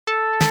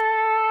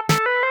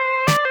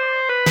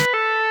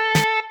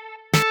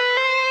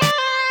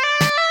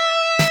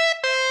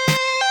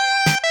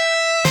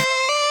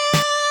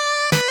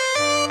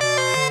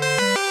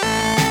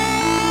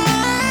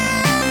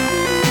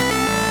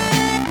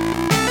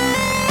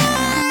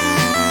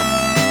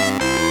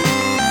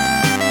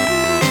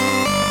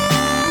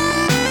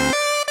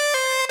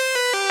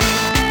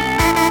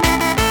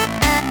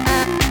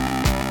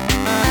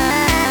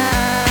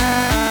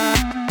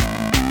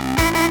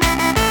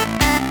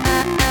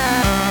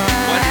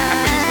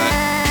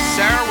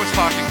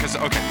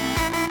was okay.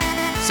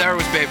 Sarah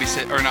was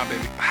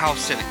house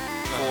sitting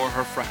for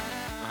her friend.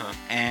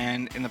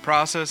 And in the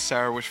process,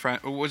 Sarah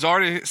was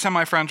already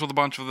semi-friends with a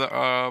bunch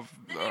of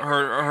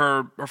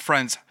her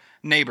friends'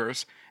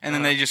 neighbors, and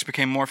then they just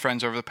became more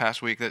friends over the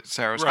past week that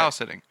Sarah was house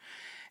sitting.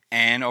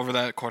 And over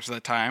the course of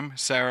that time,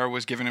 Sarah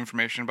was given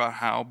information about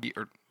how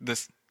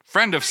this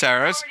friend of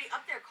Sarah's already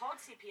up there called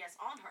CPS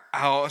on her.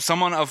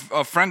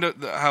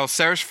 How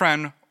Sarah's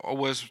friend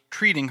was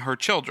treating her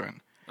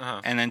children.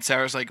 And then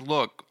Sarah's like,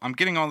 look, I'm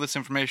getting all this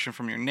information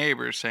from your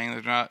neighbors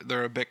saying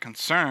they're a bit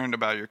concerned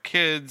about your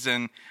kids,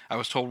 and I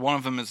was told one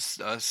of them is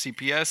a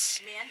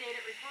CPS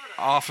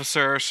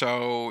officer,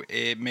 so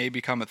it may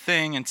become a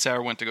thing. And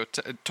Sarah went to go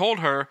told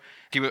her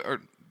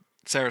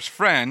Sarah's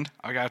friend,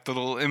 I got to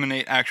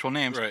eliminate actual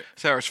names. Right.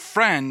 Sarah's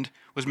friend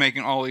was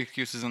making all the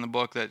excuses in the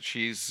book that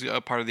she's a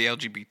part of the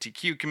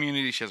LGBTQ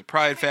community. She has a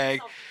pride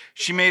fag.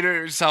 She made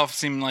herself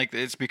seem like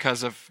it's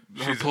because of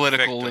her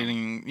political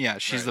leaning. Yeah,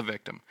 she's the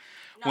victim.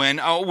 When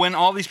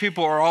all these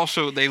people are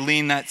also, they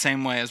lean that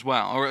same way as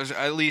well. Or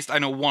at least I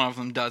know one of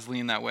them does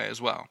lean that way as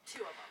well.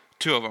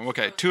 Two of them.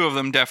 Okay. Two of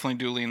them definitely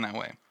do lean that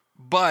way.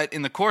 But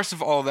in the course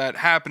of all that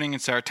happening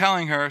and Sarah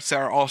telling her,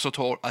 Sarah also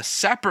told a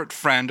separate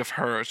friend of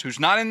hers who's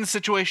not in the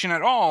situation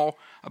at all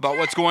about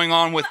what's going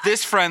on with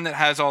this friend that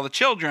has all the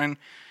children.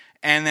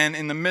 And then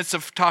in the midst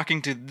of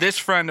talking to this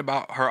friend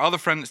about her other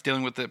friend that's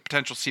dealing with the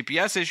potential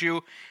CPS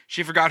issue,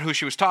 she forgot who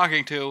she was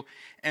talking to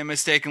and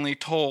mistakenly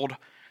told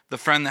the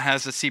friend that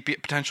has the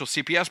potential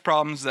CPS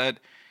problems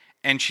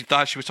and she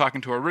thought she was talking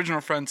to her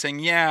original friend saying,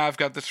 yeah, I've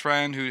got this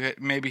friend who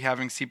may be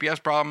having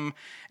CPS problem,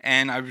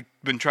 and I've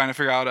been trying to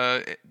figure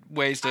out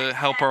ways to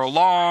help her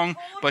along,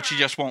 but she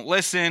just won't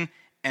listen.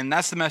 And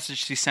that's the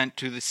message she sent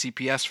to the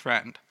CPS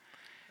friend.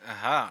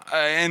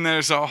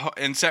 And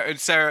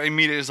Sarah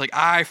immediately is like,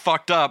 I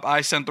fucked up.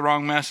 I sent the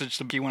wrong message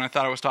to when I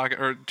thought I was talking,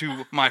 or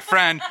to my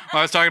friend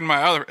when I was talking to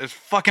my other. It's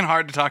fucking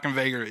hard to talk in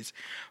vagaries.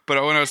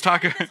 But when I was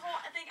talking...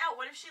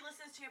 What if she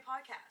listens to your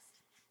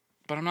podcast?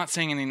 But I'm not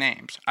saying any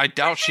names. I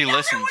doubt she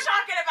listens. That's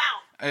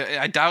what we're talking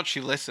about. I doubt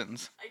she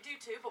listens. I do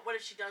too, but what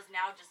if she does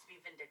now just to be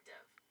vindictive?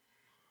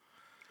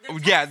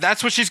 Yeah,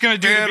 that's what she's going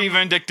to do to be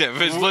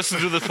vindictive, is listen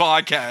to the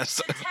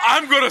podcast.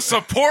 I'm going to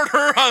support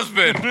her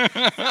husband.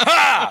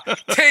 Ha!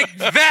 Take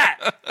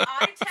that,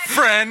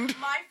 friend.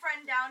 My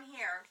friend down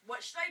here,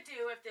 what should I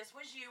do if this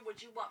was you?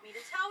 Would you want me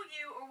to tell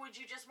you, or would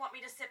you just want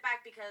me to sit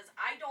back because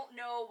I don't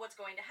know what's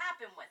going to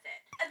happen with it?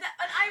 And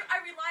I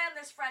rely on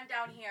this friend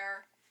down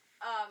here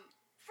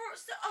for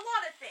a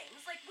lot of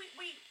things. Like,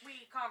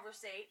 we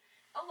conversate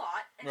a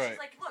lot, and she's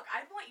like, look,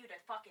 I want you to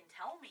fucking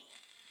tell me.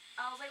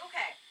 I was like,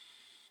 okay.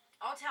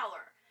 I'll tell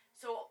her.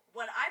 So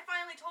when I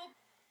finally told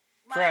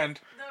my friend,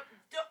 the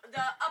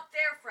up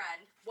there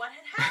friend, what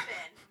had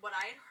happened, what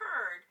I had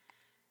heard,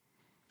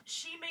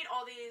 she made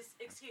all these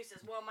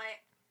excuses. Well,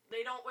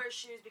 they don't wear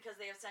shoes because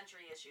they have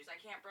sensory issues. I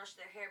can't brush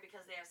their hair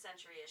because they have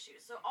sensory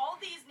issues. So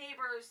all these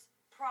neighbors'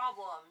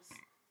 problems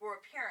were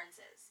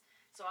appearances.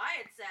 So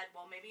I had said,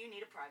 well, maybe you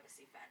need a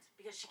privacy fence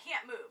because she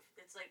can't move.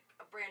 It's like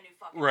a brand new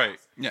fucking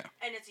house. Yeah.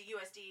 And it's a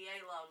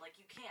USDA loan. Like,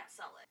 you can't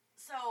sell it.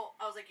 So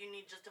I was like, you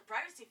need just a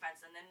privacy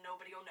fence, and then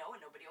nobody will know and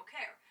nobody will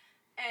care.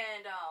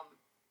 And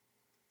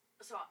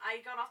so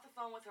I got off the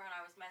phone with her, and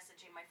I was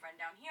messaging my friend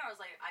down here. I was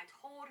like, I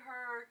told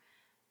her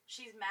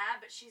she's mad,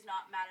 but she's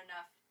not mad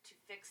enough to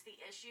fix the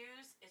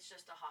issues. It's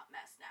just a hot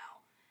mess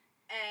now.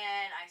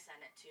 And I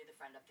sent it to the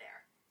friend up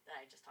there that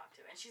I just talked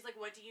to. And she's like,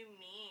 what do you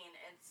mean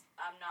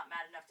I'm not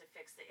mad enough to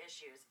fix the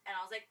issues? And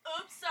I was like,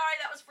 oops, sorry,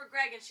 that was for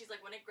Greg. And she's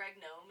like, wouldn't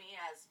Greg know me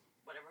as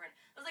whatever? And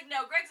I was like,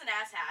 no, Greg's an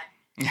asshat.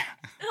 Yeah.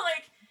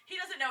 Like, he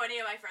doesn't know any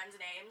of my friends'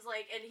 names,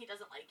 like, and he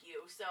doesn't like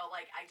you. So,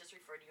 like, I just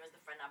refer to you as the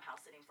friend I'm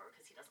house sitting for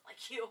because he doesn't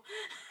like you.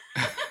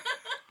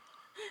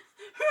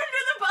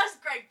 Under the bus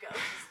Greg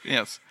goes.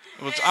 Yes.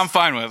 Which I'm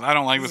fine with. I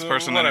don't like this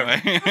person anyway.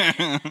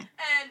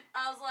 And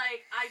I was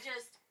like,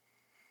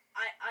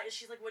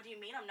 she's like, what do you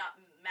mean I'm not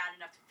mad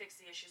enough to fix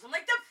the issues? I'm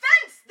like, the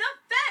fence!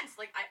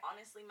 Like, I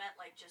honestly meant,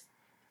 like, just...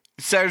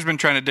 Sarah's been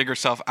trying to dig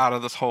herself out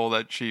of this hole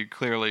that she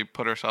clearly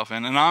put herself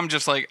in. And I'm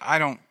just like, I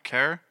don't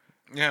care.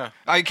 Yeah.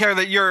 I care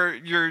that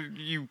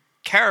you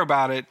care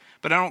about it,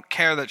 but I don't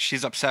care that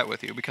she's upset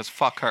with you because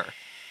fuck her.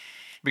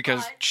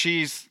 Because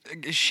she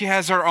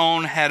has her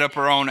own head up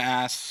her own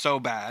ass so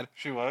bad.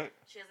 She what?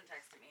 She hasn't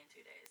texted me in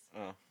 2 days.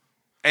 Oh.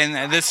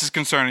 And this is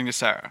concerning to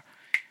Sarah.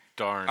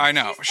 Darn. I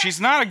know. She's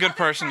not a good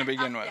person to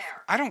begin with.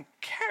 There. I don't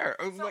care.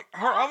 So like,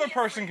 her other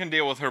person can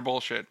deal with her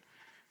bullshit.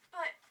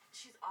 But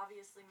she's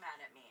obviously mad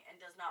at me and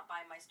does not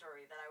buy my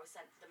story that I was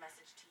sent the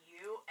message to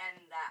you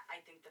and that I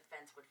think the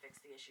fence would fix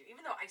the issue.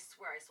 Even though I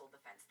swear I sold the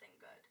fence thing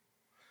good.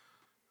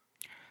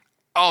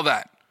 All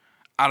that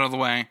out of the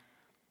way.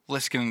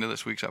 Let's get into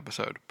this week's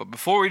episode. But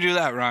before we do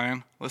that,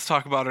 Ryan, let's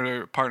talk about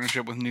our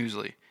partnership with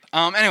Newsly.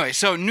 Anyway,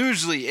 so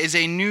Newsly is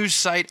a news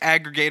site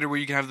aggregator where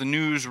you can have the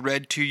news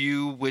read to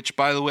you, which,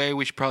 by the way,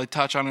 we should probably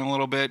touch on in a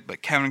little bit,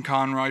 but Kevin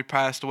Conroy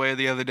passed away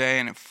the other day,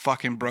 and it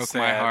fucking broke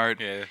my heart.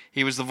 Yeah.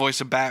 He was the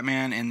voice of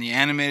Batman in the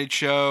animated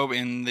show,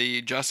 in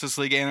the Justice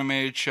League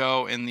animated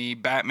show, in the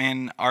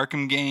Batman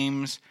Arkham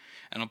games,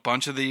 and a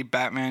bunch of the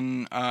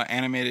Batman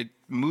animated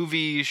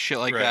movies, shit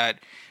like that.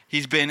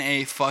 He's been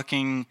a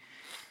fucking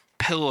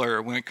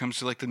pillar when it comes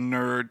to like the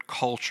nerd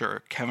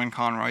culture. Kevin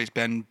Conroy's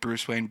been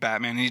Bruce Wayne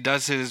Batman, and he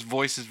does his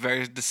voices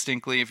very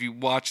distinctly. If you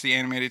watch the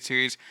animated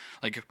series,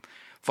 like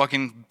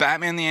fucking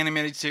Batman the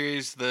animated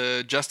series,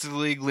 the Justice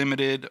League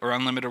Limited or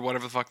Unlimited or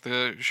whatever the fuck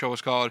the show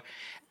was called,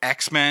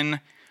 X-Men,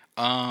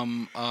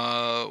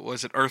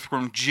 was it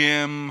Earthworm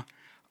Jim,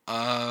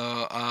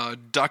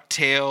 DuckTales,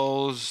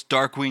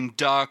 Darkwing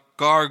Duck,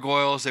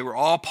 Gargoyles, they were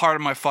all part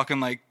of my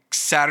fucking like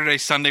Saturday,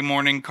 Sunday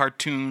morning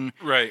cartoon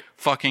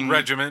fucking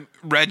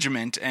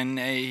regiment, and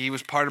he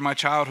was part of my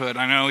childhood.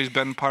 I know he's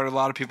been part of a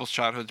lot of people's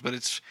childhoods, but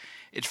it's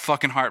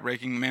fucking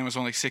heartbreaking. The man was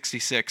only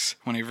 66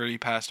 whenever he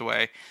passed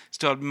away.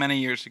 Still many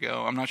years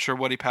ago. I'm not sure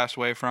what he passed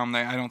away from.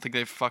 I don't think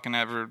they fucking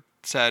ever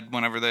said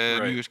whenever the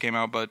news came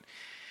out, but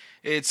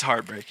it's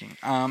heartbreaking.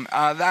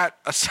 That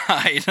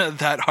aside,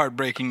 that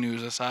heartbreaking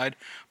news aside,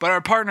 but our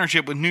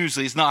partnership with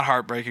Newsly is not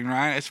heartbreaking,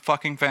 right? It's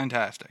fucking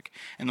fantastic.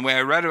 And the way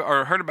I read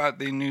or heard about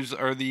the news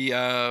or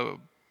the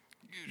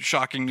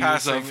shocking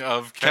news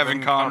of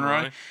Kevin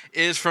Conroy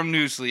is from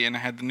Newsly, and I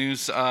had the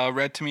news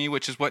read to me,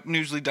 which is what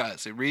Newsly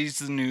does. It reads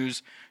the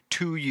news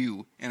to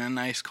you in a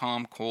nice,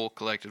 calm, cool,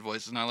 collected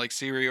voice. It's not like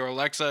Siri or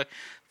Alexa.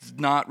 It's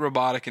not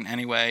robotic in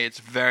any way. It's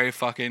very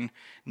fucking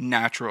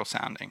natural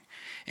sounding.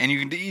 And you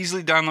can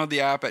easily download the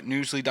app at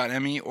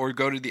newsly.me or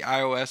go to the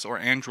iOS or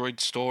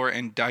Android store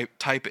and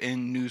type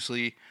in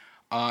Newsly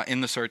in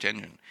the search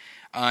engine.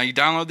 You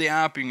download the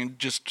app. You can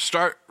just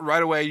start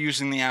right away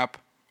using the app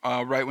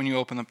right when you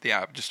open up the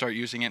app. Just start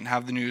using it and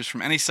have the news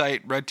from any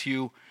site read to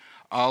you,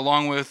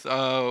 along with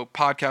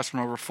podcasts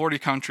from over 40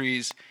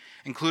 countries,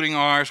 including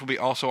ours, will be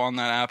also on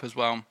that app as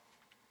well.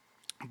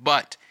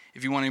 But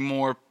if you want a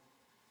more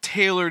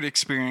tailored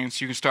experience,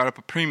 you can start up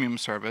a premium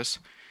service.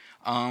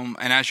 And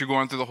as you're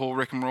going through the whole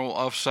rigmarole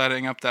of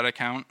setting up that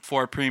account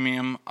for a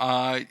premium,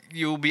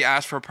 you'll be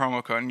asked for a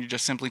promo code, and you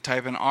just simply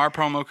type in our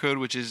promo code,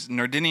 which is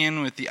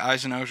Nerdinian, with the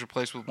I's and O's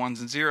replaced with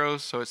ones and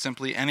zeros. So it's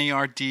simply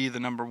NERD, the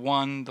number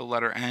 1, the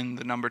letter N,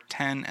 the number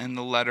 10, and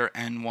the letter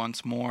N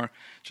once more.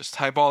 Just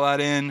type all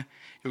that in.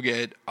 You'll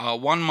get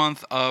 1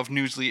 month of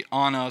Newsly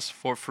on us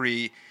for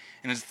free,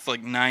 and it's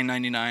like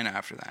 $9.99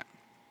 after that.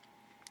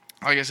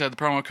 Like I said, the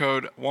promo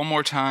code, one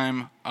more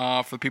time,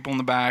 for the people in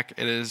the back,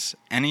 it is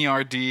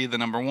NERD, the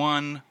number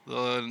 1,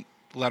 the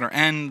letter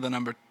N, the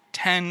number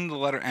 10, the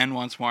letter N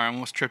once more. I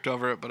almost tripped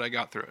over it, but I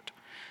got through it.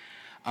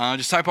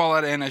 Just type all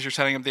that in as you're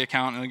setting up the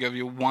account, and it'll give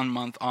you 1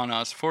 month on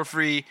us for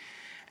free.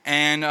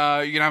 And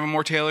you can have a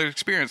more tailored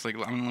experience, like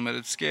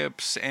unlimited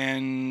skips.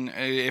 And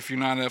if you're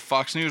not a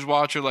Fox News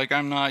watcher like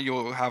I'm not,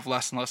 you'll have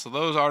less and less of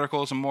those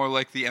articles and more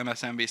like the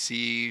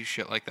MSNBC,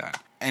 shit like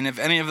that. And if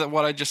any of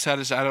what I just said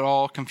is at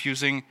all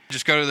confusing,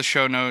 just go to the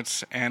show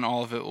notes and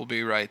all of it will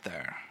be right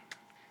there.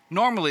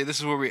 Normally, this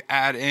is where we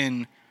add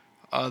in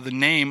the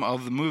name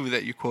of the movie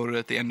that you quoted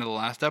at the end of the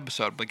last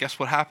episode. But guess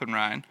what happened,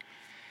 Ryan?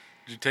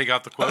 Did you take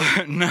out the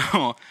quote?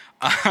 No.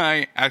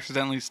 I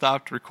accidentally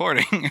stopped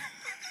recording.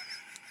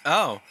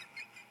 Oh.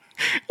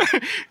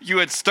 You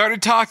had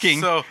started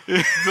talking. So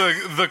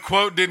the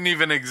quote didn't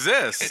even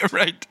exist.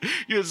 Right.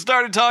 You had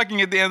started talking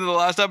at the end of the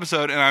last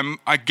episode, and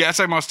I guess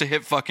I must have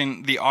hit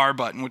fucking the R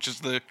button, which is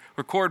the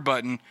record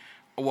button,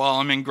 while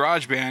I'm in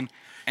GarageBand,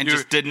 and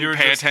just didn't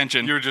pay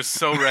attention. You were just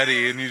so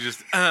ready, and you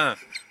just,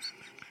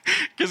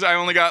 Because I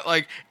only got,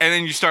 like, and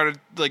then you started,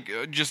 like,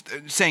 just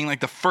saying,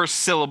 like, the first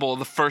syllable of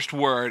the first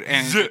word,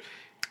 and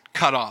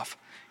cut off.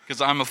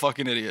 Because I'm a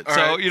fucking idiot. All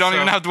so right, you don't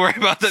even have to worry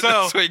about that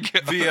this week.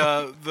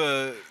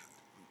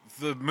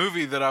 The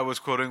movie that I was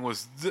quoting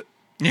was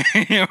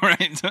yeah,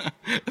 right.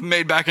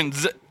 Made back in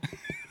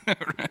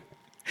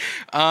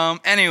right.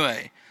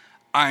 Anyway,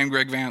 I'm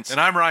Greg Vance. And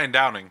I'm Ryan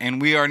Downing.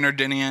 And we are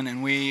Nerdinian,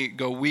 and we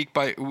go week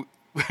by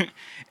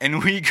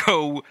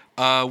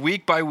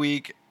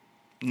week.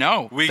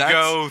 No. We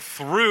go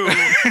through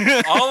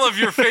all of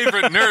your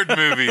favorite nerd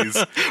movies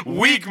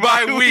week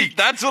by week.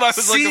 That's what I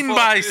was looking for. Scene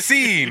by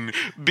scene.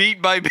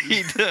 Beat by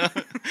beat.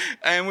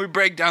 And we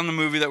break down the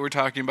movie that we're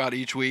talking about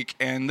each week.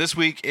 And this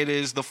week it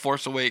is The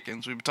Force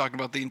Awakens. We've been talking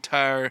about the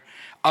entire,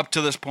 up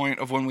to this point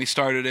of when we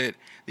started it,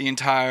 the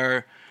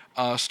entire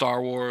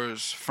Star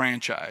Wars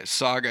franchise,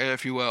 saga,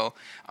 if you will.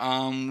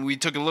 We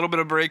took a little bit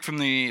of break from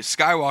the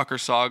Skywalker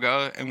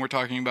saga, and we're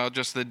talking about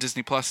just the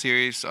Disney Plus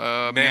series,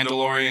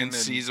 Mandalorian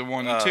Season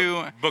 1 and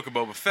 2. Book of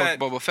Boba Fett.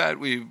 Book of Boba Fett.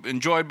 We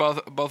enjoyed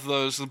both of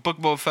those. The Book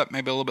of Boba Fett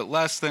maybe a little bit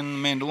less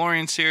than the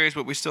Mandalorian series,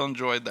 but we still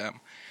enjoyed them.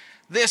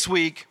 This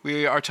week,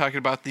 we are talking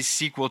about the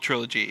sequel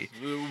trilogy.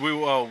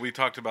 We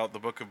talked about the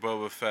Book of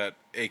Boba Fett,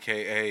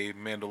 a.k.a.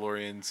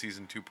 Mandalorian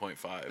Season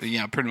 2.5.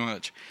 Yeah, pretty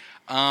much.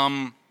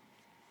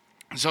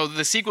 So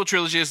the sequel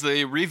trilogy is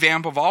the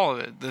revamp of all of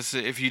it.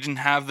 If you didn't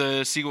have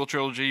the sequel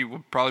trilogy,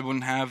 you probably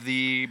wouldn't have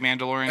the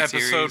Mandalorian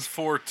series.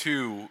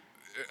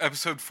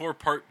 Episode 4,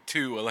 Part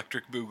 2,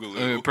 Electric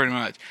Boogaloo. Pretty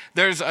much.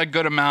 There's a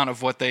good amount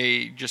of what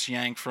they just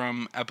yanked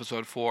from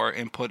Episode 4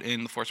 and put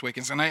in The Force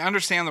Awakens. And I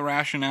understand the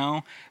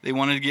rationale. They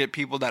wanted to get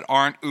people that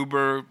aren't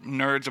uber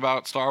nerds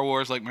about Star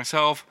Wars like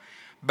myself.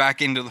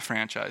 back into the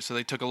franchise. So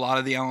they took a lot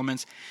of the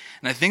elements,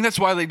 and I think that's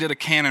why they did a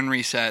canon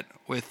reset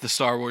with the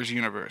Star Wars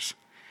universe.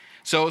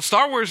 So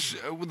Star Wars,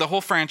 the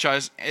whole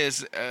franchise,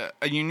 is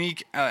a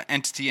unique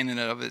entity in and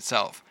of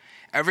itself.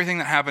 Everything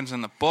that happens in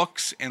the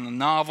books, in the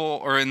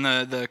novel, or in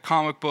the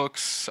comic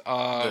books,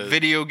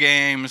 video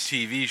games,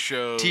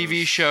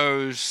 TV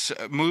shows,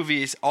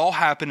 movies, all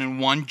happen in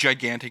one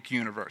gigantic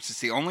universe. It's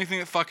the only thing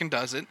that fucking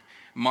does it.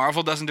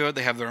 Marvel doesn't do it.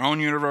 They have their own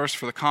universe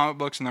for the comic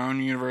books and their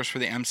own universe for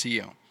the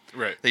MCU.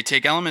 Right. They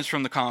take elements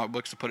from the comic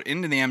books to put it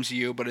into the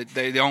MCU, but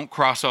they don't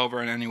cross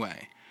over in any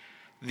way.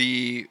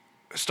 The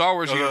Star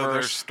Wars universe...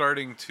 They're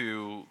starting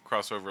to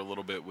cross over a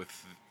little bit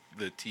with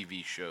the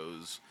TV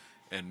shows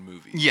and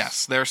movies.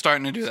 Yes, they're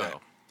starting to do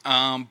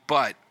that.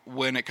 But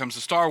when it comes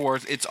to Star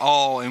Wars, it's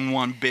all in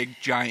one big,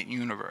 giant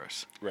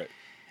universe. Right.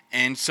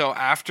 And so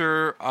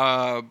after...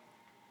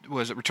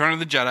 was it Return of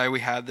the Jedi, we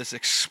had this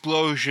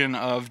explosion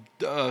of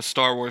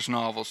Star Wars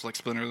novels, like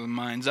Splinter of the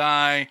Mind's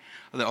Eye,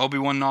 the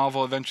Obi-Wan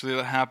novel eventually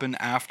that happened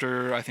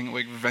after, I think,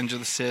 like Revenge of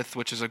the Sith,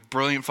 which is a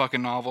brilliant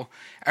fucking novel.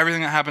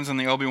 Everything that happens in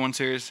the Obi-Wan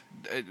series,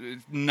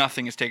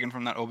 nothing is taken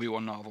from that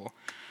Obi-Wan novel.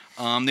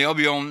 The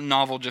Obi-Wan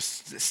novel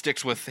just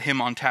sticks with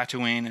him on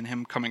Tatooine and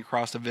him coming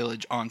across a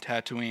village on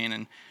Tatooine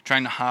and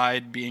trying to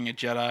hide being a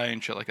Jedi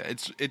and shit like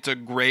that. It's a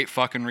great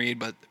fucking read,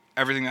 but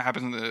everything that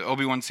happens in the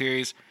Obi-Wan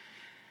series...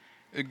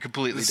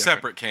 completely different.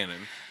 Separate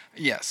canon.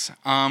 Yes.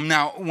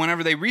 Now,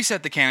 whenever they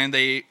reset the canon,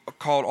 they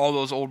called all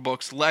those old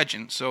books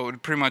legends. So it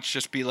would pretty much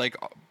just be like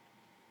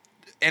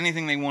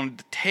anything they wanted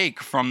to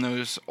take from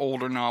those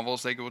older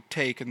novels, they would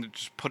take and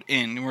just put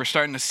in. And we're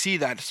starting to see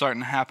that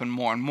starting to happen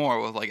more and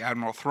more with like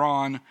Admiral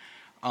Thrawn.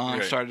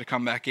 Right. Started to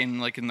come back in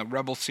like in the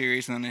Rebel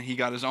series, and then he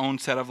got his own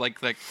set of like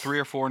 3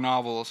 or 4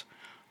 novels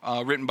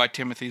written by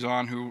Timothy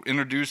Zahn, who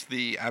introduced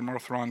the Admiral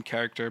Thrawn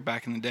character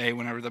back in the day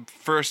whenever the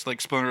first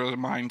like Splinter of the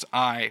Mind's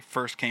Eye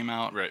first came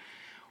out, right,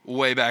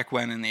 way back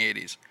when in the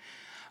 80s.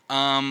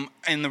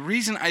 And the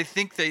reason I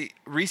think they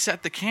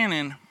reset the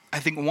canon, I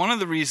think one of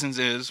the reasons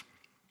is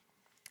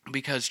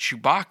because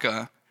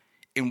Chewbacca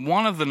in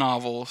one of the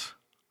novels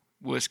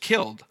was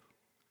killed.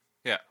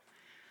 Yeah.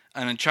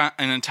 An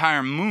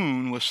entire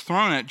moon was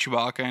thrown at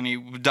Chewbacca, and he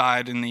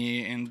died in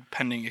the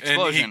impending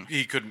explosion. And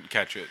he couldn't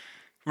catch it.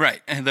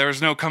 Right, and there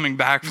was no coming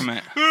back from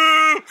it.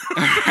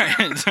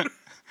 Right.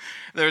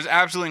 There's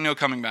absolutely no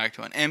coming back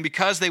to it. And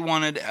because they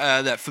wanted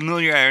that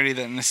familiarity,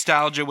 that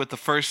nostalgia with the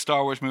first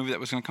Star Wars movie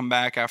that was going to come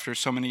back after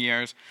so many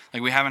years.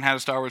 Like, we haven't had a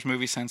Star Wars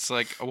movie since,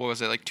 like, what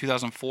was it, like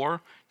 2004,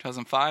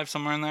 2005,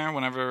 somewhere in there,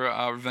 whenever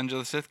Revenge of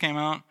the Sith came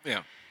out.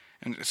 Yeah.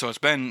 And so it's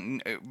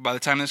been, by the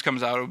time this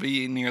comes out, it'll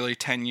be nearly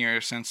 10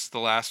 years since the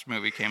last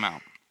movie came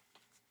out.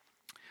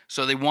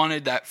 So they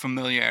wanted that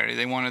familiarity.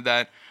 They wanted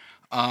that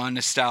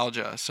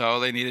nostalgia. So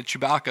they needed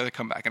Chewbacca to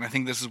come back. And I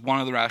think this is one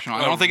of the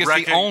rationales. I don't think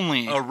it's the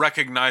only. A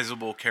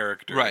recognizable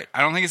character. Right.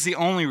 I don't think it's the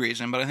only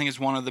reason, but I think it's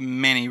one of the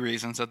many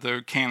reasons that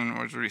the canon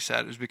was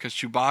reset is because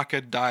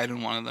Chewbacca died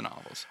in one of the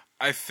novels.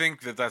 I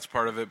think that that's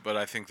part of it, but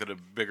I think that a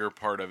bigger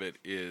part of it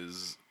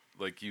is,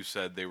 like you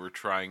said, they were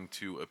trying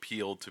to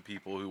appeal to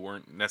people who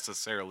weren't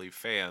necessarily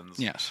fans.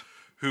 Yes.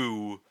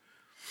 Who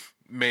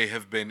may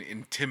have been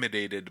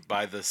intimidated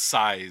by the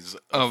size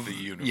of the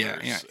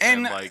universe. Yeah.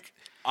 And like,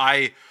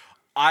 I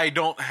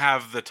don't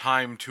have the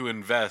time to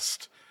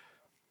invest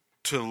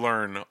to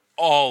learn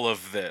all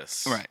of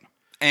this. Right.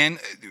 And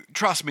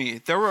trust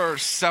me, there are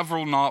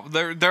several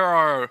there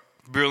are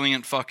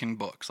brilliant fucking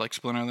books like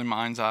Splinter of the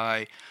Mind's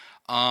Eye,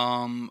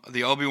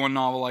 the Obi-Wan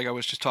novel like I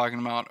was just talking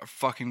about are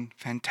fucking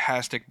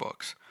fantastic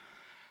books.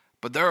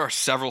 But there are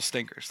several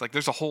stinkers. Like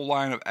there's a whole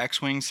line of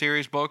X-Wing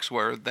series books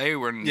where they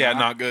were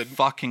not good.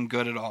 Fucking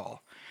good at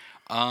all.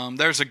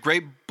 There's a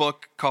great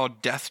book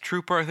called Death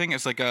Trooper, I think.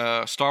 It's like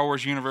a Star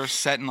Wars universe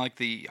set in like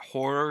the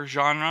horror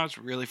genre. It's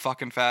really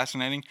fucking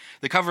fascinating.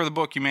 The cover of the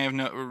book, you may have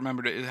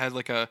remembered it. It had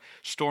like a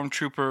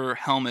stormtrooper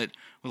helmet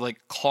with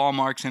like claw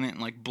marks in it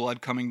and like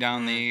blood coming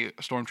down the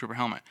stormtrooper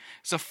helmet.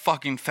 It's a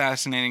fucking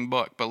fascinating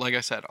book. But like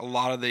I said, a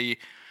lot of the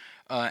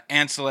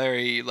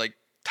ancillary like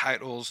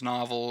titles,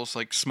 novels,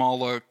 like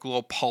smaller,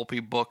 little pulpy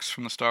books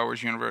from the Star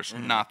Wars universe,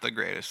 not the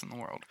greatest in the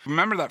world.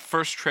 Remember that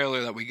first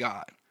trailer that we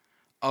got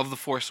of The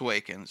Force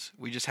Awakens?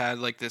 We just had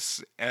like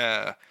this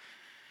the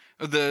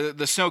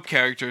Snoke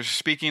characters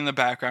speaking in the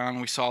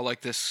background. We saw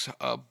like this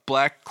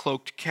black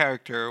cloaked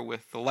character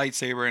with the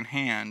lightsaber in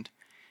hand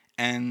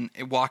and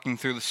walking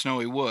through the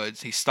snowy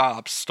woods. He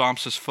stops,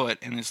 stomps his foot,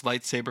 and his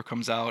lightsaber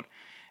comes out,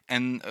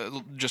 and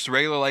just a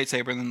regular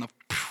lightsaber, and then the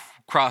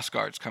cross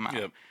guards come out.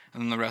 Yep.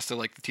 And then the rest of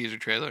like the teaser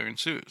trailer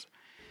ensues.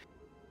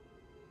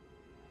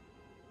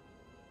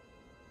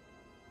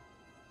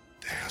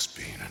 There has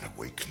been an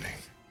awakening.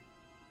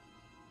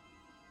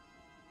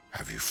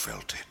 Have you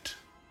felt it?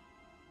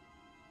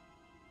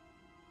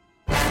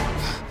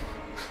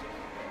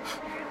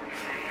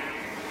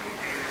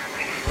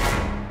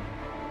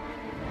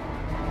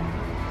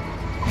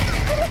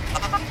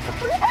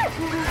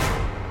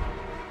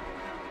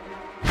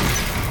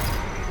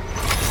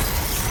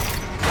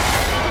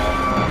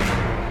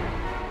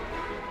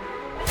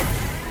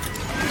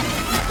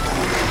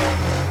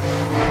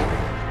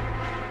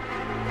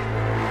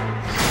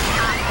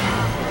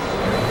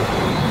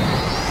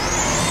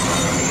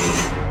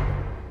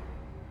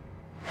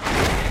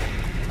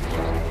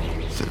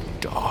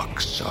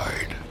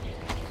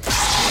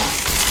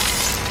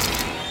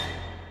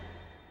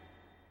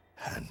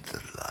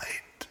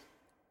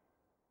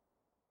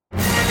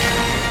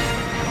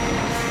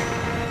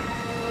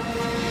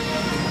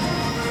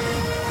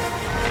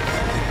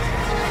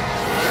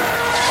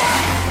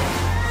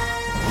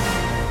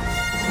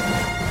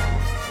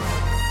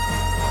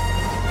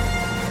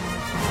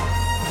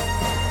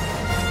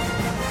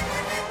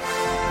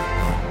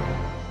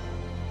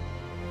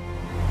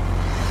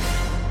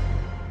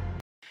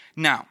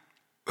 Now,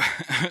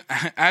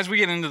 as we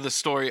get into the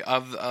story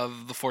of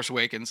The Force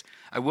Awakens,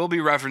 I will be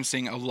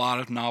referencing a lot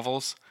of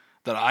novels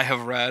that I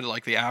have read,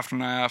 like the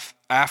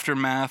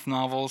Aftermath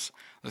novels,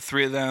 the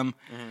 3 of them.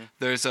 Mm-hmm.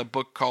 There's a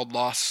book called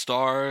Lost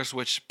Stars,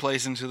 which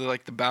plays into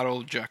the Battle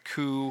of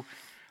Jakku,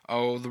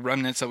 the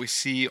remnants that we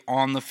see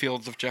on the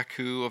fields of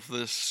Jakku, of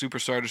the Super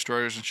Star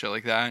Destroyers and shit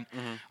like that.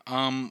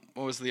 Mm-hmm.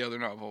 What was the other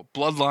novel?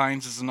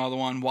 Bloodlines is another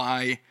one.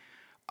 Why?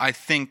 I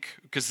think,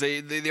 because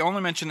they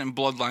only mention it in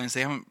Bloodlines.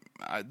 They haven't.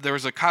 There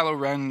was a Kylo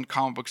Ren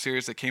comic book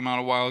series that came out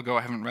a while ago.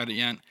 I haven't read it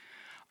yet.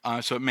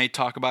 So it may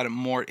talk about it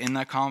more in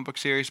that comic book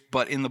series.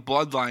 But in the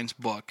Bloodlines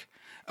book,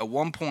 at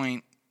one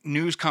point,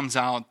 news comes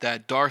out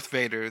that Darth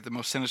Vader, the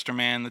most sinister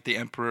man, that the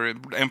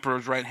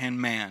Emperor's right-hand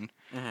man,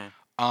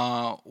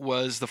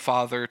 was the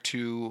father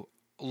to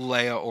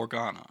Leia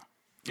Organa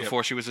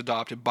before she was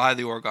adopted by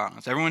the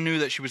Organas. Everyone knew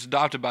that she was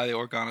adopted by the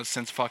Organas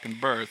since fucking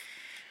birth.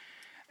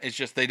 It's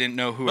just they didn't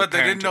know who her But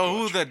they didn't know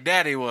was. who the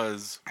daddy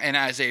was. And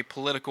as a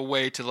political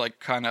way to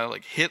kind of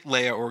hit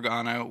Leia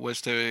Organa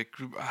was to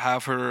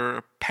have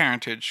her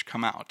parentage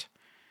come out.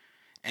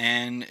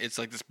 And it's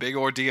this big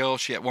ordeal.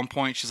 She at one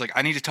point she's like,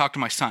 I need to talk to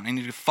my son. I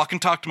need to fucking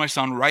talk to my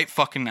son right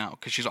fucking now,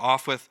 because she's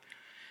off with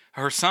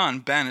her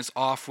son. Ben is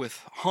off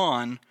with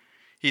Han.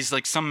 He's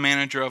some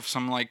manager of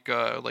some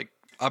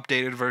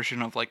updated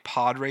version of like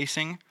pod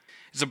racing.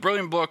 It's a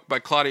brilliant book by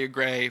Claudia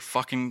Gray.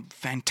 Fucking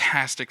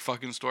fantastic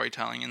fucking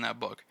storytelling in that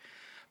book.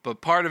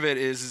 But part of it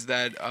is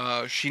that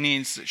she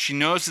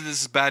knows that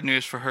this is bad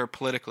news for her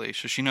politically,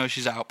 so she knows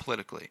she's out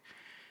politically.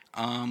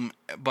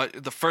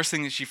 But the first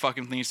thing that she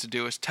fucking needs to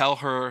do is tell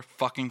her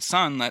fucking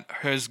son that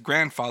his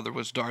grandfather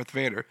was Darth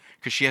Vader,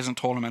 because she hasn't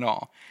told him at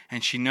all.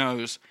 And she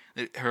knows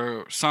that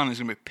her son is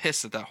going to be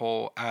pissed at that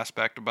whole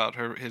aspect about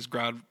his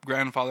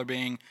grandfather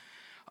being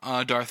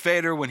Darth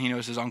Vader, when he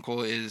knows his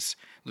uncle is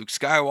Luke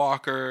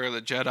Skywalker,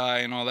 the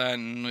Jedi, and all that.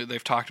 And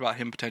they've talked about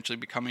him potentially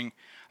becoming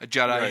a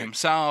Jedi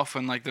himself,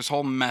 and this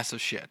whole mess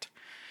of shit.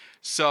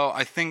 So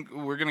I think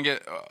we're going to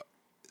get...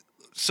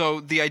 So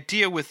the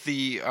idea with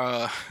the...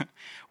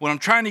 what I'm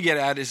trying to get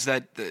at is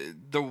that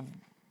the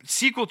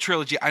sequel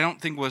trilogy, I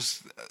don't think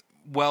was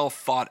well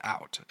thought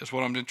out, is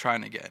what I'm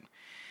trying to get.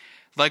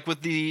 Like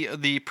with the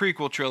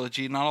prequel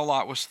trilogy, not a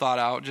lot was thought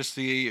out, just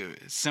the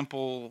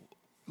simple...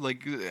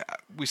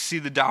 we see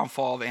the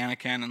downfall of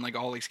Anakin and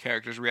all these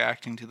characters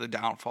reacting to the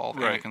downfall of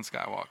Anakin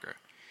Skywalker.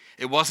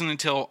 It wasn't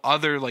until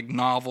other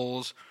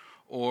novels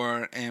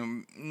or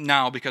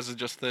now, because of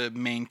just the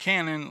main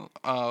canon,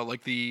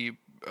 the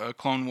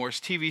Clone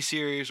Wars TV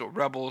series or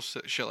Rebels,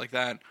 shit like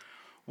that,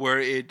 where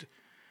it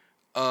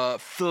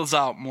fills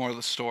out more of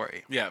the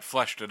story. Yeah, it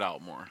fleshed it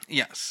out more.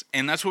 Yes,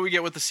 and that's what we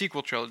get with the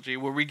sequel trilogy,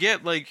 where we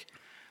get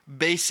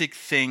basic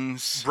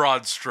things,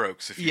 broad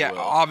strokes, if you will.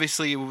 Yeah,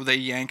 obviously they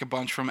yank a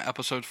bunch from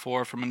Episode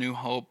 4, from A New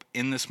Hope,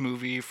 in this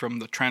movie, from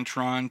the trench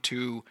run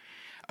to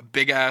a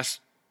big ass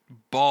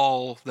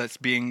ball that's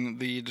being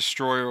the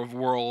destroyer of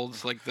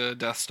worlds, like the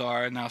Death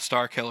Star and now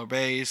Starkiller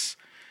Base,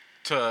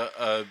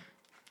 to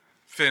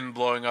Finn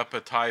blowing up a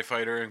TIE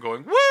fighter and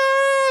going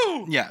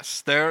woo.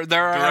 Yes, there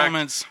are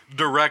elements,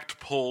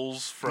 direct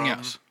pulls from.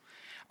 Yes.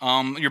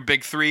 Your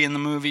big 3 in the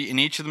movie, in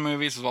each of the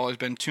movies, has always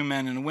been 2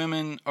 men and a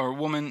woman, or a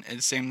woman. It's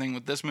the same thing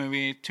with this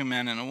movie, 2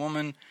 men and a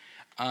woman.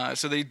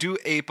 So they do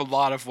ape a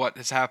lot of what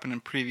has happened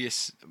in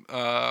previous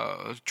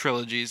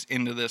trilogies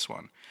into this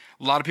one.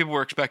 A lot of people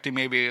were expecting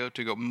maybe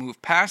to go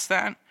move past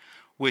that,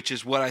 which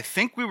is what I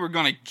think we were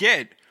going to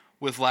get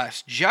with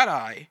Last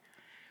Jedi.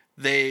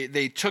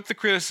 They took the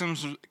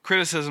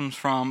criticisms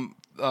from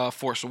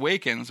Force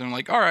Awakens and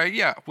all right,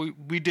 yeah,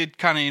 we did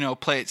kind of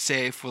play it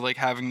safe with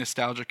having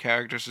nostalgic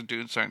characters and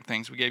doing certain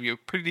things. We gave you a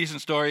pretty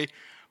decent story,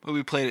 but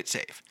we played it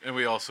safe. And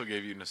we also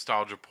gave you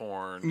nostalgia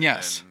porn.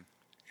 Yes.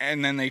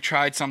 And then they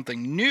tried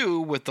something new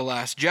with The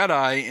Last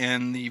Jedi,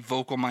 and the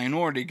vocal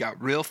minority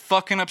got real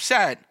fucking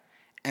upset,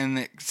 and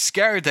it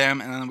scared them,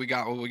 and then we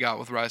got what we got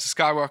with Rise of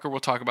Skywalker. We'll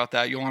talk about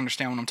that. You'll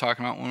understand what I'm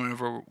talking about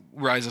whenever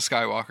Rise of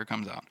Skywalker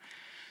comes out.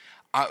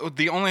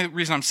 The only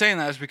reason I'm saying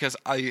that is because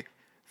I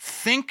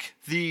think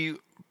the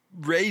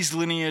Rey's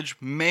lineage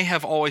may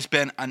have always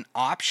been an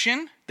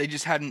option. They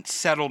just hadn't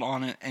settled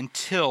on it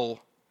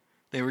until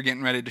they were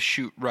getting ready to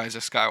shoot Rise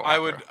of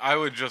Skywalker. I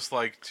would just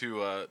like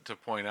to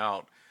point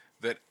out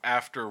that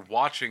after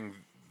watching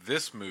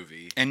this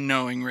movie and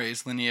knowing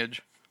Rey's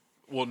lineage,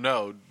 well,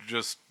 no,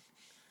 just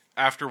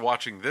after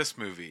watching this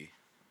movie,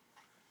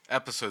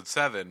 Episode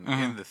 7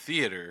 in the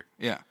theater.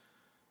 Yeah.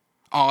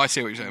 Oh, I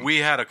see what you're saying. We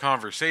had a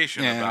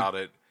conversation about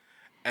it,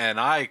 and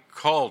I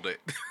called it.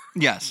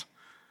 Yes.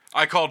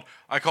 I called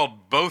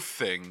both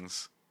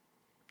things,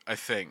 I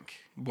think.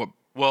 What?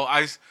 Well,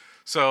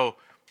 so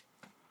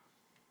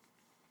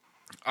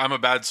I'm a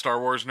bad Star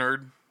Wars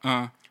nerd.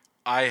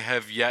 I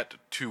have yet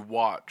to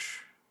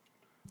watch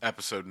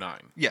Episode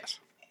 9. Yes.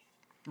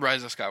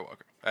 Rise of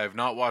Skywalker. I have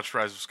not watched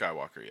Rise of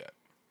Skywalker yet.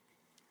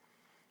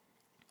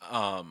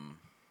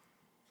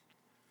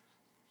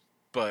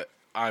 But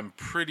I'm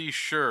pretty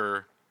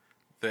sure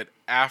that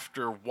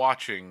after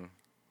watching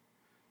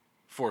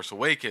Force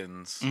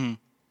Awakens,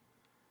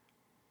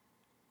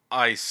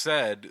 I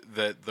said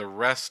that the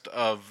rest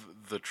of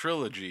the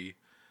trilogy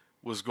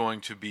was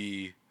going to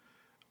be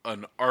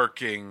an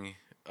arcing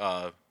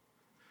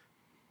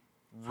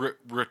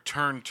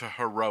return to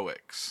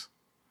heroics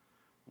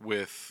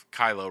with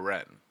Kylo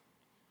Ren.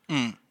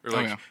 Or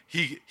like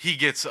he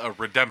gets a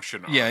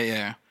redemption arc.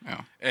 Yeah.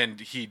 And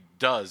he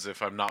does,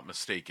 if I'm not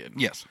mistaken.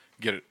 Yes.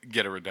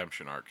 Get a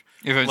redemption arc.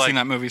 If you haven't seen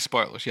that movie,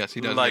 spoilers. Yes,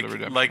 he does Like get a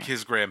redemption like arc.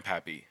 his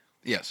grandpappy.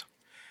 Yes.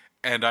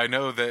 And I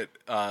know that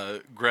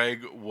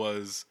Greg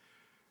was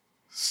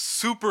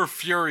super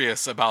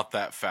furious about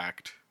that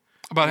fact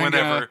About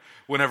him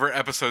whenever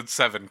episode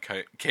 7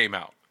 came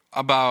out.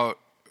 About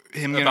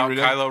him getting About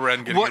redemption. Kylo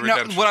Ren getting a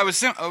redemption. What I was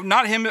saying,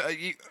 not him.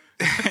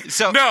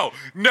 So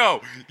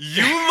No,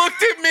 you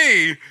looked at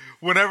me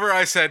whenever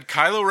I said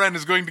Kylo Ren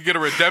is going to get a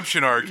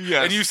redemption arc,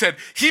 Yes. and you said,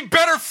 he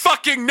better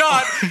fucking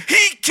not!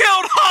 He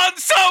killed Han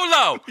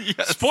Solo!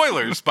 Yes.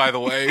 Spoilers, by the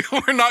way.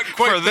 We're not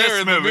quite for there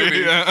this in the movie.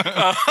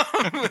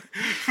 Yeah.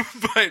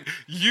 But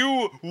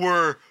you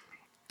were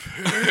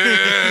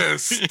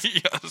pissed.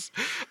 Yes.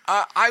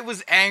 I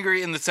was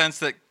angry in the sense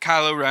that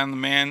Kylo Ren, the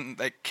man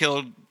that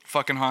killed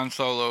fucking Han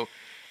Solo,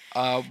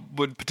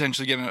 would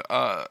potentially get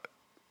a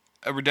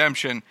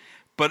redemption.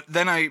 But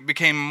then I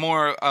became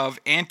more of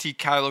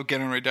anti-Kylo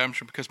getting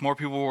redemption because more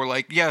people were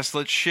like, yes,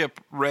 let's ship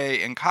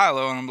Rey and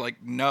Kylo. And I'm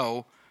like,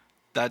 no,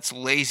 that's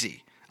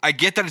lazy. I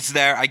get that it's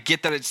there. I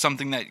get that it's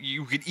something that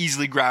you could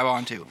easily grab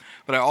onto.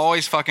 But I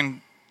always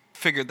fucking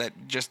figured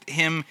that just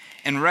him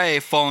and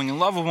Rey falling in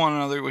love with one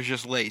another was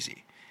just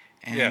lazy.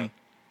 And Yeah.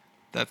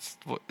 that's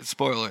what,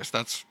 spoilers.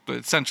 That's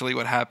essentially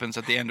what happens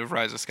at the end of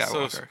Rise of Skywalker.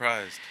 So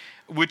surprised.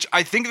 Which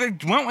I think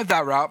they went with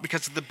that route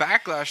because of the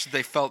backlash that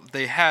they felt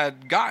they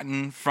had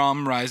gotten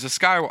from Rise of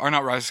Skywalker, or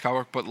not Rise of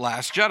Skywalker, but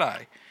Last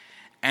Jedi.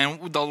 And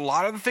with a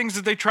lot of the things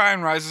that they try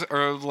in Last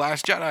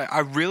Jedi, I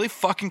really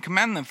fucking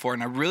commend them for,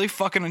 and I really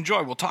fucking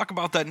enjoy. We'll talk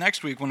about that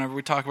next week whenever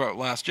we talk about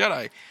Last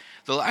Jedi.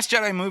 The Last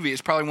Jedi movie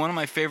is probably one of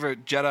my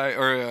favorite Jedi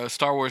or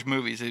Star Wars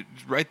movies.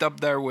 It's right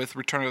up there with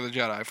Return of the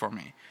Jedi for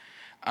me.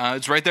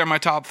 It's right there in my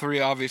top 3,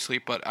 obviously,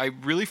 but I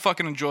really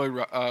fucking enjoy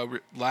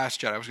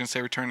Last Jedi. I was going to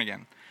say Return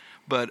again.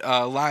 But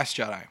Last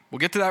Jedi. We'll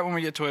get to that when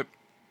we get to it.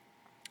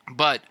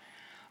 But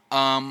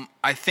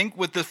I think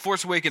with The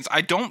Force Awakens,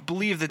 I don't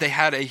believe that they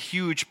had a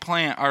huge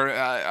plan or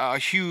a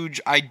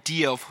huge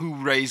idea of who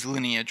Rey's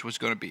lineage was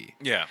going to be.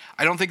 Yeah.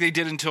 I don't think they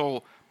did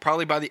until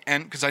probably by the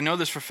end, because I know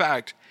this for a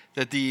fact,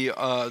 that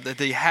that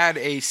they had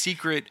a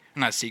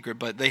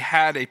but they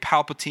had a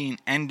Palpatine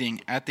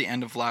ending at the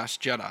end of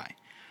Last Jedi,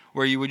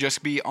 where you would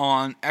just be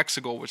on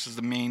Exegol, which is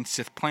the main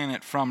Sith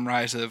planet from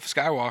Rise of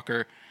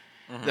Skywalker,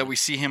 that we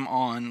see him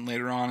on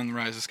later on in the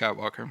Rise of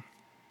Skywalker.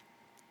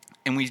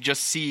 And we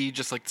just see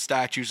just like the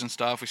statues and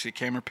stuff. We see the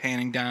camera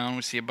panning down.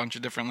 We see a bunch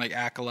of different like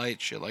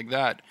acolytes, shit like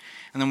that.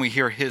 And then we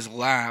hear his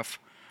laugh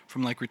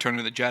from like Return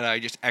of the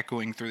Jedi just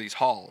echoing through these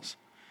halls.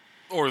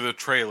 Or the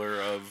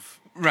trailer of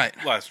Right.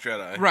 Last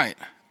Jedi. Right.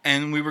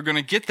 And we were going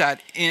to get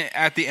that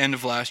at the end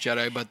of Last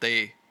Jedi, but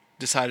they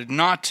decided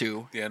not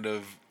to. The end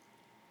of...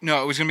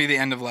 No, it was going to be the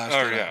end of Last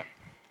Jedi. yeah.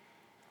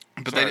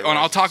 But Sorry, and I'll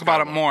Rise talk of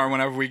about it Skywalker. more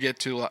whenever we get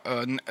to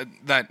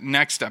that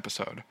next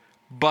episode.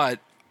 But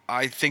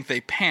I think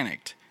they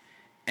panicked,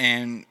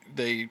 and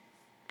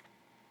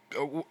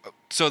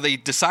so they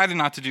decided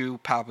not to do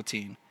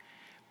Palpatine.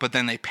 But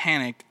then they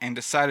panicked and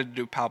decided to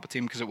do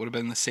Palpatine because it would have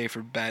been the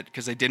safer bet,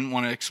 because they didn't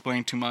want to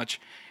explain too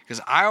much. Because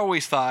I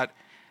always thought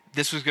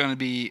this was going to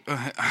be...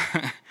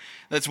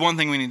 that's one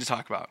thing we need to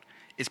talk about,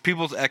 is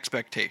people's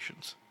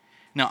expectations.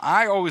 Now,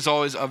 I always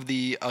of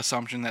the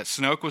assumption that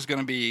Snoke was going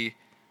to be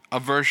a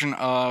version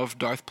of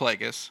Darth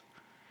Plagueis.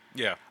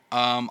 Yeah.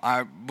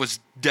 I was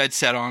dead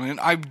set on it.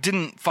 I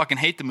didn't fucking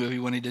hate the movie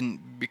when he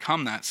didn't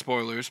become that,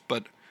 spoilers,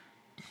 but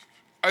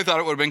I thought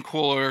it would have been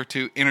cooler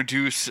to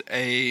introduce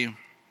a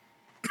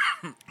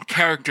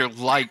character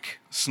like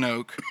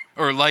Snoke,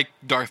 or like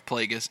Darth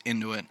Plagueis,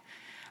 into it.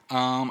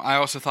 I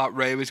also thought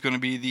Rey was going to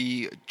be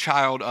the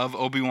child of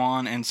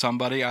Obi-Wan and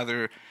somebody,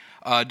 either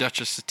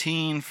Duchess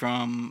Satine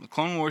from the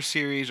Clone Wars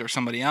series, or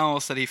somebody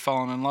else that he'd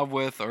fallen in love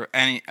with, or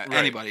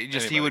anybody.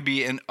 Just anybody. he would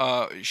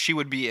be she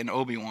would be an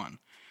Obi-Wan,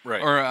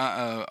 Right. or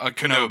a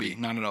Kenobi, Kenobi.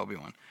 not an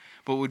Obi-Wan,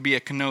 but would be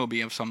a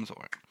Kenobi of some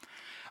sort.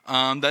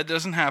 That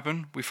doesn't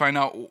happen. We find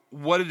out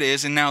what it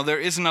is, and now there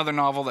is another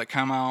novel that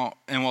came out,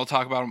 and we'll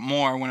talk about it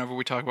more whenever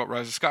we talk about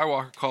Rise of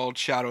Skywalker, called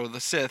Shadow of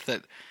the Sith,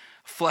 that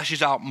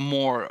fleshes out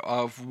more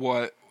of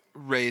what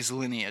Rey's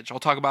lineage. I'll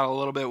talk about it a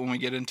little bit when we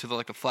get into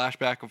a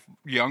flashback of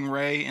young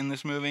Rey in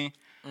this movie,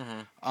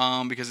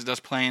 because it does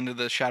play into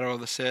the Shadow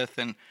of the Sith,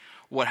 and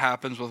what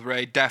happens with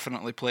Rey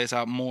definitely plays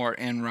out more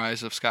in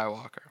Rise of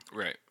Skywalker.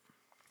 Right.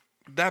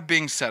 That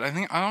being said,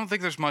 I don't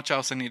think there's much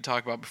else I need to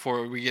talk about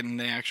before we get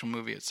into the actual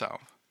movie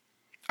itself.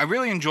 I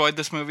really enjoyed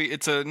this movie.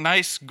 It's a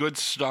nice, good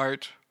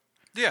start.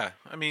 Yeah,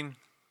 I mean...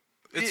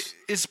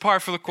 It's par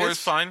for the course.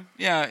 It's fine.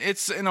 Yeah,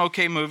 it's an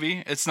okay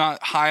movie. It's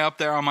not high up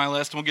there on my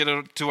list. We'll get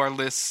to our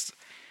lists.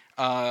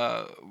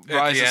 Rise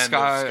of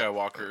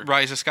Skywalker.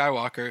 Rise of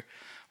Skywalker.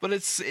 but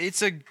it's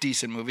a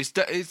decent movie.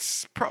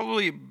 It's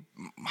probably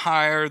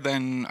higher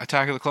than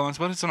Attack of the Clones,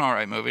 but it's an all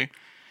right movie.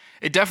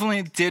 It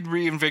definitely did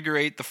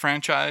reinvigorate the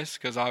franchise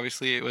because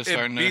obviously it was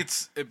starting to.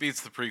 It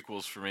beats the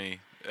prequels for me,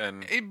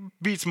 and It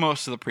beats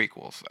most of the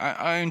prequels.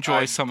 I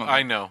enjoy some of them.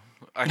 I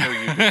know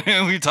you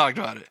do. We talked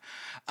about it.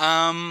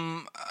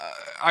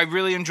 I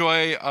really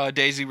enjoy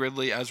Daisy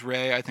Ridley as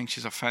Rey. I think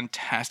she's a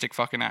fantastic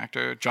fucking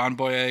actor. John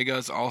Boyega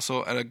is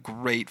also a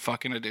great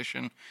fucking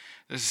addition.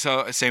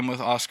 So same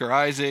with Oscar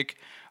Isaac,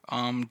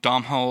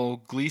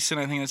 Domhnall Gleeson.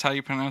 I think that's how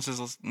you pronounce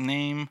his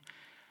name.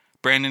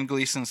 Brandon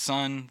Gleeson's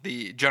son,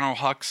 the General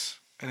Hux.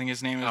 I think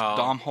his name is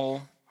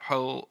Domhnall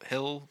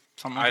Hill.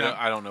 Something like that.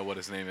 I don't know what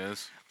his name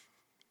is.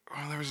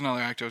 Oh, there was another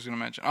actor I was going to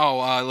mention.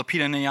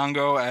 Lupita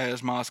Nyong'o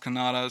as Maz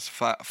Kanata is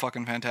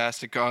fucking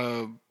fantastic.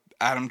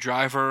 Adam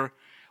Driver.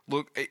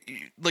 Look,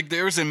 like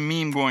there was a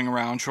meme going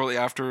around shortly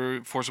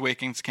after Force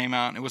Awakens came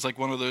out. And it was like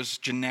one of those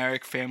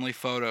generic family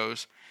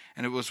photos,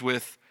 and it was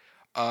with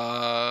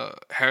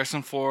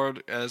Harrison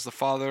Ford as the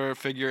father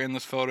figure in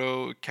this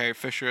photo, Carrie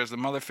Fisher as the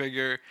mother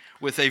figure,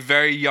 with a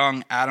very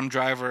young Adam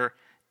Driver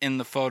in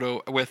the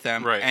photo with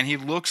them. Right. And he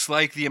looks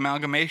like the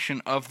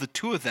amalgamation of the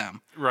two of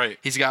them. Right.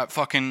 He's got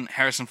fucking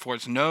Harrison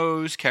Ford's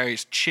nose,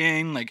 Carrie's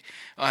chin, like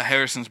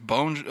Harrison's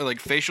bone, like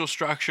facial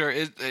structure.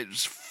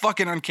 It's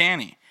fucking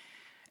uncanny.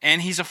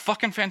 And he's a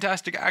fucking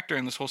fantastic actor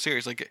in this whole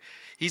series. Like,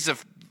 he's a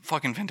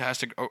fucking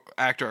fantastic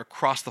actor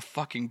across the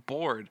fucking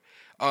board.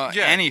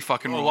 Any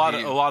fucking a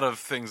lot of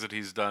things that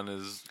he's done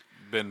has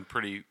been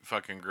pretty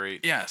fucking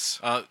great. Yes.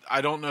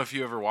 I don't know if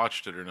you ever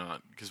watched it or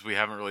not because we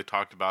haven't really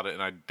talked about it,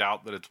 and I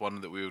doubt that it's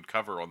one that we would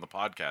cover on the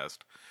podcast.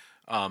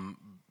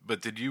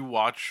 But did you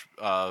watch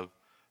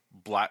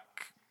Black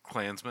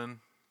Klansman?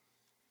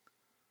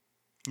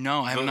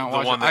 No, I have not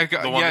watched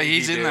it.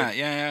 He's in that.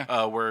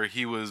 Yeah. Where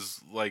he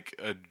was like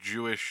a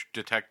Jewish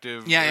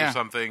detective or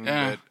something.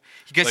 Yeah.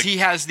 Because he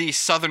has the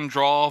Southern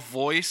drawl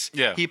voice.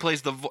 Yeah. He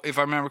plays if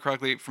I remember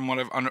correctly from what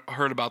I've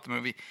heard about the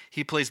movie,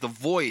 he plays the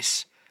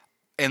voice,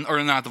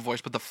 or not the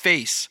voice, but the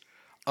face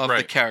of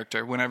the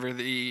character whenever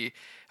the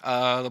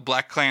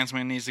Black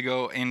Klansman needs to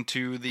go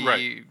into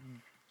the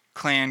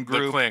Klan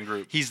group. The Klan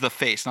group. He's the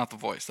face, not the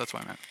voice. That's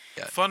what I meant.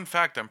 Yeah. Fun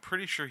fact, I'm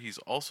pretty sure he's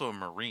also a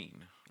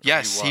Marine.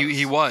 Yes,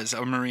 he was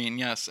a Marine,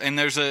 yes. And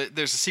there's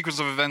a sequence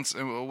of events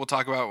we'll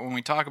talk about when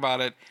we talk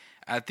about it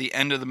at the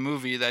end of the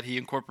movie that he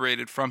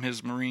incorporated from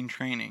his Marine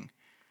training.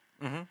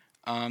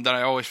 Mm-hmm. That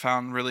I always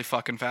found really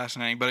fucking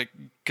fascinating, but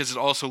because it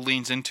also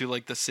leans into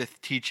like the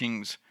Sith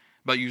teachings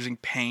about using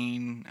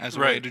pain as a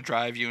way to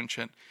drive you and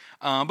shit.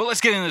 But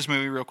let's get into this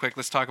movie real quick.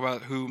 Let's talk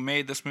about who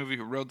made this movie,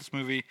 who wrote this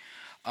movie,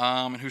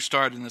 and who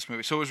starred in this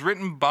movie. So it was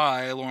written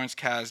by Lawrence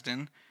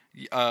Kasdan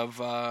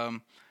of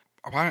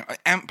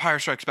Empire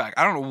Strikes Back.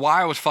 I don't know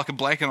why I was fucking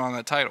blanking on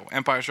that title.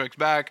 Empire Strikes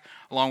Back,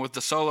 along with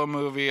the Solo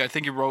movie. I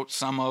think he wrote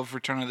some of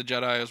Return of the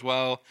Jedi as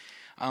well.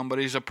 But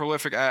he's a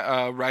prolific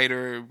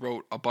writer.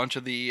 Wrote a bunch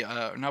of the,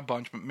 not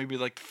bunch, but maybe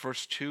like the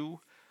first two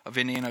of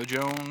Indiana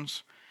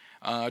Jones.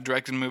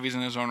 Directed movies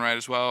in his own right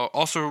as well.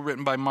 Also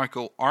written by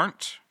Michael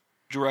Arndt.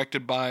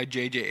 Directed by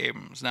J.J.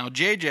 Abrams. Now,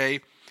 J.J.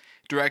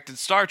 directed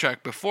Star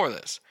Trek before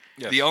this.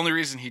 Yes. The only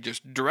reason he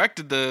just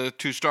directed the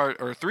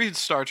 3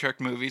 Star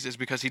Trek movies is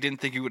because he didn't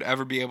think he would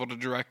ever be able to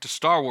direct a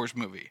Star Wars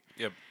movie.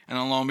 Yep. And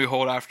then lo and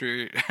behold,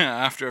 after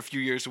a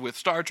few years with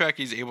Star Trek,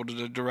 he's able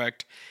to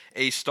direct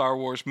a Star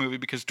Wars movie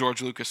because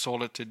George Lucas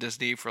sold it to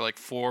Disney for like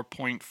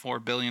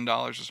 $4.4 billion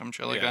or some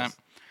shit like that.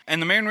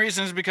 And the main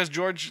reason is because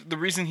the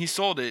reason he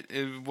sold it,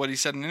 what he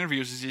said in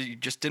interviews, is he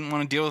just didn't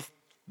want to deal with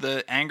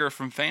the anger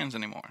from fans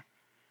anymore.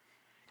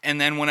 And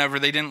then whenever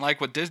they didn't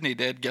like what Disney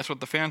did, guess what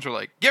the fans were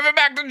like? Give it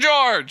back to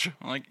George!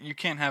 Like, you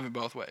can't have it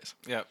both ways.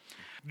 Yep.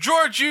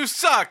 George, you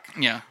suck!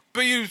 Yeah.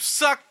 But you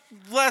suck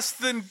less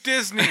than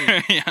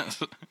Disney.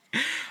 Yes.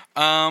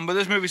 But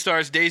this movie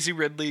stars Daisy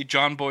Ridley,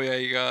 John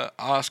Boyega,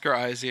 Oscar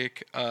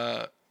Isaac,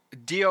 Domhall.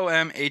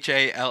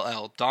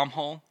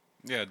 Domhnall.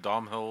 Yeah,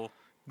 Domhnall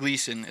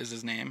Gleeson is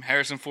his name.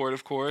 Harrison Ford,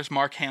 of course.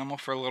 Mark Hamill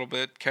for a little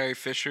bit. Carrie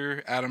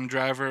Fisher, Adam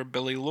Driver,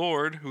 Billy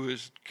Lord, who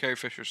is Carrie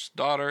Fisher's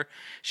daughter.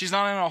 She's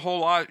not in a whole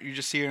lot. You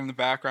just see her in the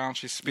background.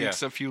 She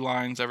speaks a few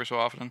lines every so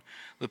often.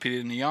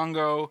 Lupita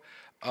Nyong'o,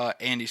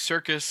 Andy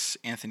Serkis,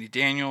 Anthony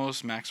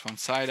Daniels, Max von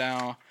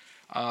Sydow,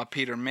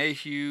 Peter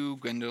Mayhew,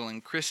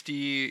 Gwendolyn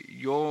Christie,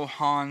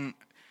 Johann.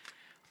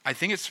 I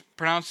think it's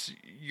pronounced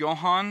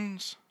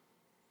Johans,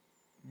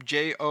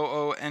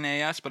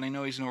 Joonas, but I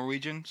know he's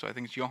Norwegian, so I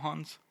think it's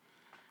Johans.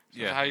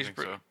 Yeah, how you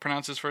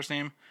pronounce his first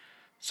name?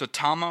 So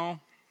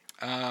Tamo,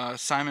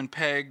 Simon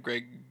Pegg,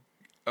 Greg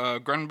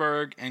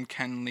Grunberg, and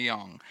Ken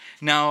Leung.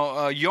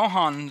 Now,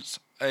 Johans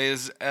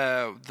is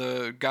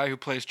the guy who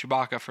plays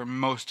Chewbacca for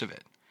most of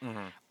it.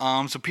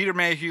 Mm-hmm. So Peter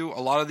Mayhew,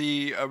 a lot of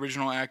the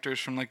original actors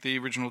from like the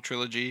original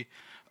trilogy.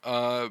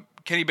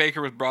 Kenny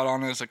Baker was brought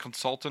on as a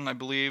consultant, I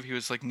believe. He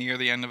was like near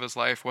the end of his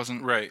life,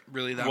 wasn't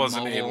really that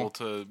wasn't mobile, able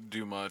to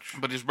do much.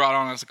 but he's brought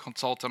on as a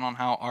consultant on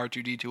how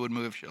R2-D2 would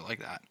move, shit like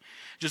that,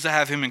 just to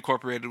have him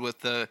incorporated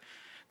with the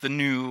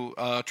new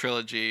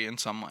trilogy in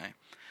some way.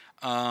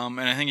 And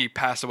I think he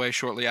passed away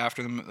shortly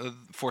after the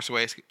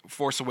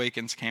Force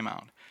Awakens came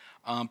out.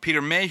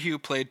 Peter Mayhew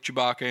played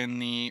Chewbacca in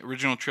the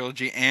original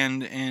trilogy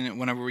and in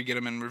whenever we get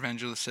him in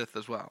Revenge of the Sith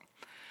as well.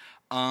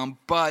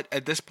 But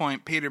at this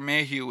point, Peter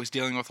Mayhew was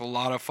dealing with a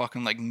lot of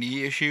fucking like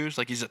knee issues.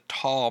 Like he's a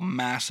tall,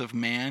 massive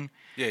man.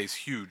 Yeah, he's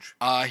huge.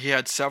 He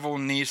had several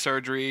knee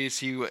surgeries.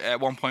 He at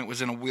one point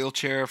was in a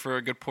wheelchair for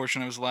a good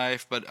portion of his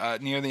life.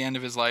 But near the end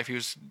of his life, he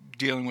was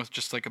dealing with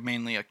just like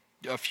mainly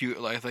a few,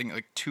 like, I think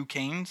like 2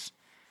 canes,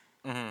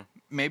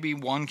 maybe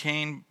 1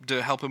 cane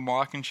to help him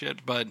walk and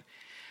shit. But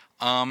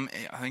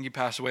I think he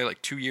passed away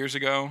like 2 years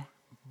ago.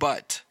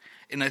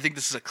 And I think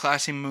this is a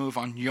classy move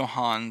on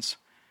Johan's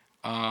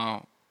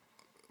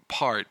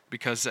part,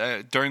 because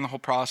during the whole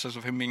process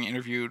of him being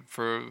interviewed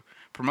for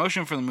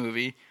promotion for the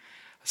movie,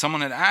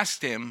 someone had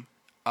asked him,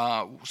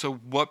 so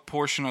what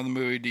portion of the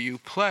movie do you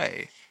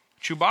play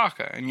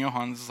Chewbacca? And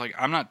Johan's like,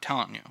 I'm not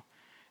telling you.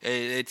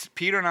 It's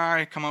Peter and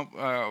I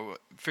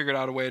figured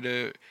out a way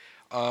to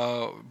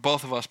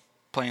both of us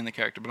playing the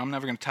character, but I'm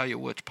never going to tell you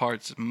which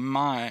parts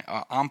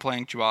I'm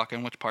playing Chewbacca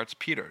and which parts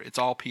Peter. It's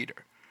all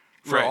Peter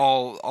for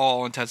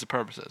all intents and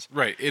purposes.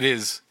 Right. It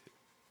is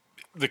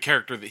the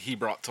character that he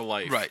brought to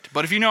life. Right.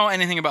 But if you know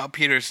anything about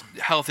Peter's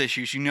health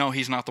issues, you know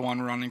he's not the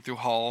one running through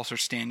halls or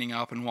standing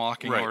up and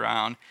walking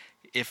around.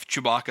 If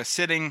Chewbacca's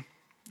sitting,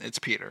 it's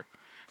Peter,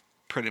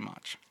 pretty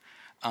much.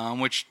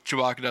 Which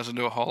Chewbacca doesn't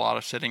do a whole lot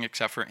of sitting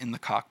except for in the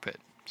cockpit.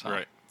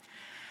 Right.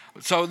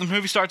 So the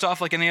movie starts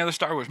off like any other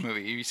Star Wars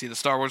movie. You see the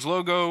Star Wars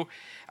logo,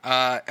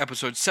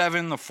 Episode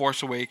 7, The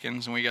Force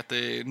Awakens, and we got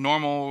the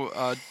normal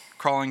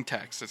crawling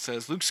text. It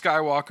says, Luke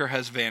Skywalker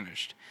has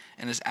vanished.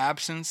 In his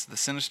absence, the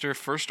sinister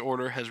First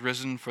Order has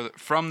risen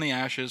from the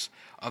ashes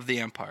of the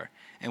Empire,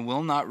 and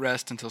will not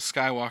rest until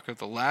Skywalker,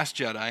 the last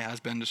Jedi, has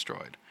been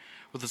destroyed.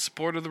 With the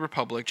support of the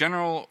Republic,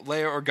 General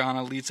Leia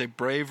Organa leads a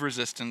brave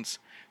resistance.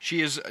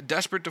 She is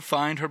desperate to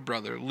find her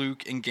brother,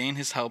 Luke, and gain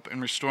his help in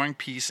restoring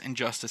peace and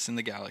justice in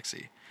the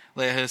galaxy.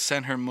 Leia has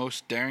sent her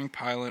most daring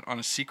pilot on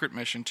a secret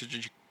mission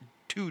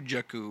to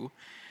Jakku,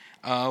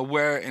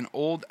 where an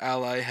old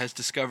ally has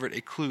discovered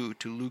a clue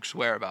to Luke's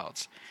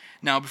whereabouts.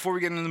 Now, before we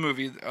get into the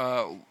movie,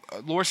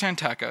 Lor San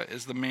Tekka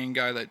is the main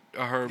guy that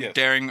her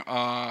daring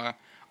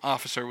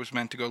officer was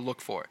meant to go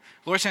look for.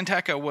 Lor San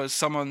Tekka was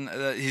someone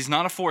he's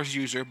not a Force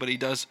user, but he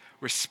does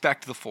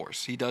respect the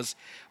Force. He does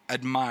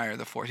admire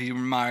the Force. He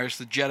admires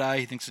the Jedi.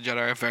 He thinks the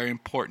Jedi are very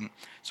important.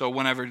 So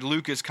whenever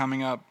Luke is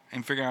coming up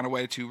and figuring out a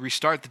way to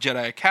restart the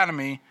Jedi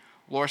Academy,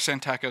 Lor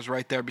San Tekka is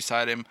right there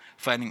beside him,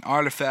 finding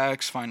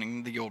artifacts,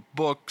 finding the old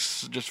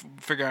books, just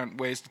figuring out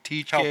ways to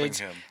teach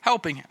kids.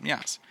 Helping him,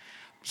 yes.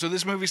 So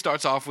this movie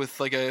starts off with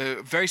like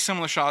a very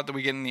similar shot that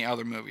we get in the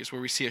other movies,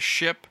 where we see a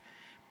ship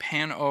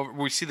pan over.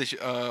 We see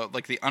the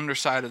like the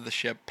underside of the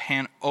ship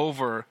pan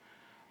over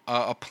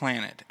a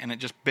planet, and it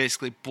just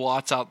basically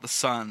blots out the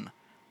sun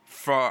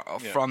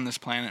from this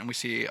planet, and we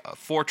see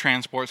 4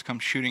 transports come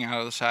shooting out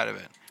of the side of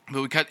it.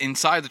 But we cut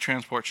inside the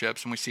transport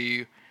ships, and we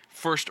see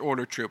First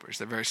Order troopers.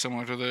 They're very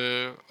similar to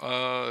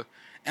the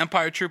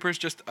Empire troopers,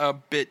 just a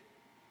bit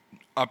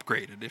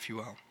upgraded, if you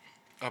will.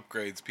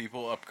 Upgrades,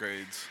 people,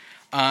 upgrades.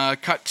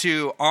 Cut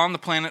to on the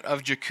planet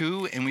of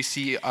Jakku, and we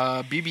see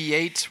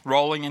BB-8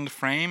 rolling into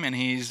frame, and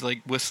he's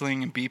like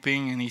whistling and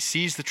beeping, and he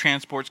sees the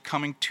transports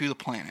coming to the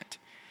planet.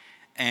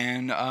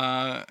 And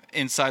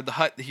inside the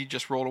hut that he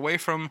just rolled away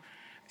from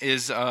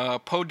is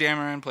Poe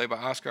Dameron, played by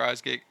Oscar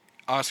Isaac.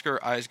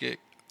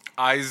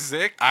 I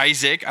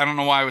don't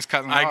know why I was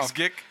cutting it off.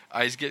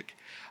 Isaac.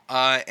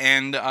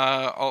 And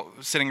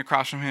sitting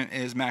across from him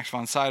is Max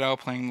von Sydow,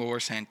 playing Lor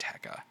San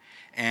Tekka.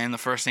 And the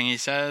first thing he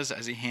says,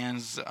 as he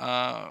hands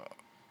a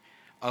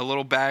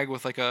little bag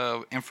with like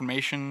a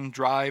information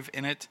drive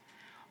in it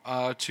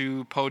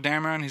to Poe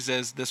Dameron, he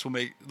says, "This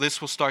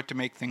will start to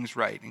make things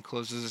right," and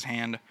closes his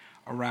hand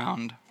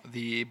around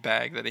the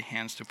bag that he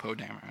hands to Poe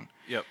Dameron.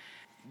 Yep.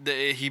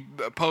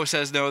 Poe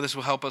says, "No, this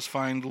will help us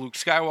find Luke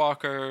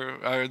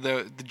Skywalker. Or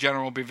the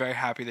general will be very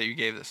happy that you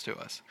gave this to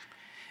us."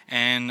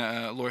 And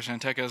Lor San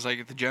Tekka is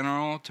like, "The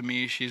general, to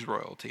me, she's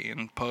royalty."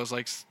 And Poe's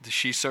like,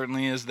 "She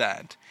certainly is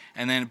that."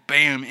 And then,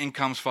 bam, in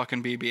comes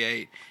fucking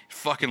BB-8.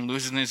 Fucking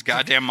losing his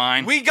goddamn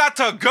mind. We got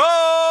to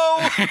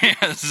go!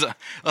 Yes.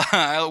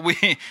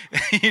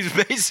 He's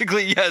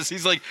basically, yes,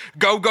 he's like,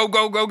 go, go,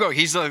 go, go, go.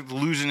 He's like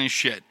losing his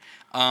shit.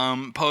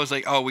 Poe's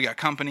like, "Oh, we got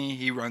company."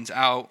 He runs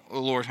out.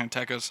 Lor San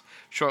Tekka's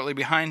shortly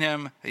behind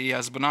him. He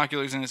has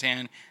binoculars in his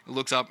hand. He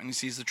looks up and he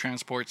sees the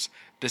transports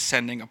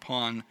descending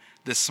upon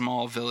this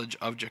small village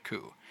of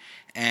Jakku.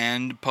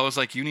 And Poe's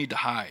like, "You need to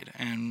hide."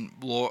 And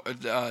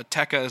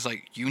Tekka is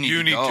like, you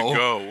need to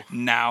go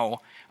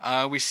now.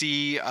 We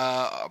see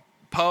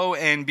Poe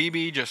and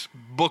BB just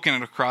booking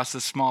it across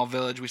this small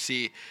village. We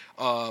see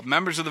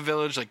members of the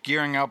village like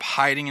gearing up,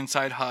 hiding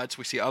inside huts.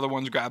 We see other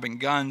ones grabbing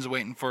guns,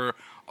 waiting for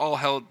all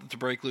hell to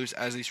break loose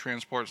as these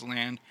transports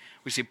land.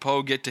 We see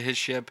Poe get to his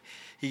ship.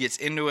 He gets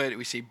into it.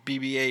 We see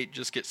BB-8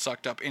 just get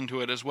sucked up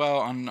into it as well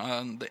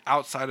on the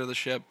outside of the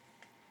ship.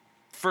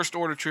 First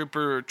Order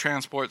trooper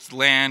transports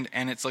land,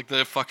 and it's like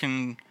the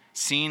fucking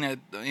scene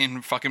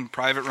in fucking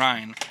Private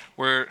Ryan,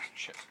 where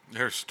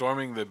They're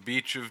storming the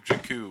beach of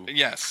Jakku.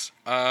 yes,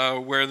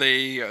 where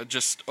they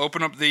just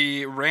open up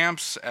the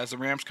ramps. As the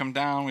ramps come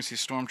down, we see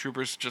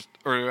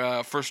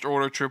stormtroopers First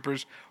Order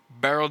troopers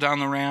barrel down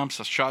the ramps.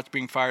 A shot's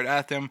being fired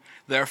at them.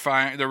 They're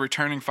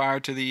returning fire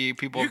to the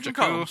people You of can Jakku.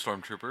 call them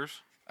stormtroopers.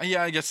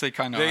 Yeah, I guess they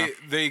kind of.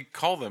 They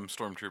call them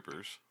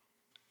stormtroopers.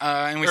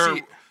 And we Or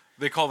see.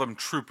 they call them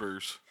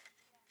troopers.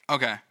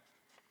 Okay.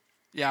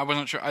 Yeah, I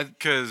wasn't sure.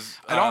 Because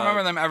I don't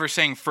remember them ever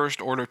saying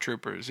First Order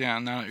troopers. Yeah,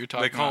 now that you're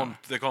talking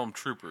they call them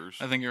troopers.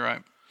 I think you're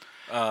right.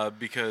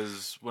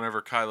 Because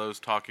whenever Kylo's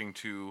talking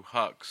to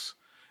Hux,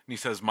 and he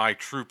says, "My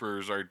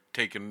troopers are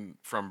taken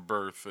from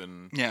birth,"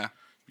 and Yeah.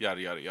 yada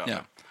yada yada.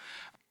 Yeah.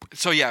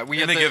 So yeah, we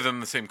And get they give them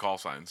the same call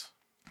signs.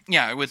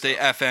 Yeah, with the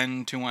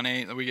FN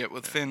 218 that we get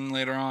with Finn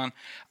later on.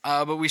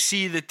 But we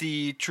see that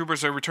the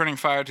troopers are returning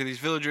fire to these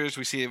villagers.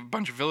 We see a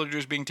bunch of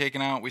villagers being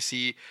taken out. We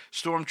see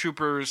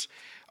stormtroopers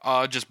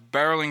just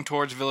barreling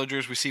towards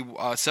villagers. We see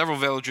several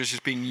villagers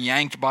just being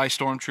yanked by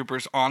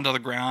stormtroopers onto the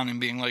ground and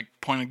being like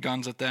pointed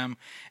guns at them.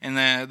 And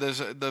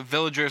the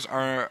villagers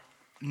are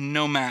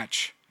no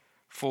match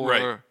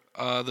for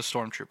the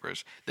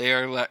stormtroopers. They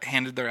are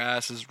handed their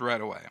asses right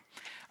away.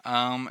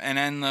 And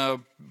in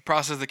the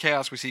process of the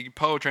chaos, we see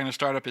Poe trying to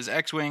start up his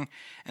X-Wing.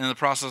 And in the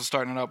process of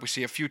starting it up, we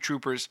see a few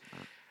troopers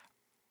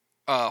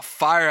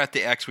fire at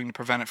the X-Wing to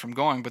prevent it from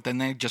going, but then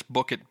they just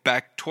book it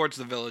back towards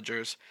the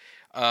villagers.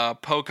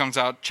 Poe comes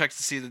out, checks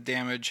to see the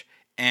damage,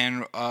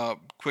 and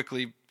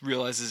quickly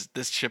realizes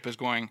this ship is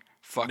going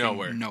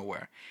fucking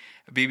nowhere.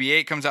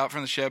 BB-8 comes out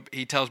from the ship.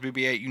 He tells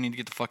BB-8, "You need to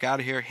get the fuck out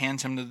of here."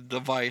 Hands him the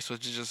device,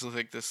 which is just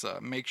like this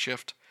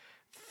makeshift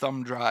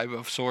thumb drive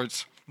of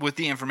sorts with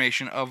the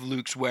information of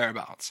Luke's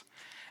whereabouts.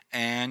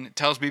 And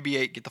tells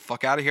BB-8, "Get the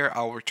fuck out of here.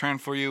 I'll return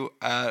for you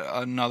at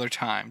another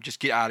time. Just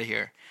get out of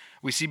here."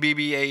 We see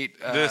BB-8.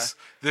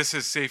 This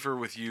is safer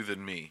with you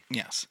than me.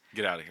 Yes.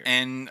 Get out of here.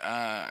 And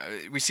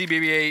we see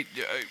BB-8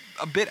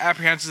 a bit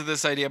apprehensive of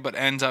this idea, but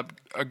ends up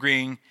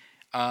agreeing.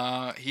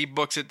 He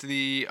books it to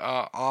the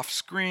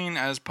off-screen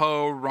as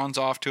Poe runs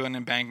off to an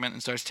embankment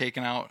and starts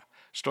taking out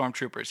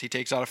stormtroopers. He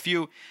takes out a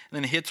few, and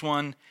then hits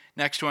one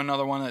next to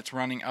another one that's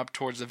running up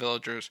towards the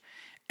villagers,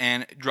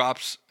 and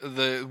drops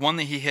the one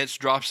that he hits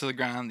drops to the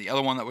ground. The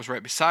other one that was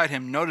right beside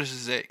him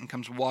notices it and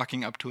comes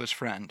walking up to his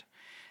friend.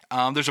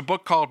 There's a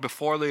book called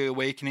Before the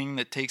Awakening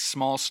that takes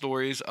small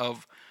stories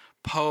of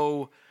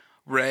Poe,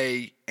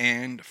 Rey,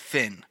 and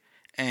Finn.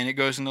 And it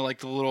goes into like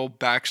the little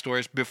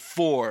backstories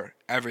before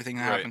everything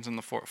that happens in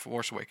the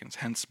Force Awakens,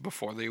 hence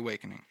Before the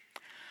Awakening.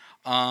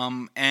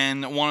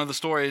 And one of the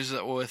stories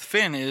with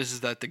Finn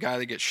is that the guy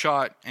that gets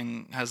shot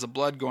and has the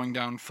blood going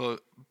down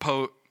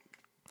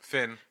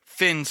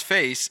Finn's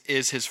face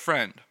is his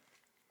friend.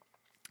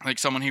 Like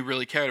someone he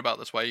really cared about.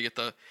 That's why you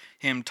get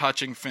him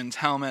touching Finn's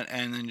helmet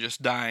and then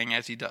just dying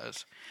as he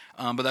does.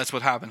 But that's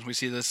what happens. We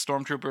see this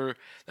stormtrooper,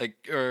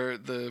 or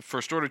the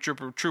First Order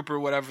trooper,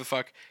 whatever the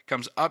fuck,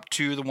 comes up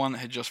to the one that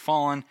had just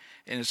fallen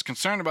and is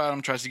concerned about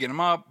him, tries to get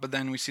him up, but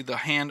then we see the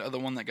hand of the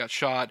one that got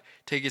shot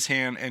take his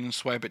hand and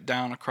swipe it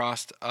down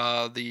across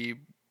the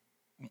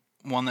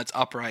one that's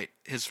upright,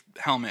 his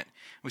helmet.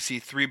 We see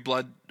 3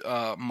 blood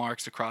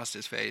marks across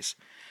his face.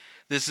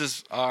 This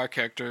is our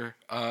character,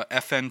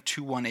 FN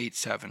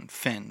 2187,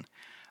 Finn,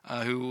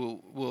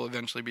 who will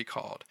eventually be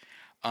called.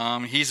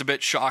 He's a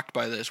bit shocked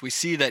by this. We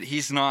see that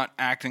he's not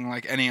acting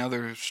like any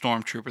other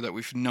stormtrooper that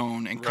we've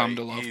known and come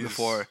to love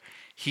before.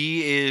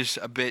 He is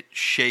a bit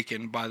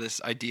shaken by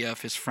this idea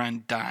of his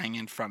friend dying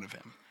in front of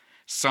him.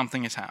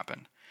 Something has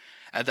happened.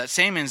 At that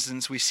same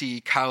instance, we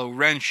see Kylo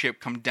Ren's ship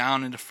come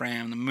down into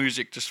frame. The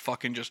music just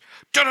fucking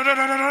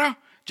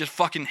just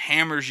fucking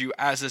hammers you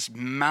as this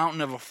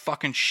mountain of a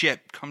fucking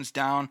ship comes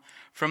down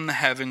from the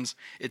heavens.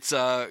 It's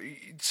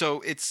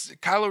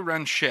Kylo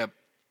Ren's ship.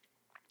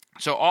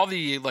 So all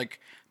the like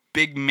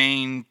big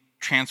main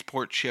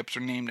transport ships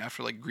are named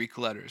after like Greek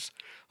letters.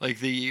 Like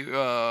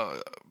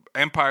the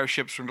Empire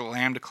ships from the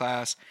Lambda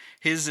class.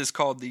 His is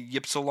called the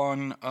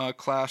Ypsilon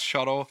class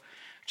shuttle.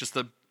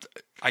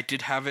 I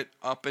did have it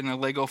up in a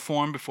Lego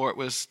form before it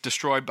was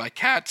destroyed by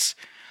cats.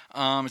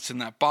 It's in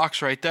that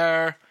box right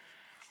there.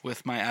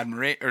 With my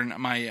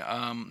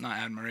not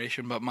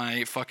admiration, but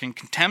my fucking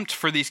contempt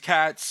for these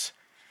cats.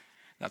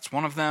 That's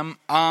one of them.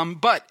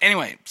 But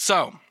anyway,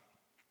 so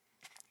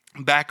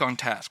back on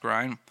task,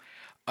 Ryan.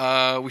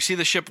 We see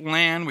the ship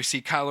land. We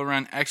see Kylo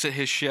Ren exit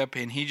his ship,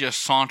 and he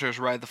just saunters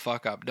right the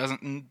fuck up.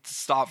 Doesn't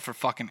stop for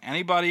fucking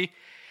anybody.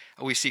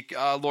 We see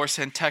Lor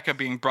San Tekka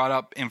being brought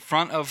up in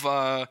front of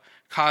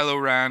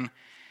Kylo Ren,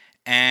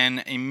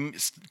 and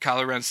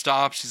Kylo Ren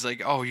stops. He's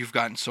like, "Oh, you've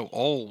gotten so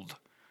old."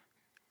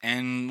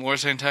 And Lor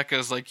San Tekka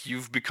is like,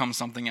 "You've become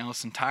something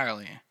else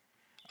entirely.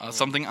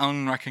 Something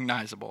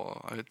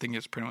unrecognizable." I think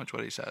is pretty much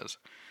what he says.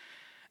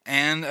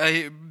 And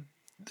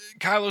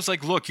Kylo's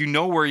like, "Look, you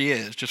know where he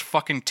is. Just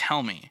fucking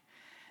tell me."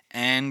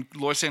 And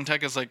Lor San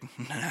Tekka's like,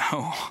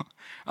 "No.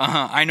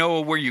 I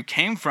know where you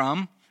came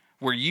from.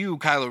 Where you,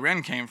 Kylo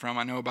Ren, came from.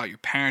 I know about your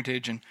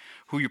parentage and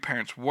who your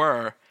parents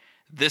were.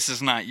 this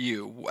is not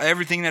you.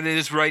 Everything that it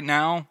is right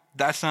now,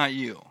 that's not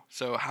you.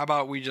 So how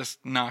about we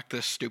just knock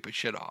this stupid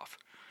shit off?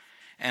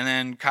 And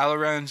then Kylo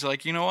Ren's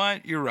like, you know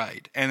what? You're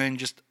right. And then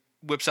just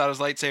whips out his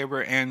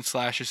lightsaber and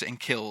slashes and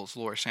kills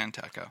Lor San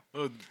Tekka.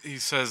 Well, he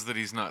says that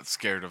he's not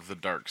scared of the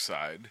dark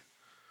side.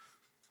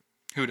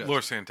 Who does?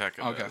 Lor San Tekka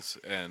Okay. does.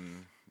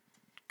 And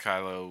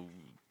Kylo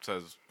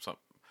says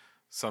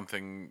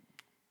something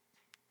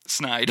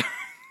Snide.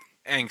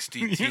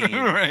 angsty teen.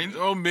 Right.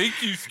 I'll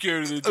make you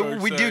scared of the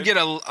dark We side. do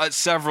get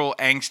several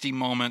angsty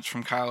moments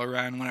from Kylo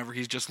Ren whenever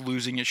he's just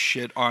losing his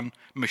shit on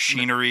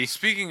machinery.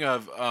 Speaking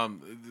of,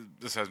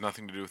 this has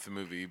nothing to do with the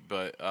movie,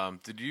 but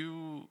did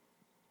you?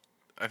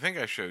 I think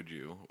I showed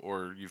you,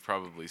 or you've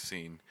probably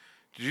seen.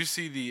 Did you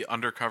see the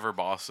undercover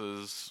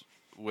bosses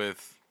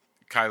with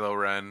Kylo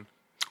Ren?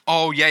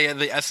 Oh, yeah,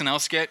 the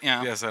SNL skit?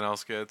 Yeah. The SNL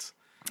skits.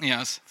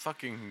 Yes.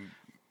 Fucking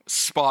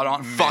Spot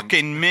on. Mint.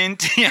 Fucking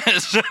mint.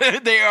 Yes.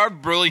 They are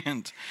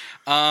brilliant.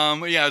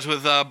 Yeah, it's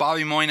with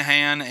Bobby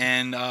Moynihan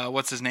and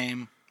what's his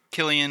name?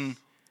 Killian.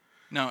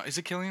 No, is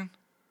it Killian?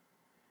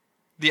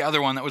 The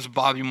other one that was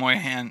Bobby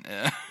Moynihan.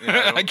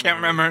 I can't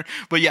remember.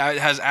 But yeah, it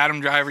has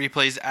Adam Driver. He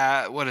plays,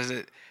 what is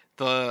it?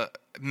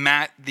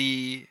 Matt,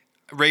 the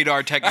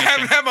radar technician. I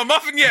haven't had my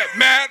muffin yet,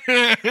 Matt.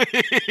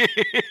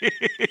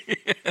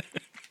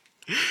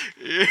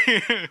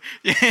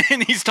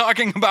 And he's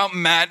talking about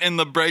Matt in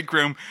the break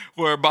room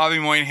where Bobby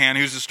Moynihan,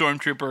 who's a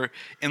stormtrooper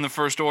in the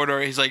First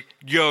Order, he's like,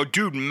 yo,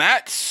 dude,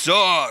 Matt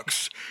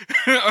sucks.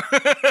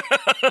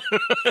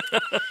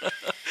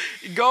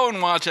 Go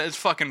and watch it. It's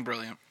fucking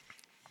brilliant.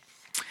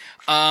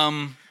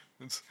 My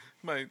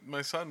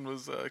son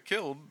was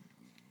killed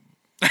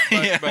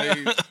by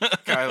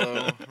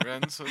Kylo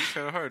Ren, so it's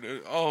kind of hard.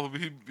 Oh,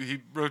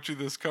 he wrote you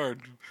this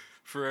card.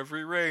 For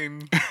every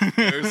rain,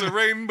 there's a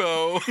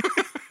rainbow.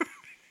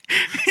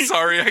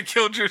 Sorry, I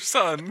killed your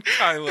son,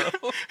 Kylo.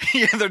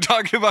 Yeah, they're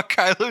talking about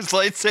Kylo's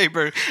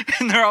lightsaber,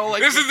 and they're all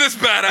like, Isn't this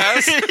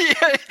badass?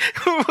 Yeah,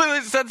 when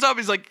it sets up,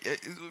 he's like,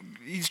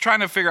 he's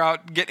trying to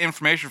get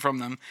information from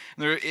them.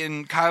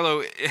 And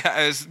Kylo,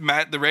 as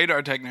Matt, the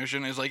radar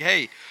technician, is like,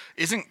 hey,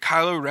 isn't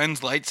Kylo Ren's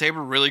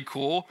lightsaber really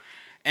cool?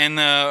 And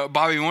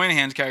Bobby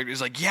Moynihan's character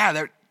is like,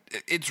 yeah,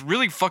 it's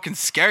really fucking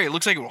scary. It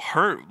looks like it will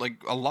hurt, like,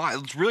 a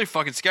lot. It's really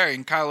fucking scary.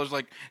 And Kylo's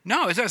like,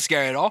 no, it's not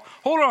scary at all.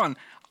 Hold on.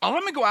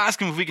 Let me go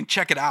ask him if we can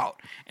check it out.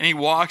 And he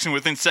walks, and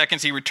within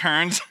seconds, he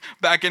returns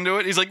back into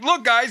it. He's like,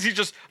 look, guys. He's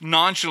just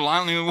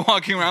nonchalantly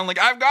walking around like,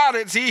 I've got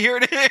it. See, here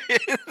it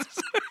is.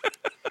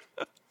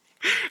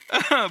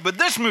 But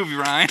this movie,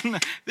 Ryan,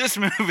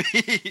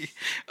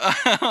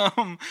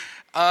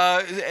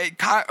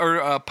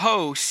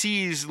 Poe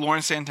sees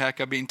Lor San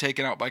Tekka being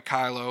taken out by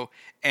Kylo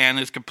and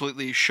is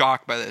completely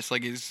shocked by this.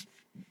 Like,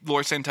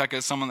 Lor San Tekka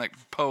is someone that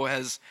Poe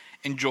has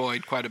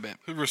enjoyed quite a bit.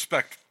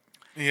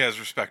 He has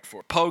respect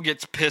for. Poe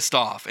gets pissed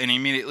off and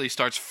immediately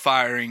starts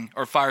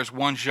fires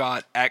one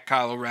shot at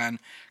Kylo Ren.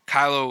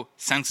 Kylo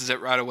senses it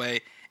right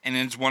away, and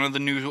it's one of the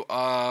new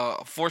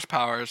force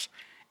powers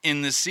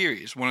in this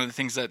series. One of the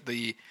things that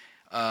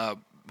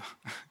I'm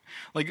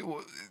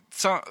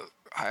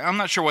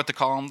not sure what to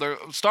call them. They're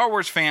Star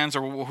Wars fans,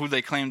 or who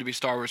they claim to be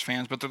Star Wars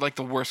fans, but they're like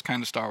the worst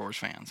kind of Star Wars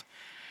fans.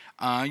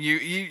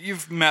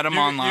 You've met them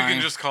online. You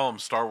can just call them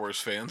Star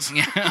Wars fans.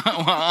 Yeah,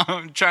 well,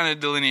 I'm trying to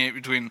delineate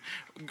between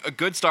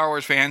good Star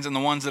Wars fans and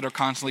the ones that are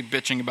constantly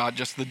bitching about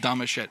just the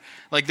dumbest shit.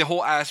 Like the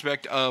whole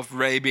aspect of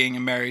Rey being a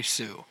Mary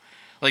Sue.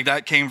 Like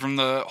that came from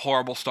the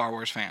horrible Star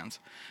Wars fans.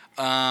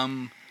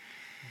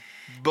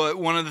 But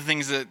one of the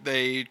things that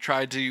they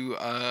tried to,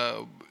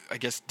 I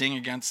guess, ding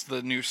against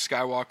the new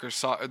Skywalker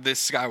saga,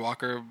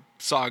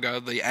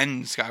 the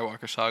end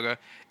Skywalker saga,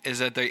 is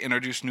that they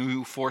introduced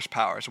new force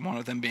powers. One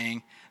of them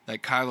being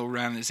that Kylo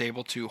Ren is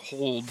able to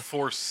hold...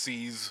 Force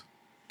sees.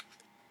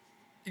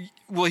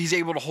 Well, he's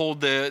able to hold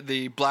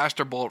the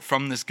blaster bolt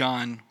from this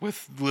gun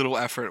with little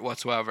effort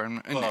whatsoever.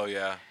 And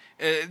Yeah.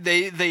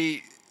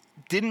 They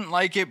didn't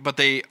like it, but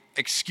they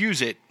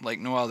excuse it like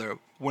no other.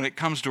 When it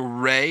comes to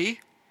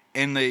Rey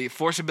and the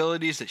force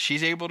abilities that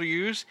she's able to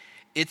use,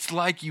 it's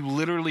like you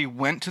literally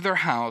went to their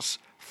house,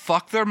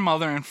 fucked their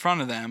mother in front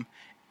of them,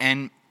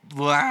 and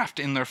laughed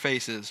in their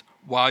faces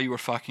while you were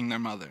fucking their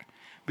mother.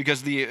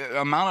 Because the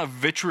amount of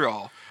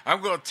vitriol...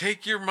 I'm going to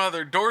take your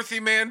mother, Dorothy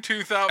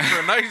Mantooth, out for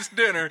a nice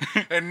dinner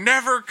and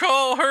never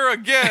call her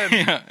again.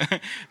 Yeah,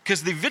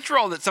 because the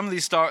vitriol that some of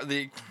these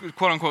the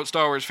quote-unquote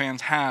Star Wars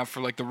fans have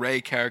for like the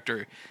Rey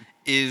character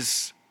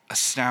is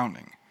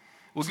astounding.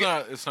 It's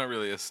not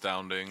really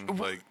astounding.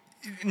 Like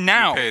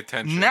now, you pay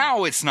attention.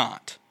 Now it's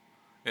not.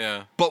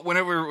 Yeah. But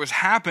whenever it was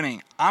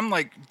happening, I'm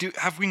like, dude,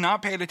 have we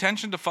not paid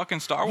attention to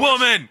fucking Star Wars?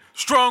 Woman!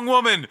 Strong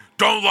woman!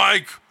 Don't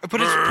like! But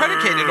it's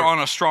predicated on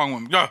a strong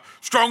woman. Yeah,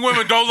 strong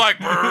women don't like!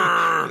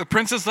 The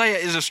Princess Leia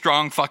is a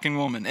strong fucking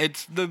woman.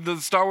 It's the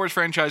Star Wars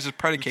franchise is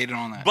predicated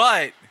on that.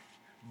 But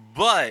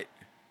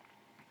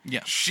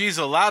yeah, she's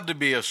allowed to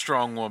be a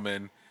strong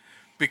woman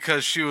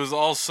because she was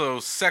also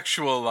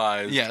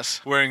sexualized.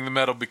 Yes. Wearing the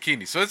metal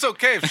bikini. So it's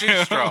okay if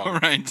she's strong.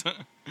 Right.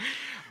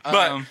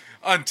 But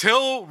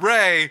until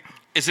Rey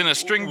is in a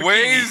string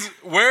bikini.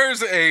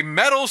 Wears a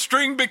metal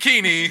string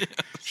bikini.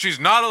 She's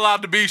not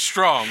allowed to be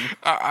strong.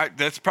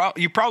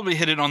 You probably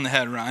hit it on the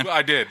head, Ryan.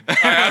 I did. I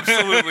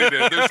absolutely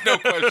did. There's no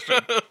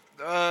question.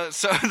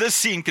 So this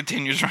scene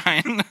continues,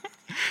 Ryan.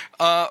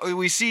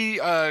 We see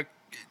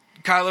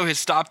Kylo has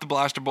stopped the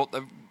blaster bolt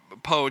that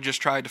Poe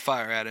just tried to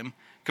fire at him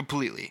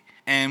completely.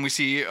 And we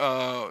see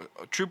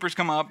troopers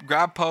come up,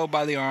 grab Poe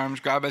by the arms,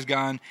 grab his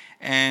gun,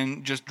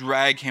 and just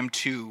drag him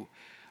to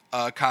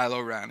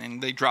Kylo Ren.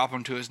 And they drop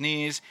him to his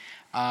knees.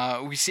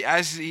 We see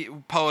as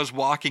Poe is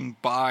walking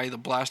by the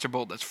blaster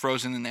bolt that's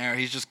frozen in the air,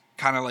 he's just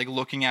kind of like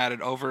looking at it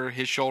over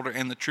his shoulder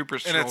and the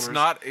trooper's shoulders. And it's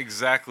not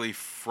exactly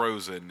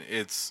frozen.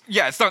 It's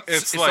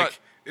not.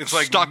 It's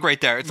like stuck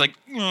right there. It's like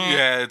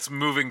it's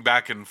moving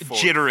back and forth,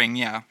 jittering.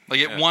 Yeah,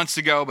 like it wants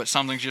to go, but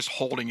something's just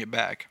holding it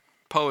back.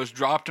 Poe is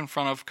dropped in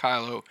front of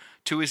Kylo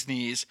to his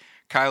knees.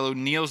 Kylo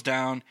kneels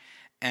down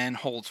and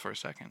holds for a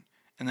second.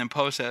 And then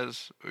Poe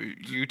says,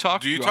 "You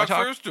talk. Do you talk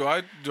first? Do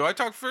I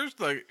talk first?"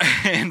 Like,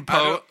 and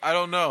Poe, I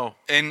don't know.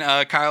 And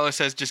Kylo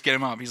says, "Just get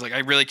him up." He's like, "I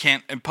really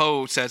can't." And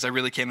Poe says, "I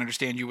really can't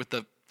understand you with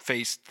the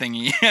face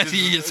thingy."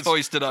 He gets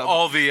hoisted up.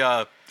 All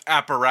the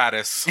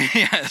apparatus.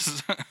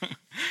 Yes.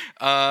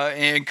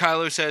 And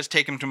Kylo says,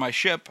 "Take him to my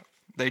ship."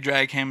 They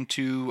drag him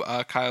to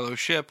Kylo's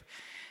ship.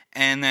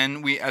 And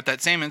then at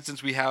that same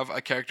instance, we have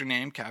a character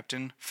named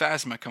Captain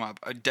Phasma come up,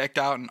 decked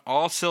out in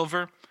all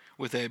silver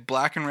with a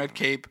black and red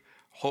cape,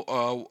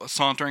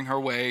 sauntering her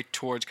way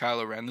towards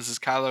Kylo Ren. This is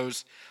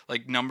Kylo's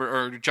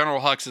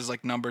General Hux is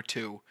like number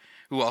 2,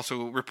 who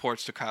also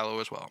reports to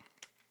Kylo as well.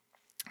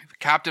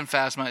 Captain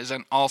Phasma is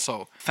an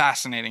also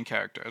fascinating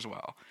character as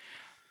well.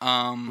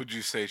 Would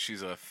you say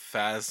she's a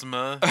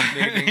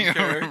Phasma-nating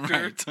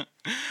character?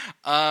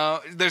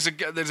 Right.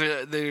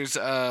 There's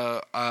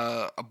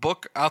a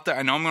book out there.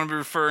 I know I'm going to be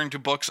referring to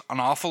books an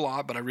awful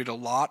lot, but I read a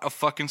lot of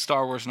fucking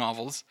Star Wars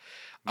novels.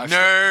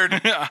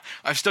 Nerd!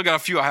 I've still got a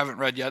few I haven't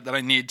read yet that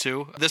I need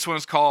to. This one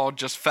is called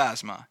just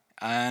Phasma,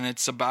 and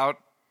it's about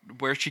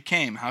where she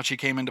came, how she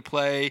came into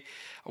play,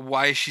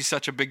 why she's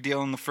such a big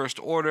deal in the First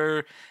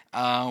Order.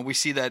 We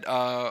see that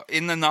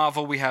in the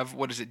novel we have,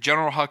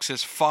 General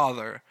Hux's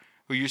father,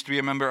 who used to be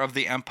a member of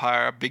the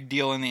Empire, a big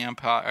deal in the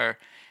Empire,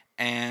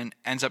 and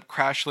ends up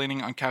crash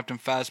landing on Captain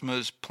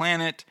Phasma's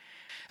planet.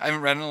 I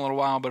haven't read it in a little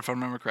while, but if I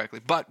remember correctly.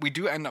 But we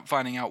do end up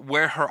finding out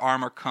where her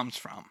armor comes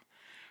from.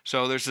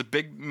 So there's a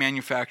big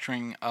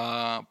manufacturing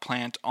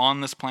plant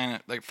on this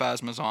planet that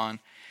Phasma's on,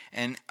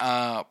 and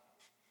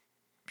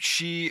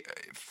she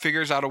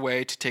figures out a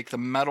way to take the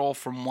metal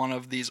from one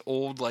of these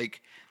old,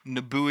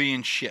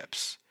 Nabooian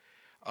ships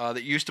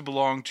that used to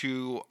belong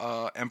to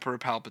Emperor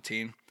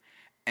Palpatine,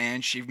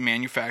 and she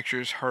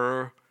manufactures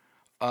her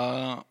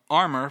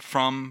armor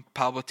from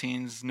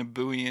Palpatine's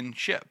Nabooian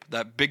ship.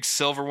 That big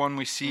silver one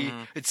we see,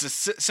 it's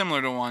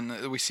similar to one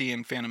that we see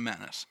in Phantom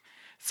Menace.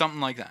 Something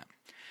like that.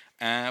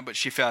 But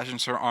she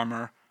fashions her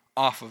armor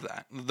off of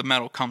that. The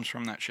metal comes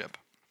from that ship.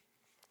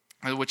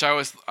 Which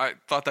I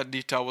thought that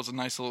detail was a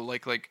nice little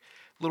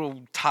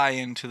little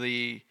tie-in to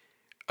the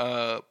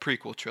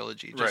prequel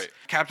trilogy. Right.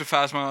 Captain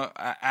Phasma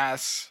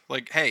asks,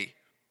 hey,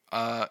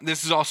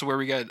 this is also where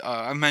we get,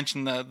 I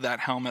mentioned that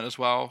helmet as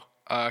well,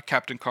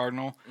 Captain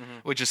Cardinal,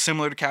 which is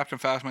similar to Captain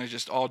Phasma. He's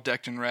just all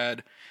decked in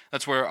red.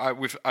 That's where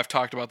I've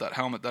talked about that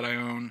helmet that I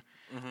own.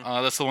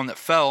 That's the one that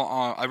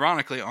fell,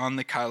 ironically, on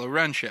the Kylo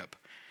Ren ship.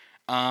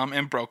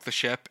 And broke the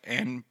ship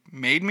and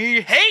made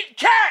me hate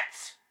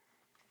cats!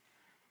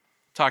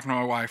 Talking to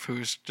my wife,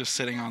 who's just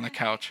sitting on the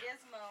couch.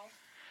 Gizmo.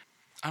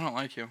 I don't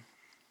like you.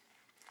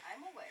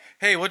 I'm aware.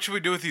 Hey, what should we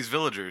do with these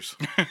villagers?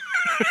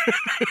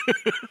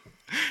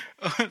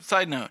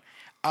 Side note,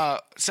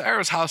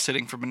 Sarah's house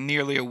sitting for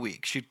nearly a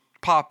week. She'd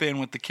pop in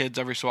with the kids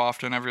every so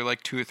often, every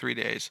 2 or 3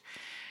 days.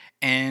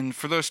 And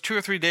for those 2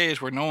 or 3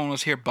 days where no one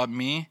was here but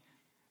me,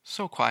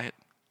 so quiet.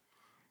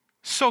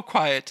 So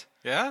quiet.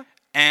 Yeah?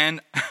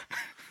 And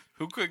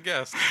who could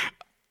guess?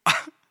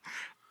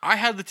 I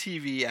had the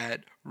TV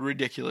at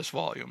ridiculous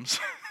volumes.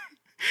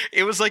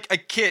 It was like a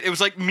kid. It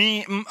was like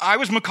me. I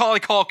was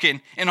Macaulay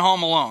Culkin in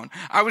Home Alone.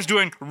 I was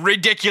doing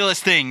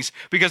ridiculous things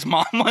because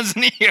Mom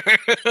wasn't here.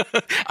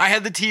 I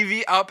had the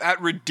TV up at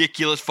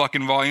ridiculous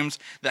fucking volumes.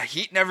 The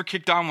heat never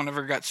kicked on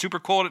whenever it got super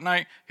cold at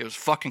night. It was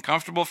fucking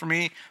comfortable for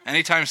me.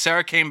 Anytime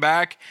Sarah came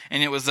back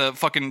and it was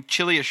fucking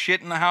chilly as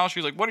shit in the house, she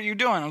was like, "What are you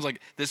doing?" I was like,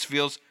 "This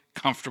feels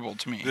comfortable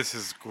to me." This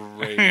is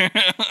great.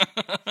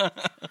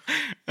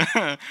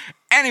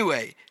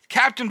 Anyway,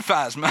 Captain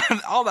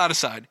Phasma, all that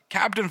aside,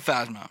 Captain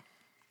Phasma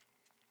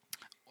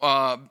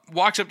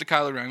walks up to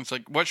Kylo Ren and is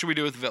like, "What should we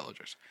do with the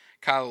villagers?"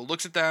 Kylo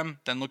looks at them,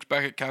 then looks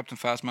back at Captain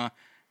Phasma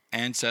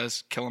and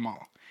says, "Kill them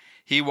all."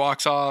 He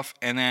walks off,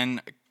 and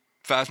then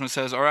Phasma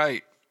says, "All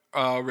right,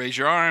 raise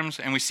your arms."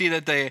 And we see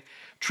that the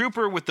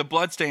trooper with the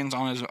bloodstains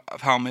on his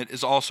helmet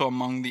is also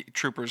among the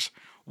troopers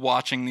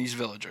watching these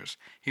villagers.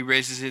 He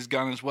raises his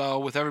gun as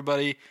well with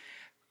everybody.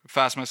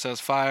 Phasma says,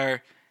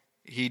 "Fire."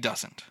 He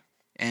doesn't.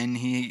 And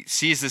he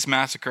sees this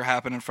massacre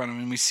happen in front of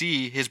him, and we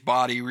see his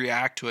body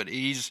react to it.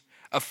 He's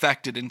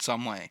affected in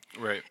some way.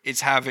 Right.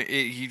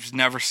 He's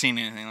never seen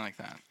anything like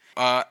that.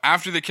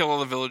 After they kill all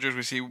the villagers,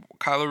 we see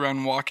Kylo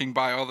Ren walking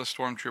by all the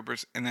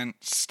stormtroopers and then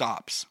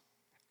stops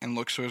and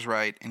looks to his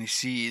right, and he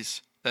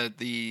sees that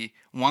the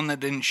one that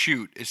didn't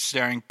shoot is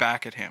staring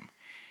back at him.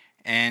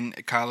 And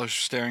Kylo's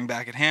staring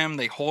back at him.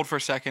 They hold for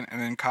a second, and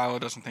then Kylo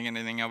doesn't think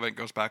anything of it,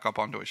 goes back up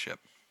onto his ship.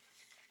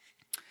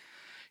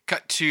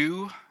 Cut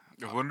to...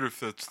 I wonder if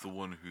that's the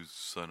one whose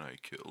son I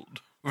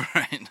killed.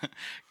 Right.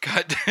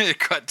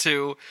 Cut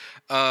to,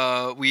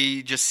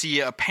 we just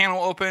see a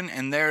panel open,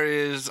 and there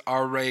is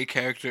our Rey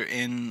character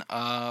in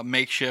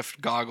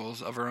makeshift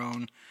goggles of her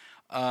own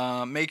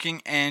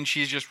making, and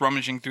she's just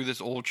rummaging through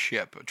this old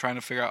ship, trying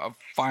to figure out,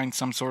 find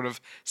some sort of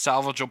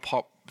salvageable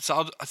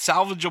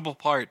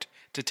part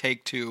to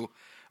take to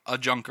a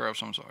junker of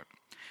some sort.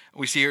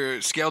 We see her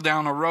scale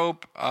down a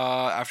rope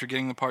after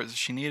getting the parts that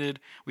she needed.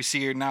 We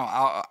see her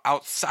now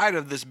outside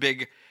of this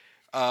big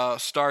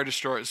Star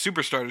Destroyer,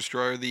 Super Star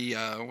Destroyer, the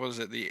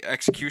the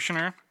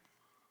Executioner,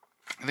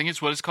 I think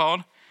it's what it's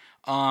called,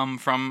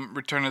 from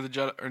Return of the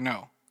Jedi, or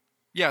no,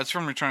 yeah, it's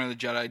from Return of the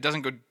Jedi. It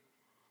doesn't go,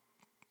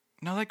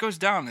 no, that goes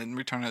down in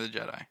Return of the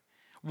Jedi.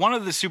 One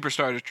of the Super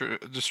Star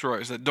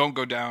Destroyers that don't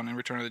go down in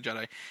Return of the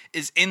Jedi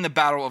is in the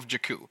Battle of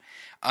Jakku.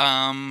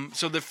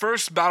 So the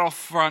first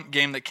Battlefront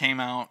game that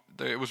came out,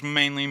 it was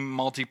mainly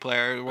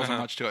multiplayer. There wasn't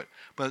much to it,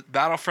 but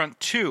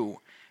Battlefront 2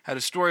 had a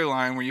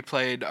storyline where you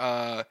played.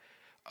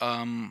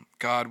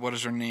 God, what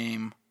is her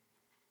name?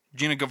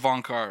 Gina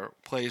Gavankar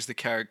plays the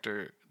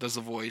character, does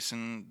the voice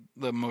and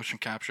the motion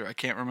capture. I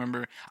can't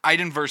remember.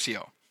 Iden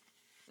Versio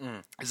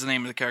is the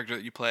name of the character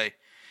that you play.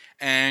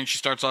 And she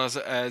starts off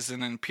as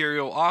an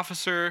Imperial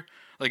officer,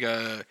 like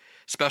a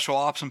special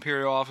ops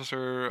Imperial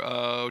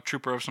officer,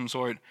 trooper of some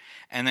sort.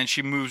 And then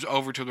she moves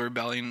over to the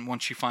Rebellion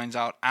once she finds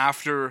out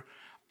after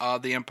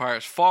the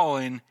Empire's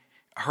fallen,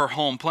 her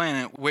home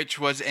planet, which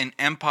was an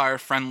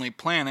Empire-friendly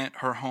planet,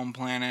 her home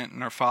planet,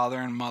 and her father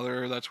and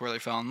mother, that's where they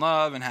fell in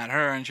love and had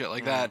her and shit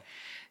like that,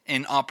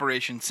 in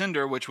Operation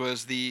Cinder, which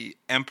was the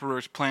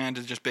Emperor's plan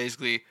to just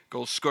basically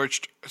go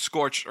scorched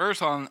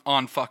earth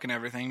on fucking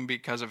everything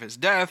because of his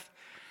death.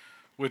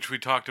 Which we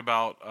talked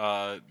about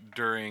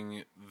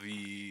during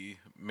the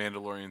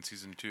Mandalorian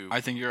Season 2.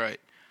 I think you're right.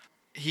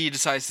 He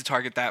decides to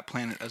target that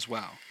planet as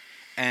well.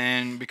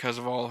 And because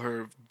of all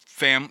her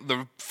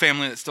the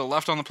family that's still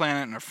left on the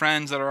planet and her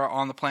friends that are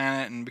on the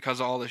planet, and because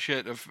of all the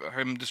shit of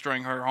him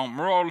destroying her home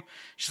world,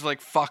 she's like,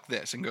 fuck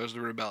this, and goes to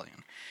the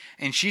Rebellion.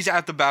 And she's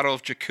at the Battle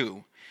of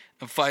Jakku,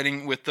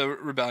 fighting with the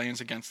rebellions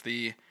against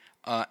the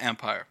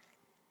Empire.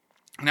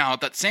 Now,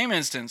 at that same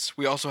instance,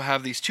 we also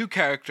have these two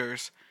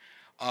characters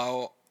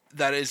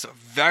that is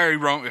very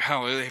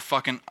how they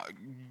fucking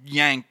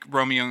yank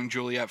Romeo and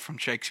Juliet from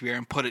Shakespeare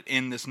and put it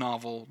in this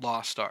novel,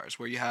 Lost Stars,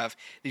 where you have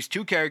these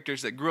two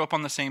characters that grew up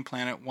on the same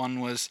planet. One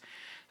was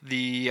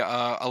the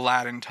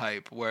Aladdin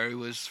type, where he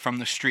was from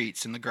the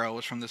streets, and the girl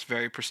was from this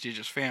very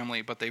prestigious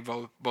family, but they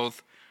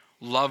both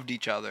loved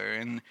each other,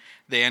 and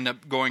they end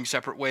up going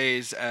separate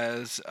ways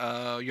as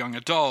young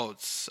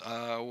adults.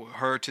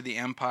 Her to the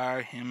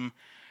Empire, him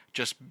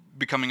just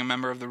becoming a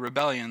member of the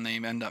Rebellion. They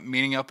end up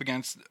meeting up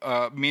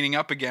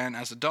again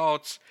as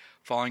adults,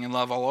 falling in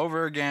love all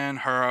over again,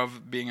 her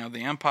of being of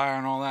the Empire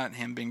and all that, and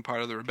him being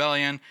part of the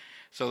Rebellion.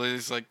 So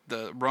there's like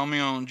the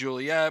Romeo and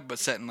Juliet, but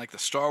set in like the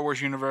Star Wars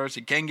universe.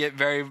 It can get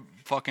very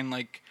fucking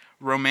like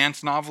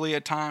romance novel-y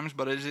at times,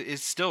 but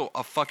it's still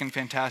a fucking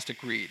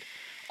fantastic read.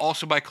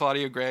 Also by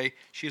Claudia Gray.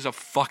 She's a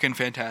fucking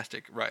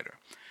fantastic writer.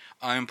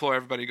 I implore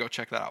everybody to go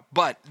check that out.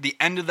 But the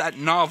end of that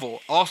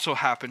novel also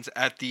happens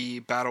at the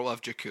Battle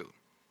of Jakku.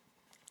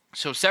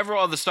 So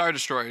several of the Star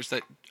Destroyers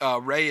that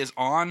Rey is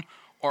on,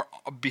 or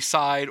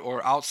beside,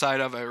 or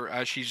outside of, or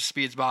as she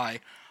speeds by,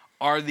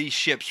 are these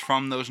ships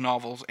from those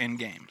novels and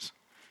games.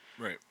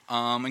 Right.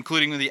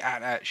 Including the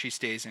AT-AT she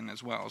stays in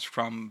as well, as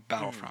from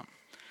Battlefront.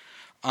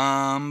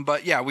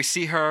 But yeah, we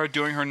see her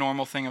doing her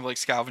normal thing of like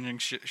scavenging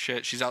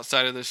shit. She's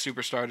outside of this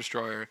Super Star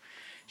Destroyer.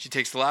 She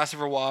takes the last of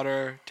her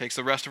water, takes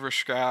the rest of her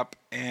scrap,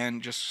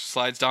 and just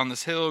slides down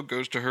this hill,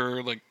 goes to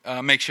her like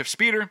makeshift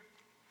speeder,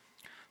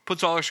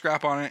 puts all her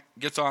scrap on it,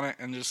 gets on it,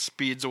 and just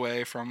speeds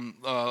away from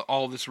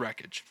all this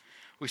wreckage.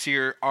 We see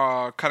her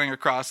cutting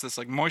across this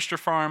like moisture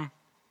farm,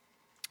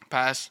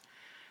 past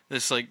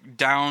this like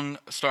down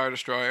Star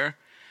Destroyer,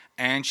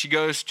 and she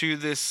goes to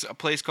this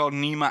place called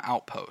Nema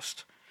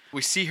Outpost.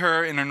 We see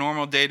her in her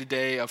normal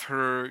day-to-day of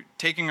her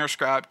taking her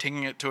scrap,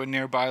 taking it to a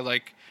nearby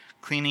like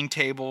cleaning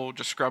table,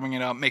 just scrubbing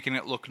it up, making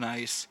it look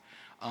nice.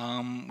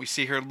 We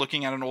see her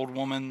looking at an old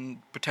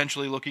woman,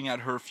 potentially looking at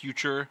her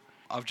future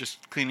of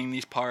just cleaning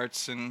these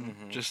parts, and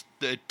just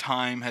the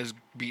time has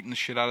beaten the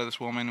shit out of this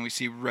woman. We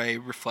see Rey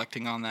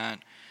reflecting on that.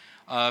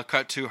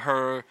 Cut to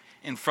her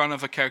in front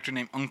of a character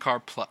named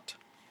Unkar Plutt.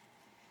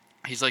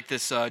 He's like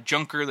this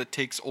junker that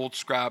takes old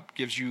scrap,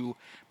 pays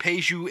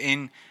you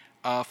in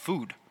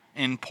food,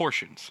 in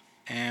portions.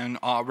 And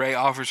Rey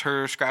offers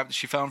her scrap that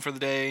she found for the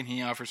day, and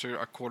he offers her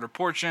a quarter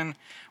portion.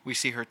 We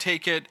see her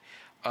take it.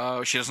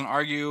 She doesn't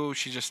argue.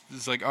 She just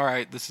is like, all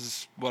right, this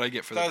is what I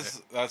get for that day.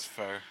 That's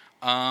fair.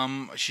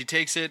 She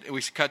takes it.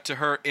 We cut to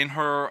her in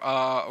her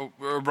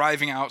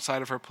arriving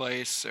outside of her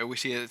place. We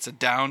see it's a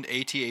downed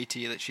AT-AT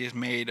that she has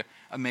made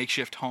a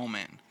makeshift home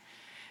in.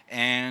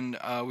 And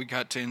we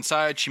got to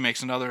inside. She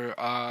makes another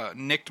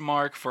nicked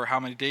mark for how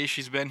many days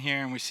she's been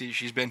here, and we see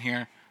she's been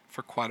here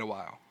for quite a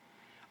while.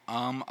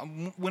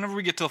 Whenever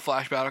we get to the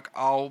flashback,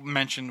 I'll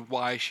mention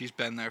why she's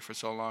been there for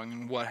so long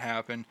and what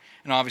happened,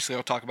 and obviously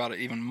I'll talk about it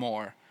even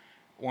more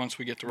once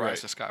we get to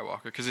Rise of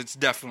Skywalker, because it's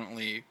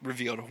definitely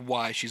revealed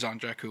why she's on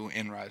Jakku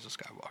in Rise of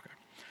Skywalker.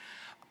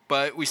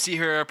 But we see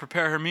her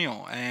prepare her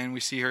meal, and we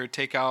see her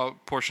take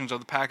out portions of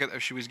the packet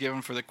that she was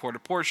given for the quarter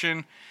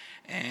portion,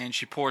 and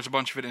she pours a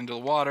bunch of it into the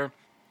water.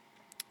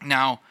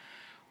 Now,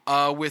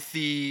 with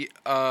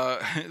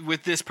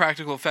this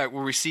practical effect,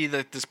 where we see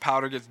that this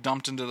powder gets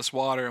dumped into this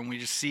water, and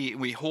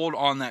we hold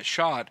on that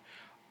shot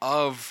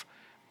of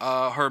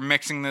her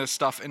mixing this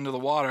stuff into the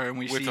water, and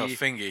with a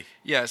fingy.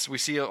 Yes, we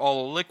see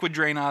all the liquid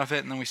drain out of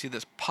it, and then we see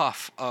this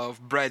puff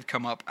of bread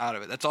come up out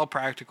of it. That's all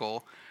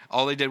practical.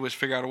 All they did was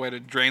figure out a way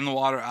to drain the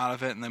water out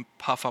of it and then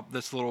puff up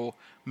this little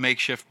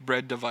makeshift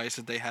bread device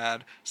that they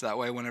had, so that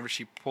way whenever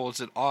she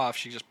pulls it off,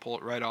 she just pull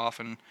it right off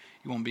and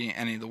you won't be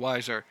any the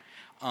wiser.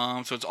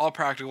 So it's all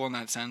practical in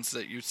that sense,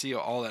 that you see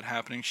all that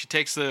happening. She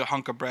takes the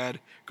hunk of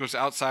bread, goes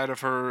outside of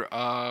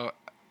her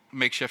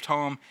makeshift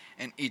home,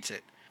 and eats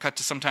it. Cut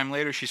to sometime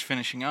later, she's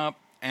finishing up,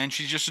 and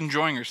she's just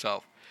enjoying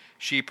herself.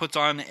 She puts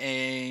on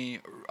a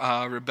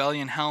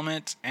rebellion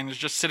helmet and is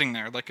just sitting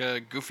there like a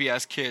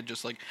goofy-ass kid,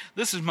 just like,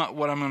 this is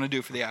what I'm going to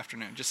do for the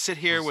afternoon. Just sit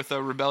here with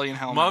a rebellion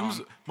helmet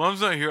on.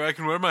 Mom's not here. I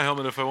can wear my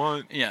helmet if I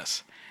want.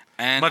 Yes.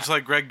 And much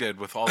like Greg did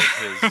with all of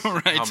his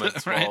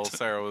helmets while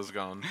Sarah was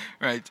gone.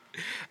 Right.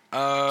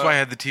 That's why I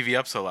had the TV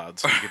up so loud,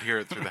 so you could hear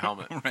it through the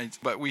helmet. Right.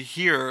 But we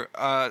hear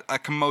a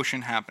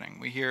commotion happening.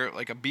 We hear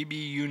like a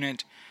BB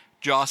unit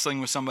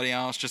jostling with somebody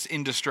else, just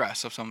in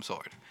distress of some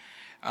sort.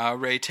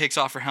 Rey takes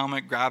off her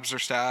helmet, grabs her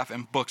staff,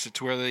 and books it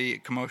to where the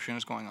commotion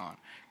is going on.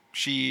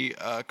 She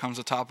comes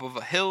atop of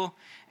a hill,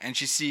 and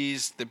she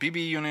sees the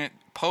BB unit,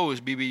 Poe's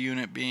BB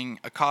unit, being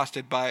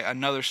accosted by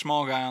another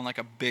small guy on like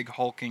a big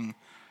hulking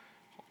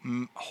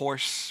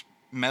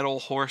metal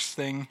horse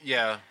thing.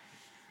 Yeah.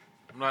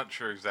 I'm not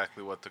sure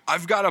exactly what to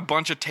I've got a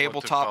bunch of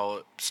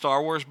tabletop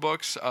Star Wars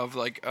books of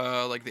like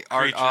the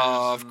art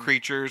of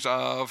creatures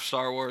of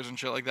Star Wars and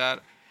shit like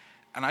that.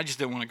 And I just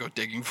didn't want to go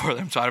digging for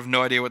them, so I have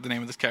no idea what the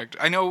name of this character...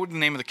 I know the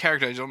name of the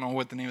character, I don't know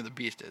what the name of the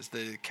beast is.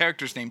 The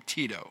character's named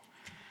Tito.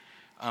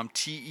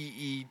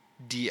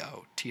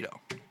 T-E-E-D-O.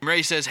 Tito.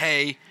 Rey says,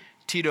 hey.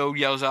 Tito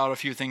yells out a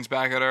few things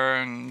back at her,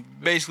 and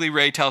basically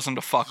Rey tells him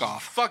to fuck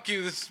off. Fuck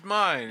you, this is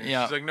mine. And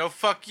yeah. She's like, no,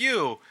 fuck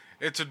you.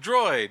 It's a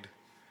droid.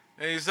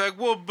 And he's like,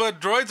 well, but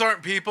droids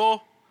aren't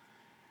people.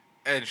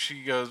 And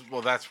she goes,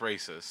 well, that's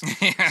racist.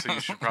 Yeah. So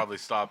you should probably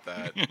stop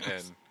that. Yes.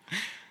 And...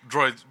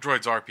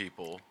 Droids are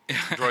people.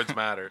 Droids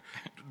matter.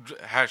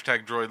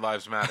 Hashtag droid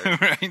lives matter.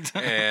 Right.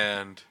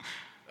 And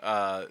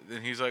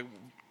then he's like,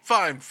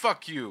 fine,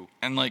 fuck you.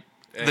 And like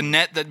the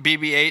net that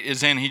BB-8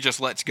 is in, he just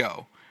lets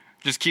go.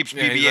 Just keeps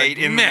BB-8 like,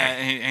 in there,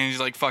 and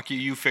he's like, fuck you,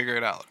 you figure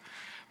it out.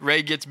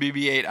 Rey gets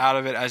BB-8 out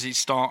of it as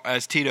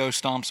as Tito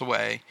stomps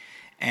away.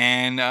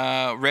 And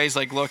Rey's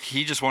like, look,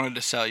 he just wanted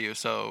to sell you,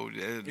 so...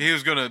 he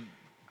was going to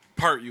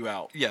part you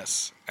out.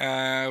 Yes.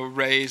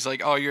 Rey's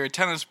like, oh, your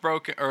antenna's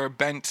broken or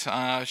bent.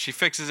 She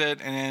fixes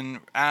it and then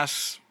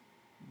asks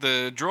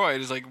the droid,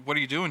 is like, what are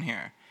you doing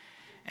here?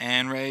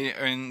 And Rey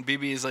and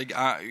BB is like,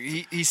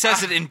 he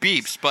says it in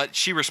beeps, but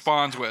she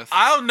responds with,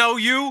 I don't know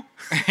you.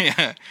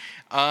 Yeah.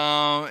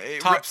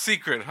 Top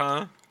secret,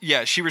 huh?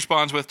 Yeah, she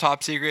responds with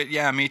top secret.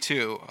 Yeah, me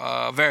too.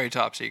 Very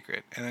top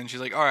secret. And then she's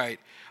like, all right,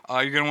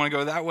 you're going to want to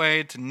go that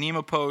way to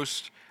Nema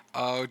Post.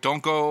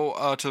 Don't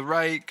go to the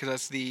right because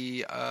that's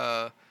the...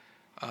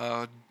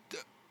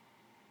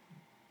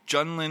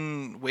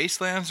 Junlin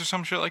Wastelands or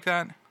some shit like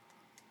that.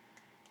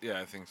 Yeah,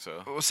 I think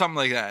so. Something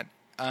like that.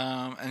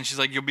 And she's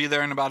like, you'll be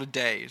there in about a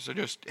day, so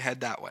just head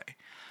that way.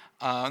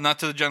 Not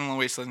to the Junlin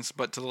Wastelands,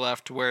 but to the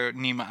left to where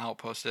Nema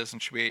Outpost is,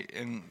 and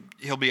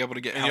he'll be able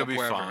to get help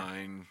wherever. He'll be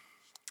fine.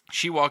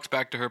 She walks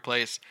back to her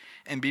place,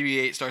 and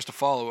BB-8 starts to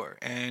follow her.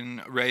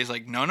 And Rey's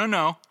like,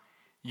 no,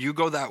 you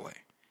go that way.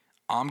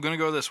 I'm going to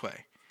go this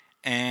way.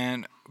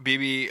 And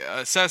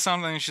BB says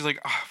something, and she's like,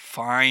 oh,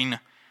 fine,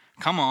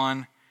 come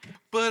on.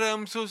 But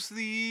I'm so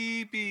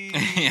sleepy.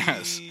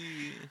 Yes.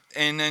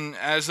 And then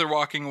as they're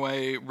walking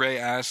away, Rey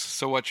asks,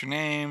 so what's your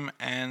name?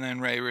 And then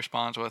Rey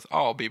responds with,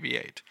 oh,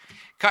 BB-8.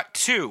 Cut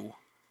to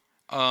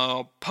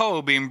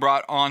Poe being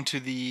brought onto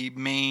the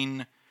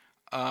main,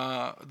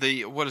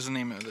 what is the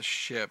name of the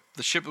ship?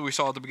 The ship that we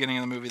saw at the beginning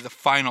of the movie, the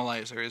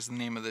Finalizer is the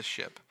name of this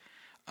ship.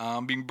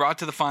 Being brought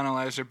to the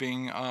Finalizer,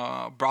 being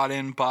brought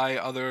in by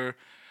other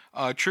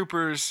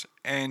troopers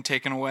and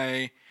taken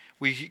away.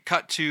 We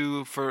cut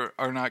to,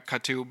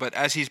 but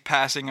as he's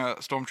passing a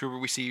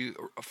stormtrooper, we see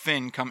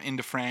Finn come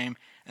into frame,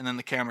 and then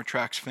the camera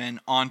tracks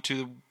Finn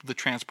onto the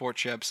transport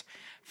ships.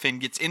 Finn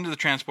gets into the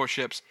transport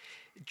ships,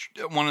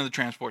 one of the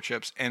transport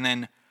ships, and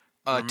then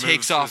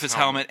takes off his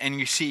helmet, and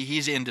you see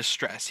he's in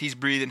distress. He's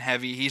breathing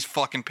heavy. He's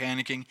fucking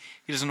panicking.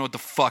 He doesn't know what the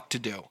fuck to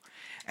do.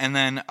 And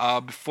then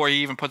before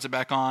he even puts it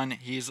back on,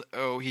 he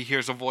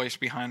hears a voice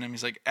behind him.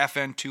 He's like,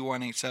 FN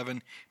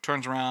 2187.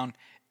 Turns around,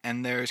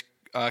 and there's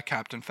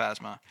Captain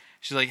Phasma.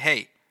 She's like,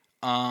 hey,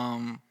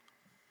 why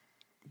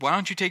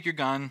don't you take your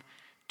gun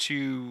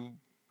to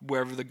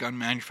wherever the gun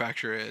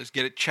manufacturer is,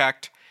 get it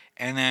checked,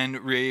 and then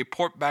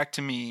report back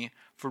to me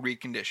for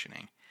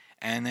reconditioning.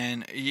 And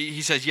then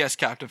he says, yes,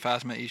 Captain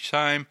Phasma, each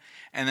time.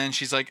 And then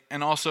she's like,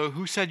 and also,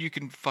 who said you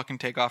can fucking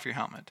take off your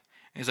helmet?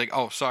 And he's like,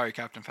 oh, sorry,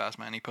 Captain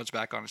Phasma. And he puts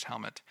back on his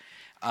helmet.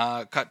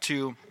 Cut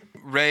to,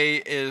 Ray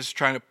is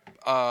trying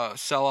to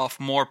sell off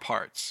more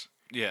parts.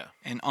 Yeah.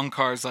 And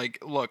Unkar's like,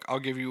 look, I'll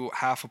give you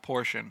half a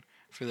portion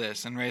for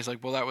this. And Ray's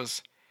like, well, that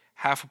was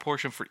half a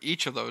portion for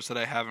each of those that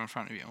I have in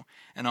front of you.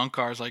 And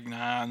Unkar's like,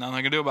 nah, nothing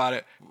I can do about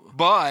it.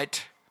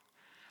 But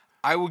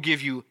I will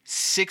give you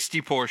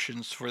 60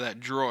 portions for that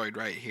droid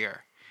right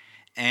here.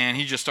 And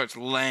he just starts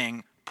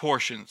laying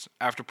portions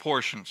after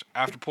portions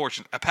after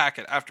portions, a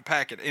packet after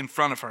packet in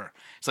front of her.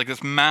 It's like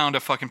this mound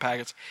of fucking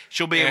packets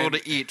she'll be able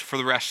to eat for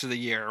the rest of the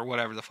year or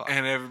whatever the fuck.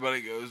 And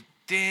everybody goes,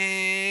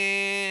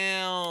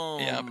 damn.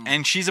 Yep.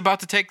 And she's about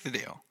to take the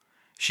deal.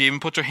 She even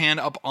puts her hand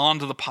up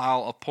onto the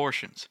pile of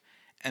portions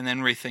and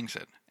then rethinks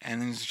it.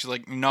 And then she's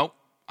like, nope,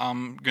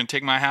 I'm going to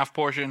take my half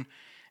portion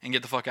and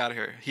get the fuck out of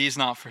here. He's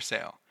not for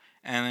sale.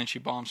 And then she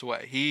bombs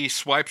away. He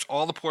swipes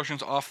all the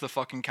portions off the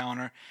fucking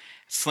counter,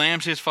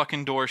 slams his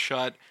fucking door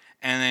shut,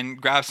 and then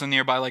grabs the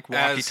nearby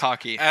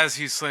walkie-talkie. As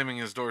he's slamming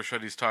his door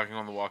shut, he's talking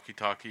on the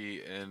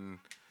walkie-talkie and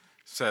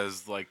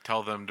says,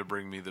 tell them to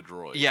bring me the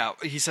droid. Yeah,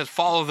 he says,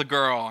 follow the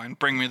girl and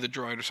bring me the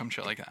droid or some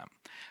shit like that.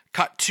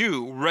 Cut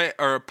to,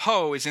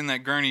 Poe is in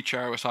that gurney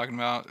chair I was talking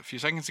about a few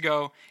seconds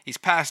ago. He's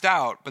passed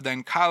out, but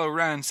then Kylo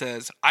Ren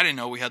says, I didn't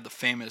know we had the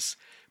famous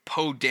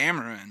Poe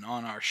Dameron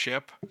on our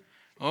ship.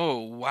 Oh,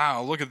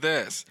 wow, look at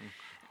this.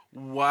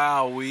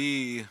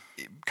 Wowee.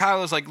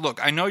 Kylo's like,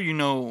 look, I know you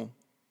know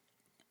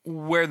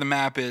where the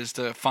map is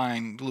to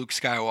find Luke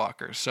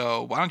Skywalker,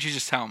 so why don't you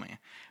just tell me?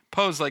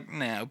 Poe's like,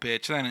 no,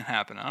 bitch, that didn't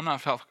happen. I'm not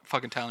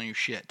fucking telling you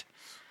shit.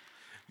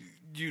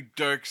 You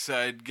dark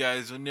side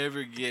guys will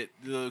never get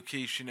the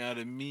location out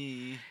of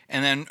me.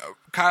 And then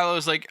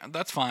Kylo's like,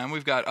 that's fine.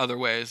 We've got other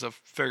ways of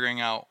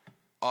figuring out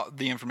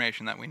the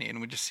information that we need.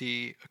 And we just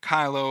see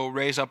Kylo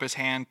raise up his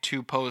hand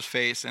to Poe's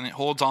face, and it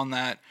holds on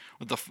that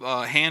with the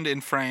hand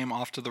in frame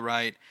off to the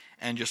right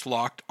and just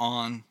locked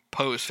on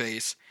Poe's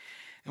face.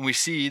 And we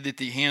see that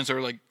the hands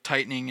are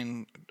tightening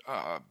and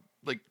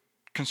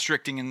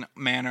constricting in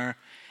manner.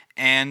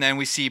 And then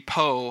we see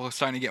Poe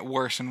starting to get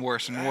worse and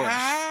worse and worse.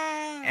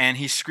 And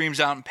he screams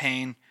out in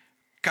pain.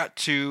 Cut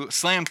to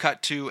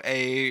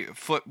a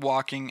foot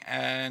walking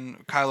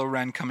and Kylo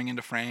Ren coming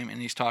into frame,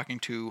 and he's talking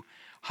to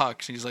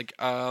Hux. He's like,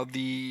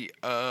 the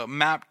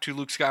map to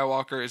Luke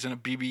Skywalker is in a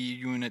BB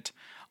unit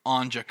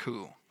on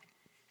Jakku.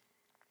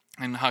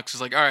 And Hux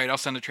is like, all right, I'll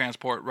send a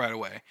transport right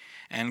away.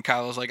 And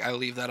Kylo's like, I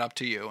leave that up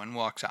to you, and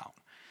walks out.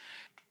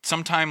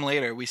 Sometime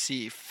later, we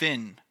see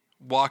Finn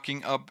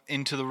walking up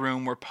into the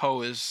room where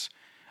Poe is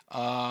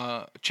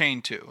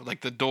chained to.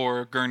 The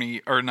door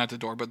gurney, or not the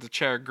door, but the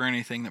chair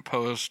gurney thing that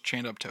Poe is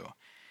chained up to.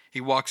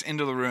 He walks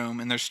into the room,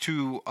 and there's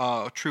two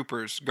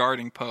troopers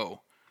guarding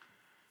Poe.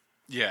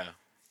 Yeah.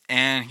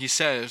 And he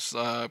says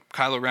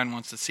Kylo Ren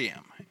wants to see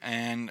him.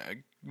 And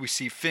we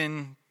see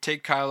Finn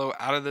take Kylo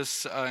out of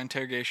this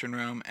interrogation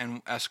room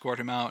and escort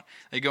him out.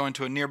 They go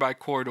into a nearby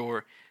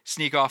corridor,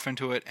 sneak off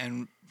into it,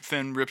 and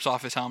Finn rips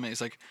off his helmet.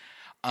 He's like,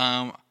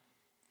 can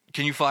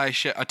you fly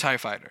a TIE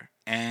fighter?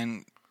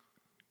 And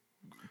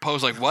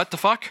Poe's like, what the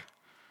fuck?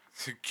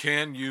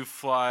 Can you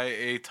fly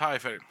a TIE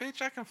fighter? Bitch,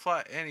 I can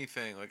fly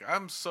anything.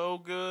 I'm so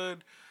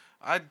good.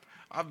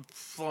 I've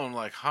flown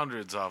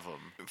hundreds of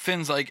them.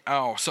 Finn's like,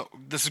 oh, so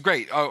this is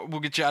great. Oh, we'll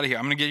get you out of here.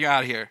 I'm going to get you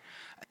out of here.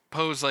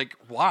 Poe's like,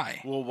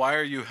 why? Well, why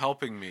are you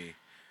helping me?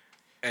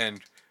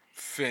 And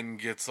Finn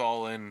gets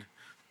all in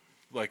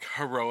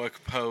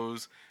heroic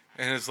pose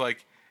and is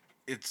like,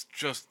 it's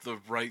just the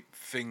right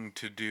thing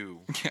to do.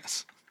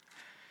 Yes.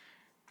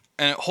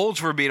 And it holds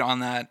for a beat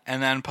on that,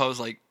 and then Poe's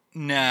like,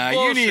 nah,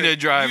 Bullshit. You need a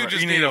driver. You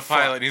just need a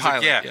pilot. And he's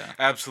pilot. like, yeah,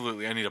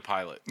 absolutely, I need a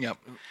pilot. Yep.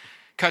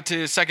 Cut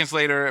to seconds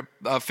later,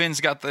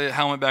 Finn's got the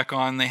helmet back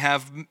on. They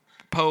have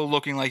Poe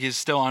looking like he's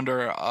still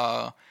under,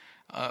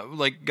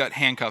 got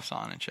handcuffs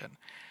on and shit.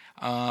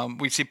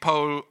 We see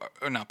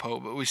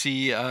we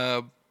see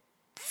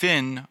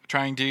Finn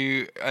trying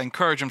to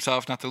encourage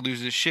himself not to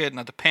lose his shit,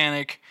 not to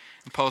panic.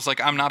 And Poe's like,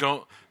 I'm not...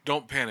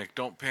 Don't panic,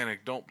 don't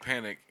panic, don't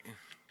panic.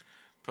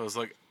 Poe's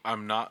like,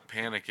 I'm not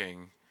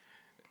panicking.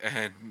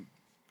 And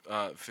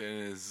Finn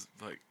is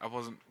like, I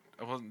wasn't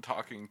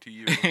talking to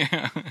you.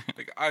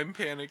 I'm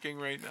panicking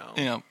right now.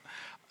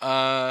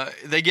 Yeah.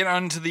 They get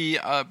onto the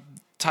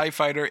TIE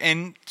fighter,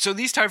 and so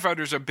these TIE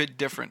fighters are a bit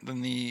different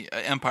than the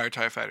Empire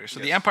TIE fighters. So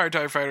yes. The Empire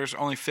TIE fighters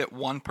only fit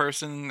one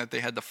person that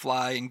they had to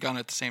fly and gun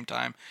at the same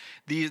time.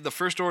 The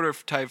First Order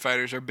of TIE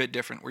fighters are a bit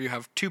different, where you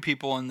have two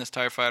people in this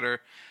TIE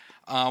fighter,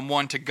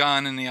 one to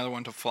gun and the other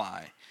one to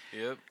fly.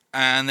 Yep.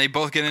 And they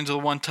both get into the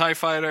one TIE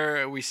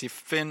fighter. We see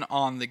Finn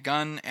on the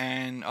gun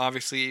and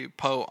obviously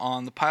Poe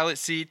on the pilot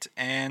seat.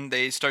 And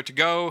they start to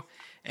go.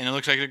 And it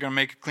looks like they're going to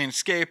make a clean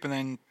escape. And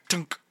then,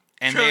 tunk,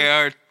 and they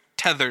are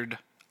tethered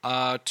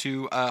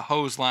to a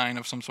hose line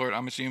of some sort.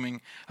 I'm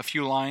assuming a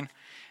fuel line.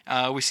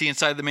 We see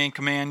inside the main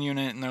command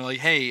unit. And they're like,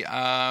 hey,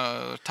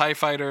 TIE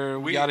fighter,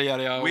 yada,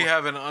 yada, yada. We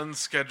have an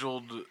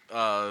unscheduled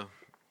TIE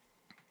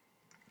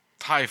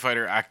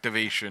fighter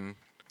activation.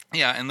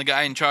 Yeah, and the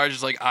guy in charge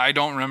is like, I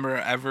don't remember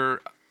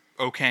ever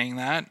okaying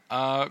that.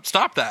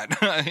 Stop that.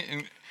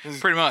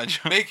 Pretty much.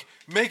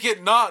 Make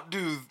it not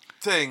do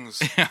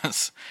things.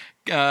 Yes.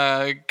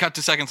 Cut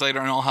to seconds later,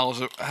 and all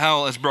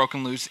hell is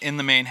broken loose in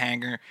the main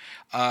hangar.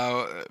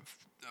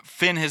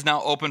 Finn has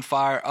now opened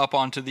fire up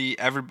onto the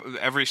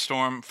every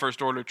Storm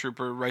First Order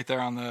trooper right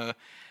there on the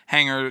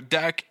hangar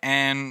deck,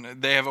 and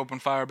they have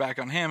opened fire back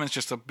on him. It's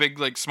just a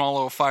big, small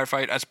little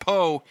firefight as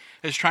Poe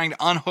is trying to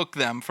unhook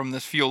them from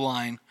this fuel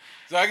line.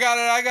 So I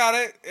got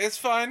it. It's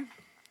fine.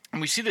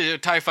 And we see the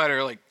TIE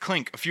fighter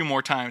clink a few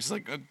more times. It's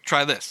like,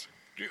 try this.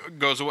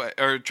 Goes away,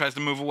 or tries to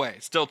move away.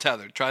 Still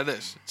tethered. Try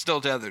this.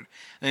 Still tethered.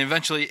 And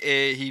eventually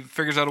he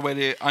figures out a way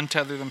to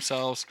untether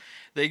themselves.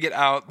 They get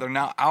out. They're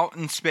now out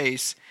in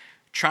space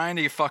trying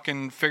to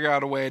fucking figure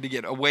out a way to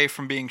get away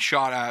from being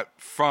shot at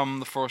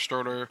from the First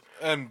Order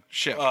and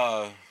ship.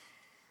 Poe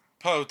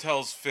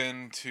tells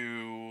Finn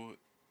to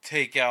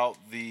take out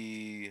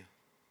the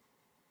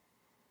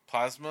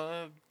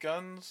plasma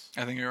guns.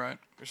 I think you're right.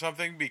 Or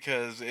something,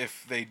 because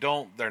if they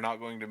don't, they're not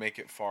going to make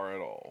it far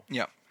at all.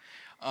 Yep.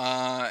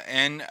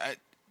 And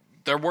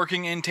they're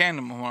working in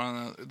tandem with one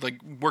another,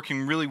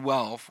 working really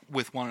well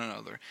with one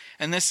another.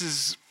 And this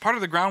is part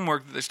of the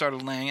groundwork that they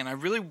started laying, and I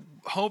really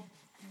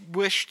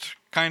wished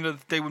kind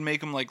of they would make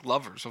them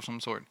lovers of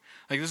some sort.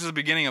 This is the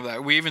beginning of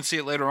that. We even see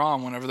it later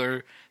on whenever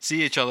they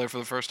see each other for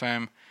the first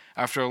time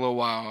after a little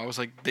while. I was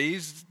like,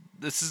 this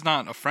is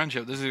not a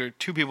friendship. These are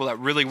two people that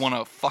really want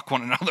to fuck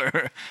one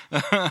another.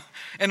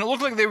 And it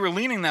looked like they were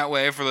leaning that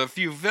way for the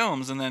few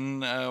films, and then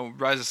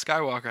Rise of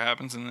Skywalker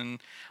happens, and then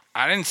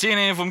I didn't see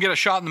any of them get a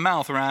shot in the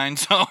mouth, Ryan,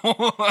 so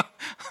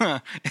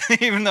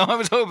even though I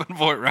was hoping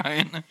for it,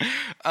 Ryan.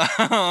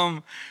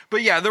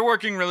 But yeah, they're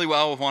working really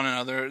well with one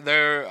another.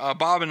 They're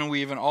bobbing and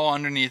weaving all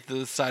underneath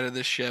the side of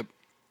this ship.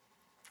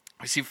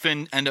 We see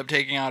Finn end up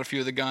taking out a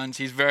few of the guns.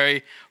 He's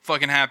very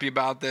fucking happy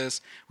about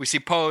this. We see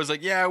Poe's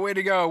like, yeah, way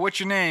to go. What's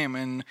your name?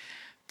 And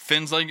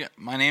Finn's like,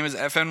 my name is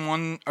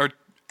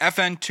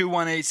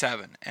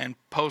FN2187. And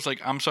Poe's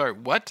like, I'm sorry,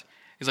 what?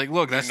 He's like,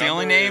 look, that's the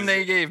only name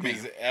they gave me.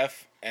 Is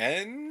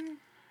FN?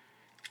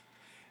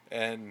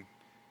 And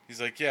he's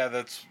like, yeah,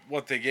 that's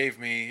what they gave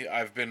me.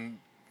 I've been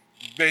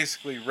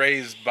basically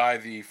raised by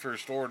the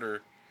First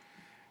Order.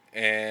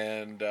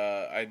 And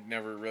I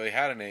never really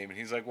had a name. And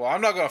he's like, well, I'm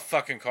not going to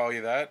fucking call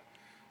you that.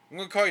 I'm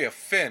going to call you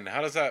Finn.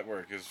 How does that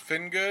work? Is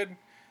Finn good?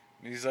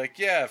 And he's like,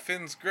 yeah,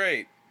 Finn's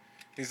great.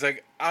 He's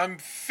like, I'm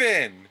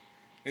Finn.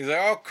 He's like,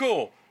 oh,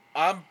 cool.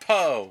 I'm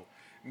Poe.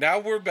 Now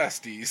we're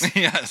besties.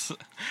 Yes.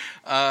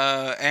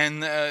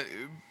 And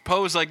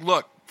Poe's like,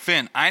 look,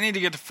 Finn, I need to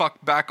get the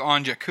fuck back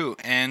on Jakku.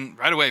 And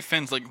right away,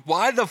 Finn's like,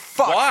 why the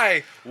fuck?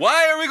 Why?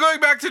 Why are we going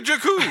back to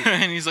Jakku?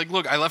 And he's like,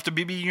 look, I left a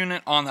BB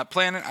unit on that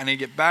planet. I need to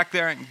get back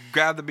there and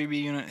grab the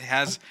BB unit. It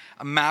has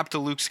a map to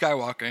Luke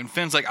Skywalker. And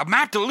Finn's like, a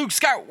map to Luke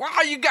Skywalker?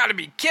 Wow, you gotta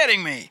be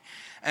kidding me.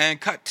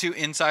 And cut to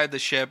inside the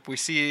ship. We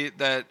see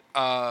that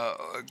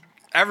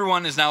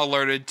everyone is now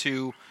alerted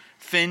to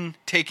Finn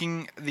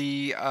taking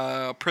the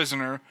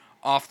prisoner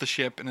off the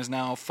ship and is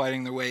now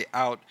fighting their way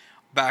out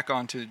back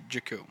onto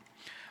Jakku.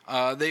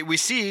 We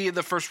see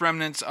the first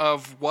remnants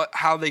of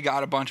how they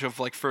got a bunch of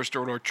First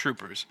Order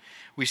troopers.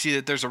 We see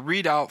that there's a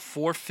readout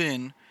for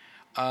Finn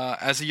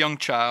as a young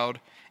child,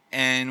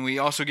 and we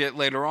also get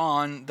later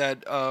on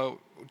that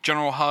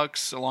General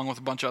Hux, along with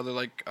a bunch of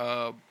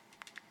other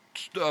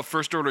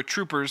First Order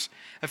troopers,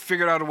 have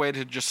figured out a way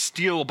to just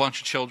steal a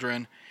bunch of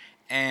children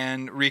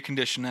and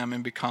recondition them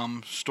and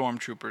become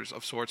stormtroopers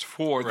of sorts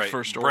for the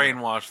First Order.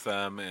 Brainwash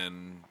them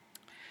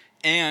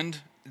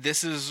and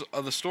this is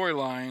the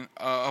storyline,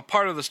 a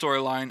part of the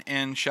storyline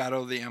in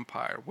Shadow of the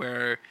Empire,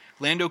 where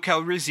Lando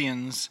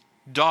Calrissian's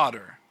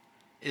daughter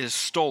is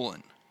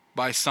stolen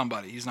by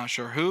somebody. He's not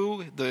sure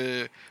who.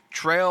 The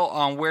trail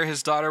on where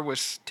his daughter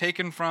was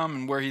taken from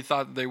and where he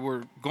thought they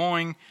were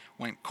going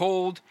went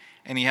cold,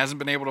 and he hasn't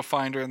been able to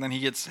find her. And then he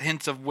gets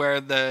hints of where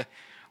the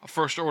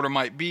First Order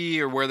might be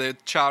or where the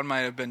child might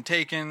have been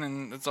taken,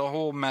 and it's a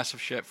whole mess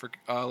of shit for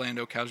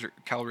Lando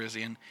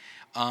Calrissian.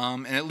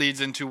 And it leads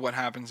into what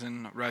happens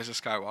in Rise of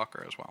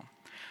Skywalker as well.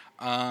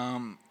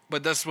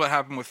 But that's what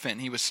happened with Finn.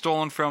 He was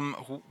stolen from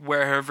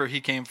wherever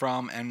he came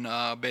from and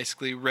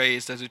basically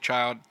raised as a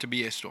child to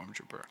be a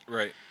stormtrooper.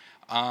 Right.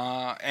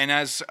 And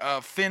as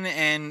Finn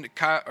and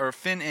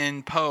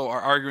Poe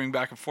are arguing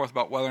back and forth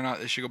about whether or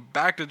not they should go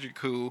back to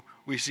Jakku,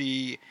 we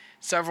see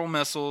several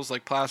missiles,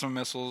 like plasma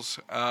missiles,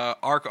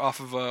 arc off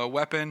of a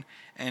weapon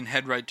and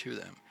head right to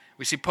them.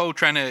 We see Poe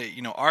trying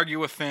to, argue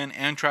with Finn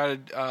and try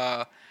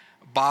to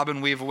bob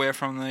and weave away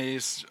from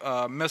these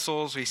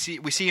missiles. We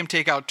see him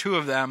take out two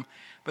of them,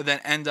 but then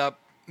end up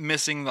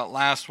missing the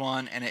last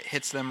one, and it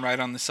hits them right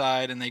on the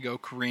side, and they go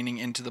careening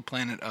into the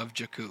planet of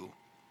Jakku.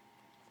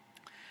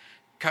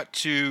 Cut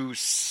to,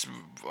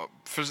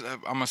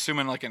 I'm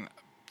assuming like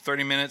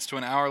 30 minutes to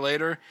an hour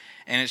later,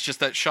 and it's just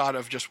that shot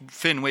of just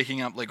Finn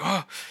waking up like,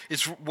 oh,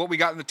 it's what we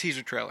got in the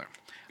teaser trailer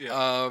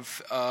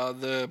of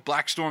the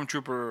Black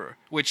Stormtrooper,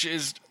 which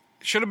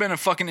should have been a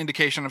fucking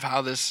indication of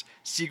how this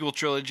sequel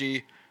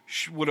trilogy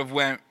would have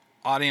went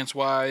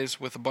audience-wise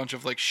with a bunch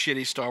of like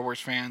shitty Star Wars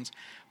fans.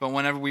 But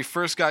whenever we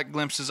first got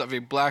glimpses of a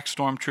Black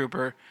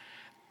Stormtrooper,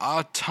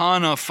 a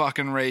ton of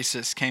fucking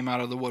racists came out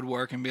of the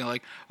woodwork and be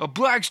like, a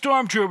Black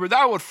Stormtrooper,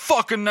 that would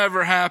fucking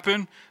never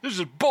happen. This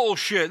is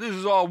bullshit. This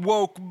is all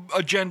woke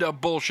agenda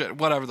bullshit.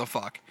 Whatever the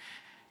fuck.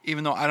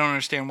 Even though I don't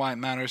understand why it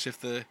matters if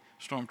the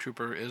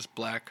Stormtrooper is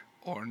black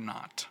or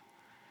not.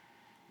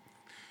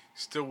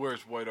 Still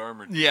wears white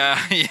armor. Yeah.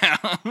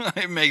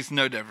 It makes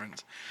no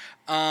difference.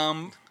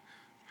 Fun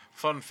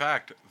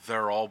fact,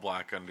 they're all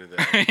black under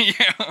there.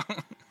 Yeah.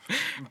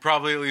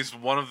 Probably at least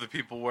one of the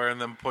people wearing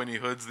them pointy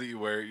hoods that you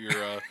wear at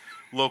your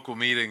local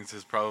meetings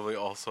is probably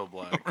also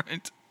black.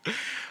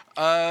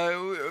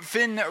 Right.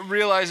 Finn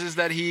realizes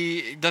that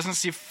he doesn't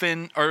see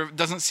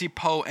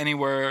Poe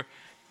anywhere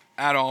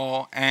at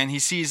all, and he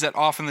sees that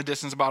off in the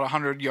distance, about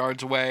 100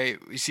 yards away,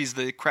 he sees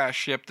the crash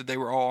ship that they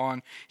were all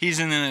on. He's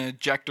in an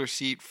ejector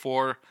seat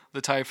for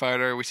the TIE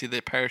fighter. We see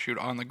the parachute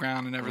on the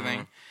ground and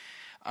everything.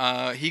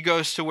 He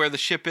goes to where the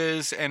ship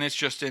is, and it's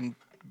just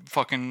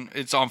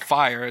it's on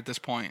fire at this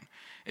point.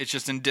 It's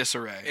just in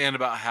disarray. And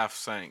about half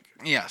sank.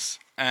 Yes.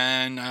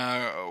 And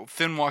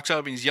Finn walks up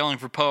and he's yelling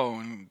for Poe,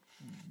 and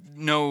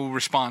no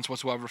response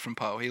whatsoever from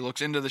Poe. He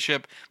looks into the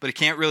ship, but he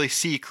can't really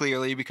see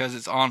clearly because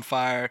it's on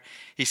fire.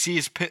 He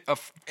sees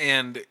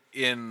and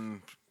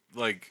in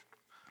like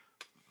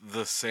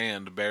the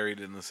sand, buried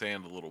in the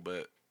sand a little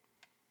bit.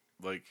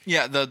 Like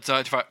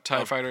the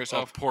TIE fighter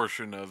itself. A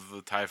portion of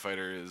the TIE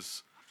fighter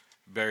is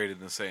buried in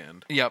the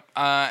sand. Yep.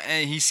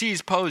 And he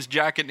sees Poe's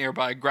jacket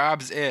nearby,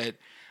 grabs it,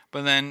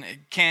 but then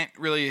can't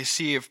really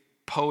see if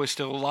Poe is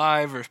still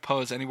alive or if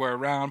Poe is anywhere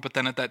around. But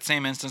then at that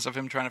same instance of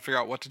him trying to figure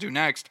out what to do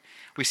next,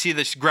 we see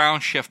this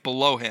ground shift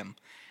below him,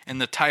 and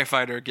the TIE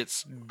fighter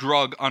gets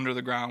drug under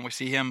the ground. We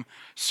see him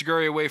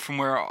scurry away from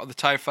where the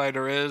TIE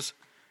fighter is.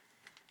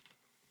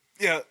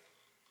 Yeah.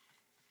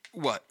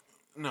 What?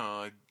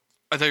 No.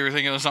 I thought you were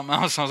thinking of something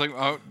else. I was like,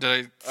 oh,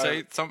 did I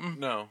say something?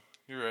 No,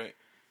 you're right.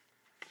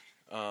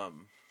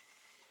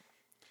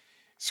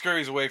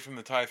 Scurries away from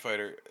the TIE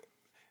fighter.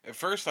 At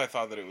first, I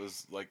thought that it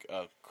was like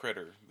a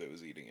critter that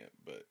was eating it,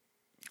 but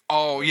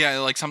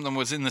like something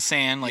was in the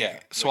sand,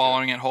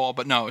 swallowing it whole.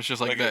 But no, it's just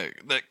like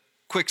the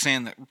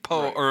quicksand that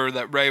Poe or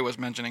that Rey was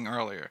mentioning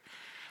earlier.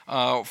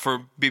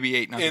 For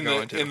BB-8 not to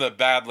go into in the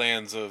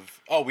Badlands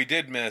of we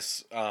did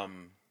miss a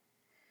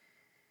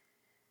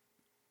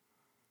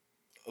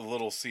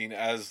little scene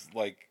as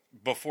like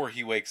before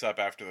he wakes up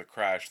after the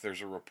crash.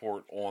 There's a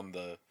report on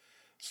the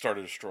Star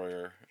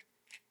Destroyer.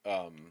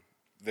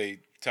 They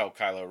tell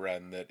Kylo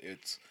Ren that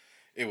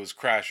it was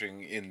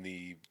crashing in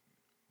the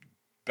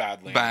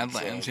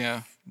Badlands,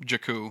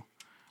 Jakku,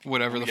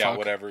 whatever the fuck.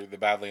 Whatever the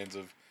Badlands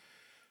of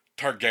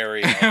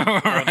Targaryen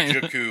on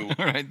Jakku,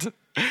 right?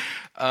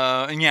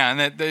 And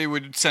that they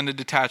would send a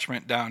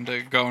detachment down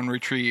to go and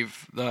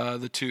retrieve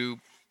the two,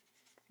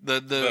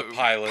 the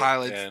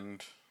pilot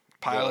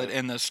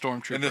and the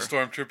stormtrooper, and the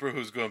stormtrooper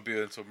who's going to be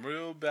in some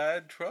real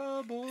bad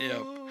trouble.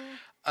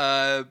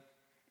 Yep.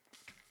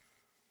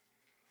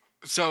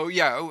 So,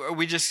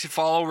 we just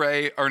follow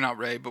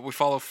we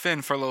follow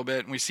Finn for a little bit,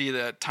 and we see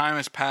that time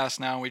has passed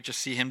now. We just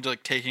see him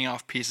like taking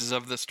off pieces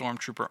of the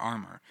stormtrooper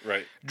armor.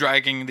 Right.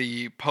 Dragging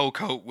the Poe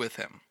coat with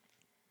him.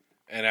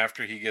 And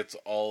after he gets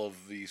all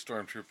of the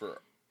stormtrooper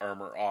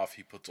armor off,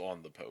 he puts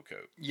on the Poe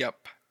coat. Yep.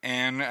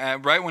 And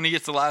right when he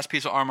gets the last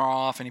piece of armor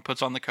off and he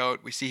puts on the coat,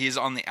 we see he's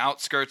on the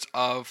outskirts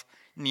of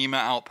Nema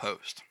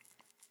Outpost.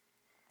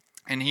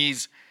 And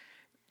he's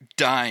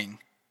dying.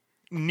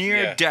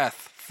 Near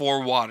death.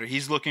 For water.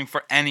 He's looking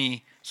for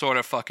any sort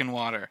of fucking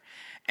water.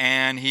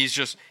 And he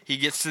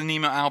gets to the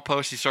Nema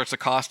Outpost. He starts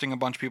accosting a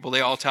bunch of people.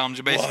 They all tell him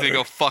to basically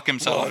go fuck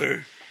himself.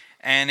 Water.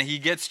 And he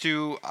gets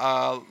to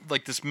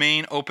like this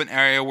main open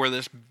area where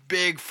this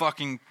big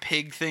fucking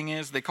pig thing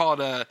is. They call it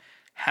a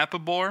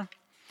hepabor.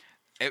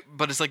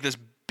 But it's like this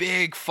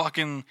big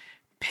fucking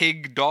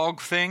pig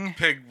dog thing.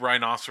 Pig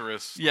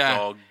rhinoceros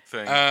dog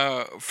thing.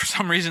 For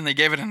some reason they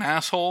gave it an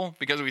asshole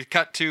because we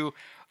cut to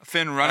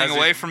Finn running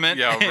away from it,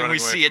 and we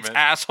see its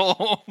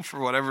asshole for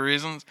whatever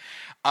reasons.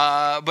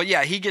 But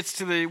he gets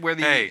to where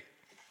the... Hey,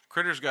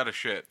 critter's got a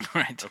shit.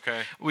 Right.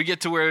 Okay. We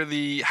get to where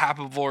the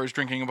hapivore is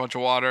drinking a bunch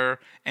of water,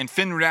 and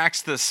Finn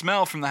reacts to the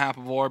smell from the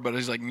hapivore, but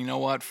he's like, you know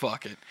what,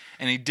 fuck it.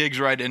 And he digs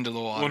right into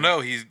the water. Well,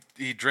 no,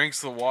 he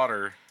drinks the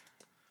water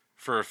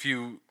for a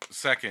few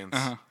seconds,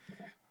 and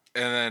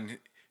then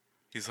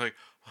he's like,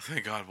 oh,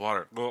 thank God,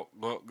 water. Go.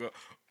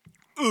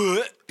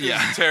 This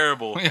is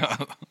terrible. Yeah.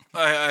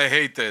 I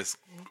hate this.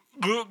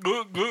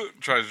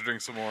 tries to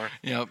drink some more.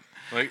 Yep.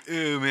 Like,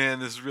 ew, man,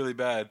 this is really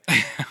bad.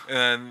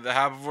 And the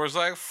Habivor's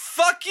like,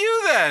 fuck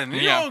you then.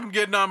 You don't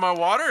get on my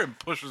water, and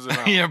pushes him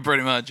out. Yeah,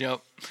 pretty much,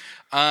 yep.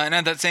 And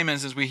at that same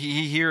instance,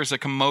 he hears a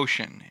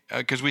commotion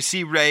because we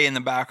see Ray in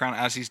the background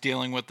as he's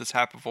dealing with this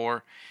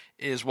Habivore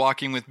is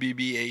walking with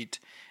BB-8.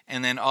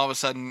 And then all of a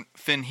sudden,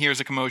 Finn hears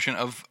a commotion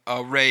of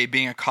Ray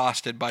being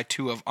accosted by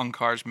two of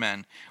Unkar's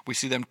men. We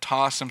see them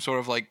toss some sort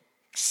of like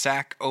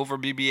sack over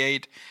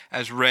BB-8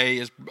 as Ray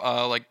is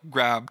like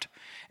grabbed.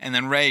 And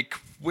then Ray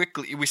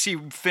quickly, we see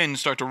Finn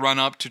start to run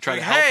up to try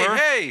to help her.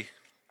 Hey!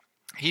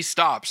 He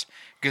stops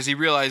because he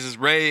realizes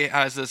Ray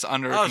has this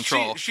under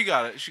control. She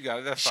got it.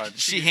 That's fine.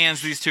 She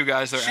hands these two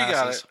guys their asses.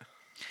 Got it.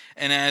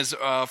 And as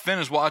Finn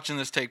is watching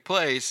this take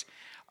place,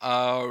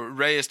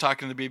 Ray is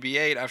talking to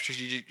BB-8 after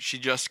she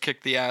just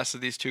kicked the ass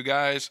of these two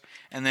guys.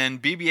 And then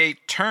BB-8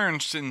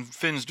 turns in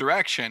Finn's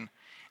direction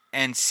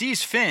and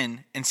sees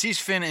Finn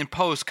in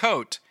Poe's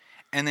coat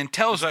and then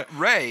tells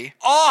Ray...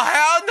 Oh,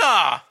 hell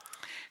nah!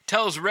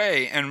 Tells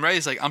Ray, and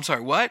Ray's like, I'm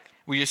sorry, what?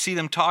 We just see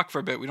them talk for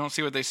a bit. We don't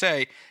see what they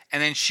say. And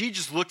then she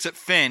just looks at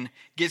Finn,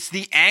 gets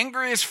the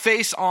angriest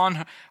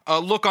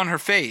look on her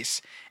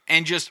face,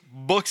 and just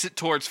books it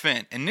towards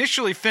Finn.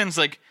 Initially, Finn's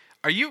like,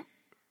 Are you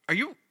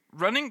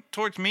running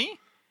towards me?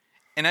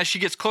 And as she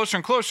gets closer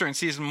and closer and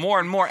sees more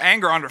and more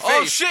anger on her face...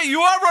 Oh, shit,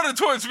 you are running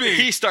towards me!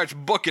 He starts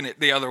booking it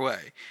the other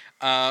way.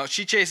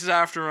 She chases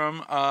after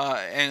him,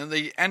 and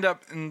they end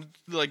up in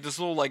like this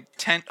little like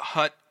tent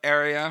hut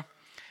area.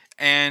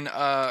 And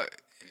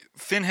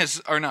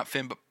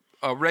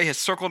Ray has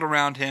circled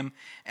around him,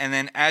 and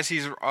then as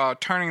he's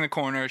turning the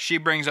corner, she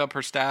brings up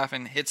her staff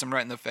and hits him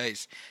right in the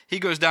face. He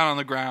goes down on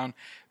the ground.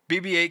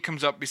 BB-8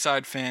 comes up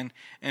beside Finn,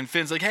 and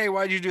Finn's like, hey,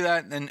 why'd you do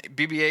that? And then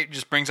BB-8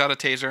 just brings out a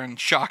taser and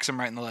shocks him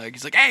right in the leg.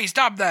 He's like, hey,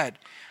 stop that!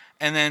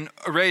 And then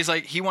Ray's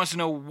like, he wants to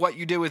know what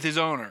you did with his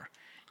owner.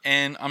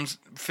 And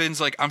Finn's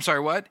like, I'm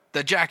sorry, what?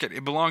 The jacket,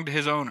 it belonged to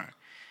his owner.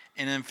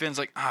 And then Finn's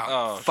like,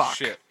 oh fuck.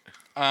 Shit.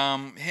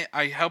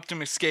 I helped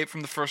him escape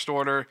from the First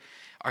Order.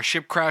 Our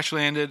ship crash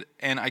landed,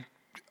 and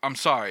I'm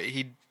sorry.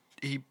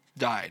 He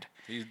died.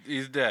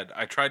 He's dead.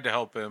 I tried to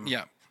help him.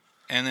 Yeah.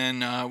 And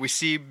then we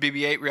see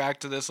BB-8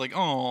 react to this like,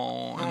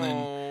 oh, and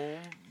then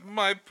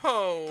my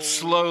Poe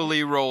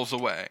slowly rolls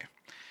away.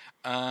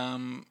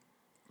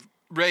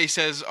 Ray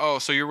says, oh,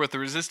 so you're with the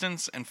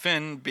Resistance? And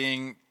Finn,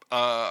 being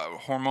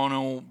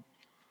hormonal,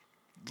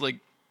 like,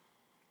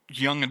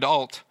 young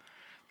adult,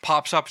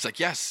 pops up. He's like,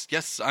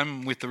 yes,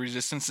 I'm with the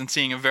Resistance. And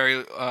seeing a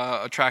very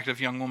attractive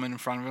young woman in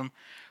front of him,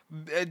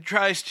 it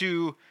tries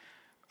to,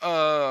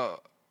 I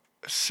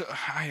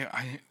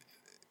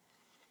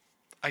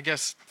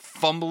guess,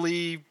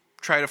 fumbly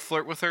try to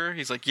flirt with her.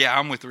 He's like, yeah,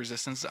 I'm with the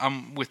Resistance.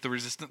 I'm with the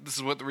Resistance. This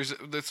is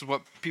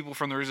what people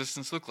from the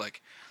Resistance look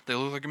like. They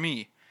look like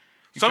me.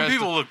 Some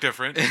people look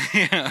different.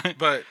 Yeah.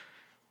 But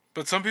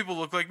some people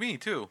look like me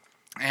too.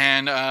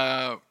 And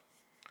I'm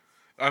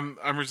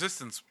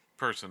Resistance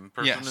person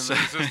yes. in the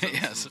Resistance.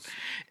 Yes.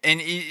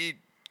 And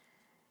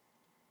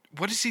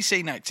what does he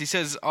say next? He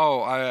says,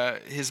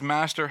 his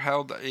master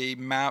held a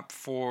map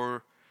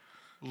for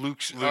Luke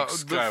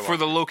Skywalker. For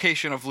the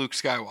location of Luke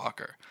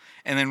Skywalker.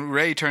 And then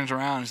Ray turns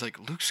around and is like,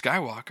 Luke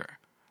Skywalker?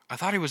 I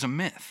thought he was a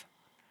myth.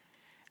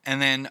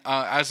 And then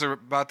as they're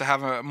about to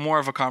have more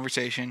of a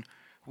conversation,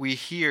 we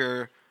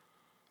hear...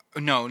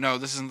 No,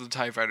 this isn't the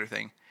TIE Fighter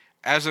thing.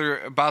 As they're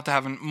about to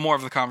have more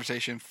of the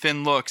conversation,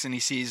 Finn looks and he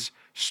sees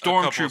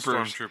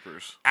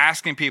stormtroopers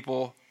asking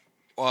people,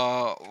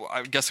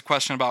 I guess, a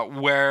question about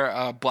where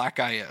a black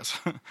guy is.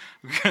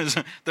 Because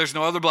there's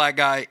no other black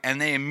guy, and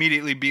they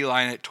immediately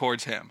beeline it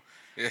towards him.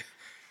 Yeah.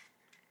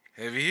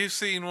 Have you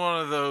seen one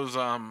of those,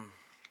 I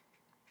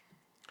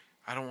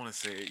don't want to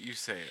say it, you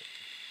say it.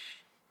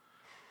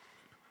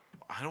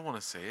 I don't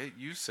want to say it,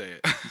 you say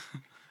it.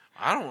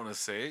 I don't want to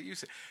say it, you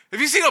say it.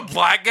 Have you seen a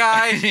black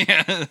guy?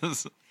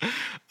 Yes.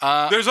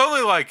 There's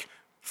only like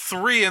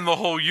 3 in the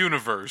whole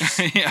universe.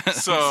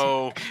 Yes.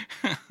 So...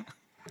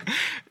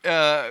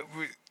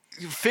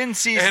 Finn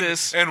sees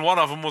this. And one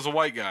of them was a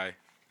white guy.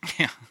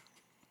 Yeah.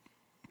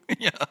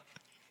 Yeah.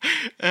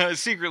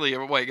 Secretly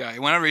a white guy.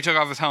 Whenever he took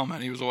off his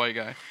helmet, he was a white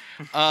guy.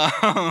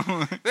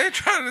 They're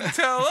trying to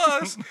tell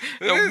us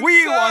that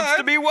we wants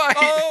to be white.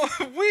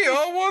 Oh, we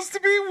all wants to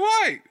be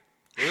white.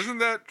 Isn't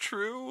that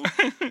true?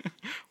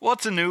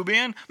 What's a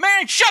Nubian?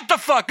 Man, shut the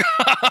fuck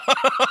up.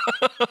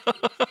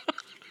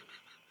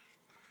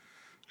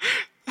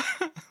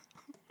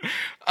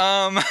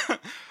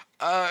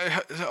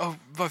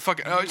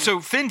 So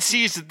Finn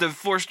sees that the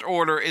First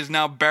Order is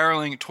now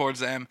barreling towards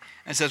them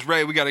and says,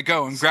 Ray, we gotta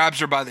go, and grabs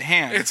her by the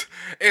hand.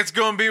 It's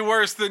gonna be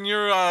worse than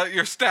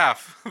your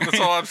staff. That's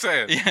all I'm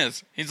saying.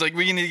 Yes. He's like,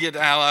 we need to get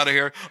the hell out of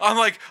here.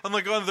 Unlike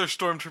other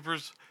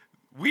stormtroopers,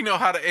 we know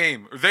how to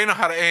aim, or they know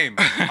how to aim.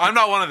 I'm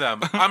not one of them.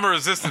 I'm a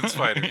resistance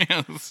fighter.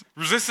 Yes.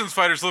 Resistance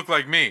fighters look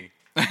like me.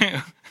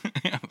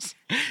 Yes.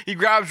 He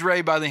grabs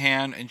Ray by the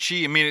hand, and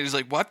she immediately is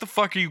like, what the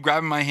fuck are you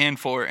grabbing my hand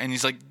for? And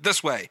he's like,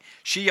 this way.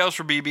 She yells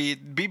for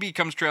BB. BB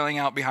comes trailing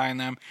out behind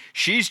them.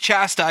 She's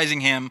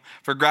chastising him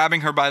for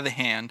grabbing her by the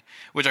hand,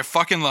 which I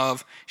fucking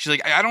love. She's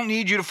like, I don't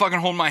need you to fucking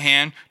hold my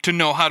hand to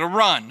know how to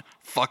run.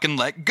 Fucking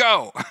let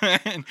go.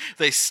 And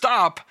they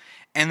stop,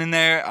 and then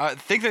they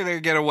think they're going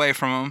to get away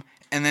from him.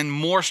 And then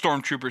more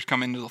stormtroopers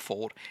come into the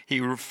fold.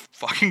 He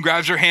fucking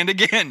grabs her hand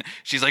again.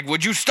 She's like,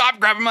 would you stop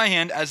grabbing my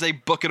hand, as they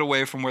book it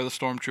away from where the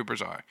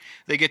stormtroopers are.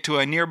 They get to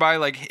a nearby,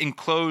 like,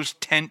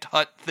 enclosed tent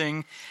hut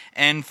thing.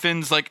 And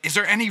Finn's like, is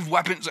there any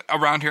weapons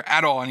around here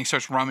at all? And he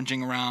starts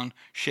rummaging around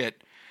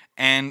shit.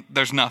 And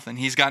there's nothing.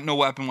 He's got no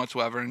weapon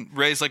whatsoever. And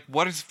Rey's like,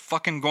 what is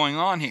fucking going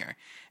on here?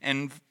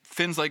 And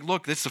Finn's like,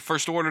 look, this is the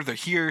First Order. They're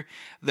here.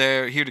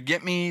 They're here to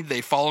get me.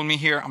 They followed me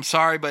here. I'm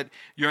sorry, but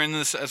you're in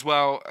this as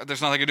well. There's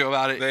nothing I can do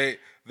about it.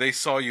 They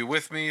saw you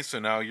with me, so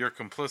now you're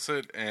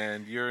complicit,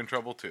 and you're in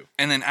trouble too.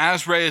 And then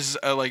as Rey is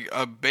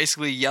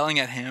basically yelling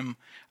at him,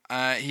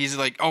 he's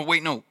like, oh,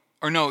 wait, no.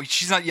 Or no,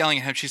 she's not yelling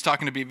at him. She's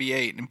talking to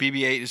BB-8, and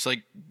BB-8 is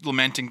like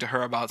lamenting to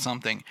her about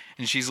something,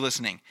 and she's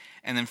listening.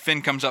 And then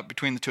Finn comes up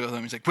between the two of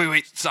them. He's like,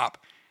 wait, stop.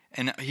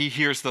 And he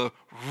hears the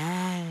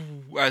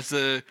as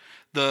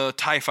the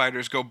TIE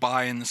fighters go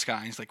by in the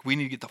sky. He's like, we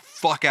need to get the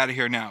fuck out of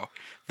here now.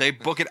 They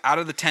book it out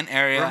of the tent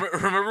area.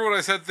 Remember when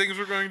I said things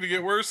were going to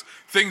get worse?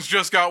 Things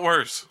just got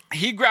worse.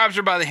 He grabs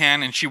her by the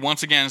hand, and she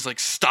once again is like,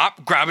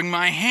 stop grabbing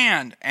my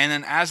hand. And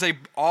then as they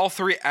all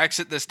three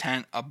exit this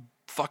tent, a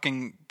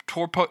fucking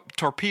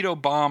torpedo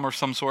bomb or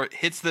some sort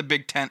hits the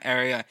big tent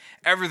area.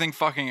 Everything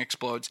fucking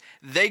explodes.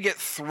 They get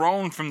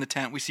thrown from the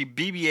tent. We see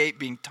BB-8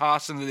 being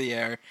tossed into the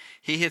air.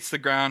 He hits the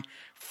ground.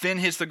 Finn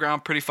hits the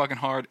ground pretty fucking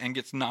hard and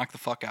gets knocked the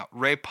fuck out.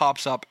 Rey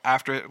pops up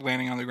after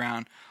landing on the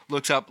ground,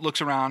 looks up, looks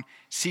around,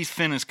 sees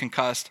Finn is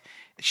concussed.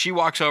 She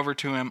walks over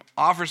to him,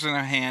 offers him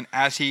her hand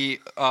as he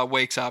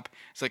wakes up.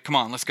 It's like, come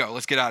on, let's go.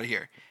 Let's get out of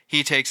here.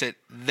 He takes it.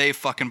 They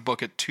fucking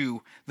book it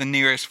to the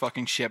nearest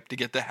fucking ship to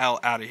get the hell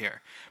out of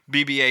here.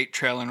 BB-8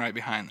 trailing right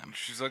behind them.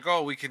 She's like,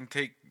 oh, we can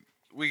take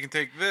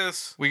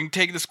this. We can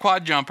take this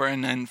quad jumper.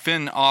 And then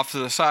Finn off to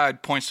the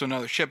side points to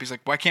another ship. He's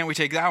like, why can't we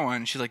take that one?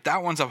 And she's like,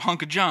 that one's a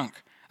hunk of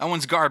junk. That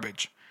one's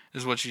garbage,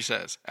 is what she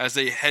says, as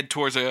they head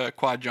towards a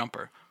quad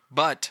jumper.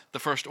 But the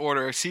First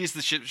Order sees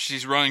the ship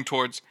she's running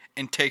towards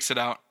and takes it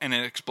out, and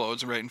it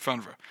explodes right in front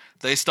of her.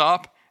 They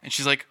stop, and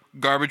she's like,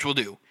 garbage will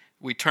do.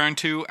 We turn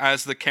to,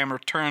 as the camera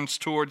turns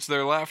towards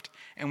their left,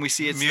 and we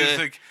see it's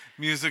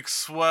music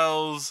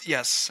swells.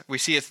 Yes, we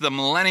see it's the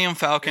Millennium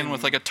Falcon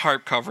with like a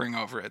tarp covering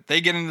over it.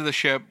 They get into the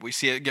ship. We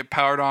see it get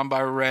powered on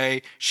by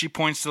Rey. She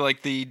points to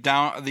like the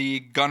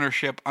gunner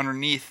ship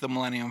underneath the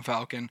Millennium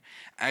Falcon.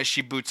 As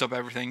she boots up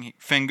everything,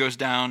 Finn goes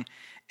down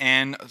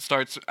and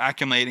starts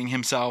acclimating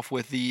himself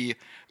with the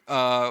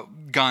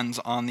guns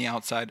on the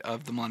outside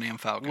of the Millennium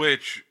Falcon.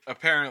 Which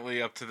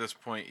apparently, up to this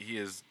point, he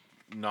has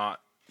not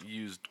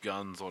used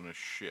guns on a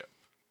ship.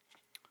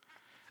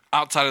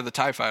 Outside of the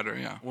TIE Fighter,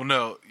 yeah. Well,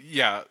 no,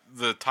 yeah,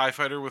 the TIE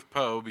Fighter with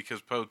Poe, because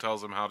Poe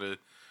tells him how to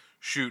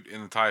shoot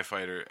in the TIE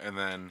Fighter, and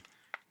then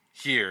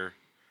here,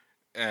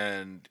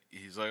 and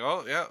he's like,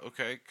 oh, yeah,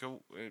 okay,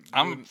 cool.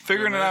 I'm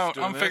figuring it out.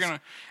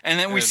 And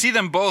then we see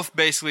them both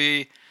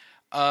basically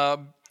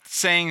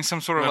saying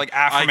some sort of like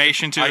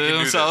affirmation to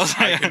themselves.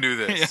 I can do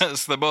this.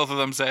 Yes, the both of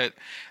them say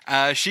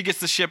it. She gets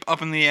the ship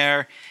up in the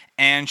air,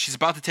 and she's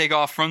about to take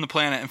off from the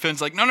planet, and Finn's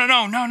like,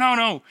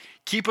 no.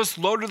 Keep us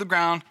low to the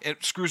ground.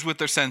 It screws with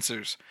their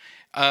sensors.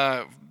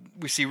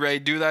 We see Rey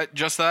do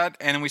just that,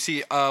 and then we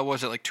see,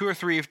 like 2 or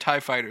 3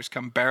 TIE fighters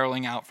come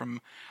barreling out from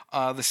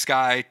the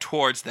sky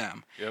towards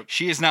them. Yep.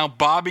 She is now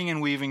bobbing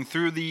and weaving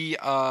through the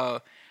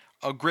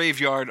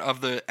graveyard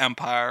of the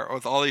Empire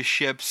with all these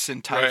ships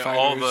and TIE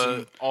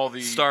fighters, all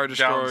the Star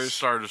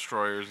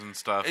Destroyers and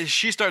stuff.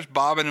 She starts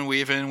bobbing and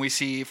weaving. We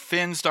see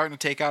Finn starting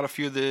to take out a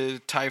few of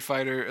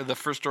the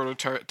First Order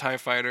TIE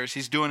fighters.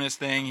 He's doing his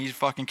thing. He's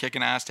fucking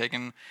kicking ass,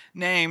 taking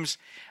names.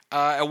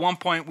 At one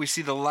point, we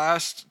see the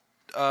last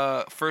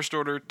First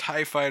Order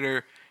TIE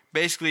fighter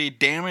basically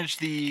damage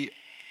the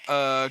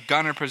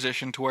gunner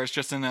position to where it's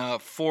just in a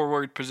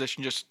forward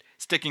position, just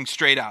sticking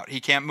straight out.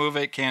 He can't move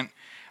it, can't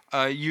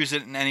use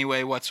it in any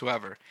way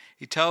whatsoever.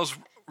 He tells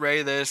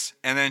Rey this,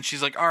 and then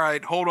she's like, all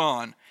right, hold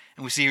on.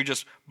 And we see her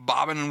just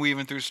bobbing and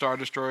weaving through Star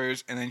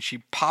Destroyers, and then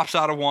she pops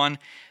out of one,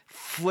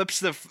 flips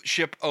the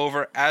ship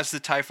over as the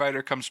TIE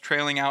Fighter comes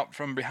trailing out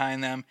from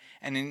behind them,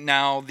 and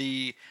now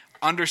the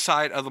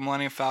underside of the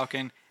Millennium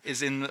Falcon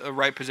is in the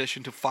right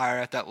position to fire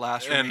at that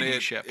last remaining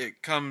ship.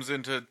 It comes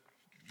into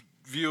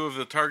view of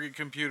the target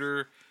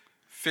computer,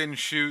 Finn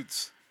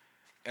shoots,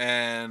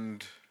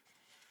 and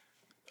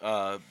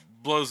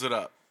blows it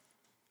up.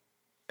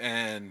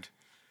 And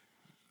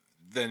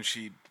then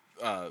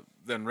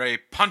then Rey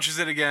punches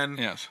it again.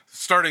 Yes.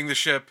 Starting the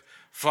ship,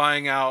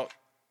 flying out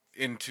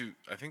into,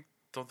 I think,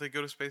 don't they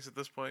go to space at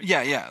this point?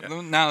 Yeah.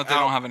 Now that they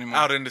don't have any more.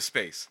 Out into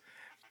space.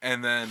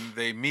 And then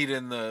they meet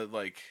in the,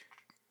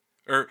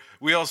 or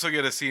we also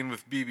get a scene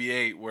with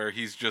BB-8 where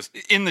he's just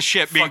in the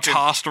ship being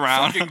tossed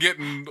around. Fucking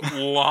getting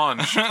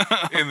launched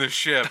in the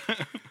ship.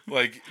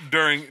 like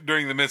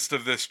during the midst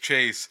of this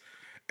chase.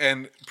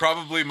 And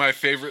probably my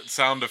favorite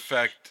sound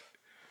effect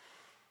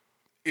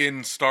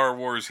in Star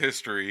Wars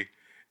history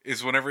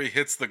is whenever he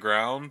hits the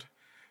ground,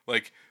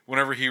 like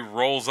whenever he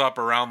rolls up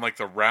around like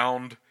the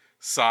round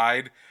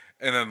side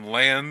and then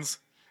lands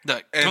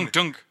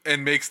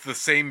and makes the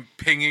same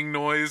pinging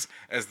noise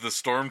as the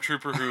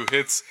stormtrooper who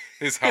hits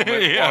his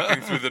helmet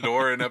walking through the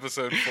door in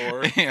episode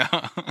 4.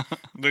 Yeah.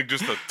 Like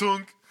just a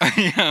tunk.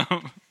 Yeah.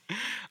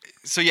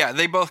 So yeah,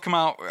 they both come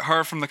out,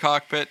 her from the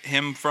cockpit,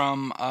 him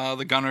from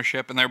the gunner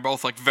ship, and they're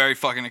both like very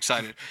fucking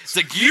excited. It's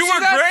like, You were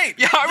great.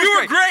 Yeah, You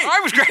were great. I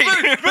was great.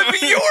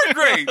 But you were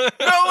great. No,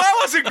 that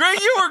wasn't great.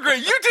 You were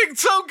great. You did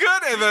so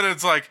good. And then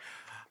it's like,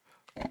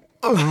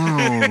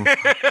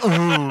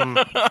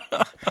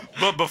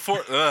 but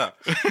before, I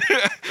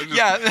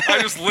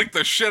just licked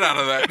the shit out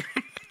of that.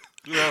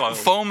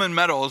 Foam and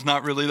metal is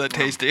not really that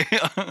tasty.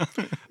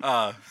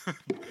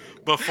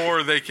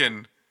 Before they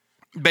can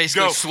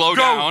Basically, slow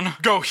down.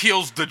 Go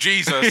heels to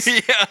Jesus.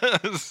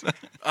 Yes.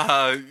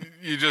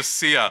 You just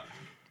see a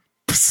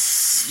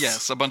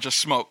Yes, a bunch of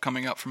smoke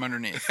coming up from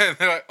underneath. and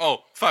they're like,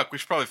 oh, fuck, we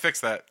should probably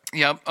fix that.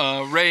 Yep.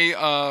 Ray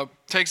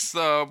takes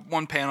the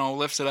one panel,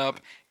 lifts it up,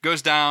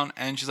 goes down,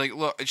 and she's like,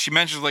 look, she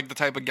mentions like the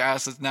type of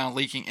gas that's now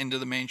leaking into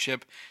the main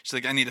ship. She's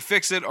like, I need to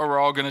fix it or we're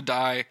all going to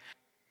die.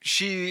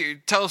 She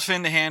tells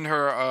Finn to hand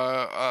her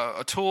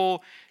a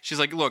tool. She's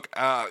like, look,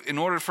 in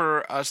order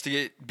for us to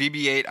get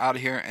BB-8 out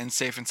of here and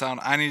safe and sound,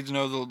 I need to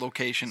know the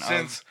location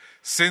of...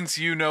 Since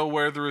you know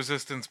where the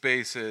Resistance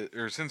base is,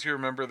 or since you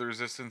remember the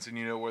Resistance and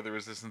you know where the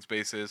Resistance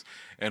base is,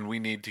 and we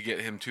need to get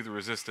him to the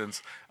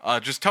Resistance,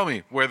 just tell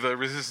me where the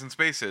Resistance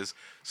base is,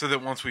 so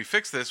that once we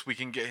fix this, we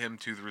can get him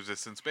to the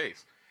Resistance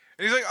base.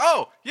 And he's like,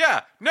 oh,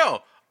 yeah,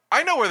 no,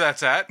 I know where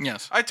that's at.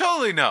 Yes. I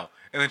totally know.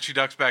 And then she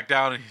ducks back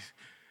down and he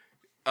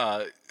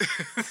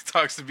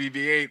talks to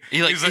BB-8.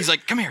 He's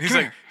like, come here, He's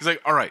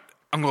like, all right,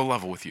 I'm going to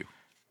level with you.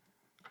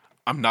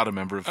 I'm not a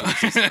member of the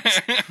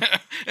Resistance.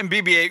 And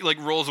BB-8 like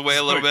rolls away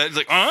a little bit. He's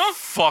like, huh?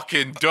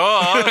 Fucking duh.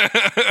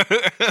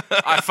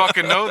 I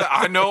fucking know that.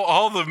 I know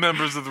all the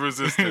members of the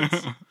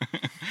Resistance.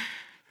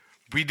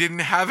 We didn't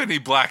have any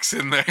blacks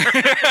in there.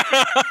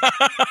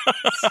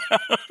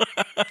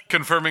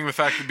 Confirming the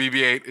fact that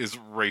BB-8 is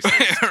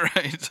racist.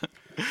 Right.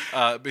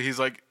 But he's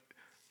like,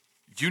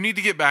 you need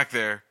to get back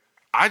there.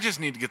 I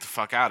just need to get the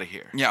fuck out of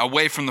here. Yeah,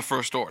 away from the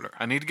First Order.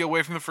 I need to get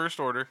away from the First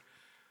Order.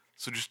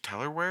 So just tell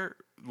her where,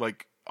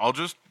 like, I'll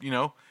just,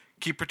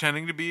 keep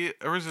pretending to be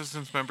a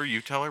Resistance member.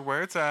 You tell her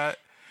where it's at.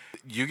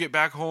 You get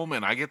back home,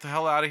 and I get the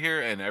hell out of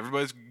here, and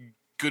everybody's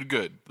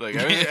good. Like,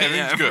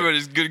 everything's good.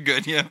 Everybody's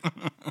good, yeah.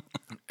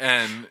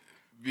 And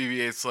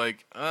BB-8's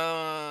like,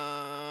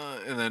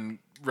 and then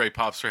Ray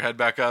pops her head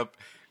back up,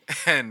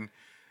 and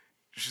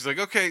she's like,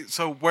 okay,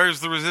 so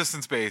where's the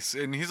Resistance base?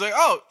 And he's like,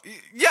 oh,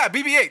 yeah,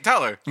 BB-8,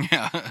 tell her.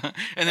 Yeah.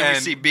 And then we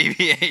see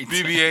BB-8.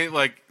 BB-8,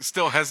 like,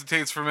 still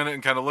hesitates for a minute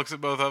and kind of looks at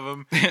both of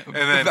them. And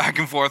then back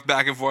and forth.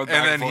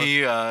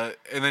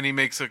 And then he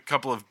makes a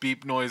couple of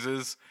beep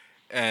noises,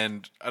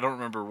 and I don't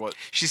remember what.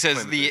 She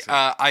says the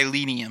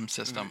Ilenium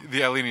system.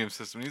 The Ilenium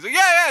system. He's like,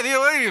 yeah, the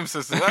Ilenium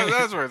system.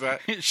 That's where it's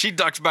at. She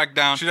ducks back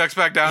down. He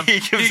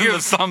gives him the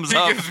thumbs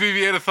up. He gives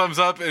BB-8 a thumbs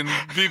up, and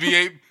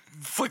BB-8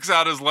 flicks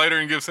out his lighter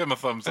and gives him a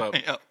thumbs up.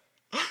 Yep.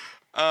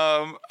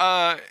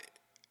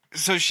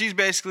 So she's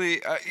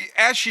basically,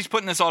 as she's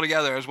putting this all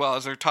together, as well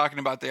as they're talking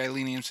about the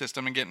Ilenium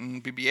system and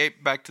getting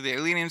BB-8 back to the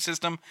Ilenium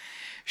system,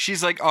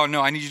 she's like, oh,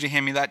 no, I need you to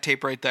hand me that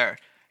tape right there.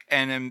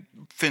 And then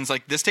Finn's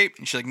like, this tape?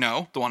 And she's like,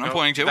 no, the one I'm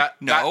pointing to. That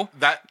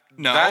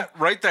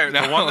right there,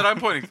 the one that I'm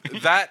pointing to.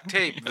 That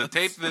tape, the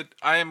tape that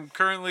I am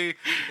currently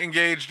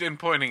engaged in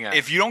pointing at.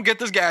 If you don't get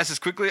this gas as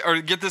quickly,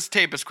 or get this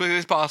tape as quickly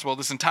as possible,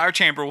 this entire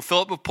chamber will fill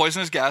up with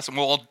poisonous gas and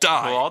we'll all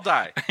die. We'll all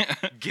die.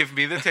 Give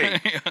me the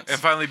tape. Yes. And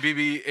finally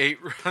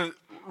BB-8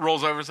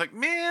 rolls over and is like,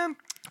 man.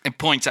 And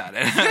points at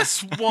it.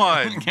 This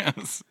one.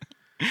 Yes.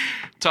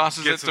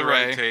 Tosses Gets it to the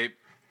Ray. right tape.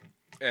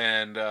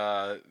 And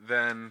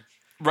then...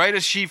 Right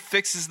as she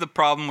fixes the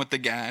problem with the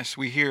gas,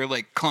 we hear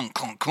like clunk,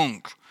 clunk,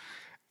 clunk.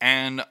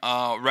 And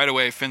right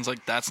away, Finn's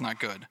like, that's not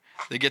good.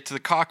 They get to the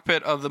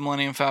cockpit of the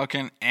Millennium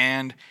Falcon,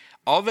 and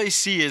all they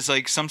see is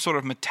like some sort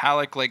of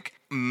metallic like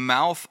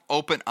mouth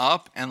open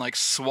up and like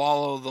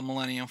swallow the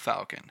Millennium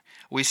Falcon.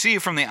 We see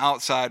from the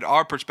outside,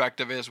 our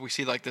perspective is we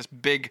see like this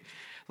big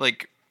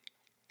like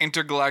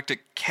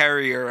intergalactic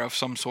carrier of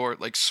some sort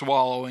like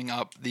swallowing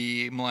up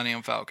the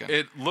Millennium Falcon.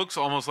 It looks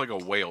almost like a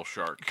whale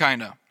shark.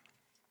 Kinda.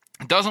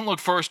 It doesn't look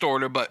First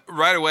Order, but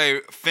right away,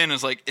 Finn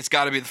is like, it's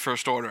got to be the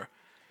First Order.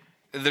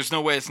 There's no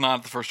way it's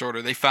not the First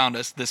Order. They found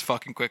us this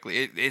fucking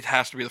quickly. It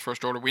has to be the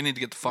First Order. We need to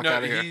get the fuck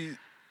out of here.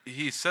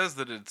 He says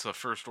that it's a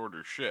First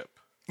Order ship.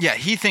 Yeah,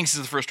 he thinks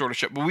it's a First Order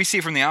ship, but we see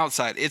from the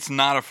outside, it's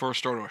not a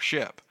First Order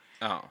ship.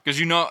 Oh.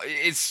 Because,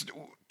 it's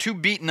too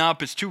beaten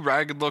up. It's too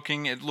ragged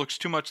looking. It looks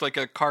too much like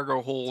a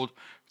cargo hold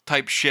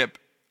type ship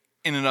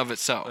in and of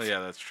itself. Oh, yeah,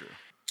 that's true.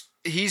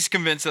 He's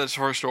convinced that it's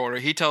First Order.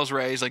 He tells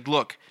Ray, he's like,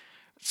 look,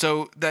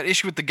 so that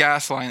issue with the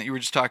gas line that you were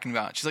just talking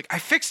about, she's like, I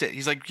fixed it.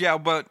 He's like, yeah,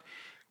 but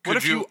what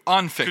if you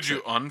unfix it? Could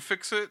you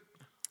unfix it?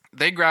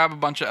 They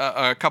grab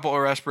a couple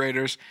of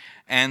respirators,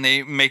 and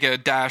they make a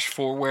dash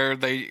for where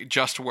they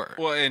just were.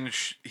 Well, and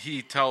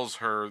he tells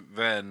her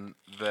then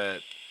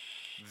that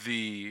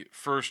the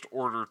First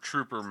Order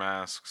trooper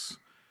masks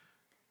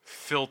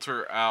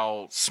filter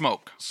out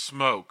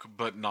Smoke,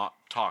 but not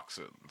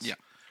toxins. Yeah.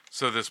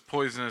 So this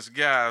poisonous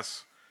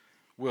gas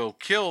will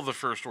kill the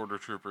First Order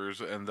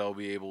troopers, and they'll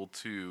be able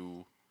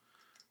to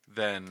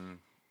then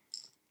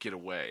get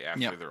away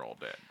after they're all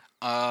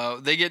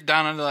dead. They get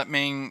down into that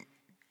main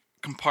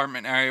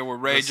compartment area where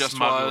Rey just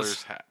smuggler's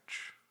was.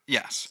 hatch.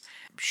 Yes.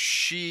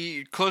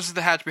 She closes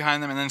the hatch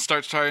behind them and then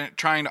starts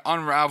trying to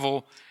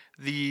unravel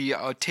the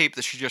tape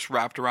that she just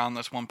wrapped around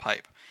this one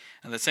pipe.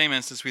 In the same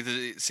instance,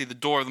 we see the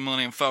door of the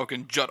Millennium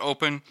Falcon jut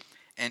open,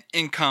 and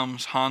in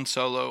comes Han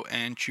Solo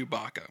and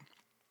Chewbacca.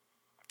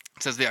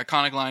 It says the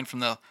iconic line from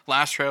the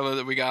last trailer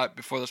that we got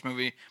before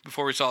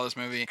we saw this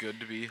movie. Good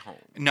to be home.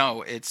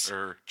 No, it's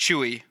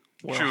Chewie,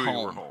 we're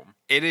home.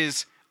 It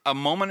is a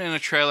moment in a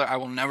trailer I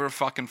will never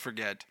fucking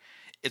forget.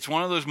 It's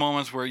one of those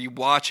moments where you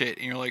watch it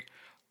and you're like,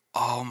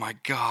 oh my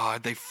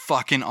God, they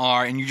fucking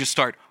are. And you just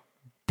start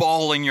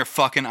bawling your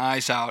fucking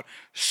eyes out.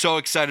 So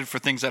excited for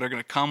things that are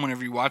going to come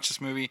whenever you watch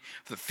this movie.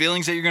 For the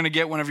feelings that you're going to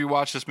get whenever you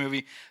watch this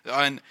movie.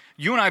 And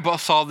you and I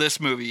both saw this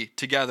movie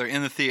together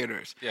in the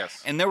theaters.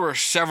 Yes. And there were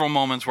several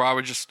moments where I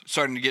was just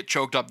starting to get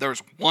choked up. There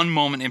was one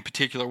moment in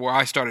particular where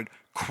I started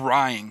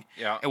crying.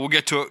 Yeah. And we'll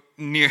get to it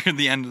near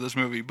the end of this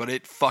movie, but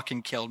it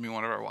fucking killed me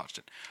whenever I watched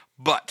it.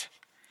 But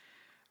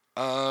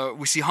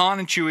we see Han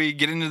and Chewie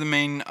get into the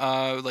main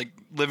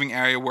living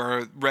area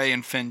where Rey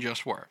and Finn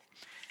just were.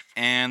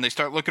 And they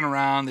start looking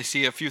around, they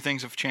see a few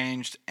things have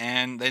changed,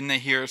 and then they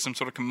hear some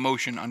sort of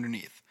commotion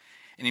underneath.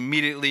 And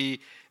immediately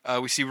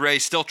we see Rey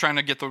still trying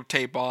to get the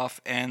tape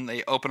off, and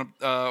they open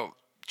up,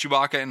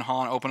 Chewbacca and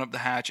Han open up the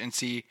hatch and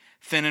see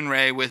Finn and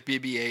Rey with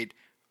BB-8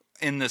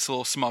 in this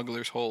little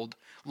smuggler's hold,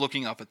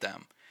 looking up at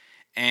them.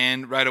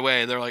 And right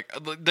away, they're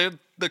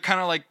kind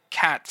of like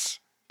cats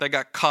that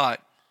got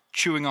caught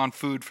chewing on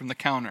food from the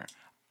counter.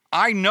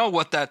 I know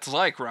what that's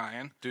like,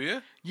 Ryan. Do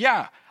you?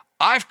 Yeah.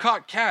 I've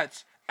caught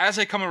cats as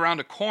they come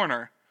around a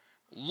corner,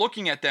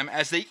 looking at them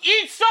as they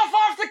eat stuff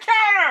off the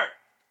counter!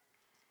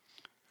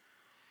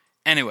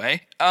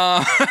 Anyway,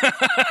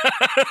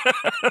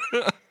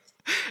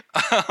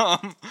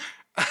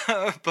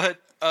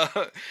 but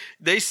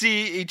they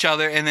see each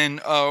other, and then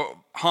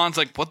Han's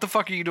like, what the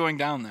fuck are you doing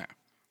down there?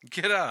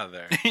 Get out of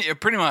there. Yeah,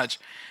 pretty much.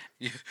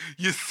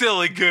 You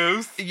silly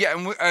goose. Yeah,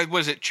 and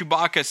was it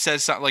Chewbacca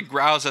says something, like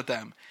growls at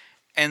them.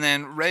 And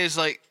then Rey's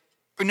like,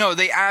 no,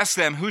 they ask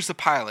them, who's the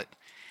pilot?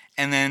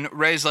 And then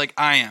Rey's like,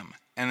 I am.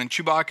 And then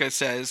Chewbacca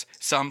says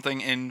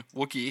something in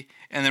Wookiee.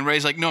 And then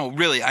Rey's like, no,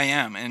 really, I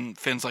am. And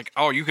Finn's like,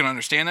 oh, you can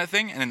understand that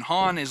thing? And then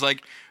Han is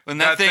like, when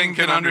that thing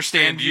can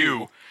understand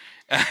you.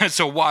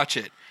 So watch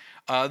it.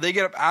 They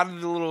get up out of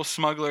the little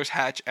smuggler's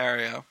hatch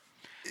area.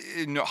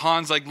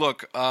 Han's like,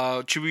 look,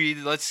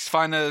 Chewie, let's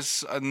find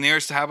us a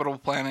nearest habitable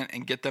planet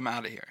and get them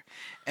out of here.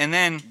 And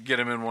then Get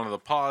him in one of the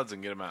pods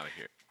and get him out of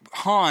here.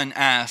 Han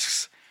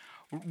asks,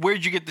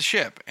 where'd you get the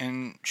ship?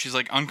 And she's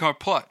like, Unkar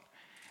Plutt.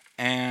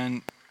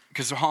 And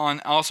because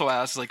Han also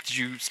asks, like, did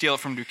you steal it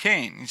from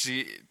Duquesne? And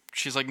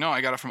she's like, no,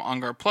 I got it from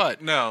Unkar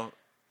Plutt. No,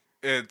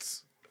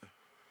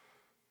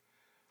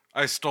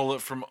 I stole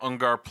it from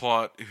Unkar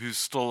Plutt, who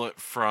stole it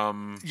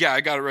from... Yeah,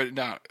 I got it written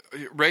down.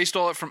 Rey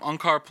stole it from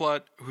Unkar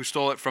Plutt, who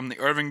stole it from the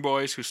Irving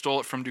boys, who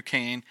stole it from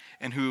Duquesne,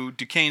 and who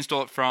Duquesne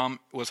stole it from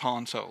was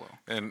Han Solo.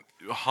 And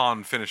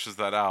Han finishes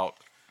that out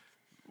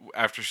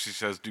after she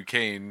says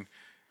Duquesne,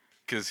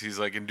 because he's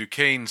like, and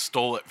Duquesne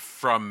stole it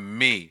from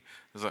me.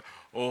 It's like,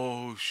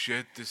 oh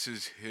shit, this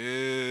is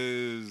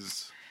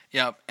his.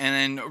 Yep,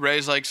 and then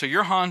Rey's like, so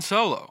you're Han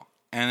Solo.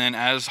 And then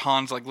as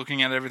Han's like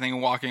looking at everything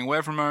and walking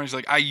away from her, he's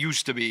like, I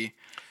used to be.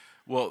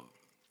 Well,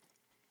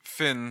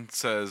 Finn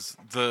says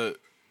the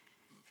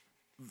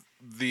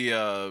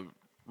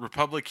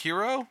Republic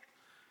hero,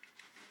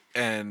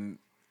 and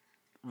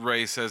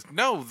Rey says,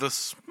 no, the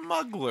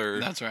smuggler.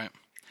 That's right.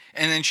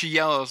 And then she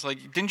yells,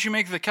 like, didn't you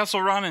make the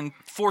Kessel Run in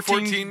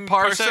 14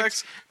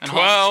 parsecs? And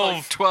 12.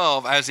 Like,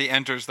 12 as he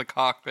enters the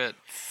cockpit.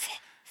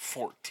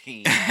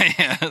 14.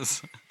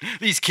 Yes.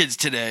 These kids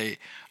today.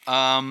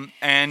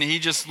 And he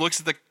just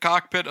looks at the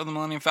cockpit of the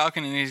Millennium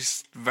Falcon and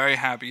he's very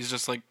happy. He's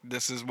just like,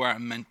 this is where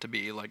I'm meant to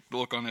be. Like, the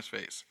look on his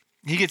face.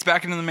 He gets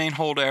back into the main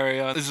hold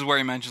area. This is where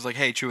he mentions, like,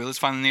 hey, Chewie, let's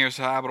find the nearest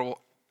habitable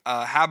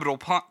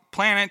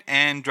planet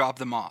and drop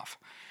them off.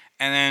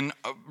 And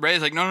then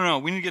Rey's like, no,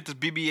 we need to get this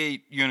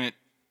BB-8 unit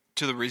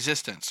to the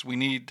Resistance.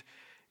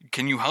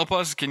 Can you help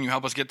us? Can you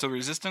help us get to the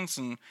Resistance?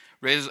 And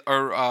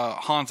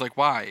Han's like,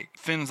 why?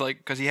 Finn's like,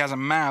 because he has a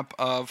map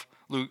of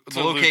Luke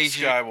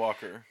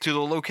Skywalker. To the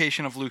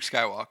location of Luke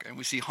Skywalker. And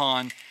we see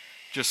Han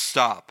just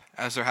stop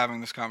as they're having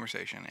this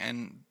conversation.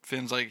 And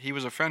Finn's like, he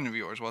was a friend of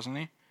yours, wasn't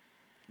he?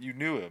 You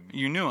knew him.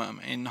 You knew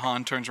him. And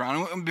Han turns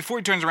around. And before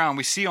he turns around,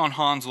 we see on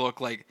Han's look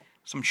like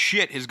some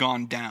shit has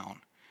gone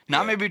down.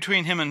 Not maybe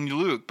between him and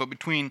Luke, but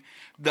between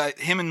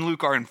that him and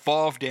Luke are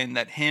involved in,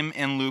 that him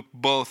and Luke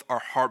both are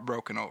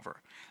heartbroken over.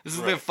 This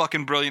is the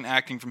fucking brilliant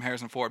acting from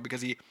Harrison Ford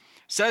because he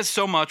says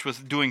so much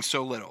with doing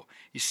so little.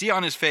 You see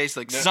on his face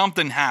like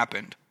something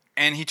happened.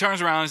 And he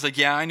turns around and he's like,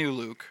 yeah, I knew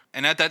Luke.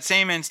 And at that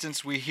same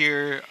instance, we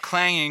hear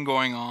clanging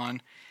going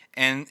on.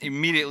 And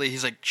immediately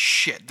he's like,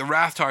 shit, the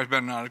Rathtars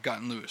better not have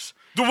gotten loose.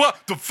 The what?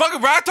 The fucking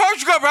Rathtars?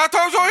 You got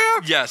Rathtars on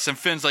here? Yes, and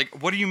Finn's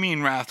like, what do you mean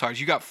Rathtars?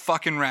 You got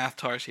fucking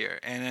Rathtars here.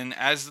 And then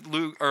as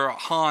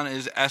Han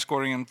is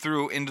escorting him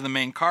through into the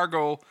main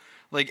cargo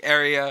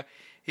area,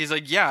 he's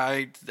like, yeah,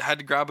 I had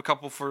to grab a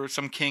couple for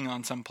some king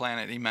on some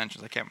planet. He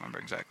mentions, I can't remember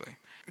exactly.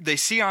 They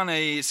see on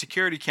a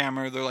security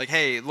camera, they're like,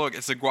 hey, look,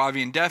 it's the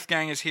Guavian Death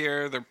Gang is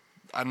here.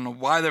 I don't know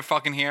why they're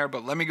fucking here,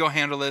 but let me go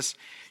handle this.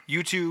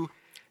 You two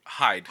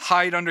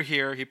hide under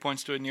here. He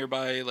points to a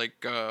nearby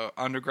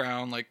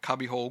underground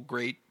cubbyhole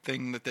grate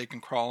thing that they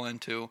can crawl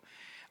into.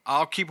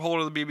 I'll keep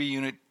hold of the BB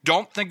unit.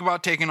 Don't think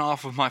about taking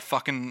off with my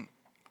fucking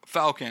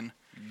Falcon.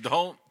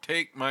 Don't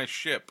take my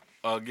ship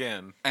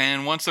again.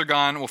 And once they're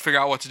gone, we'll figure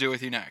out what to do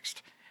with you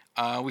next.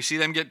 We see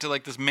them get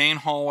to this main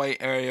hallway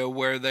area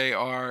where they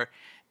are,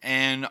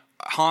 and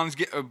Han's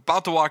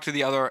about to walk to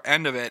the other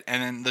end of it,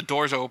 and then the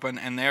doors open,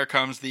 and there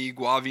comes the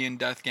Guavian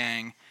Death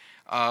Gang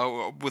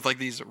with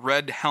these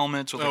red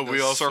helmets with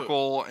a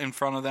circle in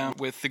front of them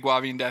with the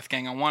Guavian Death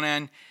Gang on one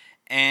end.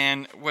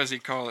 And what does he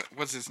call it?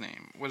 What's his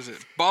name? What is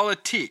it?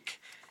 Balatik.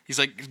 He's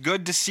like,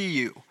 good to see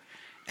you.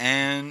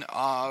 And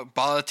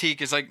Balatik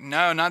is like,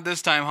 no, not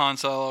this time, Han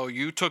Solo.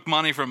 You took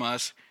money from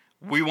us.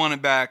 We want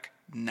it back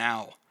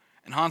now.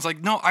 And Han's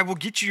like, no, I will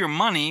get you your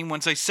money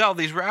once I sell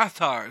these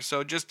Rathtars.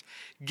 So just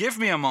give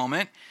me a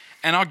moment,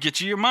 and I'll get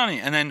you your money.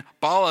 And then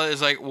Bala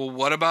is like, well,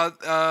 what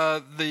about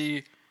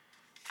the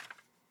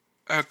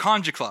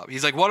Conja Club?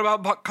 He's like, what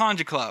about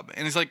Conja Club?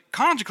 And he's like,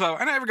 Conja Club?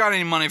 I never got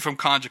any money from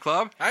Conja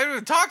Club. I haven't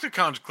even talked to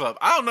Conja Club.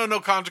 I don't know no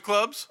Conja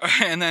Clubs.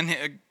 And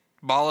then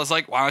Bala's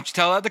like, why don't you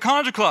tell that to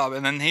Conja Club?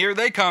 And then here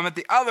they come at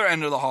the other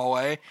end of the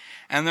hallway,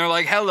 and they're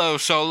like, hello,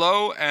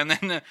 Solo. And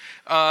then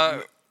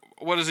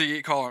what does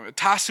he call him?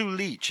 Tasu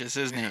Leech is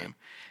his name.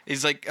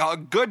 He's like,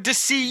 good to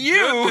see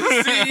you.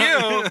 Good to see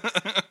you.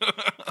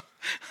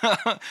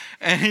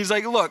 And he's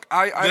like, look,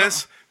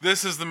 This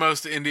is the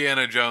most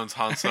Indiana Jones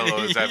Han Solo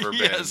has ever been.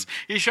 Yes,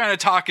 he's trying to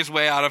talk his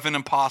way out of an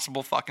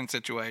impossible fucking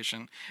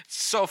situation.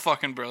 It's so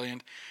fucking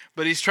brilliant.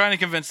 But he's trying to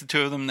convince the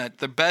two of them that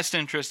the best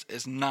interest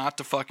is not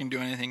to fucking do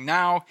anything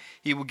now.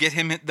 He will get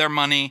him their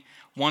money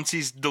once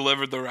he's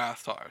delivered the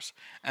Rathtars.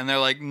 And they're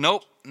like,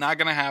 nope, not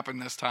going to happen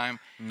this time.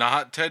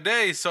 Not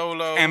today,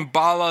 Solo. And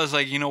Bala is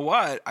like, you know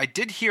what? I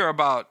did hear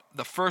about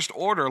the First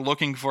Order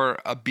looking for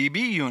a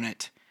BB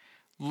unit.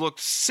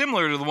 Looked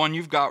similar to the one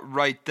you've got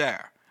right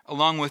there,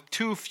 along with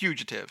two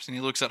fugitives. And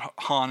he looks at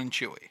Han and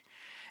Chewie.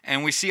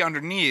 And we see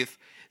underneath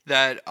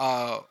that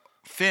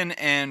Finn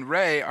and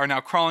Rey are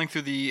now crawling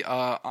through the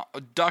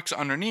ducts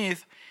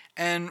underneath.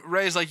 And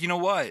Rey's like, you know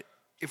what?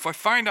 If I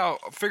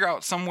figure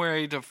out some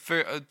way to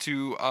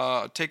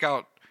take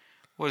out,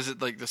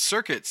 the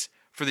circuits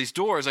for these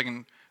doors, I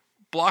can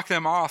block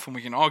them off and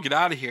we can all get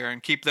out of here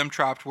and keep them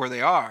trapped where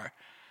they are.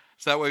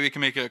 So that way we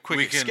can make a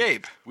quick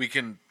escape. We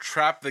can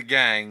trap the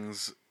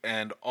gangs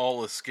and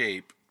all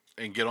escape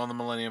and get on the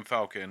Millennium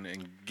Falcon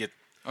and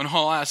and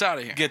haul ass out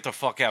of here. Get the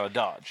fuck out of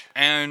Dodge.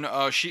 And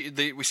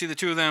we see the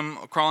two of them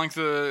crawling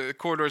through the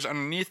corridors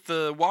underneath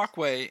the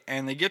walkway,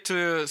 and they get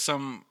to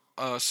some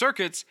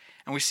circuits,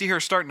 and we see her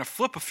starting to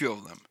flip a few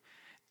of them.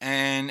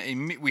 And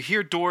we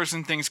hear doors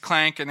and things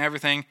clank and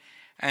everything,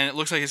 and it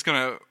looks like it's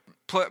going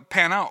to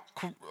pan out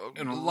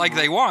like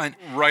they want.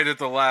 Right at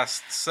the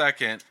last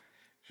second,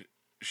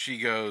 she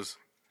goes,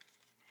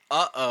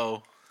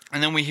 uh-oh.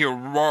 And then we hear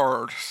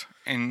roars.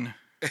 And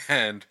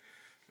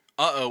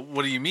uh-oh,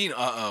 what do you mean,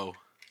 uh-oh?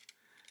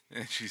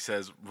 And she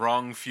says,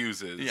 wrong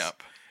fuses.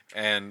 Yep.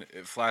 And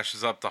it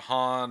flashes up to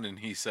Han, and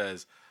he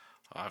says,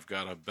 I've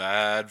got a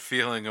bad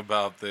feeling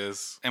about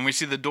this. And we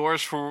see the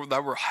doors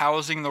that were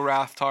housing the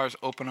Rathtars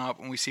open up,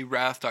 and we see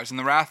Rathtars. And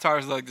the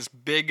Rathtars are like this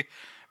big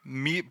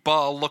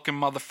meatball-looking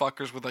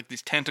motherfuckers with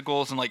these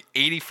tentacles and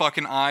 80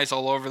 fucking eyes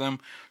all over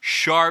them.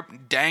 Sharp,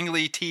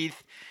 dangly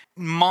teeth.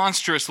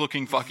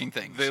 Monstrous-looking fucking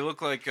things. They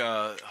look like,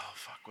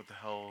 what the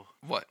hell?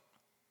 What?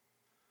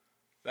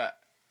 That.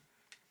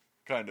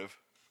 Kind of.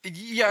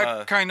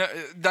 Yeah, kind of.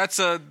 That's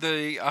what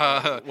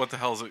the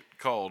hell is it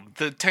called?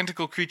 The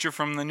tentacle creature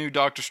from the new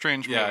Doctor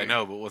Strange movie. Yeah, I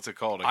know, but what's it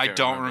called? I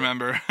don't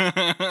remember.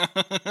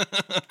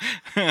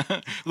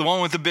 The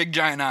one with the big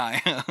giant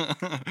eye.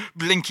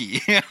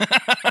 Blinky.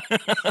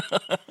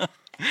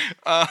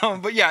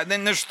 But yeah,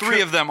 then there's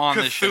three of them on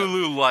this show.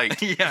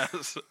 Cthulhu-like.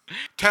 Yes.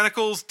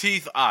 Tentacles,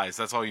 teeth, eyes.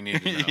 That's all you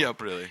need to know.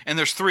 Yep. Really. And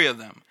there's three of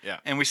them. Yeah.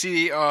 And we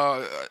see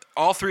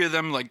all three of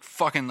them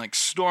fucking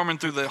storming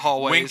through the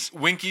hallways.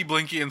 Winky,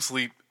 Blinky, and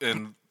Slinky.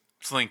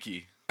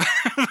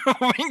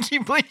 Winky,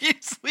 Blinky,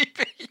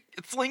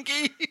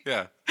 Slinky?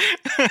 Yeah.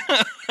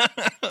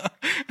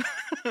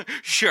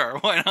 Sure,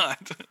 why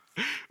not?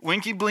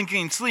 Winky,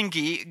 Blinky, and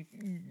Slinky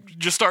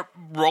just start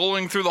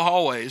rolling through the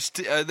hallways.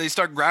 They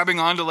start grabbing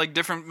onto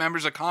different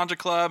members of Conja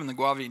Club and the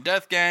Guavian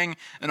Death Gang,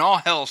 and all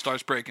hell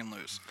starts breaking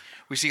loose.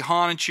 We see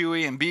Han and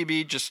Chewie and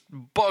BB just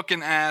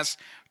booking ass,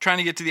 trying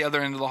to get to the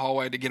other end of the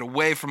hallway to get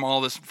away from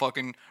all this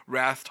fucking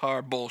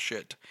Rathtar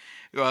bullshit.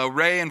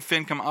 Rey and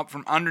Finn come up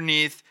from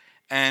underneath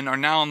and are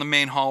now in the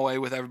main hallway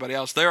with everybody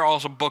else. They're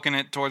also booking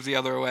it towards the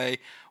other way.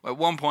 At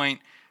one point,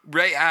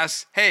 Rey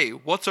asks, "Hey,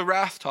 what's a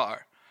Rathtar?"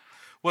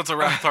 What's a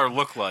Rathtar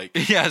look like?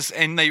 Yes,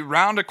 and they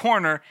round a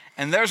corner,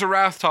 and there's a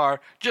Rathtar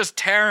just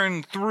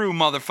tearing through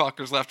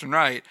motherfuckers left and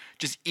right,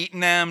 just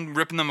eating them,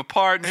 ripping them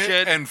apart and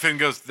shit. And Finn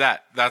goes,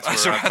 that's That's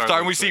a what Rathtar,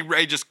 and we looks see like.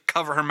 Rey just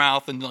cover her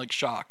mouth in like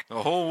shock.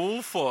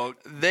 Oh, fuck.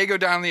 They go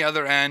down the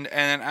other end,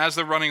 and then as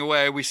they're running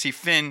away, we see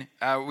Finn.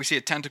 We see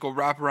a tentacle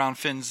wrap around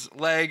Finn's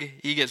leg.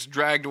 He gets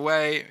dragged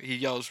away. He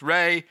yells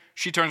Rey.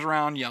 She turns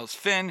around, yells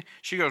Finn.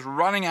 She goes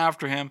running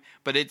after him,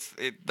 but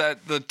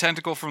the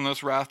tentacle from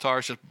this Rathtar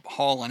is just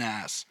hauling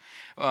ass.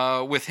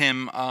 With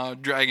him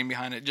dragging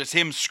behind it. Just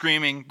him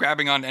screaming,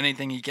 grabbing onto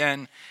anything he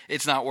can.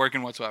 It's not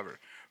working whatsoever.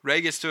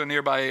 Rey gets to a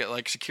nearby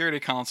security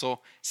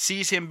console,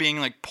 sees him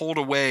being pulled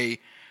away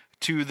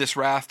to this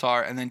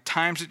Rathtar, and then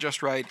times it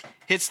just right,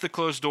 hits the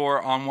closed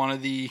door on one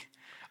of the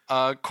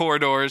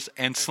corridors,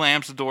 and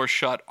slams the door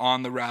shut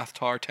on the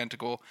Rathtar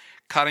tentacle,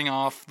 cutting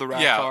off the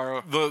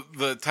Rathtar. Yeah,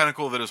 the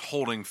tentacle that is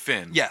holding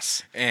Finn.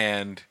 Yes.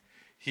 And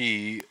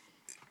he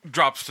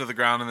drops to the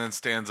ground and then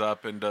stands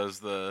up and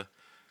does the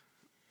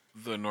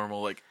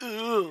normal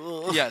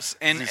ugh. Yes,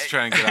 and he's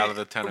trying to get out of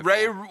the tentacle.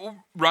 Rey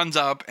runs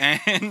up,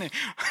 and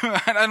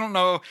I don't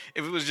know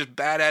if it was just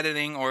bad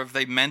editing or if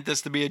they meant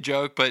this to be a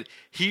joke, but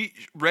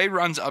Rey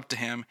runs up to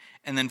him,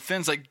 and then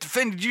Finn's like,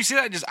 "Finn, did you see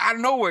that? Just out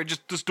of nowhere,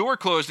 just this door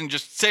closed and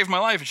just saved my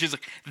life." And she's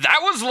like, "That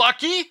was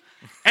lucky."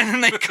 And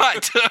then they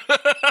cut.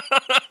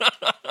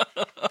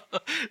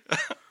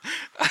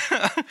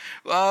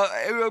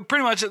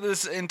 Pretty much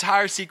this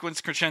entire sequence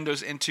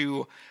crescendos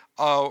into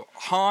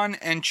Han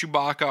and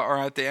Chewbacca are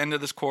at the end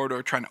of this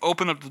corridor trying to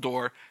open up the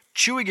door.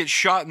 Chewie gets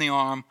shot in the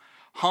arm.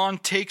 Han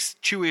takes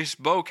Chewie's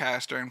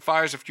bowcaster and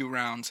fires a few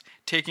rounds,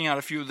 taking out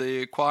a few of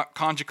the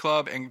Conja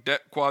Club and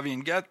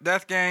Quavian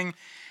Death Gang.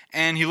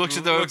 And he looks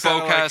at the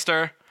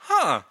bowcaster.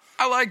 I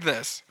like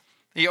this.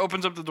 He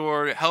opens up the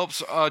door,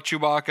 helps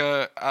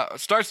Chewbacca,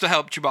 starts to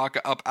help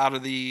Chewbacca up out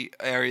of the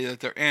area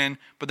that they're in,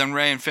 but then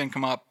Rey and Finn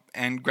come up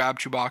and grab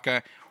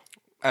Chewbacca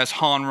as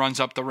Han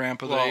runs up the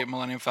ramp of the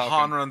Millennium Falcon.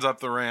 Han runs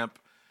up the ramp,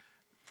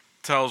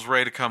 tells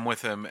Rey to come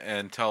with him,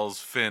 and tells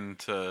Finn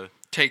to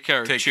take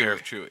care of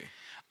Chewie.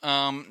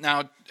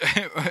 Now,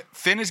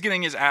 Finn is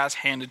getting his ass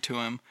handed to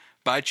him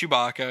by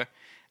Chewbacca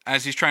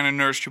as he's trying to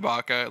nurse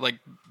Chewbacca.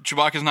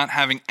 Chewbacca's not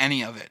having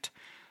any of it.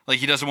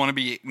 He doesn't want to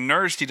be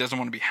nursed. He doesn't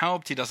want to be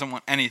helped. He doesn't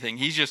want anything.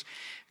 He's just...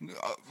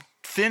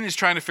 Finn is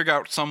trying to figure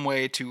out some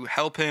way to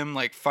help him,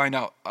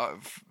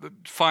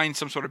 find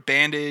some sort of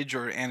bandage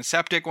or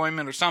antiseptic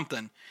ointment or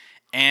something.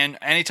 And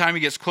anytime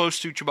he gets close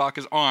to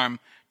Chewbacca's arm,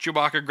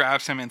 Chewbacca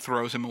grabs him and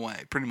throws him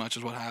away. Pretty much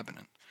is what's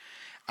happening.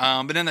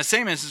 But in the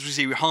same instance, we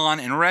see Han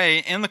and Rey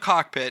in the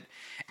cockpit,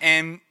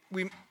 and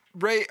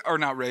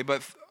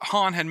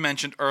Han had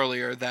mentioned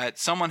earlier that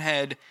someone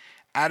had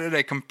added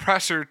a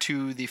compressor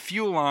to the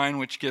fuel line,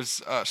 which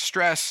gives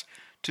stress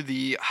to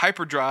the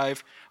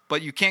hyperdrive,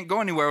 but you can't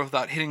go anywhere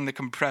without hitting the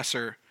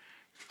compressor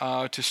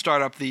to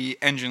start up the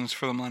engines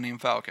for the Millennium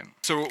Falcon.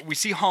 So we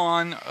see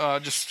Han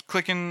just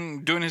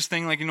clicking, doing his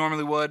thing like he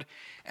normally would,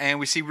 and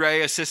we see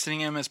Rey assisting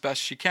him as best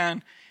she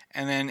can,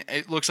 and then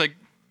it looks like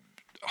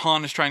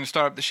Han is trying to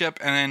start up the ship,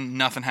 and then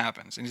nothing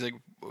happens. And he's like,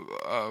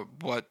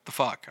 what the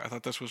fuck? I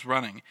thought this was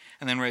running.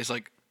 And then Rey's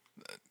like,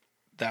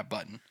 that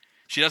button.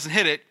 She doesn't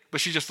hit it, but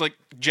she just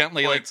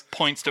gently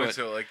points to it.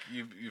 So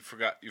you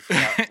forgot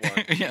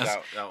one. Yes.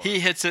 That one.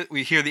 He hits it.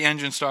 We hear the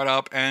engine start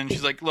up, and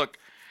she's like, look,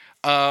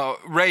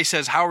 Rey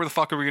says, how the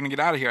fuck are we going to get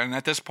out of here? And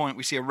at this point,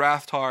 we see a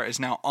Rathtar is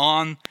now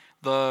on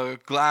the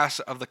glass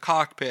of the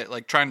cockpit,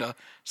 trying to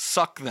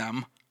suck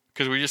them,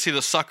 because we just see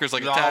the suckers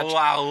attached,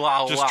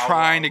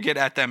 trying to get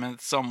at them in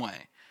some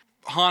way.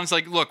 Han's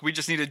like, look, we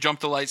just need to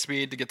jump to light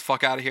speed to get the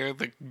fuck out of here.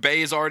 The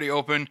bay is already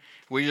open.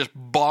 We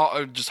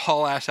just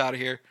haul ass out of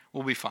here.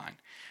 We'll be fine.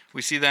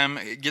 We see them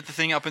get the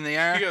thing up in the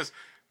air. He goes,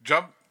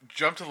 jump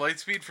to light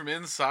speed from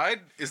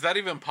inside? Is that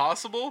even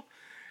possible?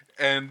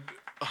 And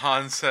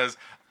Han says,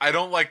 I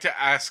don't like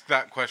to ask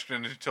that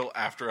question until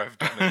after I've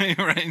done it.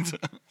 Right.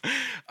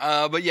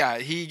 But yeah,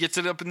 he gets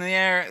it up in the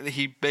air.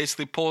 He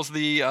basically pulls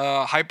the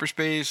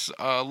hyperspace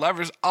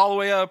levers all the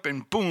way up,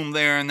 and boom,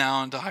 there and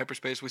now into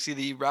hyperspace. We see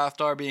the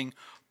Rathtar being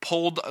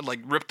pulled,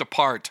 ripped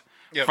apart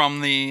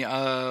from the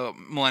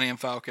Millennium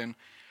Falcon.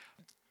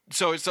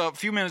 So it's a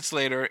few minutes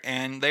later,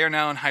 and they are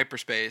now in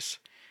hyperspace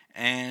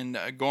and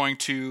going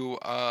to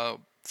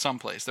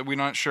someplace that we're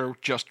not sure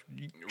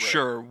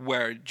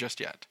where just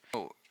yet.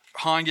 So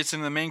Han gets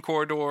into the main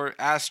corridor,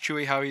 asks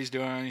Chewie how he's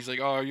doing. He's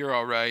like, "Oh, you're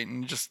all right,"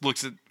 and just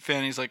looks at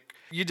Finn. He's like,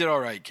 "You did all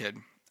right, kid."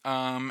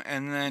 And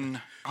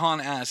then Han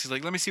asks, he's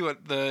like, "Let me see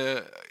what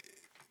the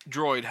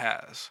droid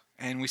has."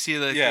 And we see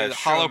the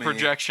hollow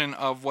projection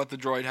of what the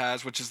droid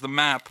has, which is the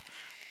map,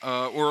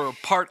 or a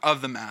part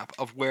of the map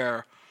of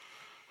where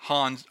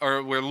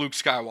where Luke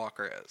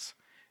Skywalker is.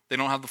 They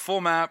don't have the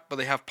full map, but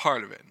they have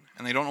part of it.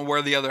 And they don't know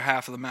where the other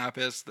half of the map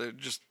is. They're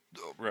just...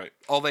 Right.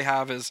 All they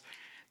have is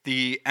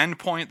the end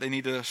point. They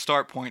need a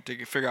start point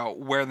to figure out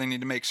where they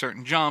need to make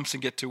certain jumps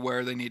and get to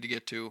where they need to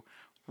get to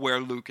where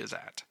Luke is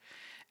at.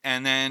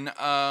 And then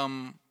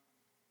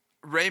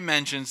Rey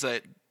mentions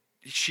that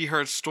she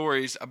heard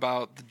stories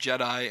about the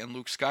Jedi and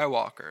Luke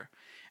Skywalker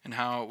and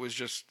how it was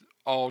just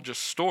all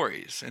just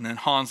stories. And then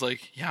Han's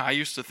like, yeah, I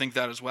used to think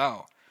that as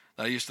well.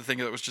 I used to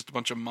think it was just a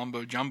bunch of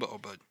mumbo jumbo.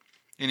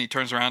 And he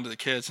turns around to the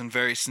kids in a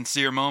very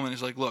sincere moment.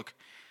 He's like, look,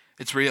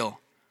 it's real.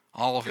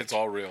 All of it. It's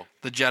all real.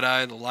 The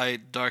Jedi, the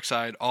light, dark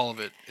side, all of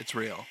it. It's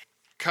real.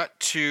 Cut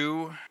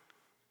to... I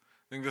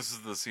think this is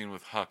the scene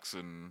with Hux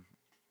and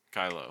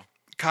Kylo.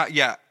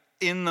 Yeah,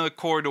 in the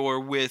corridor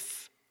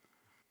with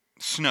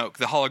Snoke,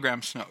 the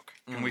hologram Snoke.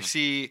 And we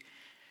see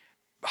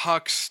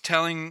Hux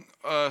telling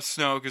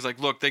Snoke, is like,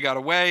 look, they got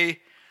away.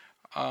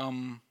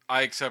 I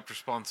accept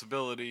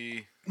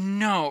responsibility.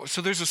 No,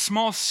 so there's a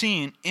small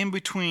scene in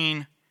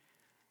between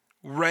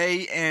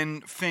Rey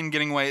and Finn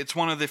getting away. It's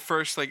one of the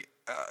first,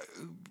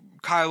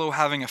 Kylo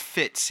having a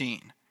fit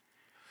scene.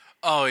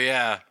 Oh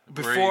yeah,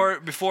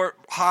 Before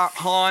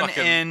Han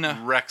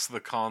and wrecks the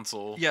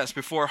console. Yes,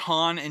 before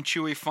Han and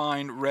Chewie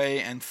find Rey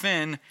and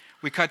Finn,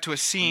 we cut to a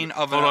scene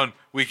of Hold on,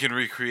 we can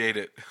recreate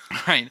it.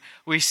 Right,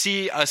 we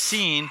see a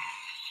scene.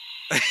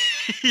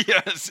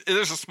 Yes,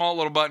 there's a small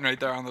little button right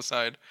there on the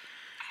side.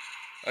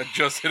 I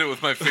just hit it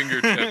with my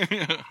fingertip.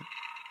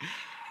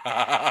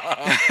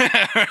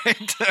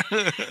 Right.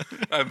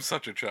 I'm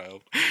such a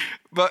child.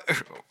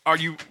 But are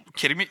you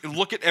kidding me?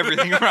 Look at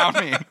everything around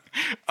me.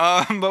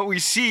 But we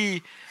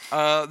see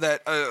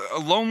that a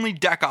lonely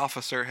deck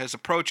officer has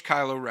approached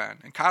Kylo Ren.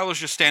 And Kylo's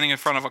just standing in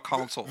front of a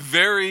console.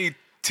 Very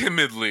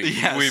timidly,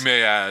 Yes. we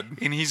may add.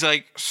 And he's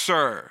like,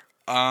 sir,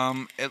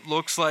 it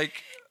looks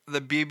like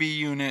the BB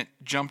unit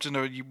jumped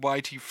into a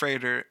YT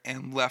freighter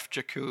and left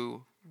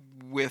Jakku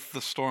with the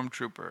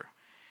stormtrooper.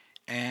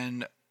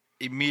 And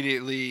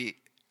immediately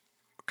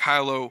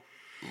Kylo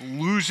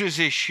loses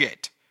his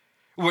shit.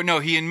 Well, no,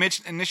 he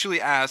initially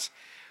asks,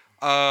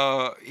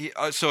 so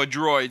a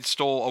droid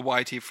stole a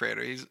YT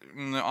freighter.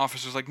 And the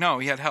officer's like, no,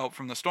 he had help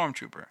from the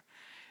stormtrooper,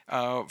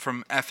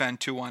 from FN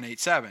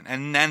 2187.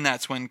 And then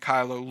that's when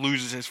Kylo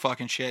loses his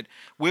fucking shit,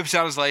 whips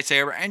out his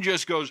lightsaber, and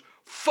just goes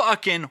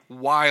fucking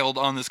wild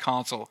on this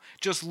console.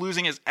 Just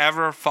losing his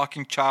ever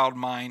fucking child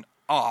mind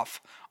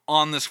off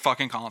on this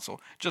fucking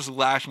console. Just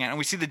lashing at it. And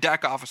we see the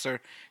deck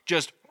officer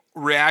just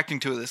reacting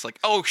to this like,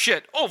 oh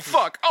shit, oh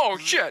fuck, oh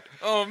shit.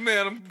 Oh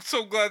man, I'm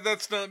so glad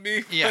that's not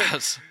me.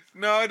 Yes.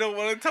 No, I don't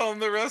want to tell him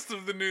the rest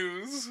of the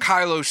news.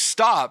 Kylo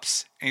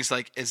stops and he's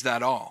like, is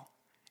that all?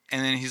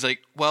 And then he's like,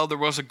 well, there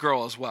was a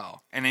girl as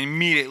well. And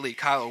immediately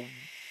Kylo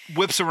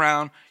whips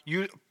around,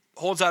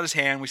 holds out his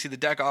hand. We see the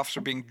deck officer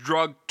being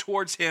drugged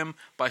towards him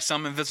by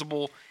some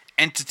invisible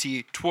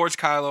entity towards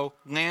Kylo,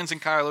 lands in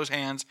Kylo's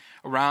hands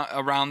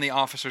around the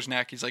officer's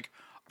neck. He's like,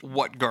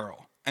 what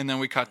girl? And then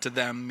we cut to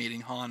them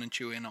meeting Han and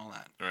Chewie and all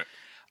that.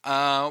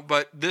 Right.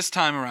 But this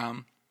time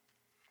around,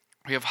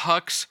 we have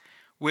Hux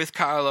with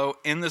Kylo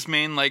in this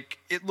main,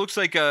 it looks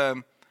like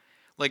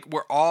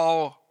where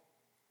all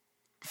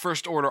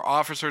First Order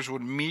officers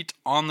would meet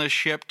on the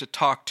ship to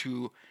talk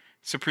to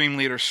Supreme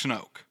Leader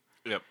Snoke.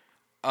 Yep.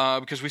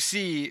 Because we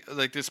see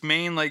this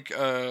main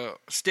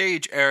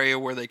stage area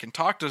where they can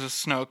talk to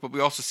Snoke, but we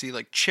also see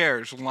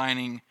chairs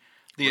lining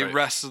the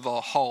rest of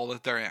the hall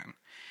that they're in.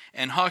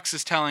 And Hux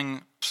is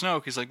telling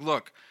Snoke, he's like,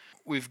 look,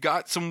 we've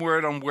got some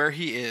word on where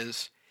he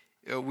is.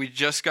 We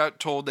just got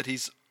told that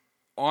he's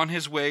on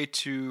his way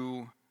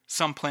to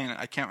some planet.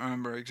 I can't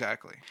remember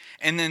exactly.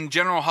 And then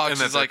General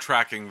Hux is they're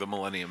tracking the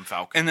Millennium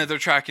Falcon. And that they're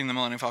tracking the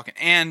Millennium Falcon.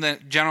 And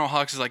then General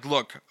Hux is like,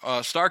 look,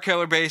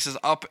 Starkiller Base is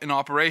up and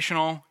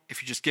operational.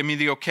 If you just give me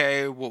the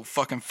okay, we'll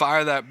fucking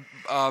fire that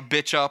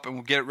bitch up and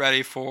we'll get it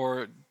ready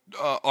for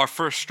our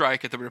first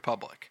strike at the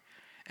Republic.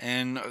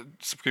 And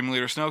Supreme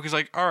Leader Snoke is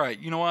like, all right,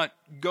 you know what?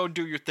 Go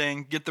do your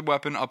thing. Get the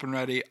weapon up and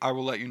ready. I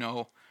will let you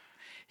know.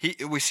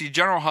 We see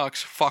General Hux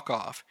fuck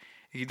off.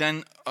 He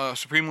then,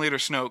 Supreme Leader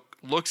Snoke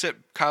looks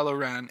at Kylo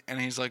Ren and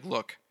he's like,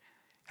 look,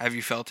 have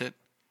you felt it?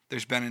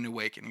 There's been an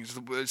awakening.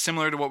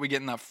 Similar to what we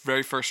get in that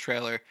very first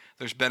trailer,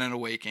 there's been an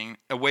awakening.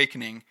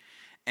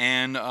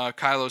 And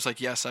Kylo's like,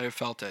 yes, I have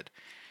felt it.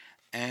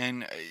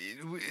 And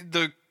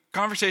the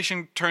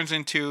conversation turns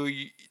into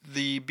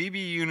the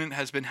BB unit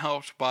has been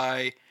helped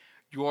by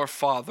your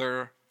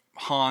father,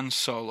 Han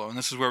Solo. And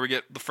this is where we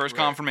get the first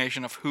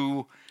confirmation of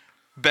who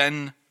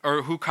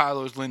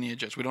Kylo's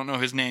lineage is. We don't know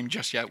his name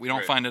just yet. We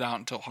don't find it out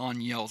until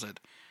Han yells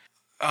it.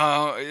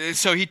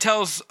 So he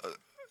tells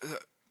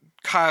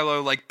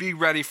Kylo, be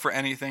ready for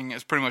anything,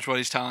 is pretty much what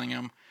he's telling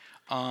him.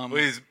 Well,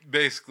 he's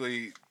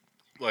basically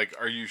like,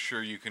 are you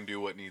sure you can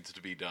do what needs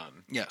to be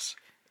done? Yes.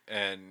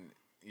 And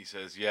he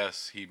says,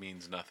 yes, he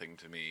means nothing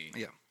to me.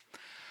 Yeah.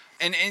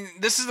 And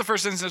this is the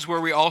first instance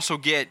where we also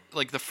get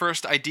the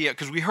first idea,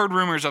 because we heard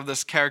rumors of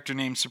this character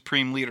named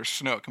Supreme Leader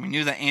Snoke, and we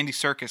knew that Andy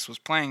Serkis was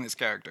playing this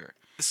character.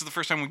 This is the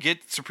first time we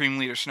get Supreme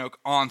Leader Snoke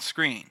on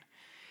screen.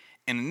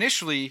 And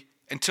initially,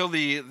 until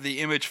the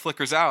image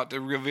flickers out to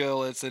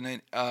reveal it's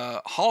an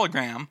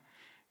hologram,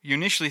 you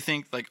initially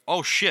think like,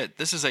 oh shit,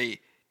 this is a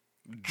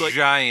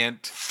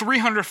giant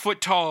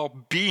 300-foot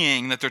tall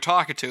being that they're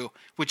talking to,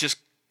 which is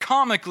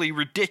comically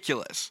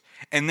ridiculous.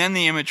 And then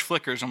the image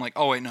flickers. I'm like,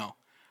 oh wait, no.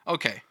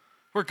 Okay,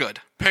 we're good.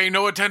 Pay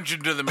no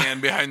attention to the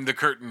man behind the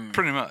curtain.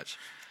 Pretty much.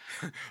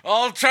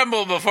 All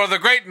tremble before the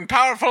great and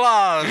powerful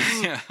Oz.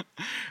 Yeah.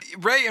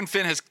 Ray and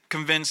Finn has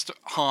convinced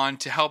Han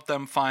to help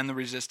them find the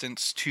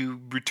Resistance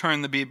to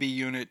return the BB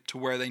unit to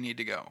where they need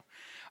to go.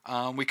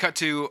 We cut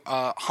to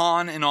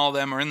Han and all of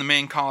them are in the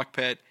main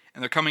cockpit,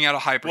 and they're coming out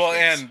of hyperspace. Well,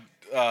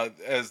 and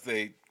as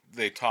they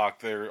talk,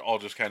 they're all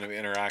just kind of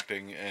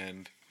interacting,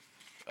 and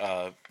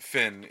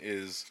Finn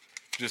is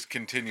just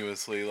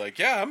continuously like,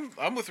 yeah,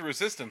 I'm with the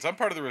Resistance. I'm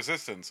part of the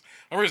Resistance.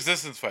 I'm a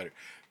Resistance fighter.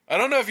 I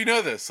don't know if you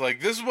know this.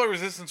 Like, this is what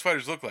Resistance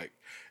fighters look like.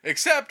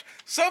 Except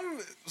some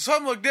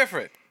look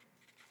different.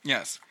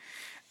 Yes.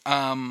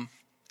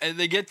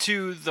 They get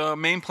to the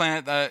main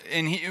planet,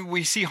 and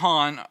we see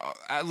Han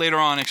later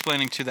on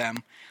explaining to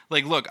them,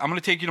 like, look, I'm going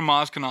to take you to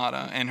Maz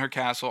Kanata and her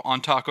castle on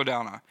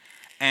Takodana.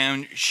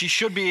 And she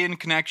should be in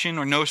connection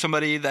or know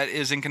somebody that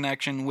is in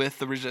connection with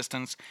the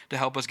Resistance to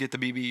help us get the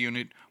BB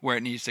unit where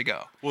it needs to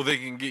go. Well, they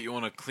can get you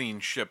on a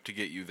clean ship to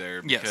get you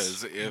there.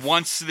 Yes. Because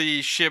once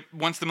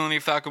the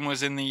Millennium Falcon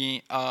was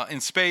in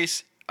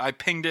space, I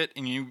pinged it,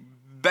 and you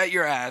bet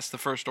your ass the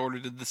First Order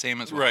did the same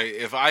as well. Right.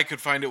 If I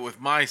could find it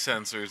with my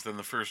sensors, then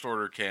the First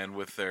Order can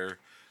with their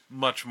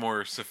much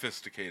more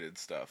sophisticated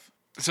stuff.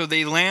 So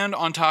they land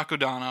on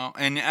Takodana,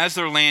 and as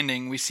they're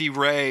landing, we see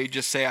Rey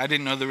just say, I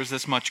didn't know there was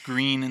this much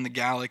green in the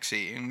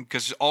galaxy. And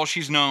because all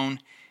she's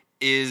known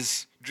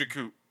is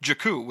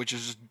Jakku, which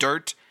is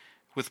dirt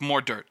with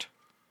more dirt.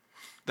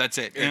 That's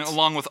it. And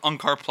along with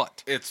Unkar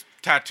Plutt. It's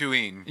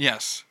Tatooine.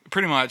 Yes,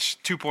 pretty much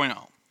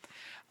 2.0.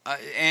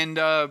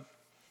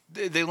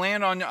 They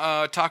land on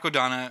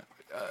Takodana.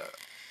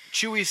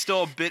 Chewie's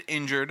still a bit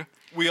injured.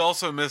 We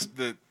also missed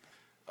that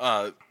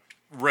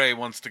Rey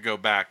wants to go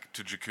back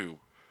to Jakku.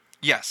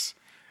 Yes,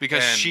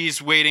 because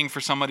she's waiting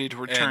for somebody to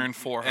return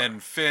for her.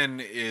 And Finn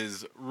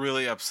is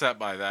really upset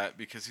by that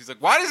because he's like,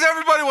 why does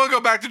everybody want to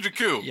go back to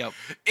Jakku? Yep.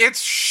 It's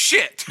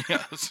shit.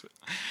 Yes.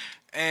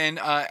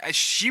 And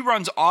she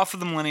runs off of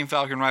the Millennium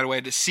Falcon right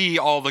away to see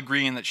all the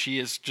green that she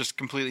is just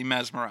completely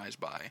mesmerized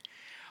by.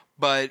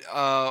 But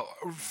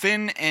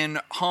Finn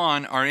and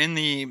Han are in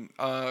the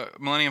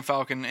Millennium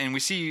Falcon, and we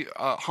see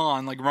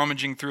Han like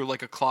rummaging through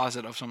like a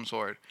closet of some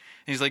sort.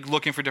 And he's like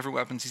looking for different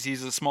weapons. He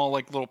sees a small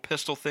like little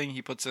pistol thing.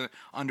 He puts it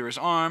under his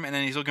arm, and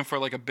then he's looking for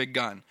like a big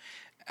gun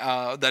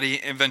that he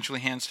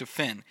eventually hands to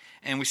Finn.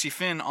 And we see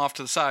Finn off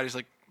to the side. He's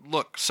like,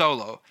 "Look,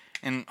 Solo."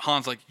 And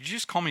Han's like, "Did you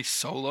just call me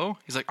Solo?"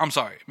 He's like, "I'm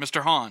sorry,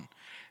 Mr. Han."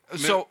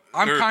 So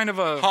I'm kind of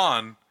a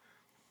Han,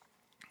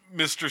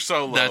 Mr.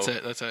 Solo. That's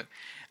it.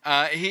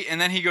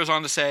 Then he goes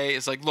on to say,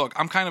 "It's like, look,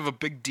 I'm kind of a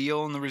big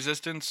deal in the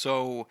Resistance,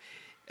 so."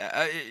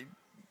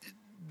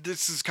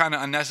 This is kind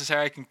of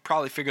unnecessary. I can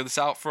probably figure this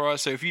out for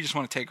us. So if you just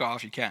want to take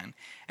off, you can.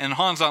 And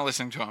Han's not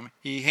listening to him.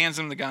 He hands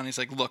him the gun. He's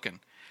like, look.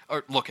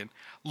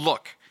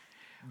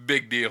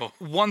 Big deal.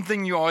 One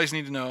thing you always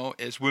need to know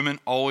is women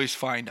always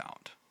find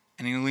out.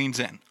 And he leans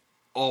in.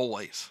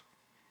 Always.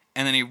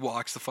 And then he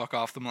walks the fuck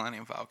off the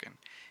Millennium Falcon.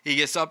 He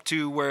gets up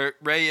to where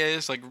Rey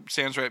is, like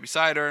stands right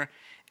beside her.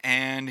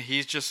 And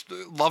he's just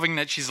loving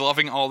that she's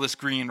loving all this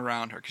green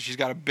around her. Because she's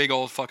got a big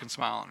old fucking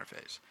smile on her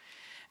face.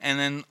 And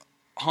then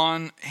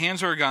Han hands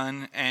her a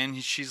gun,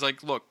 and she's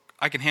like, look,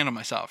 I can handle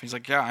myself. He's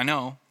like, yeah, I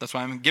know. That's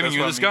why I'm giving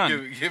you this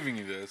gun. Giving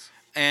you this.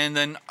 And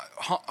then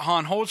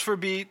Han holds for a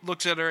beat,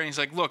 looks at her, and he's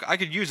like, look, I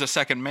could use a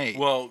second mate.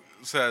 Well,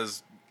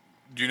 says,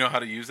 do you know how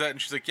to use that?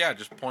 And she's like, yeah,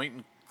 just point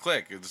and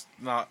click. It's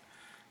not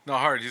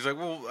hard. He's like,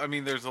 well, I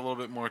mean, there's a little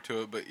bit more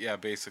to it, but yeah,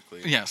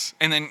 basically. Yes.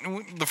 And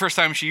then the first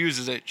time she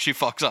uses it, she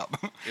fucks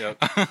up. Yep.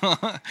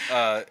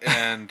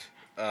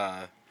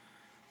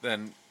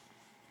 Then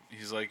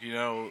he's like,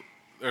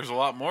 there's a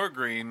lot more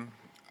green.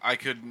 I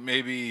could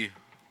maybe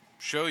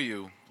show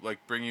you,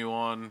 like bring you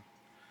on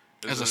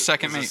as a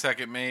second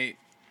mate.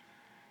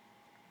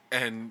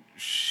 And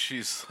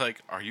she's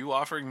like, "Are you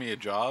offering me a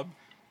job?"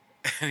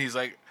 And he's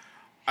like,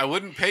 "I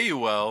wouldn't pay you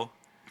well.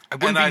 I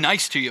wouldn't be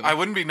nice to you. I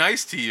wouldn't be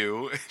nice to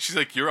you." She's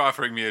like, "You're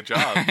offering me a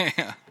job."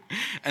 Yeah.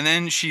 And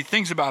then she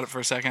thinks about it for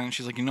a second, and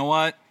she's like, "You know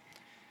what?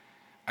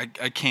 I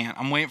can't.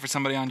 I'm waiting for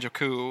somebody on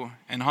Jakku."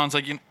 And Han's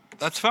like,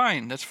 "That's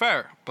fine. That's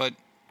fair. But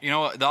you know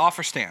what? The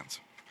offer stands."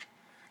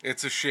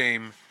 It's a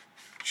shame.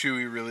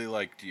 Chewie really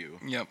liked you.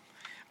 Yep.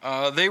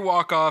 They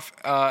walk off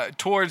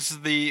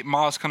towards the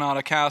Maz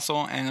Kanata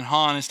castle, and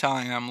Han is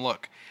telling them,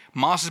 look,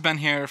 Maz has been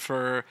here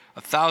for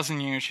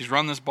 1,000 years. She's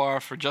run this bar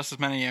for just as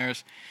many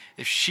years.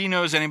 If she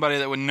knows anybody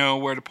that would know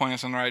where to point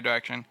us in the right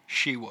direction,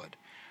 she would.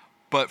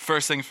 But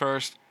first things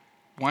first,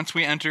 once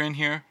we enter in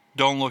here,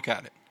 don't look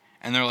at it.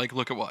 And they're like,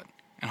 look at what?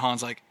 And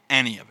Han's like,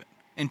 any of it.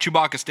 And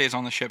Chewbacca stays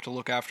on the ship to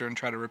look after and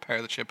try to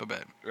repair the ship a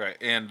bit. Right,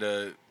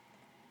 and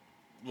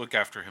look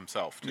after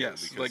himself, too.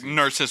 Yes, like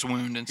nurse his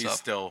wound and he's stuff. He's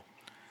still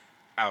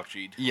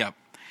ouchied. Yep.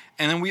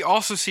 And then we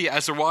also see,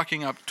 as they're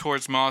walking up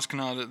towards Maz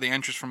Kanata, the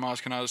entrance from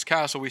Maz Kanata's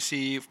castle, we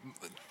see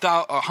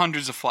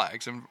hundreds of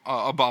flags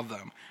above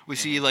them. We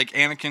see like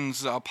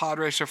Anakin's pod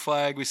racer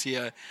flag. We see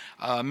a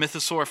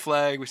Mythosaur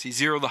flag. We see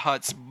Zero the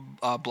Hutt's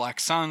Black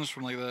Suns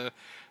from like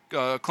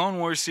the Clone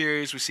Wars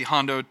series. We see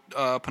Hondo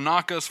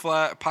Panaka's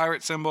flag,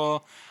 pirate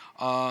symbol.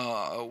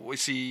 We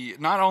see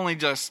not only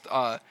just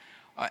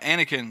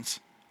Anakin's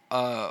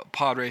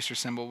pod racer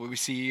symbol, but we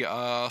see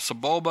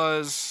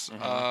Sebulba's,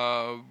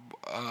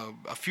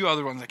 a few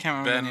other ones. I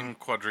can't remember the name.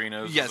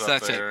 Quadrinos. Yes, is up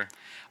that's there.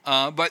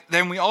 it. But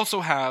then we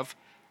also have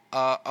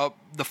the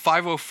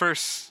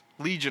 501st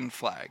Legion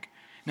flag.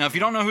 Now, if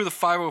you don't know who the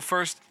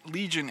 501st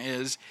Legion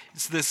is,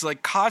 it's this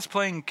like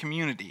cosplaying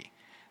community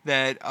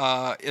that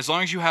as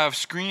long as you have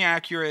screen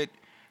accurate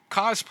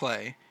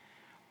cosplay,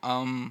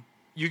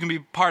 you can be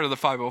part of the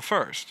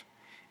 501st.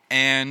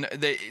 And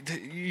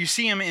you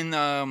see them in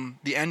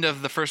the end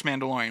of the first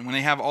Mandalorian when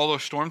they have all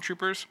those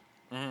stormtroopers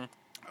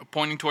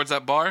pointing towards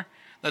that bar.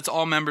 That's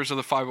all members of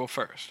the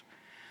 501st.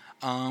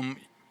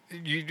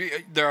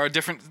 There are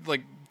different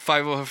like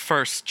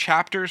 501st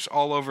chapters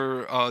all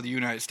over the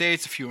United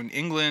States. A few in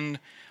England,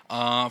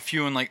 a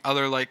few in like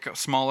other like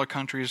smaller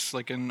countries,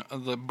 like in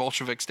the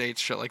Bolshevik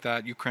states, shit like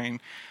that,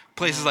 Ukraine,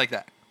 places like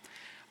that.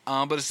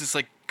 But it's this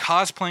like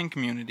cosplaying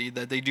community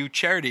that they do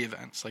charity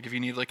events. Like if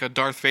you need like a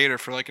Darth Vader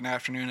for like an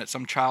afternoon at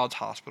some child's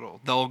hospital,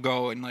 they'll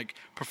go and like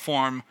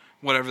perform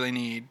whatever they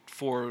need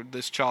for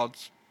this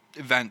child's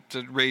event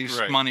to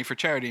raise money for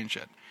charity and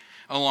shit.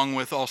 Along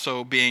with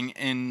also being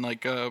in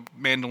like a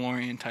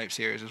Mandalorian type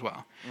series as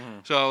well.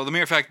 So the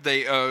mere fact that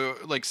they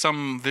like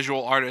some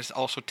visual artists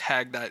also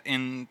tagged that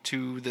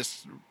into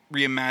this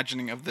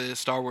reimagining of the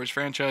Star Wars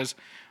franchise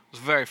was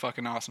very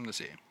fucking awesome to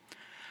see.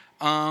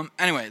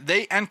 Anyway,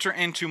 they enter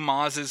into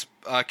Maz's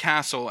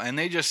castle, and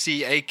they just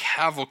see a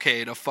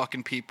cavalcade of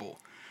fucking people.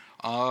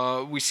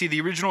 We see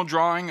the original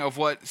drawing of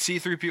what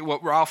C-3PO,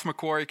 what Ralph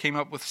McQuarrie came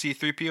up with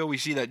C-3PO. We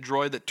see that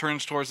droid that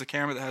turns towards the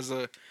camera that has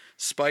the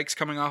spikes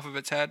coming off of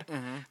its head.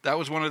 That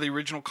was one of the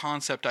original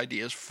concept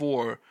ideas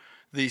for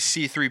the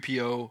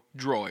C-3PO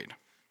droid.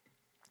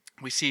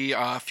 We see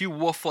a few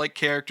wolf-like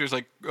characters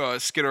like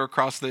skitter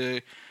across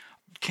the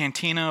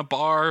cantina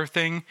bar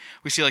thing.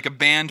 We see like a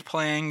band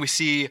playing. We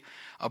see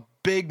a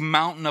big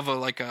mountain of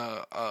a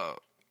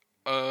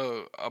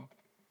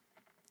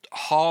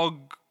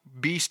hog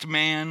beast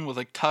man with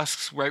like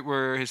tusks right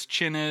where his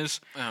chin is.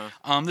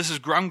 This is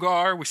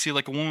Grumgar. We see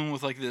like a woman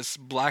with like this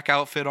black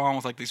outfit on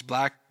with like these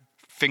black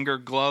finger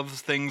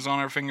gloves things on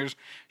her fingers.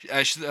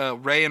 As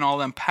Rey and all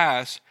them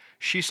pass,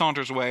 she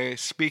saunters away,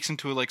 speaks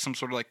into like some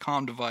sort of like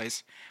comm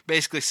device,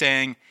 basically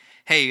saying,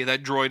 "Hey,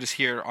 that droid is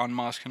here on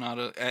Maz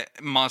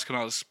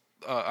Kanata's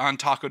on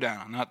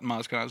Takodana, not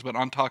Maz Kanata's, but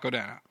on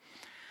Takodana."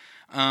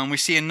 We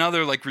see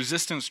another like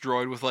resistance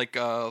droid with like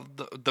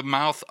the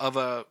mouth of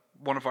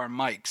one of our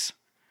mics.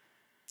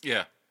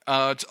 Yeah.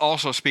 It's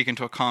also speaking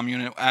to a comm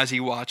unit as he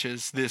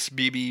watches this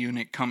BB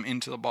unit come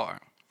into the bar.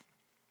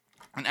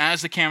 And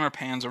as the camera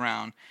pans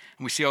around,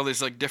 and we see all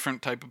these like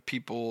different type of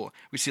people,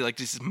 we see like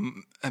these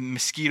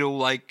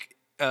mosquito-like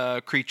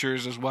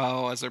creatures as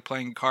well as they're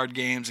playing card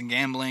games and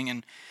gambling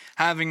and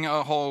having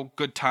a whole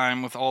good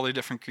time with all the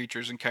different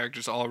creatures and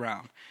characters all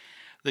around.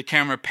 The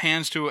camera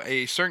pans to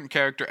a certain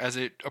character as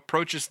it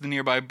approaches the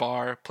nearby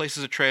bar,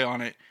 places a tray on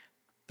it.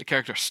 The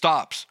character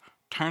stops,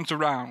 turns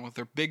around with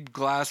her big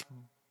glass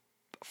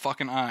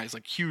fucking eyes,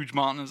 like huge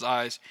mountainous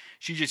eyes.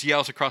 She just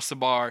yells across the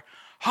bar,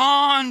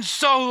 "Han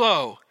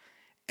Solo!"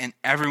 And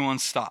everyone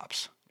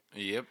stops.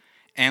 Yep.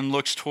 And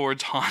looks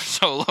towards Han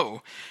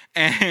Solo.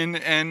 And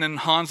then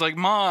Han's like,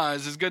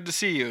 "Maz, it's good to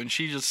see you." And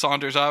she just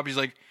saunters up. He's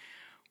like,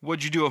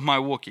 "What'd you do with my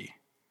Wookiee?"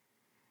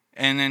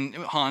 And then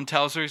Han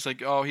tells her, he's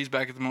like, "Oh, he's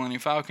back at the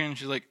Millennium Falcon."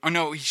 She's like, "Oh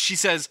no," she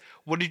says,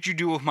 "What did you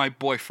do with my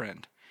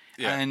boyfriend?"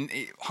 Yeah. And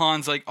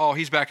Han's like, "Oh,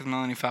 he's back at the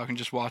Millennium Falcon,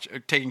 just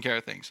taking care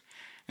of things."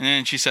 And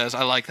then she says,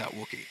 "I like that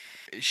Wookiee."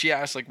 She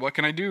asks, like, "What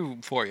can I do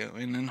for you?"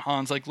 And then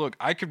Han's like, "Look,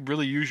 I could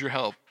really use your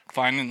help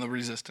finding the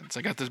resistance.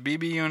 I got this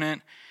BB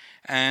unit."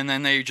 And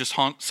then they just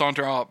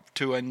saunter up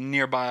to a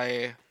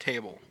nearby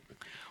table.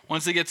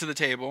 Once they get to the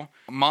table,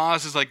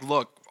 Maz is like,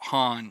 "Look,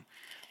 Han,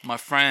 my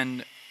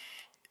friend,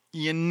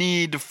 you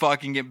need to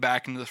fucking get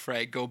back into the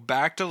fray. Go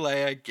back to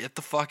Leia. Get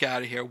the fuck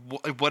out of here.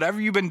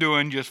 Whatever you've been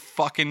doing, just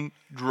fucking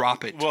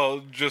drop it."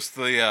 Well, just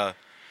the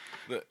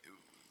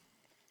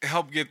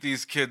help get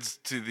these kids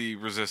to the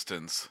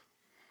resistance.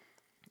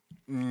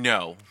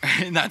 No.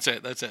 That's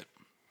it.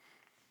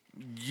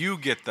 You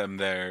get them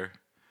there.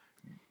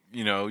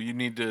 You know, you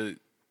need to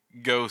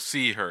go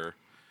see her.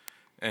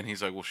 And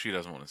he's like, "Well, she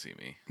doesn't want to see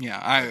me." Yeah,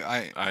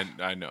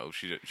 I know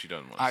she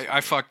doesn't want to see me.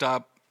 I fucked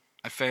up.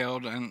 I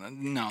failed,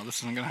 and no, this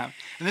isn't gonna happen.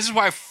 And this is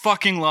why I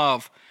fucking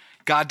love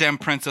goddamn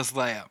Princess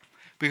Leia,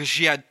 because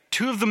she had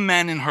two of the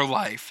men in her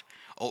life,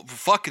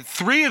 fucking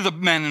three of the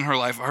men in her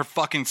life, her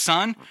fucking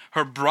son,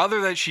 her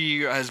brother that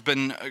she has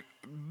been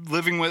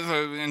living with,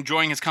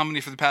 enjoying his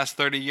company for the past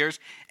 30 years,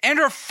 and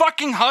her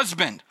fucking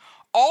husband.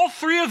 All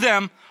three of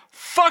them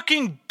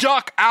fucking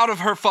duck out of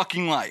her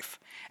fucking life.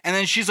 And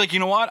then she's like, "You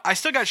know what? I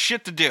still got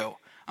shit to do.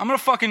 I'm going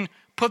to fucking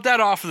put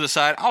that off to the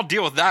side. I'll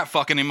deal with that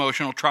fucking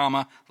emotional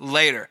trauma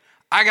later.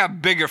 I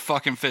got bigger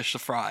fucking fish to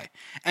fry.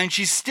 And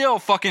she's still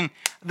fucking...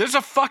 There's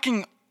a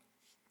fucking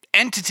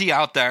entity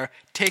out there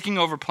taking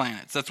over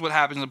planets. That's what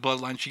happens in the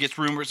Bloodline. She gets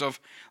rumors of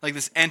like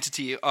this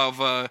entity of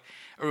or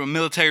a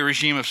military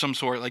regime of some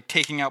sort, like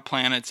taking out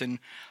planets and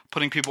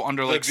putting people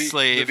under like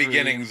slavery. The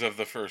beginnings of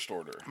the First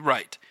Order.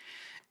 Right.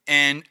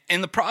 And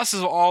in the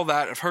process of all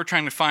that, of her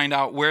trying to find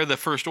out where the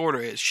First Order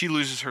is, she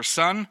loses her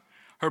son,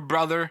 her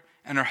brother,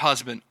 and her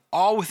husband,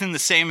 all within the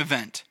same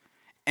event.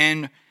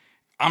 And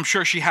I'm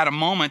sure she had a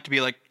moment to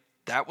be like,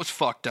 that was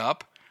fucked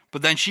up.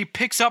 But then she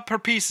picks up her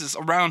pieces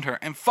around her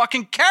and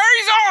fucking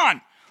carries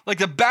on like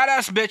the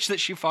badass bitch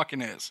that she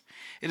fucking is.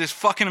 It is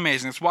fucking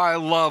amazing. That's why I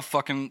love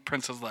fucking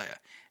Princess Leia.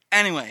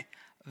 Anyway,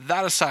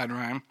 that aside,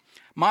 Ryan,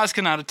 Maz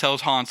Kanata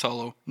tells Han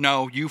Solo,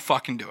 no, you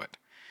fucking do it.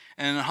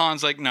 And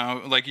Han's like,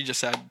 no, like you just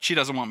said, she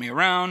doesn't want me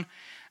around.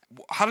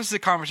 How does the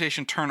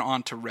conversation turn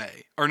on to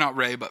Rey? Or not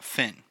Rey, but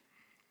Finn.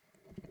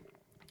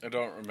 I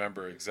don't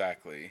remember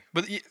exactly.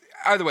 But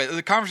either way,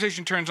 the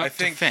conversation turns on to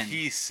Finn. I think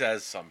he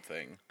says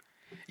something.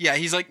 Yeah,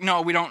 he's like,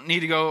 no, we don't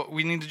need to go.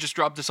 We need to just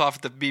drop this off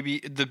at the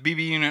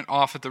BB unit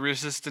off at the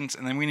Resistance,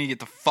 and then we need to get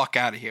the fuck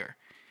out of here.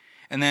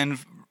 And then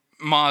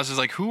Maz is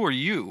like, who are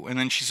you? And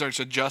then she starts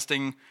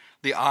adjusting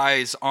the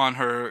eyes on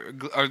her,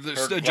 or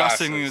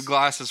adjusting the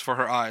glasses for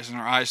her eyes, and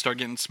her eyes start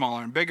getting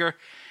smaller and bigger.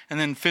 And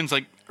then Finn's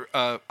like,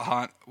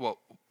 Han, well,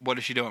 what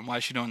is she doing? Why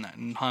is she doing that?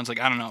 And Han's like,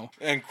 I don't know.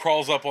 And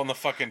crawls up on the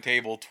fucking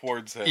table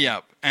towards him.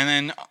 Yep. And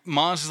then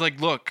Maz is like,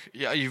 look,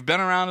 yeah, you've been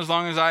around as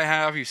long as I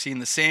have. You've seen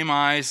the same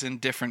eyes in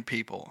different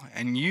people.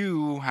 And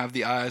you have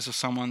the eyes of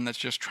someone that's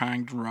just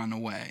trying to run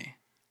away.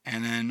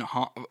 And then,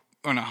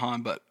 or not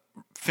Han, but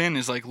Finn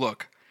is like,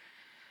 look,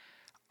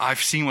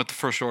 I've seen what the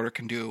First Order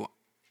can do.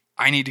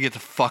 I need to get the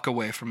fuck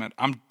away from it.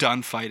 I'm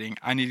done fighting.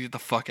 I need to get the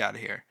fuck out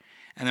of here.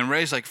 And then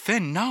Rey's like,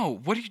 Finn,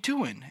 no, what are you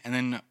doing? And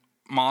then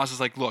Maz is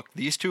like, look,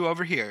 these two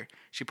over here.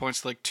 She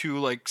points to like two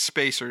like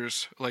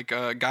spacers, like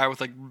a guy with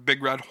like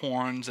big red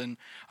horns and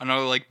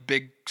another like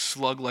big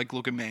slug like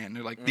looking man.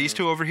 They're like, these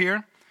two over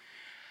here,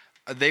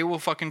 they will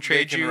fucking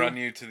trade you. They can run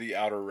you to the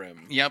outer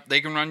rim. Yep,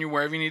 they can run you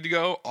wherever you need to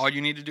go. All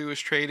you need to do is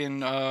trade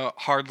in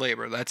hard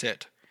labor. That's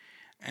it.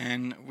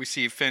 And we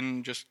see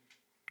Finn just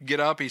get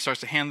up. He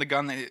starts to hand the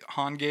gun that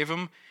Han gave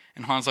him.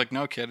 And Han's like,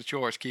 no, kid, it's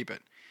yours. Keep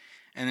it.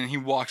 And then he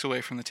walks away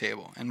from the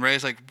table. And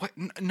Rey's like, what?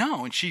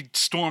 No. And she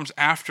storms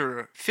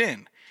after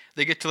Finn.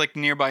 They get to like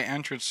nearby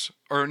entrance.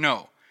 Or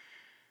no.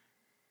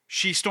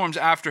 She storms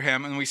after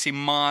him. And we see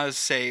Maz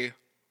say,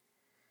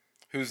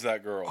 who's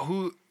that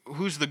girl?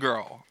 Who's the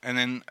girl? And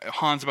then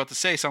Han's about to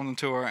say something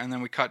to her. And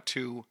then we cut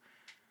to,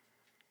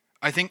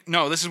 I think,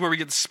 no, this is where we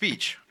get the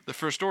speech. The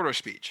First Order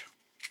speech.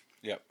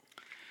 Yep.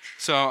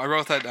 So I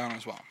wrote that down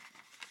as well.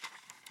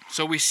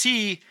 So we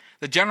see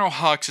that General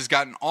Hux has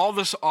gotten all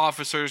the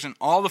officers and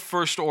all the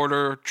First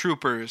Order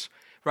troopers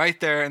right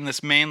there in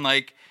this main,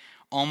 like,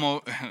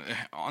 almost,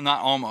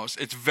 not almost,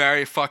 it's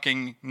very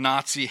fucking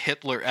Nazi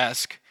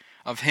Hitler-esque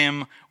of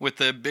him with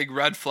the big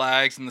red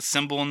flags and the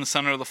symbol in the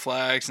center of the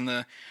flags,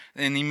 and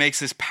he makes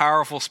this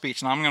powerful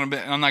speech. And I'm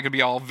not gonna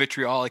be all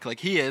vitriolic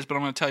like he is, but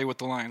I'm gonna tell you what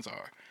the lines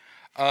are.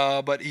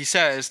 But he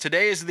says,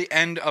 today is the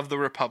end of the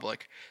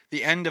Republic,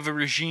 the end of a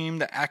regime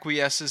that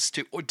acquiesces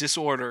to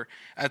disorder.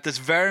 At this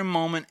very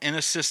moment in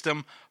a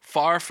system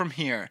far from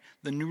here,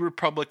 the New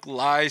Republic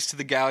lies to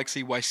the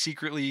galaxy while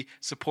secretly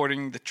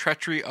supporting the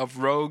treachery of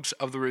rogues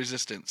of the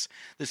Resistance.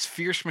 This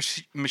fierce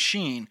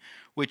machine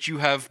which you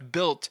have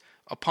built,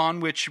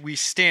 upon which we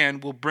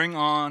stand, will bring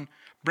an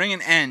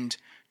end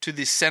to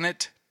the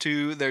Senate,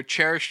 to their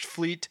cherished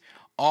fleet.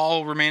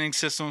 All remaining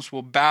systems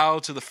will bow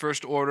to the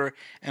First Order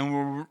and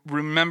will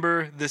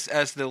remember this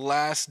as the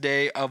last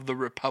day of the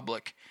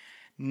Republic.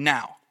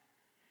 Now,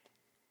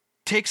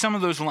 take some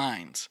of those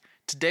lines.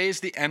 Today is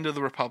the end of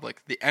the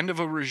Republic, the end of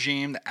a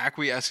regime that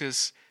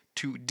acquiesces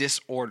to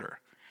disorder.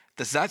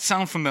 Does that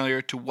sound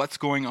familiar to what's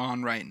going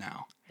on right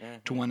now? Mm-hmm.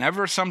 To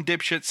whenever some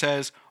dipshit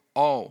says,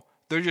 oh,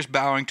 they're just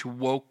bowing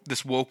to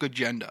this woke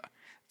agenda.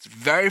 It's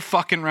very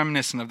fucking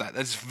reminiscent of that.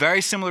 That's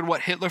very similar to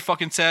what Hitler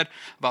fucking said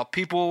about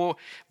people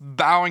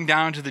bowing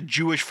down to the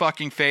Jewish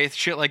fucking faith,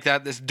 shit like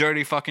that, this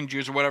dirty fucking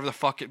Jews or whatever the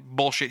fuck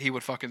bullshit he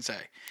would fucking say.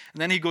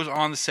 And then he goes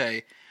on to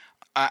say,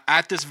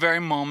 at this very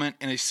moment,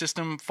 in a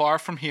system far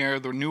from here,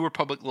 the New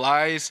Republic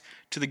lies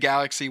to the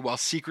galaxy while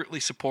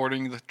secretly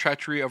supporting the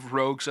treachery of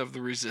rogues of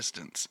the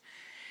Resistance.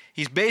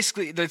 He's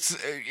basically, that's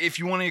if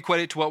you want to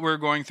equate it to what we're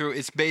going through,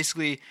 it's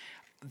basically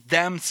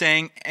them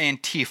saying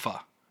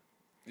Antifa.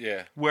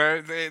 Yeah.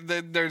 Where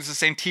there's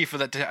this Antifa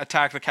that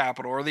attacked the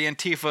Capitol, or the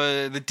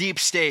Antifa, the deep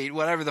state,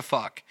 whatever the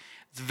fuck.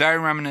 It's very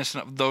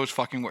reminiscent of those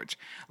fucking words.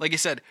 Like I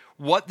said,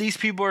 what these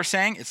people are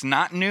saying, it's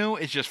not new,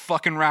 it's just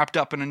fucking wrapped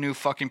up in a new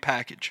fucking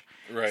package.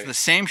 Right. It's the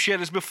same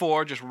shit as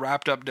before, just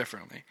wrapped up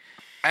differently.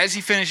 As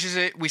he finishes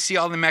it, we see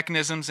all the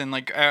mechanisms and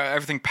like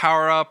everything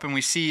power up, and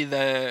we see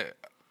the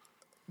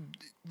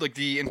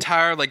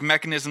entire like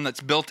mechanism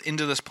that's built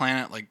into this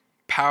planet like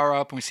power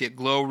up, and we see it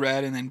glow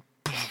red, and then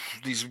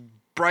these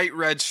bright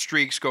red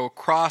streaks go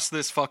across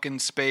this fucking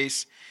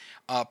space,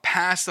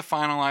 past the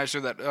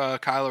finalizer that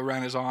Kylo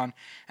Ren is on,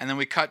 and then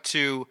we cut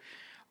to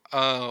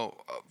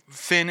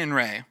Finn and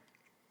Rey.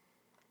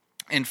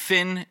 And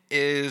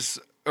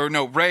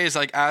Rey is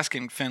like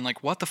asking Finn,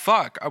 like, what the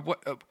fuck?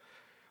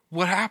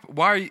 What happened?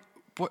 Why are you,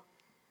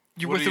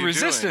 you're with the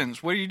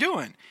Resistance. What are you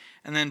doing?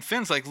 And then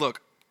Finn's like,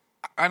 look,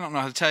 I don't know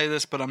how to tell you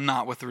this, but I'm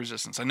not with the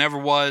Resistance. I never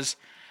was.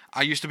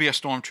 I used to be a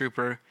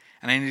stormtrooper,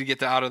 and I need to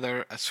get out of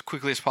there as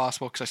quickly as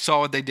possible because I saw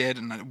what they did,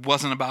 and it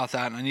wasn't about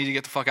that, and I need to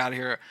get the fuck out of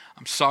here.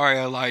 I'm sorry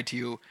I lied to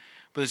you,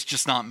 but it's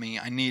just not me.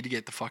 I need to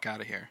get the fuck out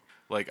of here.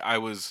 Like, I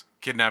was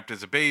kidnapped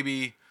as a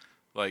baby.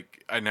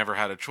 Like, I never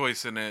had a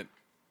choice in it.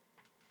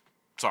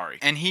 Sorry.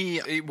 And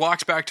he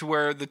walks back to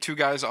where the two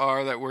guys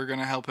are that were going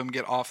to help him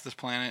get off this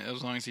planet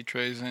as long as he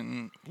trades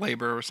in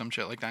labor or some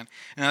shit like that.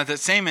 And at that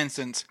same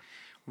instance,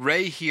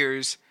 Rey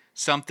hears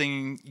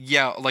something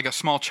yell, like a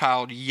small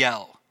child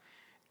yell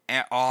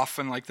off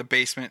in like the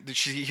basement.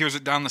 She hears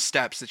it down the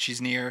steps that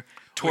she's near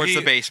towards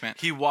the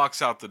basement. He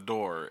walks out the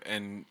door,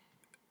 and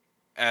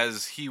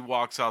as he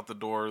walks out the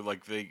door,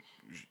 like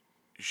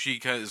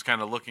she is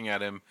kind of looking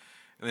at him,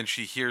 and then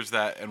she hears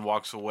that and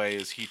walks away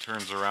as he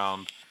turns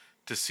around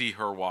to see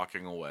her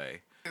walking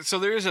away. So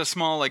there is a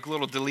small, like,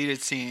 little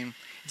deleted scene.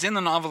 It's in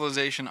the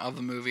novelization of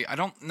the movie. I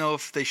don't know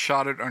if they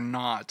shot it or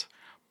not,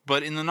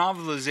 but in the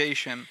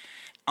novelization,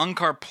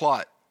 Unkar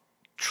Plutt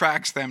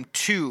tracks them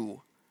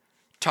to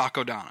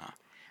Takodana.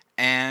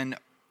 And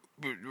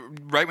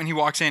right when he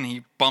walks in,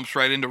 he bumps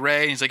right into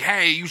Rey, and he's like,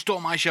 hey, you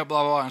stole my ship,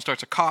 blah, blah, blah, and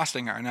starts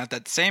accosting her. And at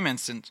that same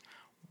instant,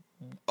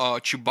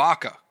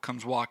 Chewbacca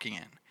comes walking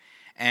in.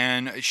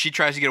 And she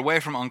tries to get away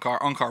from Unkar.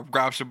 Unkar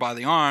grabs her by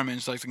the arm and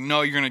is like,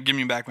 no, you're going to give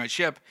me back my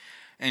ship.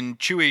 And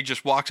Chewie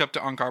just walks up to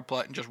Unkar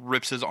Plutt and just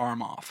rips his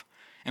arm off.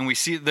 And we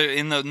see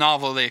in the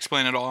novel, they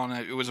explain it all.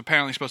 And it was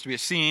apparently supposed to be a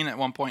scene at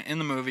one point in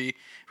the movie.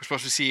 We're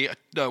supposed to see a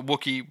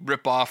Wookiee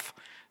rip off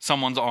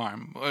someone's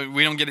arm.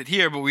 We don't get it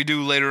here, but we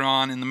do later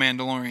on in the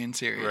Mandalorian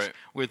series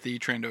with the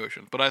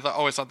Trandoshans. But I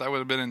always thought that would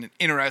have been an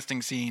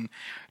interesting scene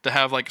to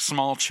have like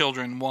small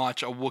children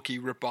watch a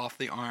Wookiee rip off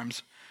the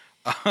arms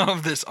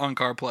of this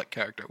Unkar Plutt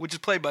character, which is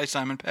played by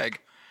Simon Pegg.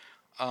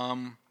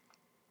 So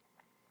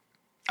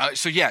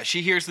yeah,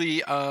 she hears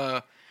the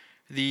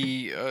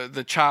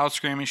child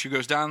screaming. She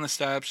goes down the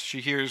steps.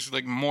 She hears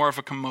like more of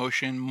a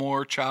commotion,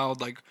 more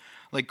child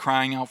like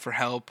crying out for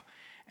help,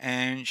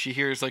 and she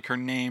hears like her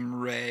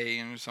name Rey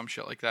and some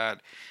shit like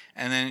that.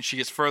 And then she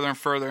gets further and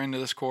further into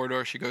this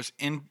corridor. She goes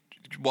in,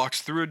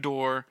 walks through a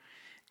door,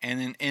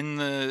 and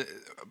then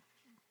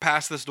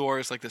past this door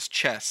is like this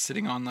chest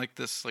sitting on like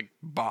this like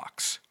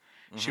box.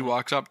 She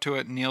walks up to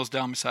it, kneels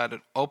down beside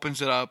it,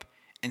 opens it up,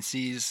 and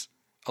sees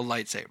a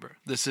lightsaber.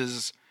 This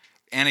is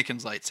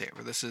Anakin's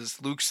lightsaber. This is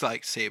Luke's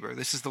lightsaber.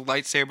 This is the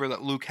lightsaber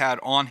that Luke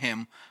had on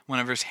him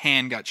whenever his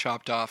hand got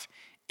chopped off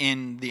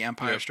in The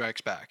Empire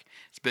Strikes Back.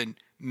 It's been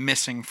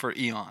missing for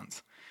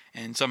eons.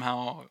 And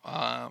somehow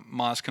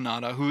Maz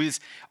Kanata, who is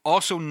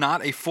also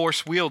not a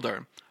Force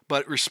wielder,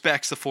 but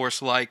respects the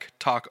Force like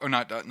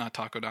not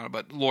Takodana,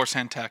 but Lor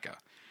San Tekka,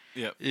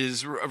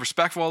 is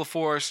respectful of the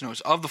Force,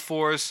 knows of the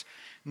Force,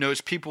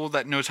 knows people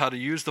that knows how to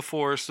use the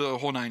Force, the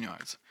whole 9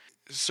 yards.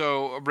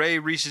 So Rey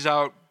reaches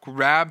out,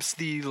 grabs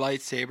the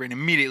lightsaber, and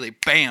immediately,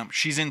 bam,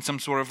 she's in some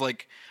sort of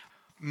like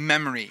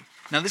memory.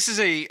 Now this is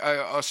a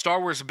Star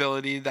Wars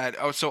ability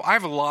that. So I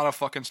have a lot of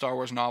fucking Star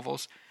Wars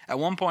novels. At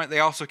one point, they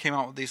also came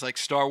out with these like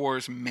Star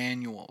Wars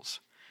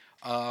manuals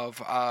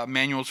of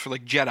manuals for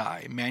like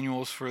Jedi,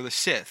 manuals for the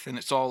Sith, and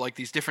it's all like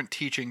these different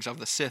teachings of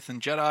the Sith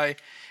and Jedi.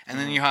 And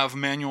then you have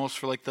manuals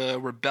for like the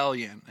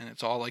Rebellion, and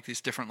it's all like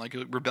these different like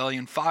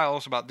Rebellion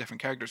files about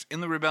different characters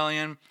in the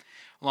Rebellion,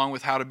 along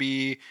with how to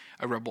be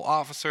a rebel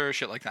officer,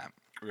 shit like that.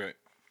 Right.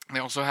 They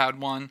also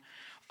had one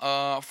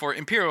for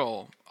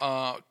Imperial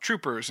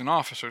troopers and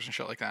officers and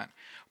shit like that,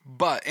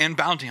 and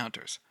bounty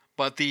hunters.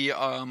 But the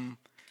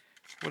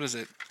what is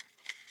it?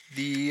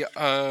 The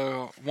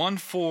one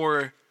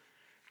for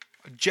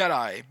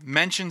Jedi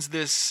mentions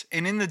this,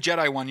 and in the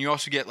Jedi one, you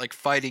also get like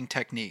fighting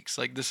techniques.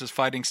 Like this is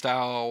fighting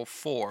style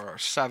 4 or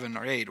 7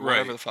 or 8, or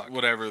whatever the fuck,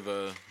 whatever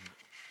the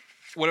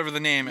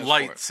name is.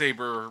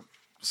 Lightsaber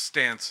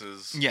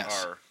stances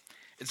are.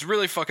 It's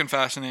really fucking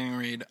fascinating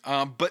read.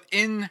 But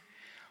in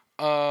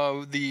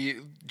the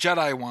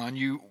Jedi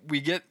one,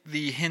 we get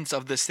the hints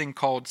of this thing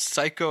called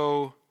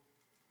psychometry.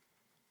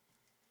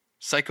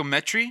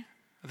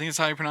 I think that's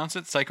how you pronounce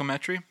it,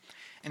 psychometry.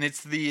 And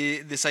it's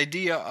this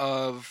idea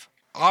of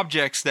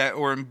objects that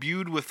are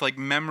imbued with like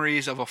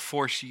memories of a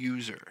Force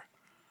user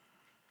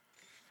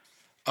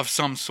of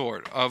some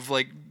sort, of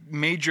like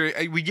major.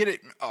 We get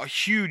it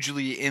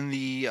hugely in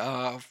the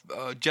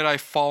Jedi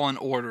Fallen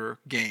Order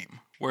game,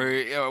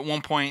 where at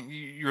one point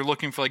you're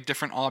looking for like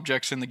different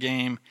objects in the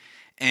game,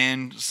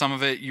 and some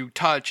of it you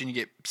touch and you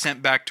get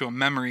sent back to a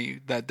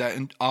memory that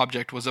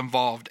object was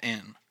involved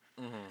in.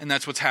 And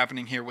that's what's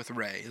happening here with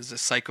Rey, is a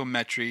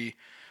psychometry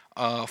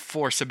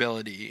Force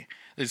ability.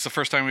 It's the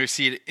first time we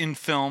see it in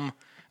film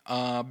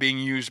being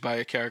used by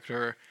a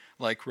character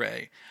like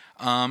Rey.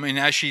 And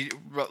as she,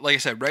 like I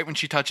said, right when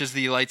she touches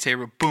the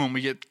lightsaber, boom,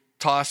 we get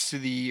tossed to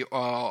the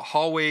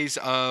hallways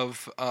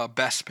of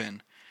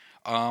Bespin.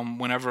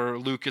 Whenever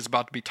Luke is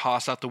about to be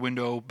tossed out the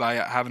window by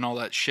having all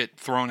that shit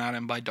thrown at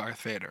him by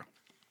Darth Vader.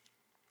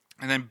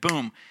 And then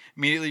boom,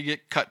 immediately you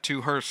get cut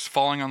to her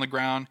falling on the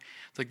ground.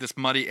 It's like this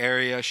muddy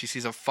area. She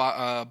sees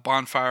a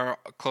bonfire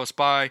close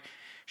by.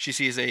 She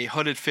sees a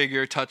hooded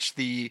figure touch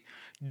the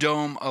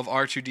dome of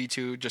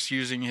R2-D2, just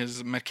using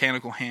his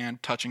mechanical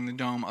hand, touching the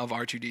dome of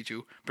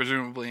R2-D2.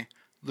 Presumably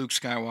Luke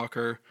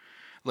Skywalker,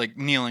 like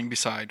kneeling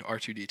beside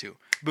R2-D2.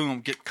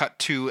 Boom, get cut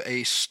to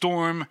a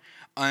storm,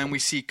 and we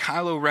see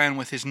Kylo Ren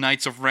with his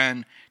Knights of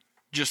Ren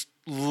just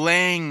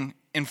laying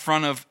in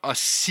front of a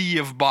sea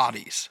of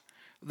bodies.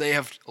 They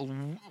have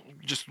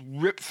just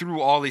ripped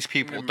through all these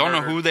people. Don't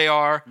know who they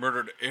are.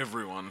 Murdered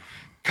everyone.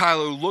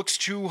 Kylo looks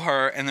to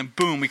her, and then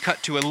boom, we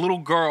cut to a little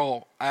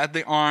girl at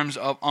the arms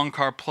of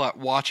Unkar Plutt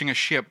watching a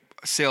ship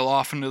sail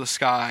off into the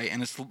sky,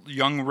 and it's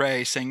young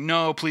Rey saying,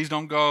 "No, please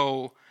don't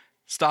go.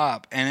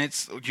 Stop." And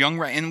it's young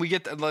Rey, and we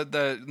get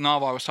the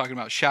novel I was talking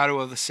about, Shadow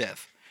of the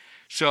Sith.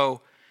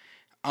 So,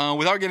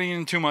 without getting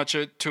into too much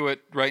to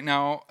it right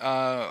now,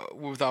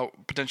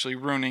 without potentially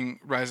ruining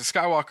Rise of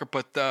Skywalker,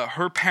 but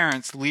her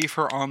parents leave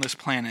her on this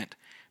planet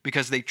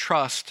because they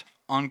trust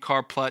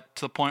Unkar Plutt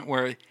to the point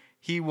where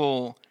he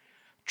will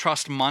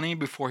trust money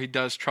before he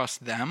does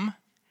trust them.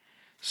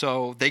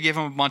 So they give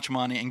him a bunch of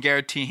money and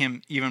guarantee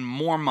him even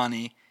more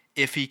money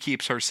if he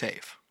keeps her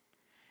safe.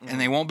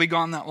 And they won't be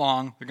gone that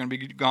long. They're going to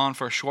be gone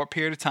for a short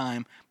period of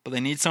time, but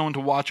they need someone to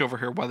watch over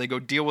her while they go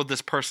deal with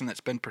this person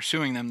that's been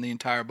pursuing them the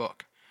entire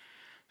book.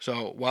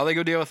 So while they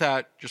go deal with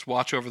that, just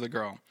watch over the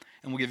girl,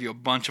 and we'll give you a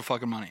bunch of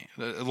fucking money,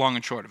 the long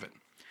and short of it.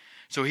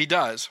 So he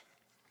does.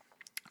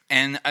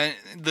 And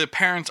the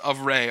parents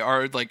of Rey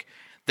are like,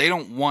 they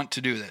don't want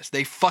to do this.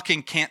 They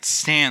fucking can't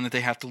stand that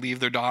they have to leave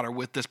their daughter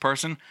with this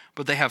person,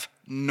 but they have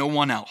no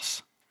one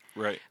else.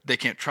 Right. They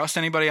can't trust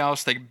anybody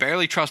else. They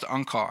barely trust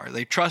Unkar.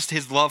 They trust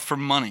his love for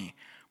money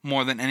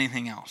more than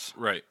anything else.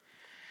 Right.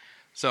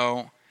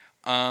 So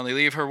they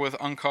leave her with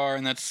Unkar,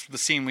 and that's the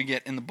scene we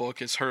get in the book,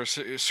 is her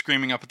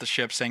screaming up at the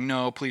ship saying,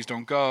 "No, please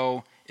don't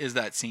go," is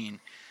that scene.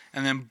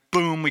 And then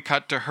boom, we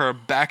cut to her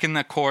back in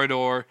the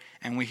corridor,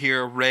 and we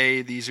hear,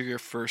 "Rey, these are your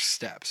first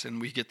steps." And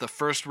we get the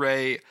first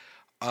Rey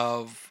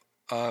of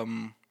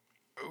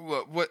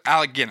what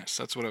Alec Guinness.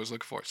 That's what I was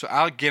looking for. So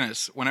Alec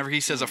Guinness, whenever he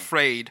says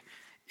afraid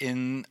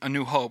in A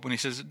New Hope, when he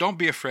says don't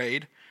be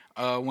afraid,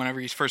 whenever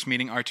he's first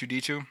meeting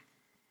R2-D2,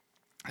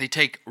 they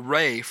take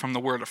Rey from the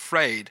word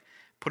afraid,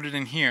 put it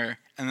in here,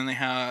 and then they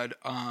had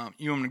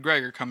Ewan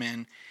McGregor come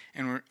in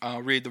and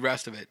read the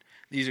rest of it.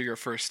 These are your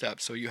first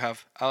steps. So you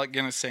have Alec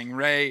Guinness saying,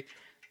 "Rey,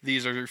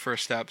 these are your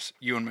first steps,"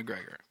 Ewan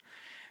McGregor.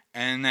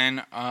 And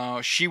then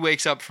she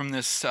wakes up from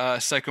this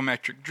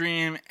psychometric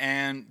dream,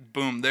 and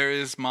boom, there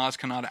is Maz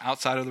Kanata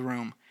outside of the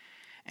room.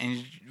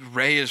 And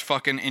Rey is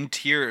fucking in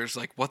tears,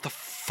 like, what the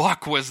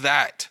fuck was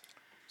that?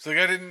 It's like,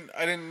 I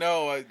didn't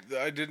know.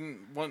 I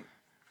didn't want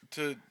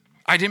to.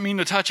 I didn't mean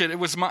to touch it. It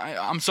was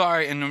I'm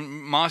sorry. And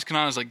Maz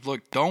Kanata's like,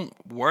 look, don't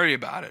worry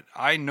about it.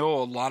 I know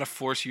a lot of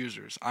Force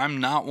users. I'm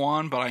not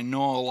one, but I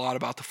know a lot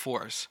about the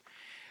Force.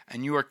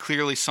 And you are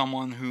clearly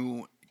someone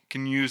who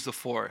can use the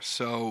Force.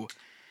 So...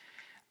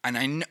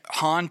 And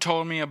Han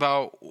told me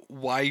about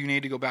why you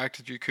need to go back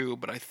to Jakku,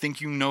 but I think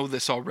you know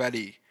this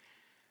already.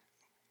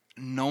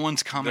 No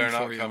one's coming for you.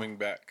 They're not coming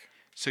back.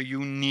 So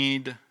you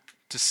need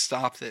to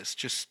stop this.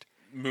 Just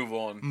move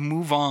on.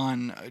 Move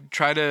on.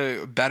 Try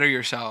to better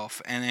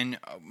yourself. And then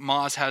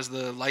Maz has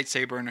the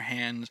lightsaber in her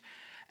hands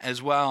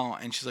as well,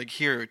 and she's like,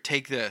 "Here,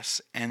 take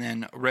this." And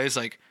then Rey's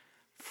like,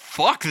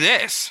 "Fuck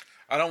this.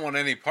 I don't want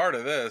any part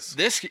of this.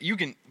 This, you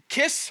can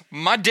kiss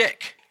my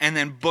dick." And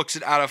then books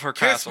it out of her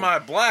castle. Kiss my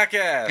black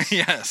ass.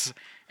 Yes.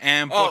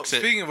 And books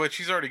it. Speaking of which,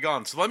 he's already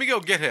gone. So let me go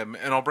get him,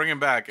 and I'll bring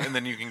him back, and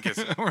then you can kiss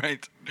him.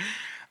 Right.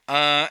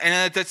 And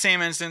at that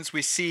same instance,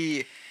 we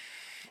see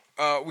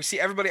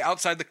everybody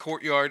outside the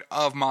courtyard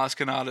of Maz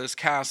Kanata's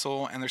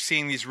castle, and they're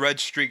seeing these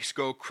red streaks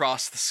go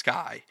across the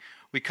sky.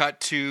 We cut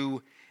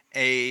to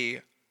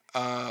a...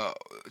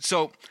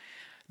 so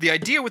the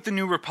idea with the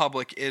New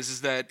Republic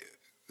is that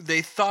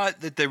they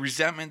thought that the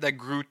resentment that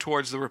grew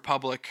towards the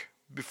Republic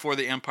before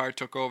the Empire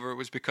took over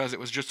was because it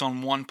was just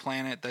on one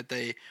planet, that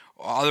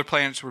other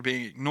planets were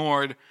being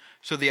ignored.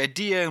 So the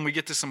idea, and we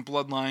get to some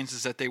bloodlines,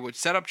 is that they would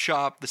set up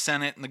shop, the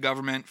Senate and the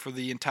government for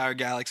the entire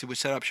galaxy would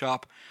set up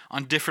shop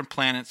on different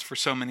planets for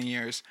so many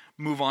years,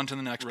 move on to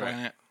the next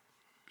planet,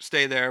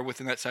 stay there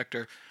within that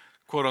sector.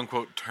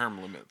 Quote-unquote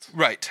term limits.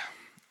 Right.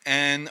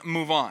 And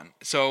move on.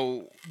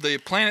 So the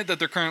planet that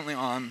they're currently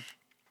on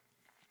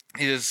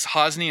is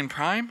Hosnian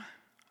Prime?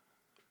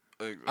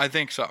 I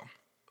think so.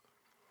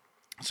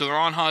 So they're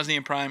on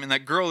Hosnian Prime, and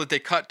that girl that they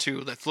cut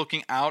to that's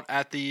looking out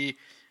at the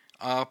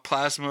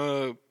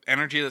plasma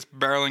energy that's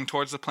barreling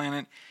towards the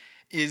planet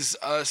is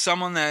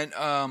someone that,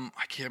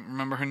 I can't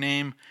remember her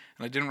name,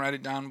 and I didn't write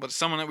it down, but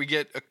someone that we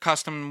get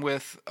accustomed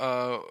with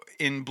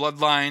in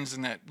Bloodlines,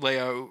 and that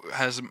Leia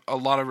has a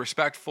lot of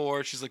respect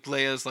for. She's like,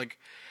 Leia's like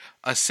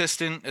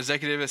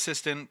executive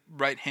assistant,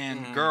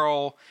 right-hand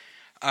girl,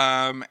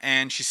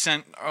 and she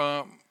sent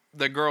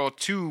the girl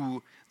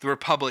to the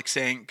Republic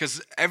saying,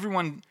 because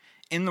everyone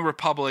in the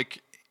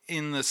Republic,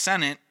 in the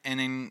Senate,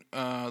 and in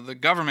the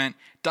government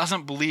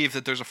doesn't believe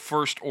that there's a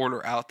first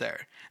order out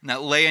there, and that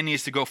Leia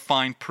needs to go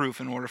find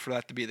proof in order for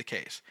that to be the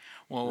case.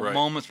 Well,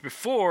 moments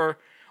before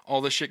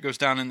all this shit goes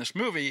down in this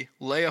movie,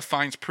 Leia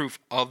finds proof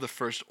of the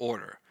first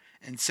order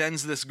and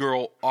sends this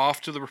girl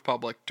off to the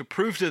Republic to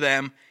prove to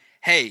them,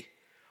 hey,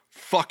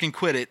 fucking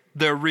quit it,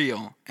 they're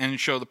real, and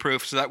show the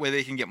proof so that way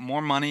they can get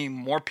more money,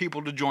 more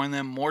people to join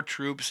them, more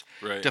troops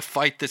to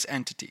fight this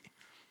entity.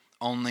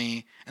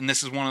 And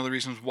this is one of the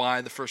reasons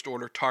why the First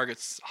Order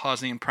targets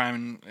Hosnian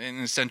Prime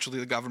and essentially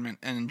the government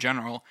and in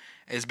general,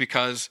 is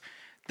because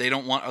they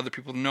don't want other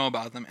people to know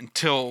about them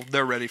until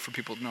they're ready for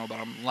people to know about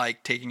them,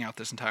 like taking out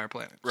this entire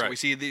planet. So we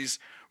see these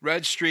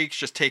red streaks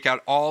just take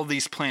out all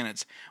these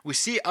planets. We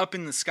see up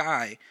in the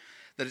sky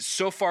that it's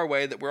so far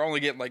away that we're only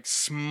getting like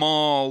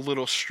small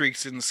little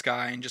streaks in the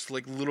sky and just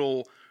like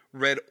little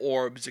red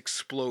orbs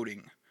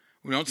exploding.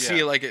 We don't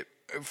see like it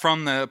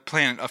from the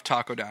planet of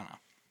Takodana.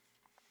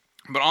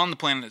 But on the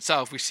planet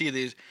itself, we see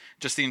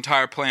the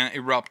entire planet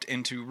erupt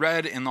into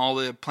red, and all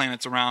the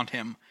planets around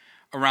him,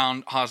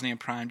 around Hosnian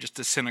Prime, just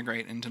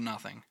disintegrate into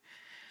nothing.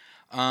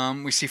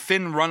 We see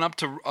Finn run up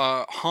to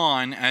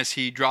Han as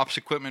he drops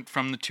equipment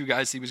from the two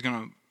guys he was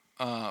going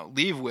to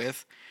leave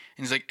with.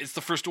 And he's like, it's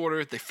the First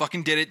Order. They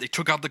fucking did it. They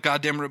took out the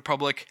goddamn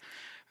Republic.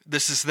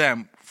 This is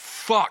them.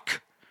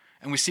 Fuck.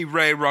 And we see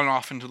Rey run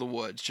off into the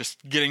woods,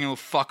 just getting the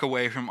fuck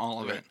away from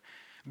all of it.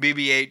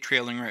 BB-8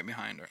 trailing right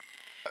behind her.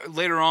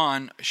 Later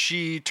on,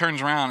 she turns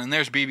around and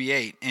there's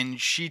BB-8, and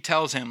she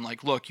tells him,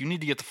 like, look, you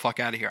need to get the fuck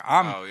out of here.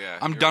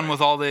 I'm done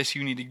with all this.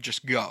 You need to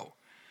just go.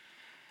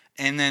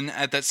 And then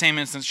at that same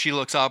instant, she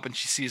looks up and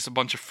she sees a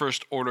bunch of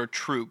First Order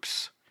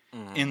troops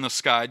in the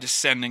sky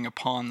descending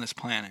upon this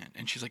planet.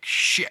 And she's like,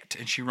 shit.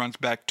 And she runs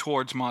back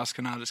towards Maz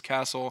Kanata's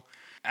castle.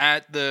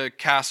 At the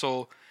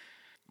castle,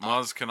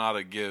 Maz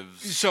Kanata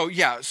gives... So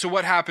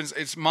what happens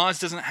is Maz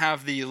doesn't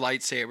have the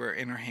lightsaber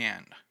in her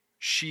hand.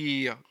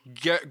 She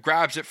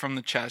grabs it from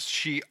the chest.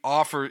 She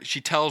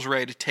tells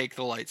Rey to take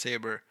the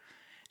lightsaber.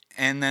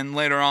 And then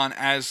later on,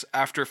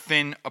 after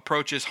Finn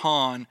approaches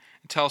Han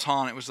and tells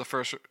Han it was the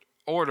First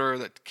Order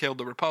that killed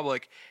the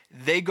Republic,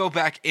 they go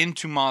back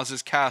into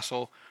Maz's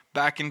castle,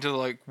 back into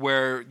like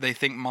where they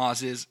think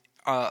Maz is,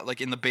 like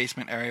in the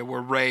basement area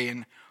where Rey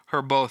and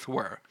her both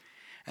were.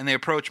 And they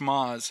approach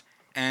Maz,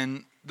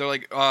 and they're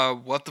like,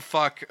 what the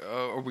fuck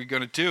are we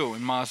going to do?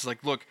 And Maz is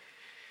like, look,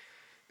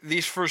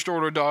 these First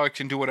Order dogs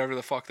can do whatever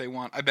the fuck they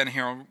want. I've been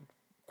here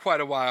quite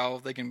a while.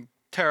 They can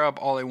tear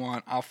up all they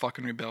want. I'll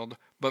fucking rebuild.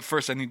 But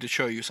first I need to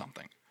show you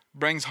something.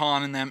 Brings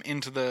Han and them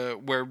into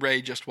where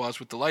Rey just was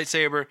with the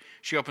lightsaber.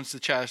 She opens the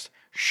chest,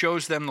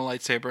 shows them the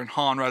lightsaber, and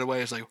Han right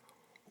away is like,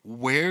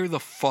 where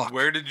the fuck?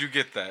 Where did you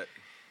get that?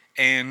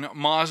 And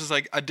Maz is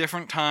like, a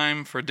different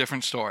time for a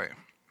different story.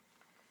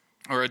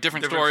 Or a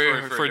different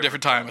story for a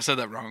different time. I said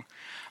that wrong.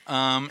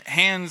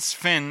 Hands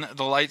Finn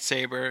the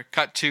lightsaber,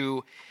 cut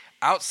to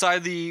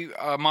outside the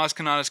Maz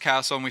Kanata's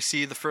castle, and we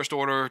see the First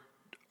Order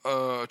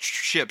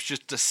ships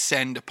just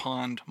descend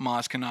upon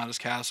Maz Kanata's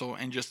castle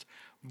and just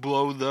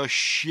blow the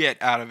shit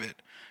out of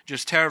it.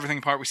 Just tear everything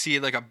apart. We see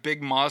like a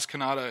big Maz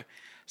Kanata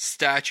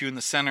statue in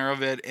the center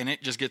of it, and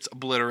it just gets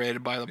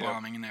obliterated by the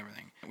bombing and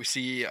everything. We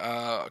see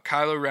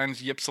Kylo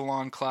Ren's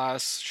Ypsilon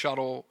class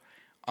shuttle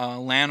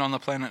land on the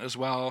planet as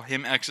well.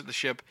 Him exit the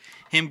ship.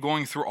 Him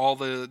going through all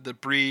the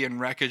debris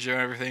and wreckage and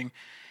everything.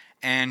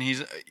 And he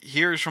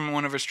hears from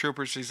one of his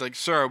troopers. He's like,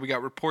 sir, we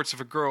got reports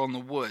of a girl in the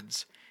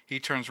woods. He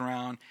turns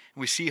around,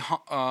 and we see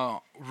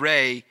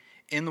Rey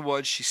in the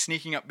woods. She's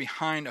sneaking up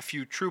behind a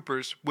few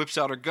troopers, whips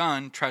out her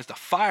gun, tries to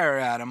fire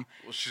at him.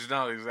 Well, she's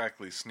not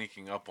exactly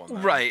sneaking up on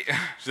them. Right.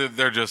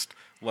 They're just,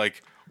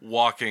 like,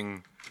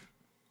 walking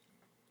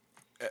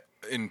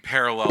in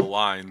parallel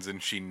lines,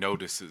 and she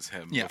notices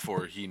him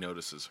before he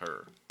notices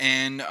her.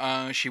 And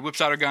she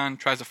whips out her gun,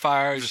 tries to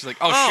fire. She's like,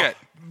 oh, shit.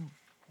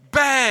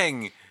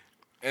 Bang!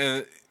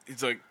 And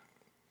he's like,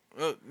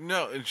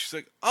 no. And she's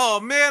like, oh,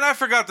 man, I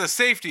forgot the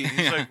safety. And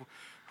he's like,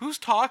 who's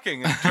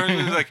talking? And turns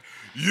and he's like,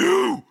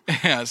 you!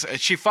 Yes,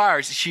 she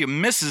fires. She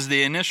misses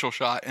the initial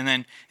shot and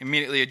then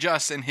immediately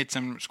adjusts and hits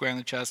him square in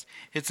the chest,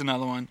 hits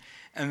another one.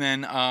 And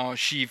then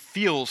she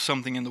feels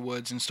something in the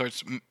woods and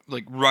starts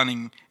like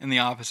running in the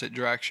opposite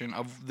direction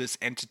of this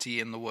entity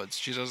in the woods.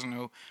 She doesn't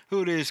know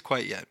who it is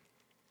quite yet.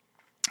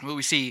 But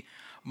we see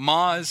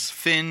Maz,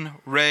 Finn,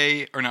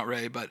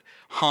 but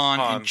Han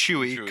and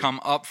Chewie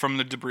come up from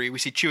the debris. We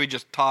see Chewie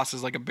just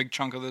tosses like a big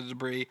chunk of the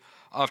debris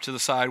off to the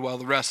side while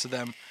the rest of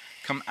them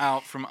come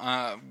out from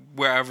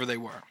wherever they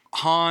were.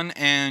 Han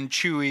and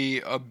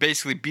Chewie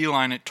basically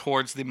beeline it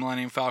towards the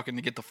Millennium Falcon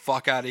to get the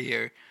fuck out of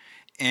here.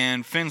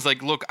 And Finn's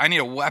like, look, I need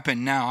a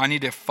weapon now. I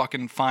need to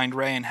fucking find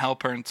Rey and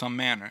help her in some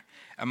manner.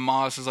 And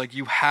Maz is like,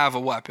 you have a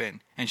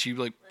weapon. And she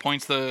like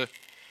points the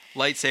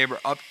lightsaber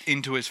up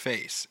into his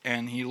face,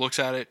 and he looks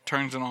at it,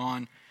 turns it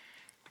on,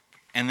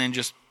 and then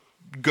just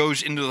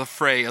goes into the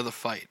fray of the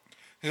fight.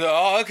 He's like,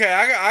 oh,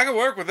 okay, I can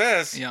work with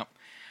this. Yep.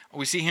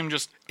 We see him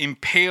just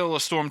impale a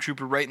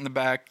stormtrooper right in the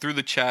back through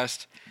the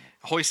chest,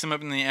 hoist him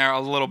up in the air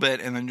a little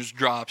bit, and then just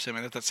drops him.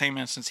 And at that same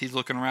instance, he's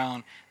looking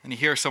around, and he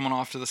hears someone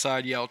off to the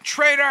side yell,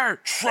 "Traitor!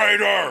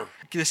 Traitor!"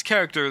 This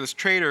character, this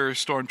traitor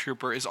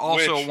stormtrooper, is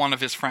also one of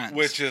his friends.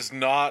 Which is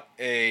not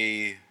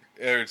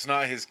it's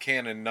not his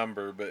canon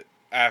number, but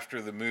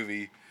after the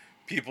movie,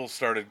 people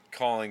started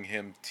calling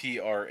him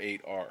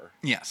TR8R.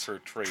 Yes, for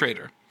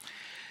traitor.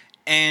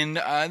 And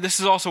this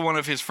is also one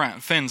of his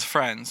Finn's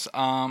friends.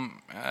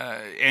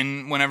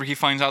 And whenever he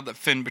finds out that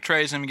Finn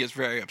betrays him, he gets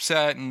very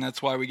upset, and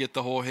that's why we get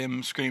the whole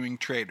him screaming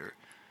traitor.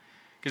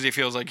 Because he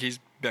feels like he's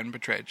been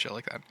betrayed, shit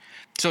like that.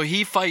 So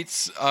he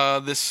fights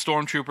this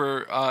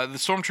stormtrooper. The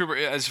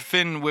stormtrooper, as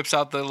Finn whips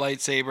out the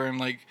lightsaber and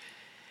like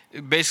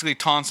basically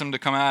taunts him to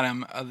come at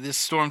him, this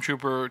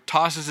stormtrooper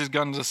tosses his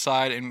guns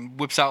aside and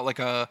whips out like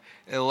an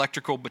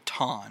electrical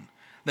baton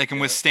that can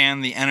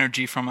withstand the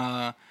energy from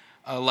a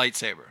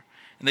lightsaber.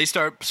 And they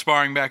start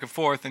sparring back and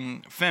forth,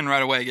 and Finn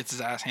right away gets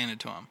his ass handed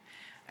to him.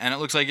 And it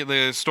looks like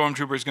the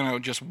stormtrooper is going to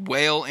just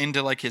wail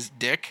into like his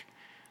dick.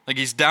 Like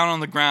he's down on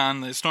the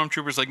ground. The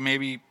stormtrooper's like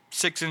maybe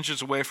 6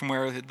 inches away from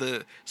where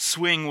the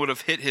swing would have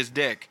hit his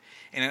dick.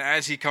 And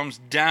as he comes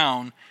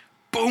down,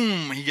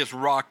 boom, he gets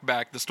rocked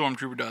back. The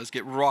stormtrooper does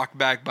get rocked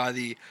back by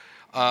the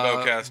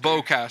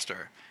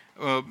bowcaster,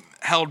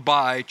 held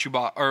by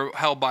Chewbacca, or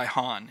held by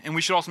Han. And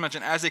we should also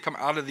mention, as they come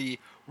out of the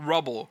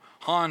rubble,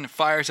 Han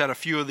fires at a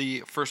few of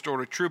the First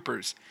Order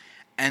troopers,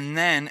 and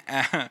then,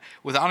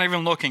 without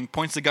even looking,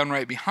 points the gun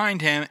right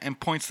behind him and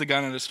points the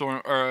gun at a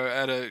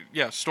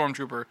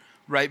stormtrooper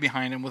right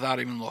behind him without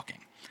even looking.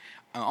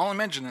 I'm only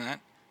mentioning that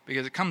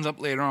because it comes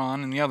up later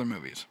on in the other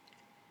movies.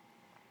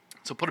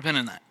 So put a pin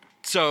in that.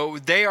 So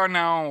they are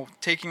now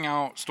taking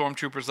out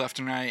stormtroopers left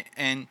and right,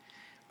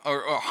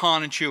 or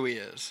Han and Chewie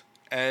is,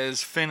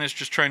 as Finn is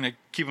just trying to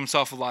keep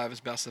himself alive as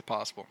best as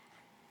possible.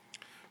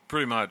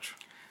 Pretty much.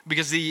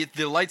 Because the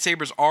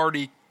lightsaber's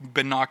already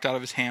been knocked out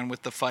of his hand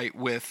with the fight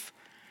with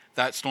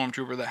that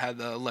stormtrooper that had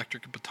the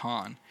electric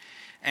baton.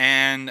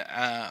 And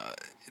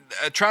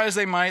try as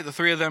they might, the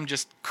three of them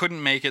just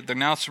couldn't make it. They're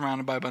now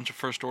surrounded by a bunch of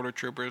First Order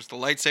troopers. The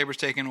lightsaber's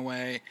taken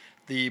away.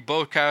 The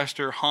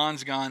bowcaster,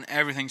 Han's gun,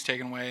 everything's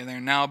taken away. They're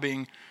now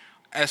being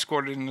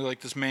escorted into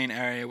like this main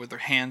area with their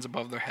hands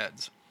above their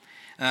heads.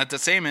 And at the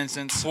same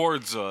instance,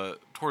 towards a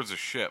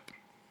ship.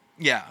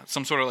 Yeah,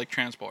 some sort of like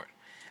transport.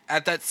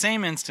 At that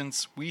same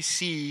instance, we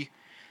see,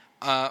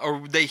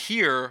 or they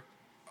hear,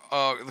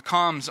 the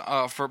comms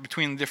for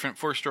between the different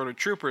First Order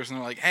troopers, and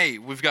they're like, "Hey,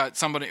 we got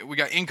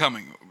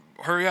incoming.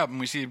 Hurry up!" And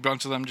we see a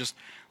bunch of them just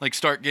like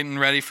start getting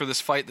ready for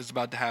this fight that's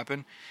about to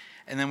happen.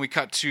 And then we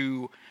cut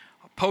to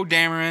Poe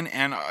Dameron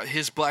and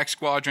his Black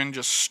Squadron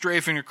just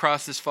strafing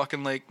across this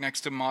fucking lake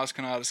next to Maz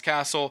Kanata's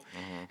castle.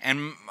 Mm-hmm.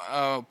 And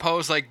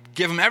Poe's like,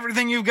 "Give them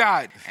everything you've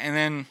got," and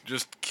then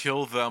just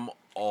kill them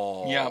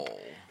all.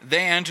 Yep.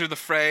 They enter the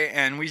fray,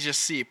 and we just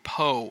see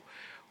Poe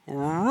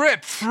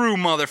rip through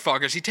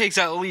motherfuckers. He takes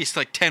out at least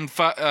like 10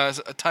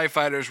 TIE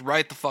fighters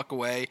right the fuck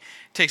away.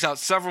 Takes out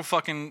several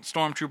fucking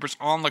stormtroopers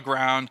on the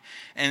ground,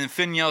 and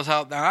Finn yells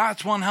out, "Now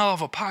that's one hell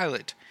of a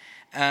pilot."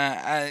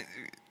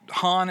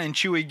 Han and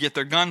Chewie get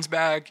their guns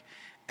back,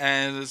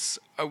 as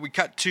we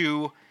cut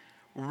to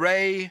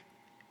Rey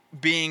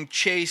being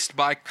chased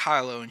by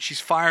Kylo, and she's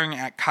firing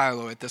at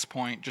Kylo at this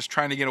point, just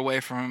trying to get away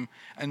from him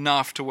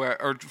enough to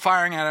where, or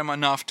firing at him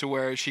enough to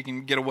where she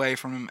can get away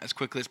from him as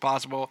quickly as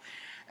possible.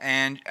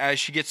 And as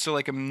she gets to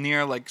like a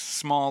near like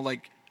small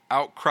like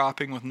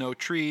outcropping with no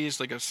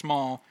trees, like a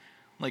small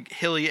like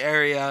hilly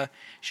area,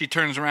 she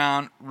turns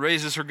around,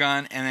 raises her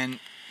gun, and then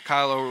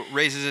Kylo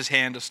raises his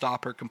hand to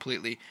stop her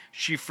completely.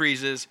 She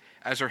freezes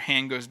as her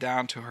hand goes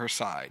down to her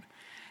side.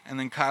 And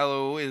then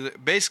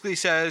Kylo basically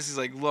says, he's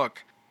like,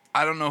 "Look,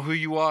 I don't know who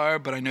you are,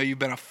 but I know you've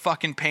been a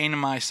fucking pain in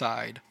my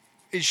side."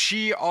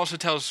 She also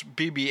tells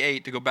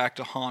BB-8 to go back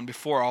to Han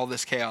before all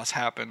this chaos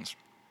happens.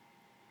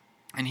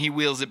 And he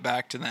wheels it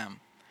back to them.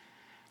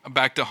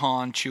 Back to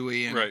Han,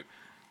 Chewie, and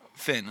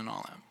Finn and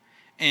all them.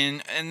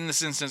 And in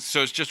this instance,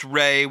 so it's just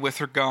Rey with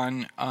her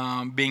gun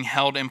being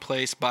held in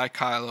place by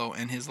Kylo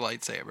and his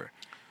lightsaber.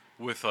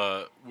 With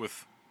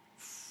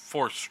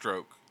force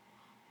stroke.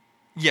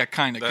 Yeah,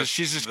 kind of.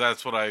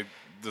 That's what I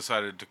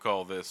decided to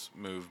call this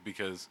move,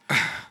 because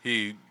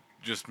he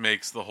just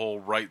makes the whole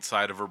right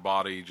side of her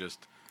body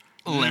just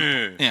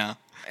limp. Yeah.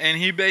 And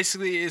he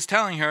basically is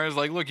telling her, is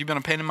like, "Look, you've been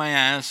a pain in my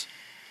ass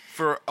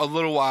for a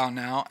little while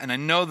now, and I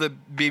know the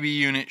BB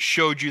unit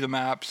showed you the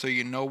map, so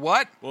you know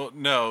what?" Well,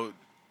 no,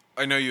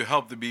 I know you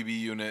helped the BB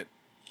unit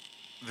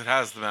that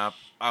has the map.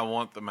 I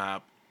want the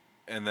map.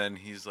 And then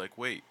he's like,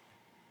 "Wait,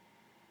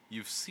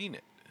 you've seen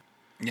it."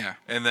 Yeah.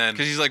 And then,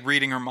 because he's like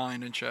reading her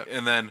mind and shit.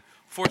 And then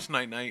Force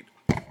Night.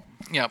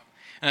 Yep.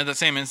 And at the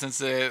same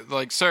instance,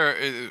 like,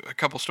 "Sir," a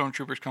couple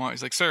stormtroopers come out.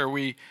 He's like, "Sir,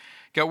 we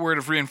got word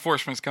of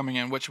reinforcements coming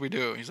in. What should we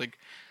do?" He's like,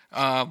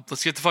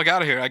 "Let's get the fuck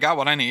out of here. I got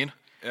what I need."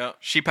 Yeah.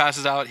 She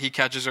passes out. He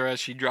catches her as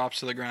she drops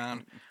to the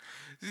ground.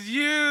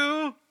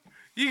 You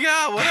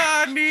got what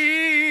I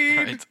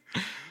need.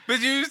 Right. But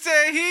you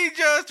say he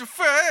just a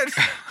friend.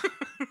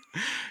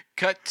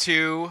 Cut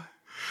to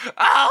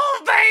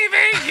Oh,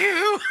 baby,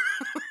 you.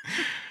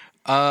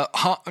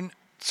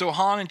 So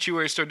Han and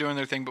Chewie start doing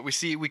their thing, but we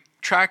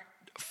track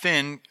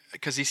Finn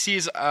because he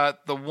sees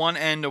the one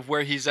end of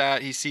where he's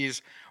at. He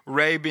sees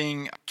Rey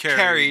being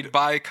carried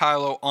by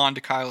Kylo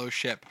onto Kylo's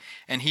ship,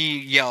 and he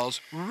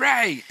yells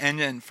Rey, and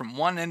then from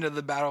one end of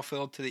the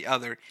battlefield to the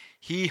other,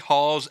 he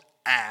hauls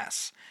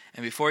ass.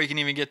 And before he can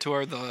even get to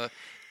her, the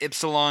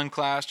Ypsilon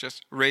class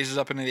just raises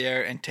up into the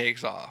air and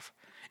takes off.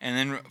 And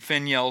then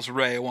Finn yells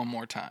Rey one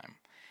more time.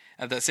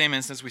 At that same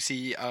instance, we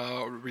see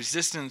a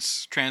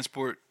Resistance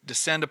transport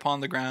descend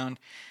upon the ground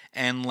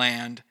and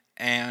land.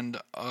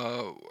 And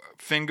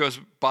Finn goes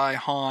by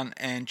Han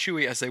and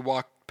Chewie as they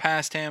walk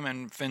past him.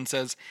 And Finn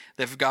says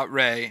they've got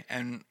Rey.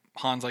 And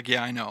Han's like,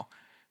 yeah, I know.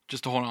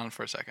 Just hold on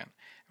for a second.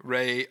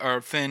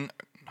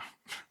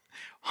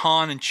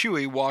 Han and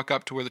Chewie walk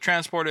up to where the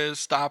transport is,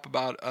 stop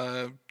about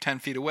 10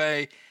 feet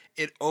away.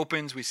 It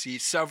opens. We see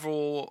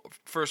several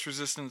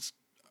Resistance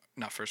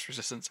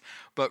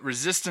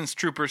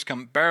troopers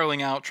come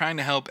barreling out, trying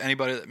to help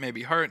anybody that may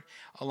be hurt,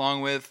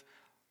 along with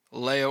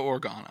Leia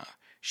Organa.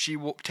 She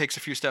takes a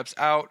few steps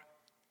out,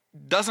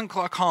 doesn't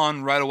clock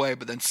Han right away,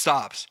 but then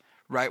stops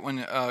right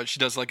when she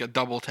does like a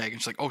double take,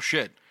 and she's like, "Oh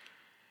shit,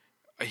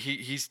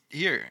 he's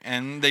here!"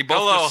 And they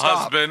both just stop.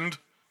 Husband.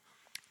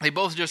 They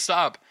both just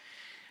stop,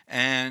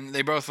 and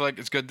they both are like,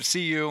 "It's good to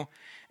see you."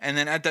 And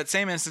then at that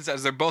same instance,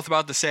 as they're both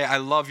about to say "I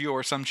love you"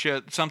 or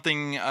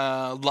something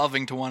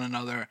loving to one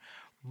another,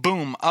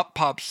 boom, up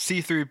pops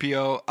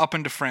C-3PO up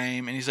into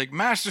frame, and he's like,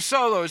 "Master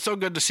Solo, it's so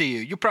good to see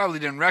you. You probably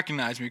didn't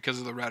recognize me because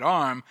of the red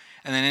arm."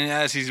 And then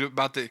as he's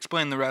about to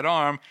explain the red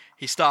arm,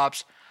 he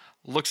stops,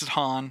 looks at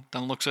Han,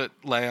 then looks at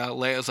Leia.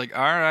 Leia's like,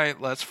 "All right,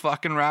 let's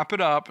fucking wrap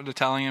it up." And they're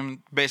telling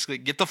him, basically,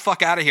 "Get the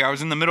fuck out of here. I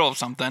was in the middle of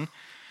something."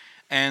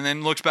 And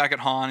then looks back at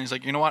Han, and he's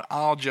like, "You know what?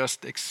 I'll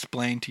just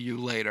explain to you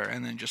later."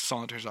 And then just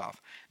saunters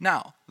off.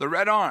 Now, the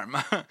red arm.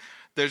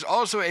 There's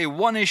also a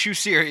one-issue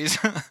series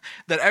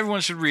that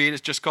everyone should read.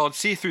 It's just called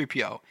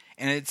C-3PO.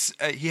 And it's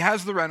he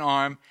has the red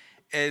arm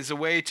as a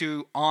way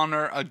to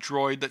honor a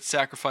droid that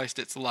sacrificed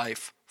its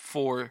life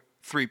for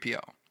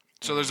 3PO.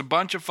 So there's a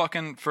bunch of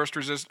fucking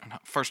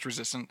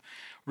resistant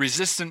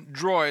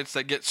droids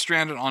that get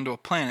stranded onto a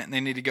planet, and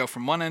they need to go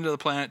from one end of the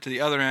planet to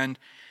the other end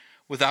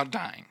without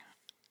dying.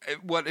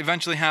 What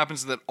eventually happens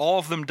is that all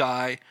of them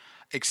die,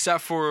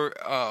 except for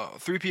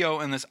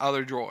 3PO and this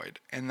other droid.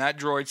 And that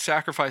droid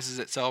sacrifices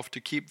itself to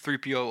keep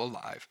 3PO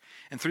alive.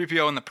 And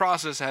 3PO in the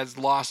process has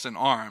lost an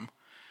arm.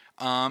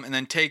 And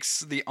then takes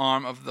the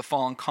arm of the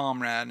fallen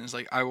comrade and is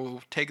like, "I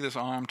will take this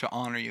arm to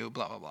honor you,"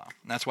 blah, blah, blah.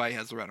 And that's why he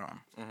has the red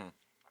arm. Mm-hmm.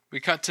 We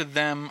cut to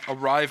them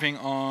arriving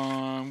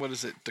on, what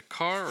is it,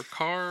 Dakar or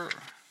Car?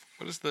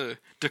 What is the...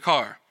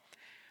 Dakar.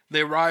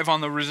 They arrive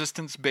on the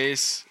Resistance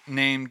base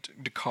named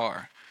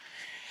Dakar.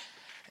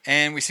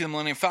 And we see the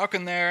Millennium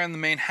Falcon there in the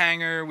main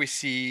hangar. We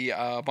see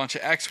a bunch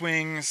of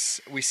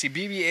X-Wings. We see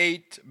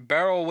BB-8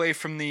 barrel away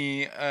from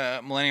the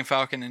Millennium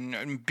Falcon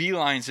and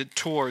beelines it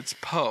towards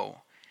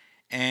Poe.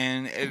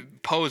 And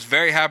Poe is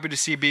very happy to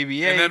see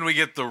BB-8. And then we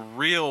get the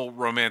real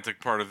romantic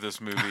part of this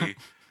movie,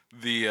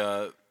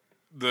 the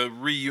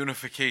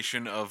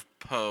reunification of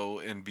Poe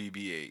and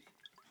BB-8.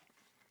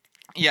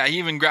 Yeah, he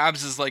even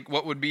grabs his, like,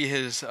 what would be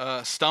his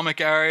stomach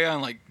area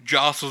and, like,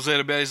 jostles it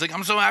a bit. He's like,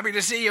 "I'm so happy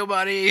to see you,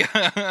 buddy."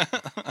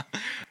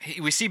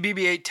 We see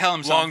BB-8 tell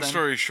him something. Long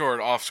story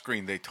short, off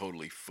screen, they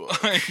totally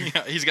fuck.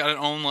 Yeah, he's got an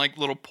own, like,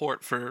 little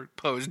port for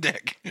Poe's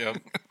dick. Yep.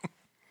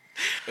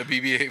 A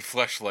BB-8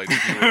 fleshlight,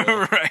 if you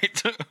will.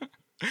 Right.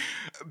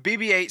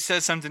 BB-8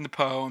 says something to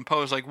Poe, and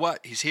Poe's like,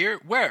 "What? He's here?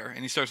 Where?"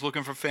 And he starts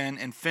looking for Finn,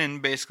 and Finn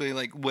basically,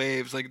 like,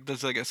 waves, like,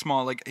 does, like, a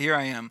small, like, "Here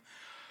I am."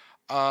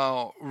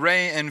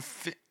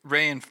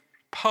 Rey and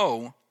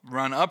Poe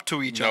run up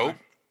to each other.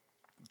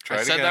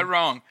 I said that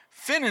wrong.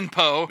 Finn and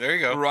Poe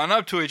run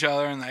up to each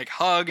other and like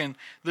hug, and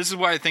this is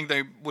why I think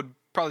they would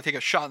probably take a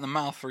shot in the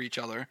mouth for each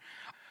other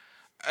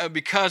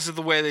because of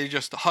the way they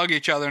just hug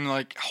each other and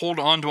like hold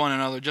on to one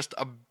another just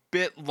a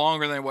bit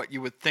longer than what you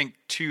would think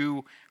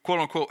two quote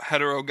unquote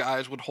hetero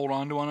guys would hold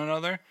on to one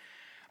another.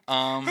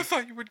 I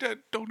thought you were dead.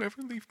 Don't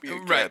ever leave me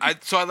again.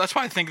 Right. So that's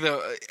why I think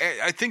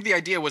the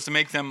idea was to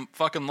make them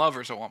fucking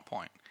lovers at one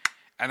point.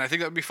 And I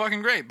think that would be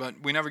fucking great, but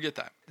we never get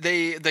that.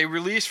 They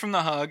release from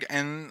the hug,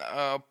 and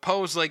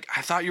Poe's like,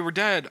 "I thought you were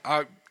dead."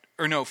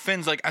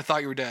 Finn's like, "I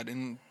thought you were dead."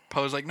 And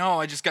Poe's like, "No,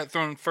 I just got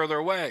thrown further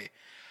away."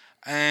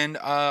 And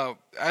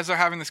as they're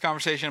having this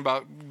conversation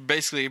about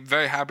basically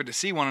very happy to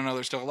see one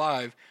another still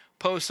alive,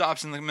 Poe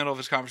stops in the middle of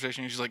his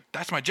conversation, and she's like,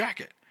 "That's my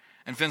jacket."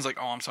 And Finn's like,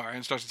 "Oh, I'm sorry,"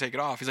 and starts to take it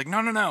off. He's like,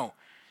 No.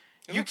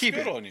 You keep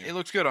it. It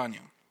looks good on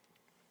you.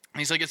 And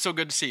he's like, "It's so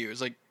good to see you."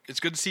 He's like, "It's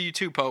good to see you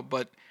too, Poe,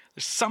 but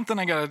there's something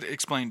I gotta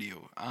explain to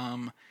you."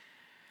 And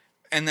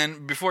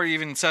then before he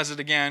even says it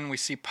again, we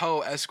see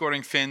Poe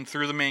escorting Finn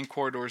through the main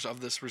corridors of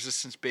this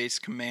Resistance base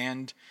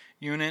command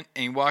unit,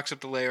 and he walks up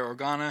to Leia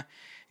Organa.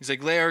 He's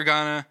like, "Leia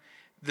Organa,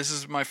 this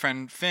is my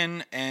friend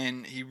Finn,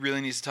 and he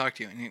really needs to talk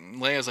to you."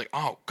 And Leia's like,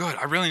 "Oh, good.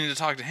 I really need to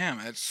talk to him.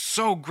 It's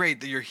so great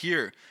that you're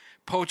here."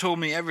 Poe told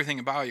me everything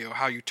about you,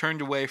 how you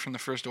turned away from the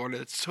First Order.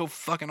 It's so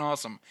fucking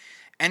awesome.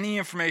 Any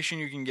information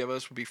you can give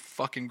us would be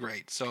fucking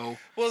great. So,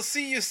 Well,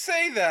 see, you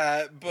say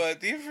that,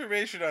 but the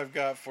information I've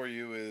got for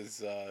you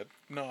is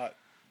not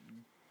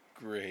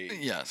great.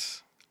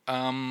 yes.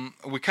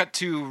 We cut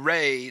to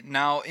Rey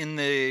now in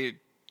the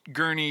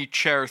gurney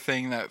chair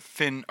thing that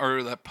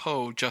that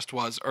Poe just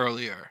was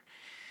earlier.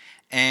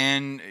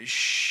 And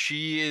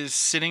she is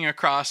sitting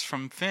across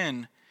from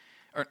Finn.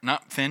 Or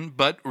not Finn,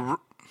 but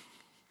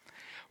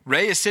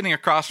Rey is sitting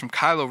across from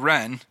Kylo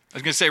Ren. I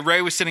was going to say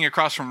Rey was sitting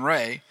across from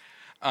Rey.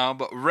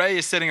 But Rey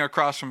is sitting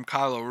across from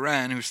Kylo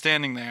Ren, who's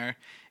standing there,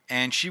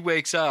 and she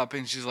wakes up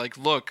and she's like,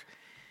 "Look,"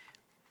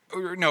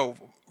 or no,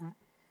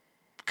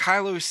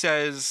 Kylo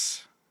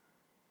says,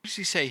 "What does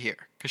he say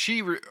here?" Because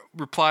she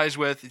replies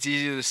with, "It's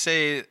easier to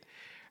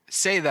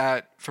say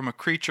that from a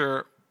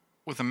creature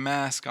with a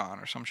mask on,"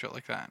 or some shit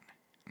like that.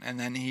 And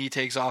then he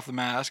takes off the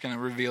mask, and it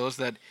reveals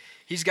that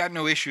he's got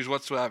no issues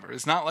whatsoever.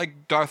 It's not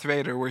like Darth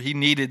Vader, where he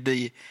needed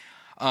the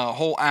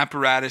whole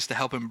apparatus to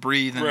help him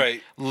breathe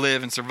and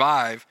live and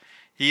survive.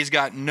 He's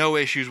got no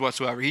issues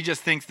whatsoever. He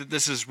just thinks that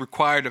this is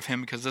required of him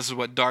because this is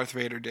what Darth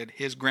Vader did.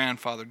 His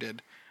grandfather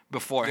did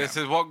before him. This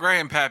is what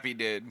Grandpappy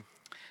did.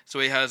 So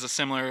he has a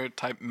similar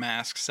type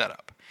mask set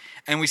up.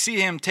 And we see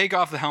him take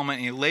off the helmet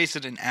and he lays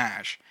it in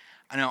ash.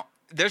 I know,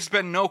 there's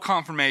been no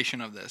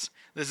confirmation of this.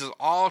 This is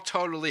all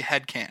totally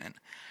headcanon.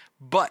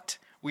 But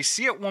we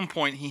see at one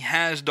point he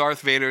has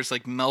Darth Vader's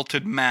like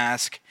melted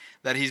mask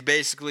that he's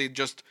basically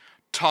just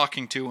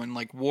talking to and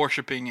like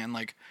worshiping and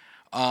like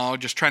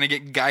just trying to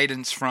get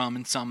guidance from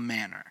in some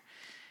manner.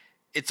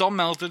 It's all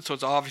melted, so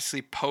it's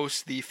obviously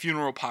post the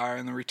funeral pyre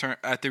and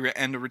at the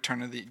end of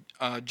Return of the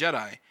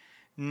Jedi.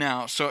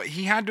 Now, so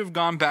he had to have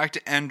gone back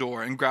to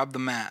Endor and grabbed the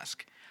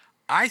mask.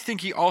 I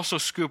think he also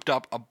scooped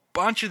up a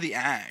bunch of the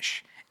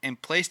ash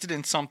and placed it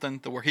in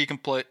something where he can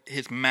put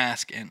his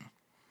mask in.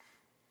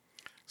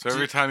 So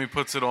every time he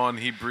puts it on,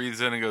 he breathes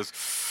in and goes,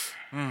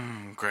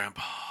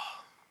 Grandpa.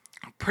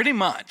 Pretty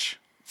much.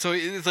 So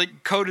it's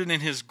like coated in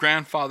his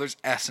grandfather's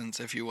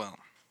essence, if you will.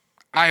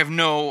 I have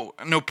no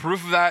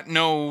proof of that.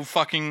 No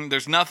fucking.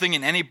 There's nothing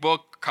in any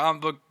book, comic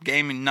book,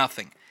 game,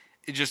 nothing.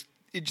 It just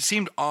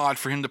seemed odd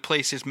for him to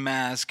place his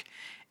mask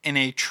in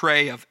a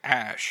tray of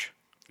ash.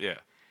 Yeah.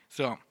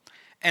 So,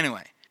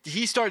 anyway,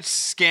 he starts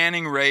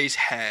scanning Rey's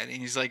head,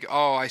 and he's like,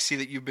 "Oh, I see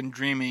that you've been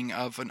dreaming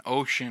of an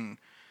ocean,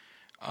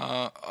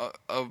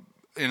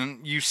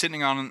 and you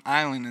sitting on an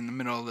island in the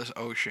middle of this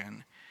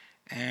ocean."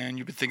 And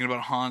you've been thinking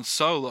about Han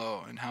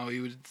Solo and how he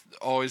was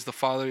always the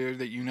father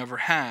that you never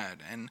had.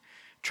 And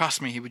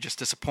trust me, he would just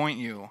disappoint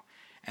you.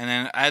 And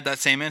then at that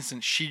same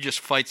instant, she just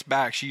fights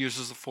back. She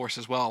uses the Force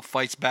as well,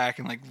 fights back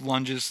and like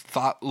lunges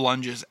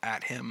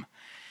at him.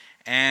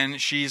 And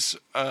she's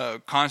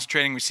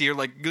concentrating. We see her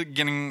like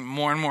getting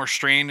more and more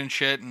strained and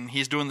shit. And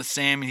he's doing the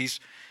same. And he's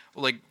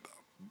like,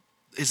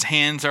 his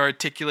hands are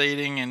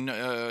articulating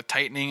and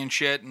tightening and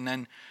shit. And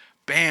then,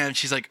 bam,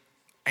 she's like,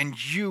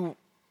 "And you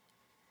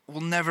will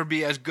never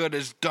be as good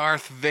as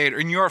Darth Vader.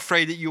 And you're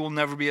afraid that you will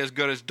never be as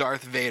good as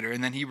Darth Vader."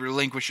 And then he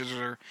relinquishes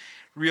her,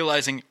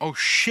 realizing, oh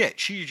shit,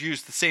 she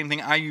used the same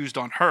thing I used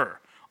on her,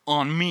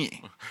 on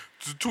me.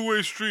 It's a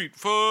two-way street,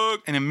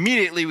 fuck. And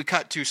immediately we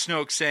cut to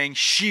Snoke saying,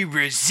 "She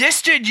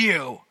resisted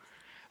you.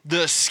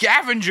 The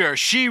scavenger,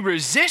 she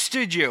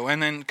resisted you."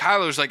 And then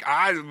Kylo's like,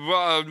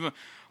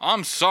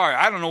 I'm sorry,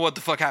 I don't know what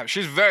the fuck happened.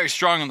 She's very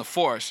strong in the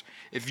Force.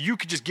 If you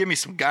could just give me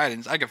some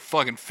guidance, I could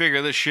fucking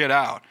figure this shit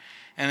out.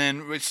 And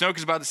then Snoke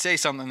is about to say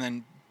something, and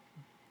then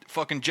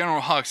fucking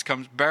General Hux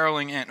comes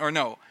barreling in. Or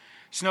no,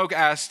 Snoke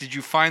asks, "Did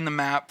you find the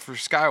map for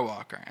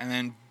Skywalker?" And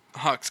then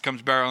Hux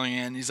comes barreling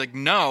in. He's like,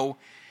 "No."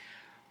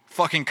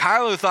 Fucking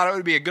Kylo thought it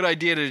would be a good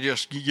idea to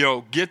just,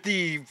 get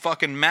the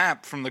fucking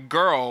map from the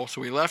girl,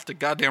 so he left a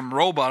goddamn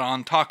robot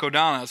on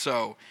Takodana.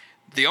 So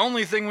the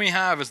only thing we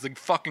have is the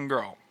fucking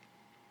girl.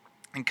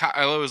 And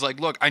Kylo is like,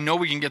 "Look, I know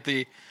we can get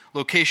the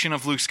location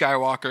of Luke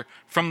Skywalker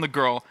from the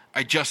girl.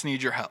 I just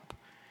need your help."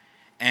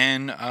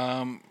 And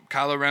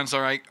Kylo Ren's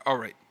all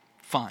right,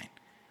 fine.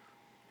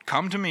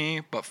 Come to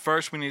me, but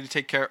first we need to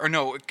take care... Or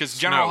no, because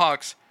General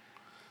Hux...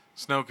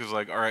 Snoke is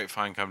like, all right,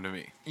 fine, come to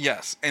me.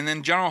 Yes, and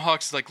then General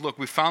Hux is like, "Look,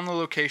 we found the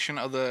location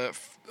of the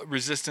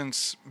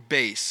Resistance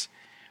base.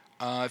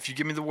 If you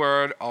give me the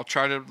word, I'll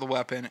charge up the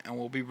weapon, and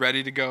we'll be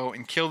ready to go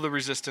and kill the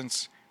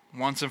Resistance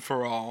once and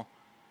for all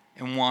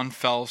in one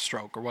fell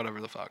stroke," or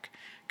whatever the fuck.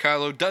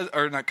 Kylo does,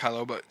 or not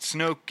Kylo, but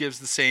Snoke gives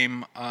the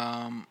same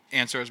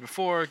answer as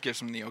before,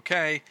 gives him the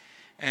okay,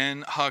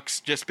 and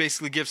Hux just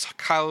basically gives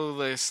Kylo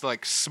this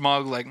like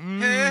smug, like,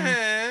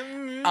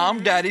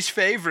 "I'm Daddy's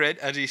favorite,"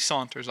 as he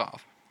saunters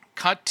off.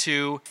 Cut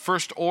to not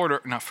First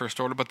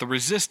Order, but the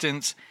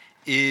Resistance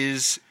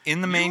is in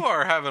the main... You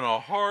are having a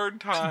hard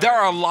time. There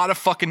are a lot of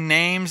fucking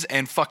names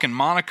and fucking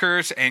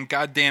monikers and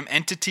goddamn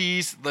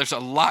entities. There's a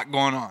lot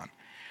going on.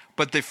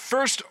 But the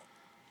first...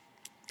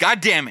 God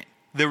damn it.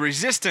 The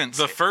Resistance.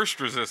 The first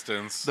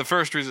Resistance. The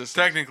first Resistance.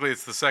 Technically,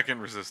 it's the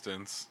second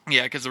Resistance.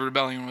 Yeah, because the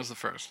Rebellion was the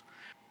first.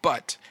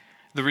 But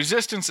the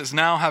Resistance is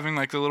now having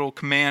like a little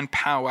command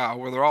powwow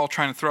where they're all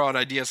trying to throw out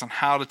ideas on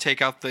how to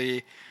take out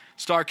the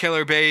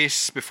Starkiller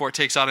base before it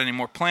takes out any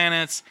more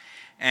planets.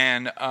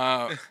 And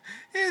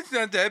it's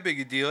not that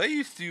big a deal. I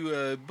used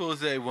to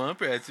bullseye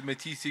womp rats in my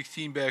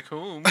T-16 back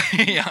home.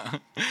 yeah.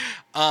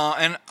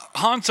 And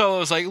Han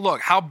Solo is like, look,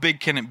 how big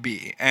can it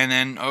be? And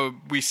then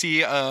we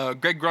see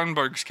Greg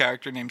Grunberg's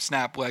character named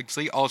Snap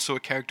Wexley, also a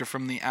character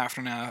from the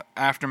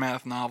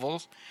Aftermath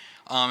novels.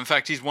 In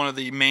fact, he's one of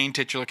the main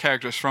titular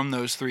characters from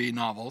those 3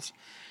 novels.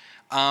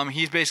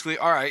 He's basically,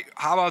 all right,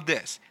 how about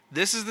this?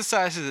 This is the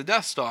size of the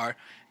Death Star.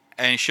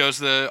 And he shows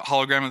the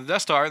hologram of the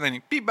Death Star, and then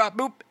he beep, bop,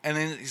 boop, and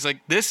then he's like,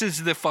 this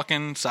is the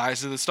fucking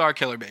size of the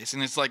Starkiller base.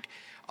 And it's like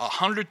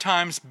 100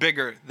 times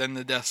bigger than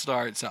the Death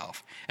Star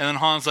itself. And then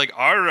Han's like,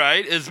 all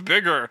right, it's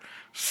bigger.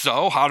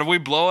 So how do we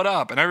blow it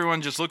up? And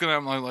everyone just looking at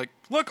him like,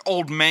 look,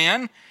 old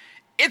man,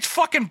 it's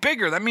fucking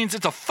bigger. That means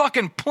it's a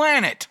fucking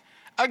planet.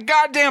 A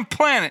goddamn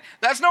planet.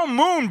 That's no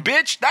moon,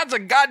 bitch. That's a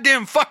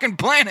goddamn fucking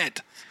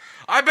planet.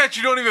 I bet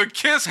you don't even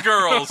kiss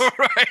girls.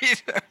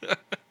 Right?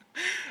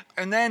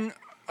 And then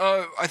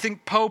I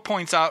think Poe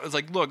points out, is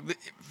like, look,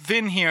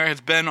 Finn here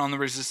has been on the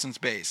Resistance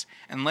base.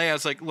 And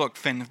Leia's like, look,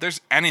 Finn, if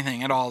there's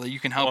anything at all that you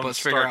can help us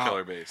figure out.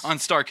 On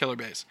Starkiller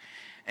base.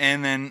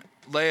 And then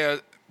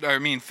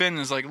Finn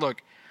is like,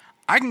 look,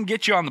 I can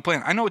get you on the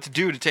planet. I know what to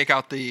do to take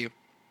out the...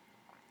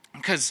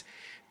 Because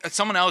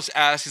someone else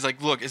asked, he's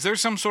like, look, is there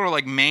some sort of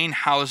like main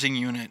housing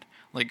unit,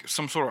 like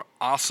some sort of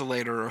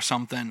oscillator or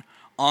something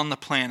on the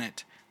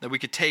planet that we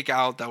could take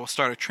out that will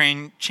start a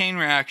chain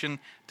reaction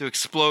to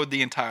explode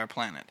the entire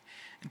planet?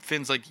 And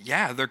Finn's like,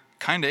 yeah, there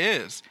kind of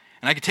is.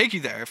 And I could take you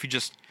there if you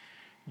just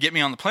get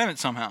me on the planet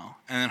somehow.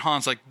 And then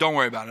Han's like, don't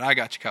worry about it. I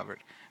got you covered.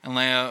 And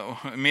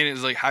Leia immediately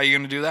is like, how are you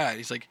going to do that?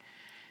 He's like,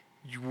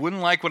 you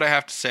wouldn't like what I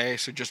have to say,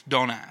 so just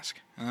don't ask.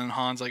 And then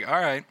Han's like,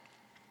 all right.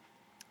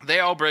 They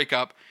all break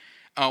up.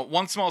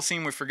 One small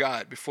scene we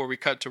forgot before we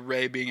cut to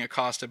Rey being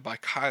accosted by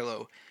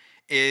Kylo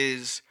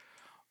is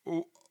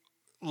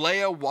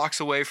Leia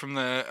walks away from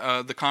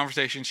the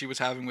conversation she was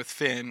having with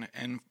Finn,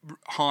 and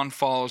Han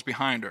follows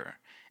behind her.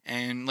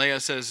 And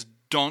Leia says,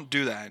 don't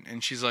do that.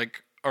 And she's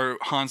like, or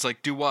Han's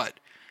like, do what?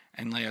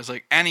 And Leia's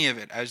like, any of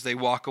it, as they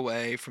walk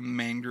away from the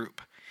main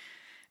group.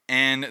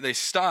 And they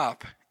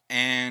stop,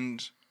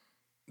 and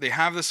they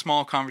have this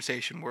small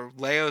conversation where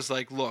Leia's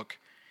like, look,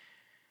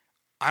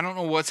 I don't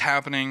know what's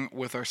happening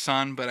with our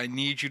son, but I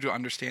need you to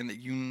understand that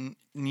you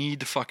need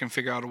to fucking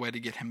figure out a way to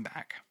get him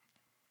back.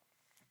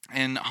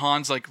 And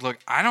Han's like, look,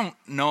 I don't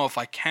know if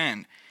I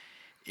can.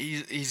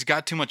 He's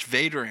got too much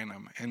Vader in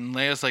him. And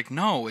Leia's like,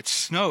 no,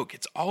 it's Snoke.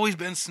 It's always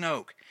been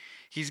Snoke.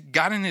 He's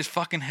got in his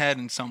fucking head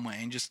in some way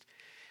and just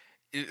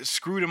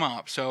screwed him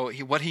up. So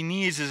what he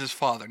needs is his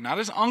father. Not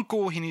his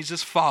uncle, he needs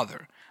his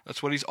father.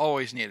 That's what he's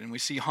always needed. And we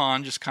see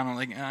Han just kind of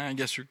like, I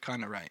guess you're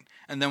kind of right.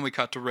 And then we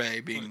cut to Rey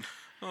being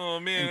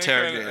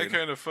interrogated. I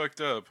kind of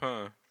fucked up,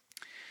 huh?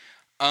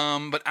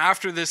 But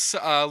after this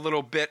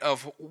little bit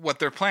of what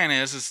their plan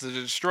is to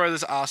destroy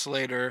this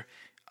oscillator,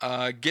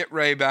 get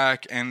Rey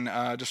back, and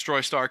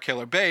destroy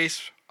Starkiller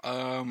base.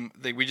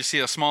 We just see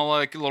a small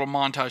little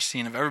montage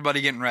scene of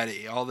everybody getting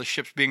ready, all the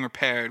ships being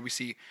repaired. We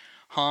see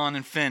Han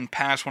and Finn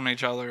pass one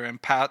each other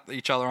and pat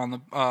each other on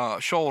the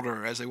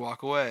shoulder as they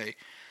walk away.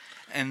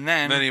 And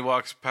then he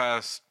walks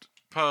past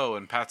Poe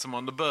and pats him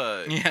on the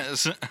butt.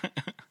 Yes.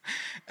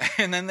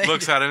 And then they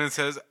looks at him and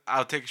says,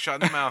 I'll take a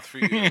shot in the mouth for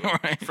you.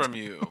 Right. From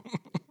you.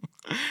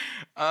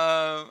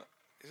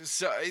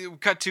 So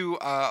cut to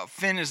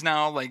Finn is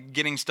now like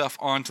getting stuff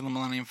onto the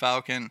Millennium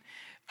Falcon.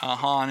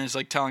 Han is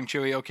like telling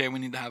Chewie, okay, we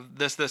need to have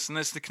this, and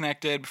this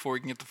connected before we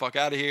can get the fuck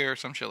out of here, or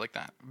some shit like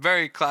that.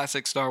 Very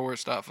classic Star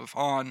Wars stuff of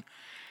Han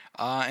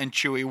and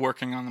Chewie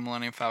working on the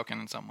Millennium Falcon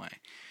in some way.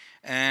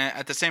 And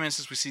at the same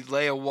instance, we see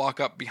Leia walk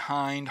up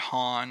behind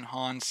Han.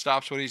 Han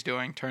stops what he's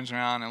doing, turns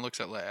around, and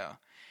looks at Leia.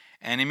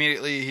 And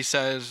immediately he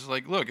says,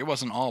 like, look, it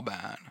wasn't all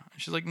bad.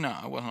 She's like, no,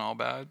 it wasn't all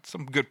bad.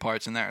 Some good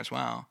parts in there as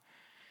well.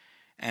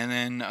 And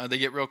then they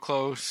get real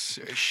close.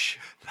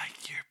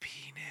 Like your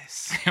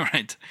penis.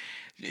 Right.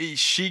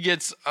 She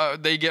gets,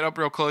 they get up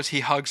real close. He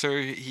hugs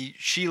her.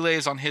 She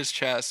lays on his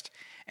chest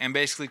and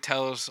basically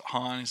tells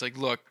Han, he's like,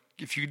 look,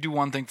 if you do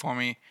one thing for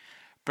me,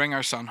 bring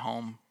our son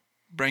home.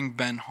 Bring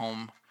Ben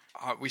home.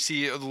 We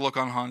see the look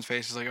on Han's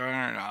face. He's like, all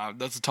right,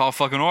 that's a tall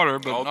fucking order,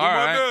 but I'll do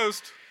my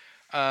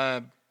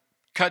best.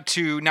 Cut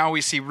to, now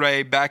we see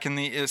Rey back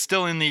in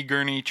still in the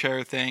gurney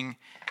chair thing,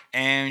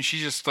 and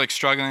she's just like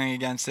struggling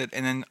against it.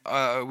 And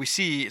then we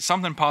see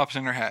something pops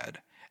in her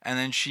head, and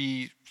then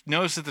she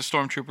knows that the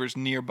stormtrooper's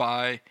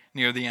nearby,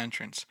 near the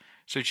entrance.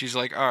 So she's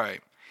like, all right,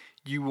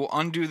 you will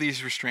undo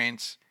these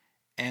restraints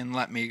and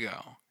let me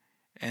go.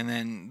 And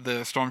then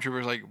the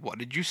stormtrooper's like, what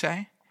did you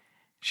say?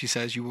 She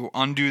says, you will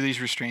undo these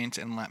restraints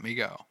and let me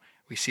go.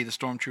 We see the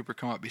stormtrooper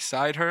come up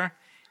beside her.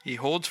 He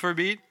holds for a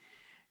beat.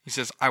 He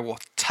says, I will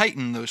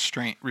tighten those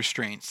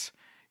restraints,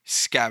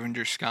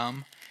 scavenger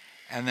scum.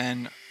 And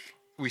then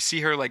we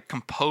see her like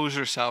compose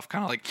herself,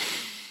 kind of like,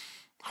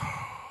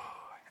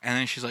 and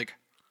then she's like,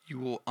 you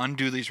will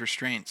undo these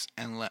restraints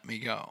and let me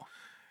go.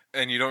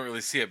 And you don't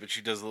really see it, but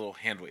she does a little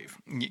hand wave.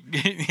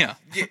 Yeah.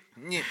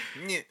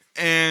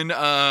 And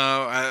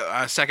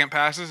a second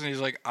passes, and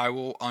he's like, I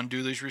will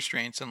undo these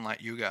restraints and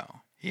let you go.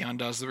 He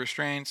undoes the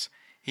restraints.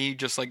 He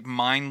just like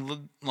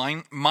mindlessly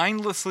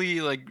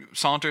like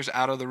saunters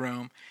out of the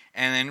room.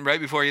 And then right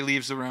before he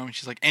leaves the room,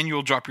 she's like, and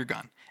you'll drop your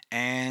gun.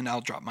 And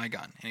I'll drop my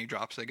gun. And he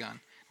drops the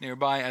gun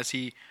nearby as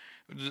he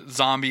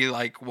zombie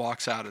like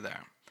walks out of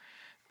there.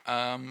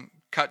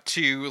 Cut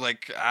to,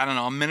 like, I don't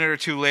know, a minute or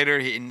two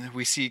later,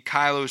 we see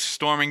Kylo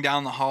storming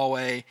down the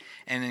hallway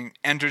and then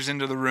enters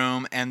into the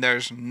room, and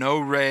there's no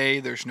Rey,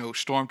 there's no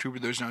Stormtrooper,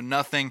 there's no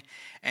nothing,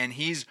 and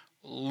he's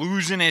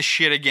losing his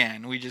shit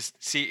again. We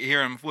just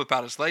hear him whip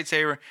out his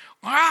lightsaber,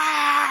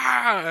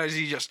 as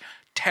he just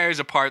tears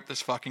apart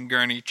this fucking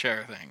gurney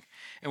chair thing.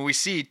 And we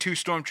see two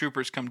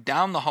Stormtroopers come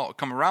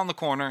around the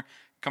corner,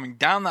 coming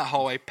down that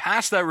hallway,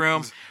 past that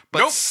room,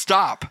 but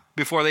stop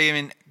before they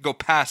even go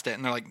past it.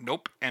 And they're like,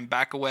 nope, and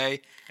back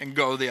away and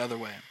go the other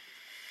way.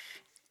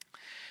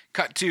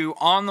 Cut to,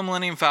 on the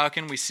Millennium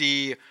Falcon, we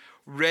see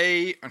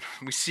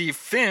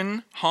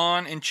Finn,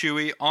 Han, and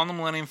Chewie on the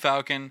Millennium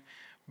Falcon,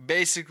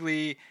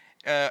 basically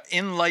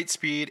in light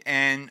speed,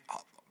 and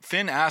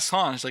Finn asks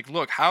Han, he's like,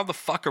 look, how the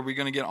fuck are we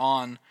going to get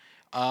on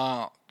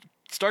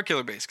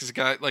Starkiller Base? Because it's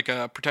got like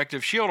a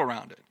protective shield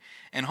around it.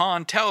 And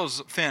Han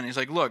tells Finn, he's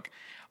like, look,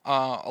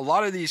 a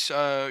lot of these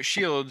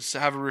shields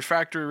have a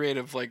refractory rate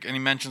of like, and he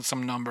mentions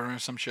some number or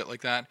some shit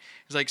like that.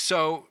 He's like,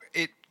 so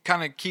it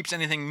kind of keeps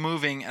anything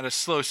moving at a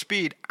slow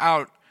speed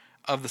out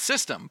of the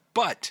system.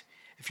 But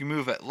if you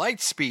move at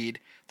light speed,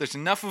 there's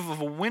enough of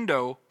a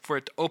window for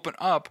it to open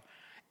up,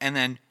 and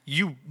then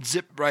you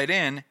zip right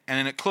in, and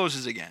then it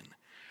closes again.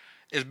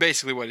 Is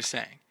basically what he's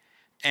saying.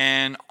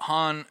 And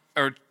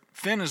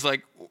Finn is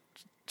like,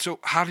 so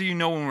how do you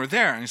know when we're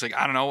there? And he's like,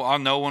 I don't know. I'll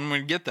know when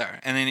we get there.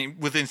 And then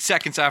within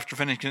seconds after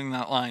finishing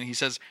that line, he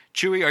says,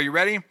 Chewie, are you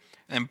ready?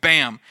 And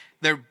bam,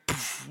 they're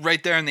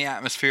right there in the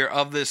atmosphere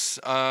of this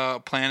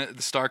planet,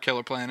 the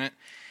Starkiller planet.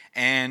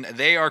 And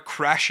they are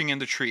crashing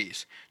into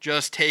trees,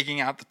 just taking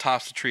out the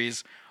tops of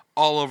trees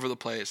all over the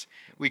place.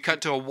 We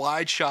cut to a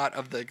wide shot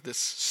of this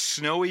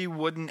snowy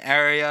wooden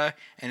area,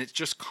 and it's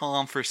just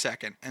calm for a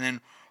second. And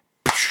then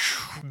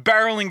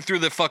barreling through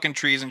the fucking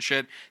trees and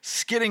shit,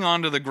 skidding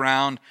onto the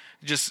ground,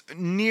 just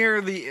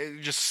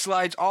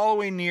slides all the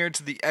way near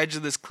to the edge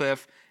of this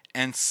cliff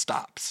and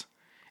stops.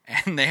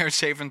 And they are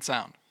safe and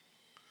sound.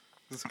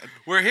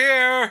 We're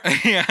here!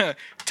 Yeah.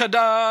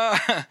 Ta-da!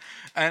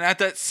 And at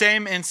that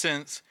same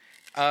instance,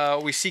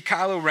 we see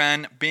Kylo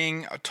Ren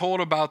being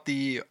told about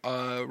the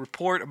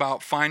report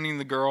about finding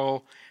the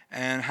girl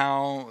and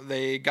how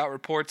they got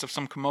reports of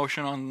some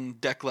commotion on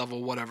deck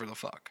level, whatever the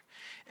fuck.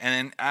 And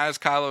then as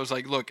Kylo's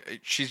like, look,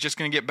 she's just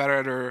going to get better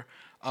at her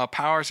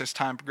powers as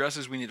time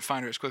progresses. We need to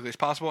find her as quickly as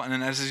possible. And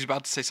then as he's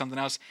about to say something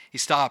else, he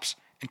stops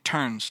and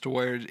turns to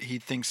where he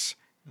thinks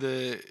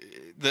the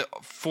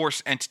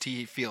Force entity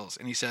he feels.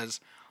 And he says,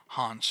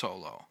 Han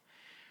Solo.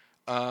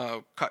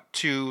 Cut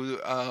to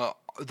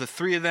the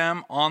three of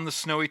them on the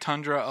snowy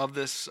tundra of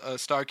this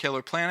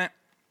Starkiller planet.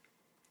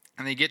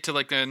 And they get to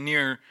like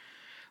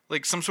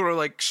some sort of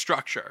like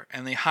structure.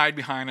 And they hide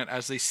behind it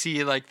as they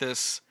see like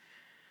this...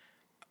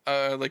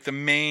 like the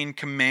main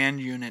command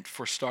unit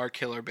for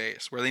Starkiller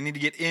Base, where they need to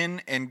get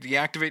in and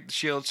deactivate the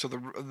shield so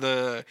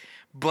the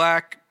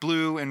black,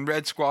 blue, and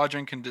red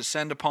squadron can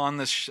descend upon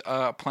this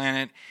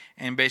planet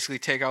and basically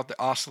take out the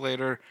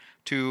oscillator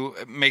to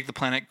make the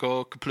planet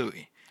go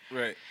kaplooey.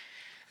 Right.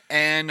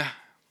 And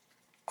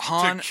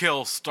Han... to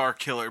kill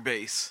Starkiller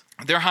Base.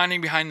 They're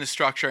hiding behind the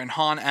structure, and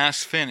Han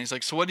asks Finn, he's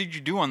like, so what did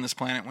you do on this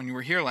planet when you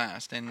were here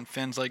last? And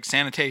Finn's like,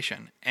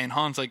 sanitation. And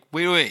Han's like,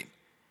 wait.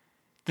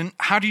 Then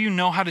how do you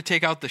know how to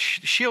take out the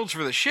shields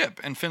for the ship?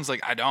 And Finn's like,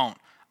 I don't.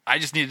 I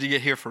just needed to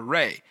get here for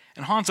Rey.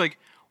 And Han's like,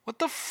 what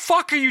the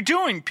fuck are you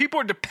doing?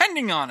 People are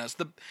depending on us.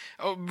 The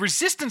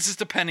resistance is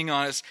depending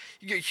on us.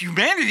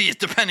 Humanity is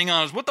depending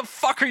on us. What the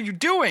fuck are you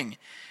doing?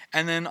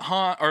 And then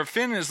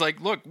Finn is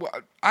like, look,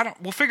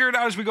 we'll figure it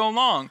out as we go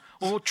along.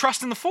 We'll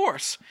trust in the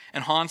Force.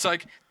 And Han's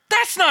like,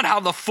 that's not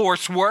how the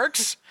Force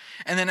works.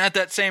 And then at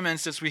that same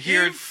instance, we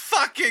hear... You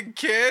fucking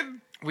kid!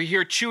 We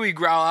hear Chewie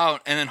growl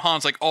out, and then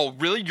Han's like, oh,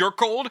 really? You're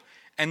cold?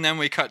 And then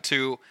we cut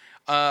to,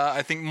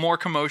 I think, more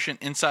commotion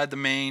inside the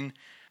main,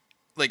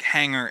 like,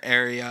 hangar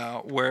area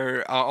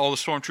where all the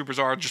stormtroopers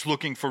are just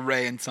looking for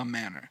Rey in some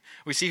manner.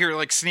 We see her,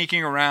 like,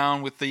 sneaking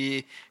around with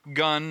the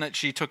gun that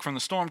she took from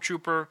the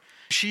stormtrooper.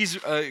 She's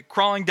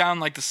crawling down,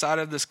 like, the side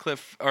of this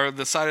cliff, or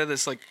the side of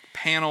this, like,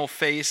 panel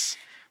face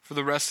for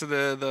the rest of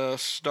the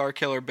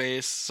Starkiller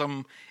Base.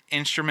 Some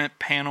instrument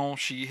panel.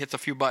 She hits a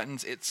few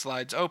buttons. It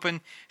slides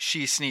open.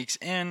 She sneaks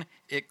in.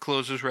 It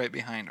closes right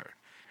behind her.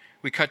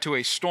 We cut to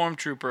a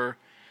stormtrooper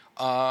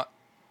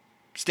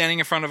standing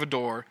in front of a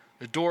door.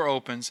 The door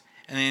opens,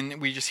 and then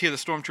we just hear the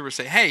stormtrooper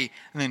say, hey,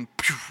 and then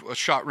a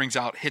shot rings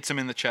out, hits him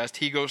in the chest.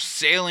 He goes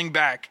sailing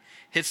back,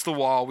 hits the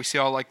wall. We see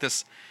all like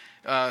this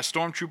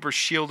stormtrooper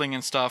shielding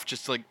and stuff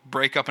just like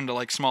break up into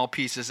like small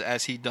pieces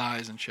as he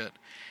dies and shit.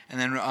 And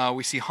then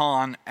we see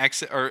Han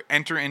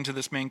enter into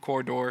this main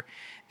corridor,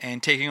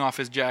 and taking off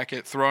his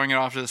jacket, throwing it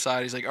off to the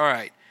side. He's like, all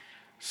right,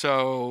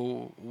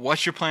 so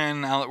what's your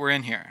plan now that we're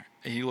in here?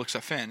 And he looks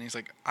at Finn. He's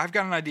like, I've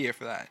got an idea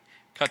for that.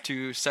 Cut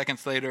to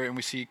seconds later, and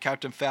we see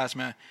Captain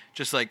Phasma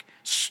just like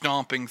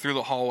stomping through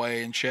the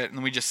hallway and shit. And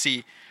then we just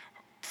see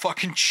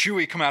fucking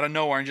Chewie come out of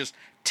nowhere and just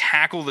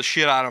tackle the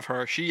shit out of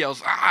her. She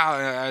yells, ah,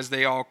 as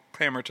they all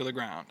clamber to the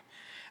ground.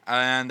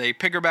 And they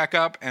pick her back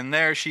up, and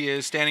there she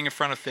is standing in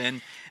front of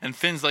Finn. And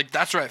Finn's like,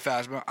 that's right,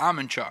 Phasma, I'm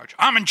in charge.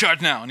 I'm in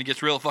charge now. And he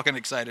gets real fucking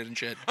excited and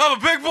shit. I'm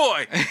a big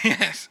boy!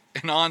 Yes.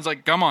 And Han's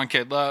like, come on,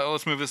 kid,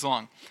 let's move this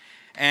along.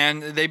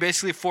 And they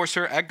basically force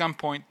her at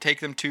gunpoint,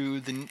 take them to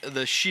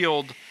the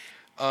shield,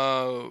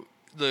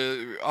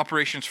 the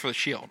operations for the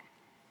shield.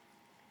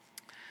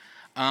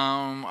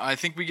 I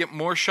think we get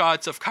more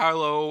shots of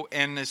Kylo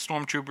and his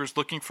stormtroopers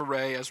looking for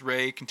Rey as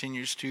Rey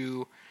continues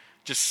to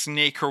just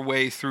snake her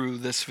way through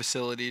this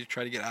facility to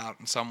try to get out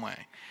in some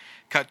way.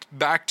 Cut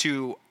back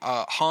to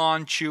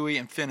Han, Chewie,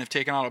 and Finn have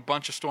taken out a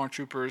bunch of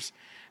stormtroopers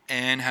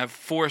and have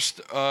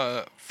forced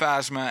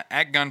Phasma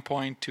at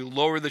gunpoint to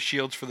lower the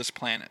shields for this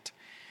planet.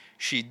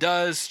 She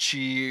does.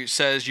 She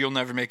says, you'll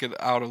never make it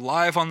out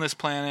alive on this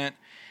planet.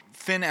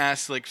 Finn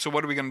asks, like, so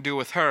what are we going to do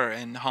with her?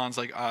 And Han's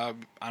like, I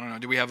don't know,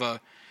 do we have a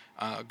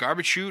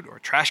garbage chute or a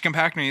trash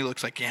compactor? And he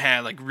looks like,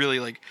 yeah, like really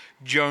like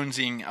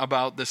jonesing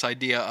about this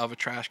idea of a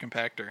trash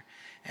compactor.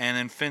 And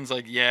then Finn's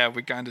like, yeah,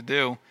 we kind of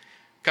do.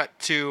 Cut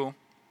to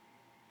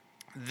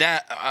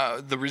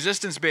that the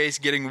Resistance base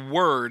getting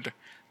word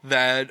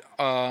that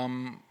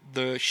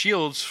the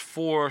shields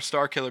for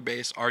Starkiller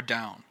Base are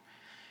down.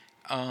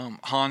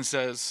 Han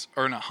says,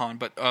 or not Han,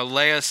 but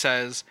Leia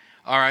says,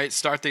 all right,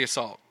 start the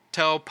assault.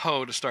 Tell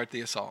Poe to start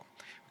the assault.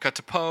 Cut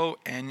to Poe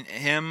and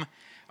him,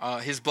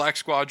 his Black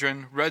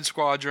Squadron, Red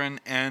Squadron,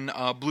 and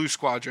Blue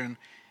Squadron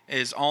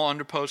is all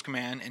under Poe's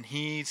command, and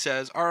he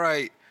says, all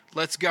right,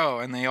 let's go.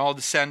 And they all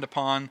descend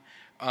upon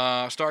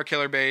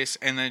Starkiller Base,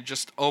 and then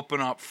just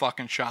open up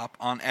fucking shop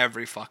on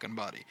every fucking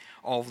body.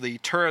 All the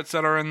turrets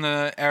that are in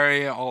the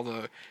area, all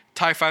the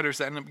TIE fighters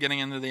that end up getting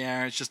into the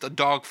air. It's just a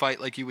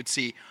dogfight like you would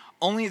see.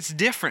 Only it's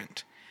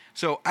different.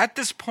 So at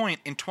this point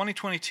in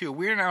 2022,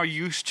 we're now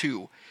used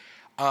to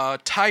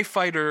TIE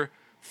fighter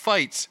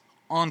fights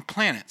on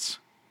planets.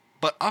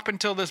 But up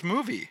until this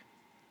movie,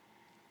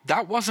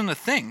 that wasn't a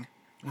thing.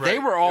 Right. They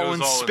were all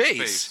in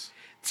space.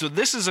 So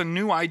this is a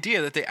new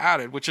idea that they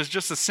added, which is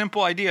just a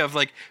simple idea of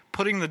like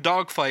putting the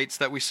dogfights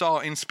that we saw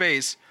in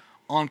space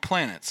on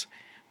planets,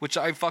 which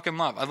I fucking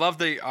love. I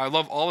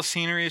love all the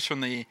sceneries,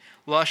 from the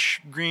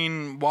lush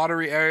green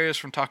watery areas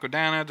from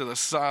Takodana to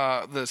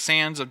the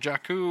sands of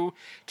Jakku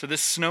to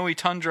this snowy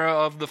tundra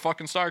of the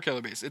fucking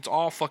Starkiller Base. It's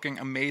all fucking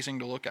amazing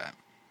to look at.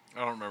 I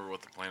don't remember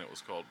what the planet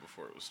was called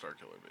before it was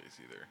Starkiller Base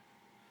either.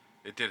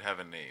 It did have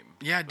a name.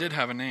 Yeah, it did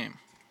have a name.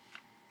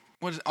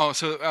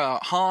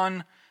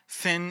 Han,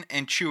 Finn,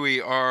 and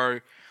Chewie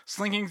are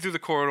slinking through the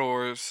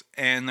corridors,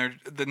 and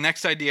the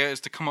next idea is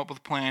to come up with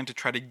a plan to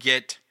try to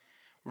get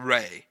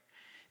Rey.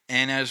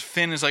 And as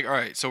Finn is like, all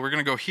right, so we're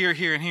going to go here,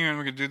 here, and here, and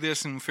we're going to do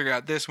this and figure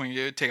out this when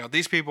you take out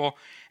these people.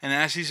 And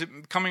as he's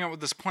coming up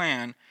with this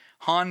plan,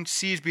 Han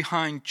sees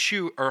behind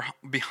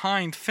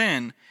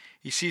Finn,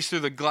 he sees through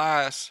the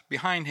glass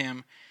behind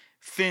him,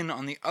 Finn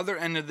on the other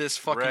end of this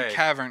fucking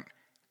cavern.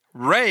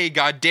 Rey,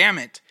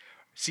 goddammit,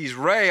 sees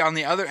Rey on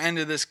the other end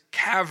of this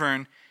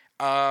cavern,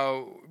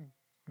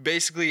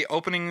 basically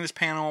opening this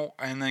panel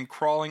and then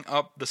crawling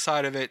up the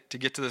side of it to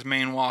get to this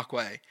main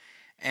walkway.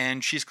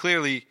 And she's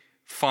clearly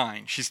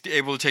fine. She's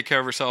able to take care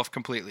of herself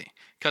completely.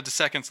 Cut to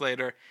seconds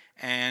later,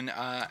 and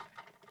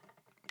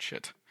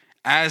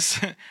as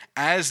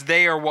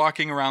they are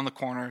walking around the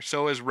corner,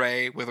 so is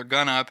Rey with her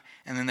gun up,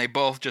 and then they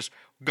both just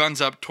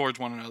guns up towards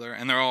one another,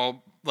 and they're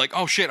all like,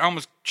 oh shit, I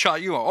almost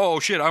shot you. Oh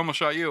shit, I almost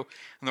shot you.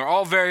 And they're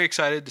all very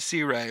excited to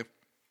see Rey.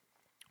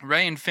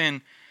 Rey and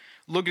Finn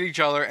look at each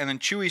other, and then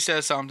Chewie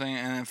says something,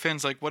 and then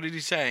Finn's like, what did he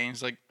say? And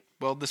he's like,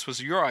 well, this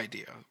was your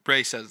idea.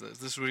 Rey says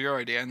this was your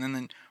idea. And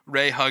then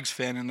Rey hugs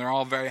Finn, and they're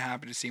all very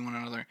happy to see one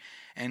another.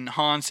 And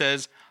Han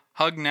says,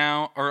 hug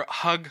now, or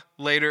hug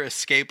later,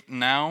 escape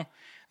now.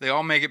 They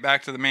all make it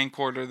back to the main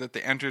corridor that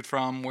they entered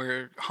from,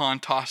 where Han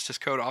tossed his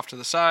coat off to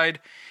the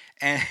side.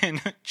 And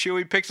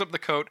Chewie picks up the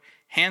coat,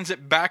 hands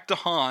it back to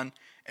Han,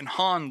 and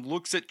Han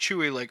looks at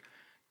Chewie like,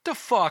 the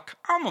fuck,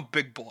 I'm a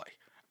big boy.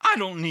 I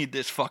don't need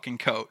this fucking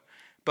coat.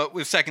 But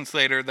with seconds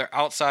later, they're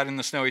outside in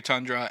the snowy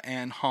tundra,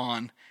 and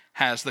Han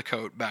has the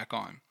coat back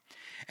on.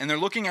 And they're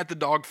looking at the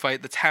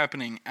dogfight that's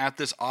happening at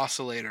this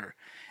oscillator,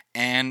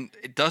 and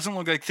it doesn't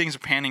look like things are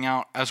panning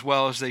out as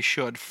well as they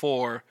should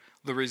for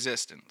the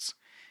Resistance.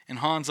 And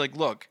Han's like,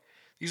 look,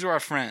 these are our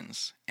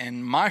friends,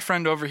 and my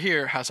friend over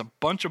here has a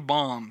bunch of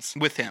bombs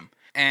with him.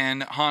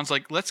 And Han's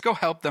like, let's go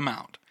help them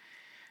out.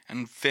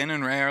 And Finn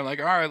and Rey are like,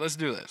 all right, let's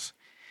do this.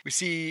 We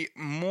see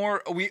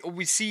more.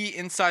 We see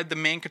inside the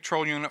main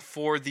control unit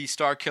for the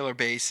Starkiller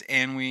Base,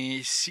 and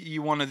we see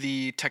one of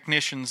the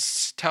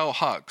technicians tell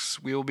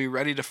Hux, we will be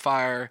ready to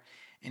fire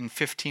in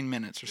 15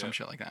 minutes or some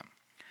shit like that.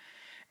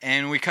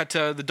 And we cut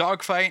to the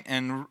dogfight,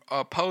 and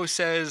Poe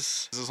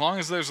says, as long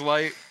as there's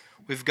light,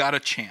 we've got a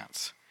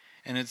chance.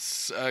 And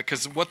it's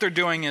because what they're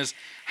doing is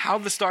how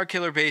the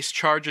Starkiller base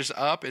charges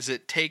up is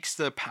it takes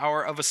the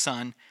power of a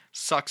sun,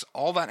 sucks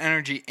all that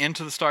energy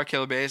into the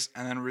Starkiller base,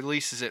 and then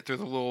releases it through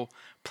the little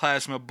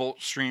plasma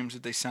bolt streams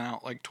that they send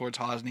out like towards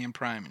Hosnian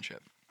Prime and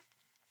shit.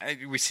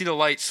 We see the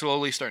light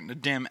slowly starting to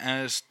dim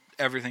as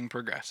everything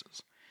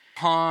progresses.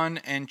 Han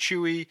and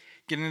Chewie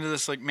get into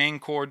this like main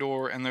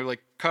corridor, and they're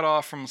like cut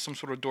off from some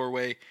sort of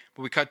doorway.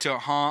 But we cut to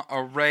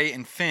Rey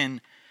and Finn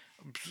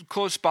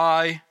close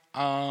by,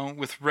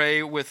 with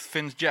Rey with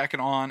Finn's jacket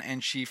on,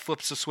 and she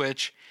flips the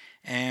switch,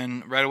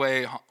 and right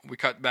away we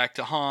cut back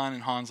to Han,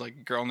 and Han's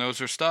like, girl knows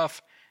her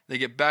stuff. They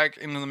get back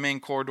into the main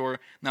corridor.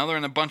 Now they're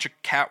in a bunch of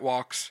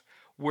catwalks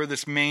where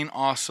this main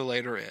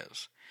oscillator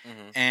is.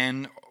 Mm-hmm.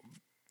 And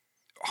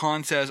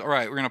Han says, all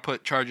right, we're going to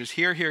put charges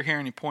here, here, here,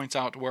 and he points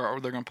out to where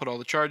they're going to put all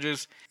the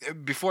charges.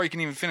 Before he can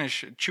even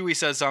finish, Chewie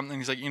says something.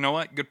 He's like, you know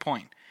what? Good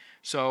point.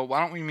 So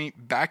why don't we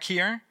meet back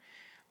here?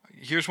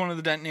 Here's one of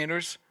the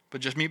detonators,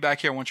 but just meet back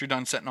here once you're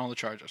done setting all the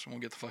charges, and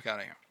we'll get the fuck out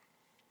of here.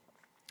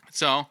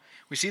 So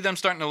we see them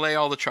starting to lay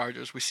all the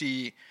charges. We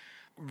see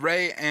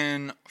Rey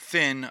and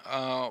Finn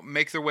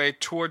make their way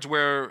towards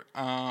where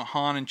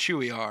Han and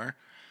Chewie are.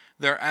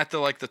 They're at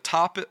the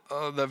top,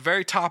 the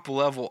very top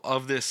level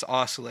of this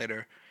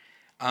oscillator.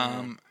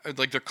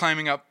 Like they're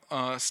climbing up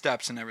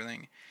steps and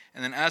everything.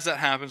 And then as that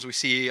happens, we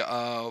see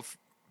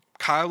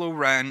Kylo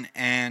Ren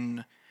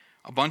and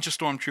a bunch of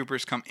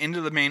stormtroopers come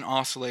into the main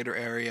oscillator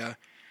area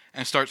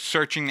and start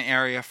searching the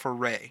area for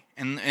Rey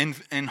and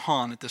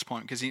Han at this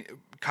point, because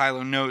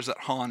Kylo knows that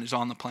Han is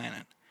on the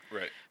planet.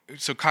 Right.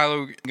 So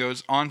Kylo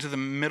goes onto the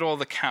middle of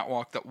the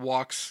catwalk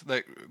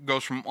that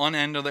goes from one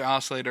end of the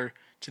oscillator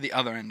to the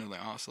other end of the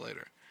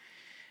oscillator.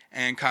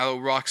 And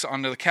Kylo rocks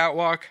onto the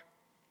catwalk.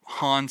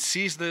 Han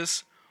sees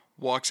this,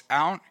 walks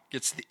out,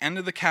 gets to the end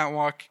of the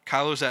catwalk.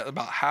 Kylo's at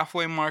about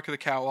halfway mark of the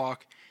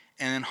catwalk,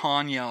 and then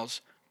Han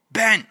yells,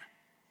 "Ben!"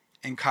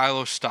 And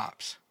Kylo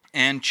stops.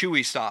 And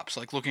Chewie stops,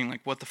 like looking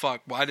like, what the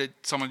fuck? Why did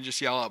someone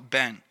just yell out,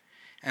 "Ben"?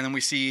 And then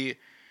we see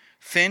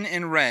Finn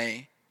and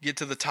Rey get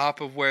to the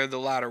top of where the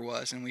ladder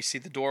was, and we see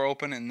the door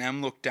open and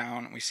them look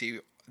down, and we see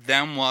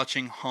them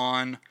watching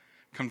Han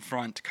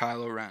confront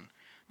Kylo Ren.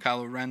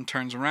 Kylo Ren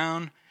turns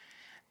around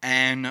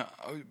and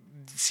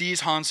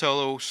sees Han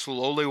Solo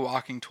slowly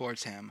walking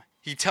towards him.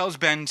 He tells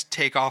Ben to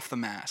take off the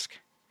mask.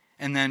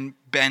 And then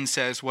Ben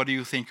says, "What do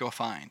you think you'll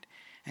find?"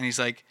 And he's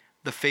like,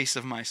 "The face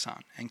of my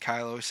son." And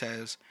Kylo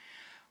says,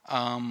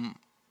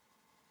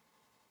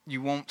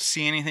 "You won't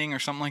see anything," or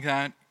something like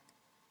that.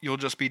 "You'll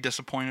just be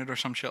disappointed," or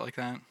some shit like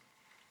that.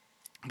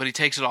 But he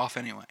takes it off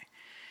anyway.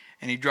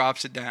 And he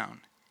drops it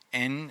down.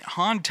 And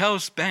Han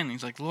tells Ben,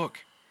 he's like,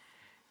 "Look,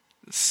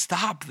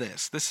 stop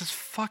this. This is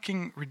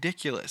fucking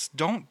ridiculous.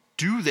 Don't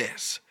do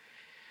this."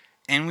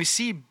 And we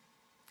see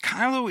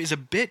Kylo is a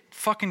bit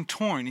fucking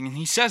torn. And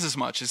he says as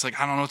much. It's like,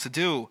 "I don't know what to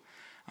do.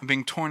 I'm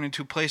being torn in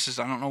two places.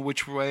 I don't know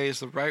which way is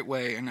the right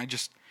way. And I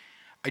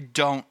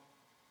don't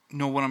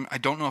know I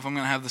don't know if I'm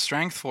going to have the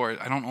strength for it.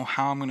 I don't know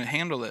how I'm going to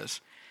handle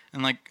this."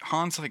 And like,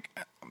 Han's like,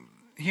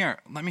 "Here,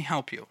 let me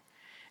help you."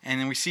 And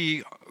then we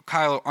see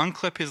Kylo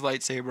unclip his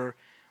lightsaber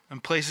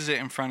and places it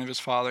in front of his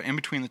father, in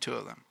between the two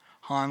of them.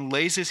 Han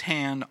lays his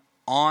hand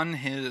on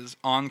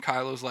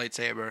Kylo's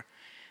lightsaber,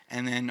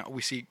 and then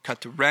we see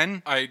cut to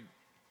Ren.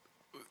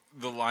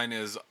 The line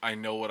is, "I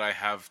know what I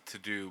have to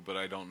do, but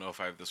I don't know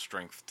if I have the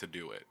strength to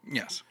do it."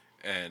 Yes.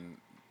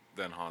 And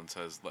then Han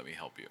says, "Let me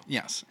help you."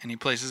 Yes, and he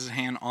places his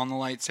hand on the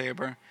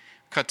lightsaber.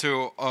 Cut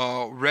to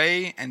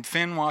Rey and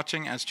Finn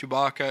watching as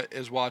Chewbacca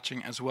is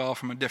watching as well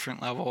from a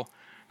different level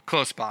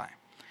close by.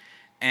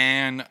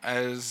 And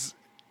as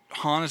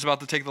Han is about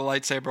to take the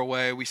lightsaber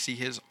away, we see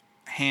his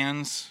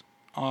hands,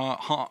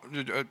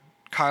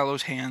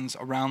 Kylo's hands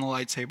around the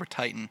lightsaber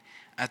tighten.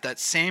 At that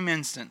same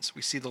instance,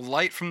 we see the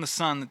light from the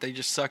sun that they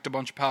just sucked a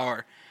bunch of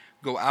power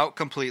go out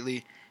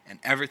completely, and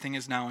everything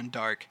is now in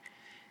dark.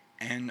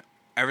 And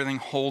everything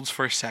holds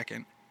for a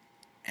second.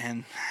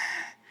 And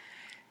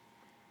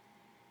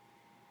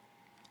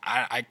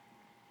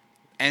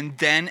and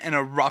then an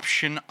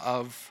eruption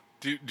of...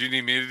 Do you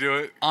need me to do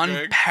it,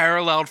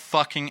 unparalleled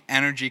fucking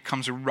energy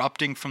comes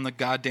erupting from the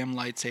goddamn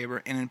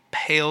lightsaber and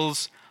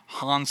impales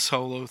Han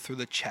Solo through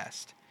the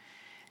chest.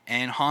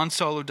 And Han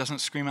Solo doesn't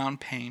scream out in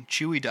pain.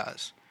 Chewie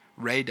does.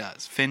 Rey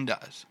does. Finn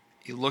does.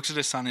 He looks at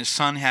his son. His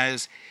son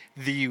has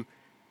the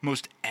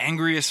most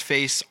angriest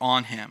face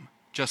on him,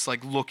 just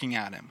like looking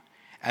at him.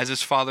 As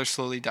his father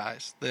slowly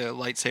dies, the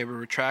lightsaber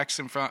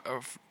retracts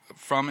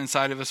from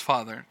inside of his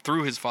father,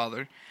 through his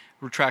father,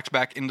 retracts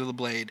back into the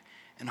blade,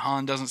 and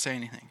Han doesn't say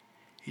anything.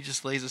 He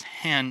just lays his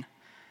hand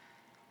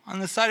on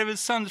the side of his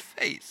son's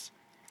face.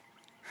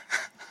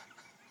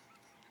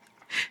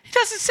 He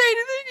doesn't say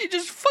anything. He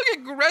just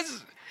fucking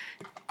caresses.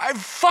 I've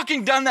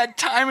fucking done that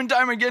time and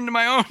time again to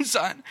my own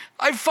son.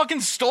 I've fucking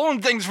stolen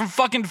things from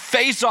fucking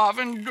Face Off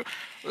and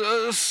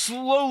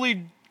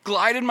slowly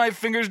glided my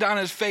fingers down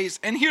his face.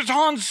 And here's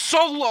Han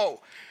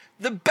Solo,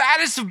 the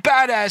baddest of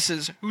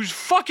badasses, who's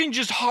fucking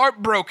just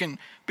heartbroken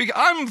because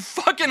I'm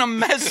fucking a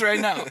mess right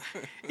now.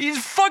 His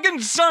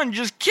fucking son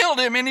just killed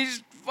him, and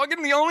he's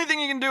fucking the only thing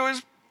he can do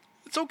is,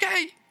 it's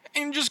okay.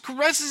 And just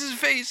caresses his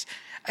face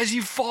as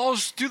he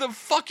falls through the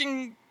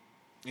fucking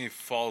He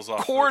falls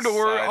off corridor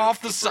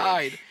off the bridge.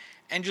 side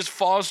and just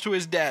falls to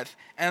his death.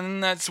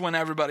 And that's when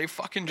everybody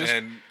fucking just...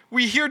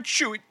 we hear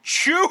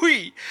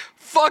Chewie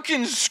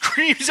fucking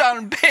screams out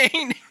in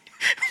pain.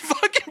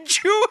 Fucking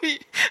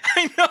Chewie.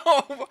 I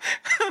know.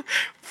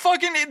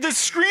 Fucking the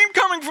scream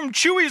coming from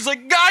Chewie is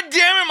like, God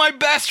damn it, my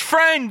best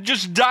friend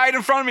just died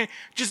in front of me.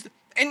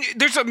 And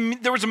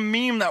there was a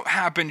meme that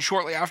happened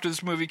shortly after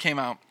this movie came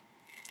out.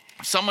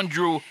 Someone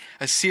drew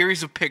a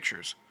series of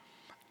pictures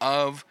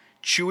of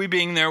Chewie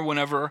being there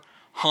whenever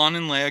Han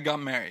and Leia got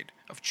married,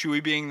 of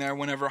Chewie being there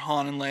whenever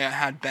Han and Leia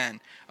had Ben,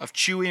 of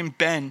Chewie and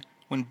Ben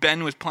when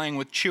Ben was playing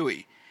with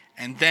Chewie,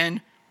 and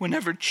then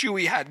whenever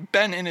Chewie had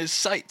Ben in his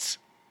sights.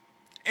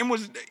 And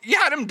he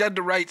had him dead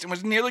to rights and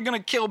was nearly going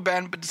to kill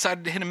Ben, but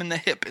decided to hit him in the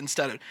hip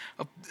instead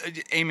of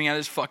aiming at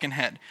his fucking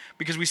head.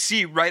 Because we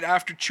see right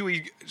after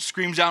Chewie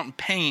screams out in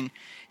pain,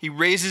 he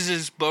raises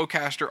his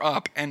bowcaster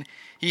up, and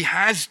he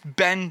has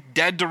Ben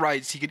dead to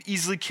rights. He could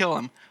easily kill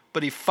him,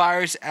 but he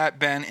fires at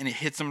Ben, and it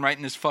hits him right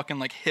in his fucking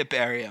like hip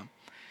area.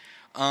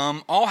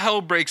 All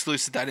hell breaks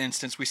loose at that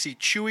instance. We see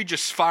Chewie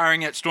just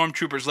firing at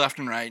stormtroopers left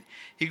and right.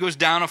 He goes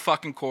down a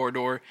fucking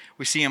corridor.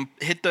 We see him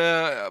hit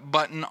the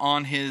button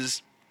on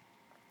his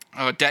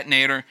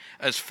detonator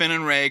as Finn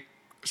and Rey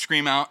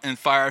scream out and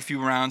fire a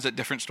few rounds at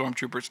different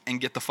stormtroopers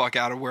and get the fuck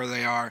out of where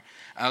they are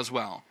as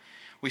well.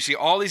 We see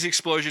all these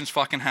explosions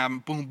fucking happen.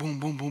 Boom, boom,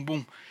 boom, boom,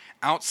 boom.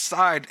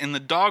 Outside in the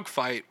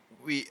dogfight,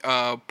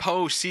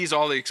 Poe sees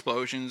all the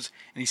explosions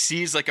and he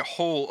sees like a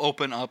hole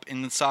open up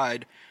in the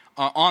side,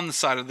 on the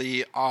side of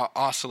the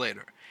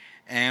oscillator.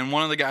 And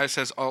one of the guys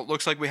says, "Oh, it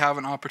looks like we have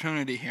an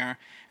opportunity here."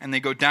 And they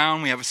go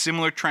down. We have a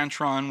similar trench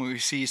run where we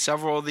see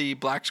several of the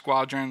Black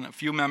Squadron, a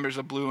few members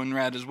of Blue and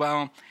Red as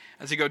well.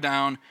 As they go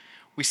down,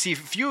 we see a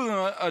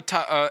few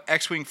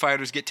X-Wing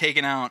fighters get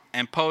taken out.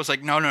 And Poe's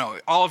like, no,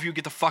 all of you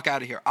get the fuck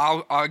out of here.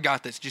 I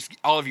got this. Just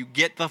all of you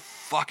get the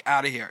fuck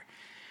out of here.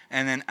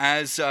 And then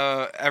as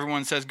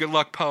everyone says, good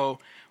luck, Poe,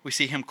 we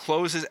see him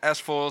close his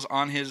S-foils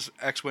on his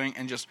X-Wing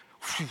and just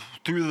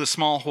through the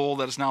small hole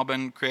that has now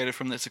been created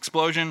from this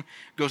explosion,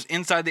 goes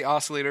inside the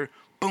oscillator,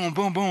 boom,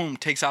 boom, boom,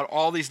 takes out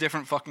all these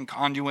different fucking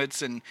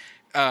conduits and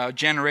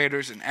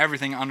generators and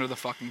everything under the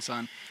fucking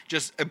sun.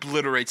 Just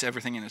obliterates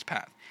everything in his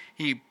path.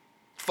 He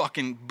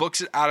fucking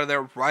books it out of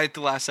there right at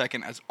the last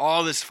second as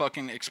all this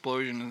fucking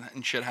explosion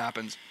and shit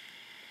happens.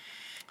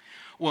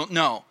 Well,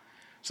 no.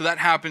 So that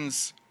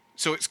happens...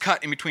 So it's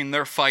cut in between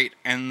their fight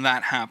and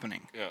that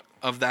happening. Yeah.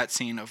 Of that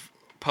scene of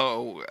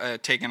Poe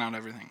taking out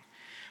everything.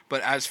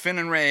 But as Finn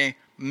and Rey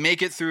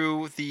make it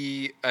through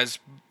as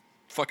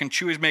fucking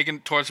Chewie's making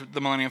it towards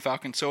the Millennium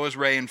Falcon, so is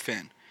Rey and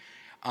Finn.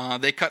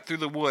 They cut through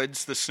the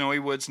woods, the snowy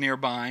woods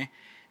nearby,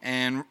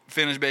 and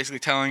Finn is basically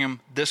telling him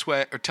this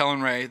way, or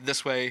telling Rey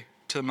this way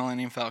to the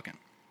Millennium Falcon.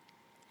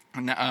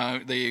 And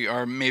they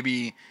are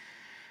maybe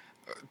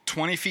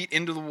 20 feet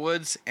into the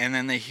woods, and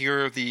then they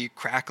hear the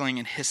crackling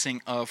and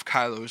hissing of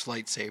Kylo's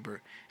lightsaber.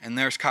 And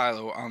there's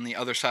Kylo on the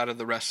other side of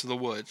the rest of the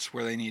woods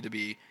where they need to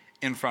be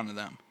in front of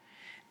them.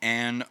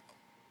 And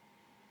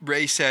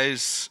Rey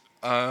says,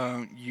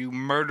 you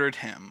murdered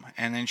him.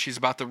 And then she's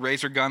about to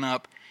raise her gun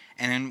up,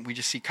 and then we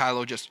just see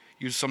Kylo just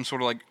use some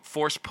sort of like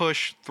force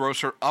push,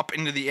 throws her up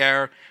into the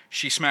air.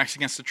 She smacks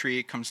against the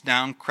tree, comes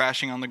down,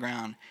 crashing on the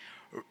ground.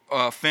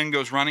 Finn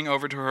goes running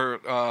over to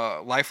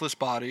her lifeless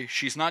body.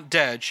 She's not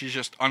dead. She's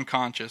just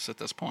unconscious at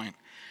this point.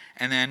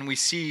 And then we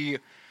see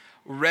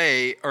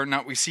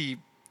Kylo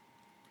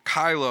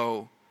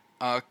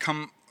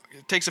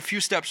takes a few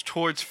steps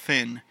towards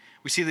Finn.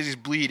 We see that he's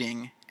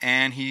bleeding,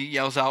 and he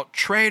yells out,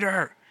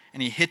 "Traitor!"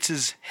 And he hits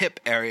his hip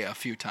area a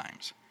few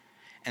times.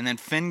 And then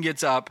Finn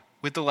gets up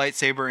with the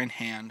lightsaber in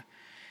hand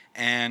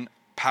and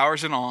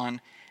powers it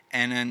on.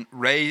 And then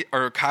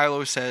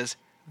Kylo says,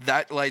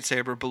 "That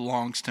lightsaber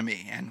belongs to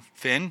me." And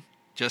Finn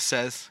just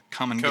says,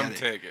 come get it.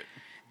 Take it.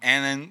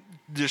 And then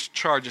just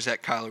charges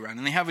at Kylo Ren.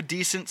 And they have a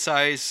decent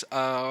size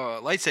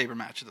lightsaber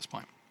match at this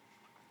point.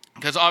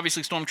 Because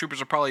obviously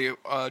stormtroopers are probably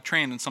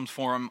trained in some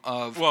form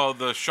of... Well,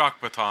 the shock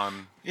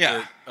baton.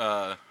 Yeah.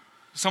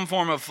 Some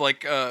form of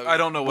like I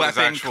don't know what his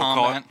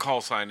actual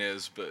call sign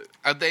is, but...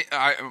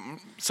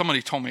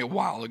 somebody told me a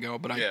while ago,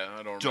 but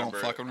I don't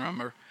fucking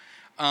remember.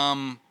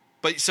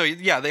 But so,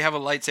 yeah, they have a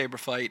lightsaber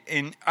fight.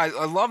 And I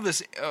love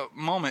this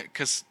moment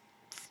because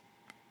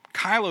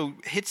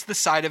Kylo hits the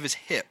side of his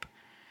hip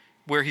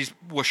where he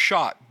was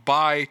shot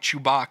by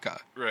Chewbacca.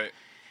 Right.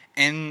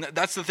 And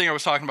that's the thing I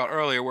was talking about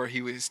earlier where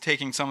he was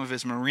taking some of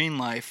his Marine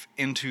life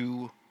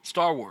into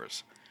Star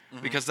Wars.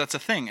 Mm-hmm. Because that's a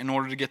thing. In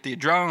order to get the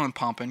adrenaline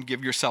pumping,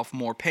 give yourself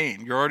more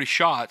pain. You're already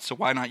shot, so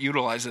why not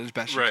utilize it as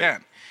best you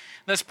can?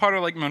 That's part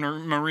of like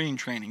Marine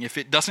training. If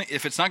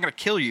it's not going to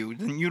kill you,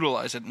 then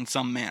utilize it in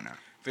some manner.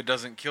 If it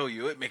doesn't kill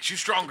you, it makes you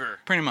stronger.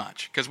 Pretty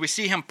much. Because we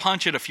see him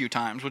punch it a few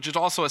times, which is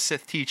also a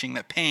Sith teaching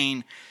that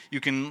pain,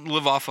 you can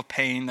live off of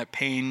pain, that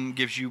pain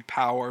gives you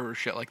power or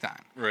shit like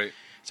that. Right.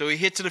 So he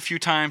hits it a few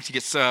times, he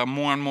gets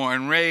more and more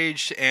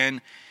enraged, and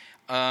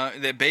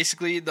That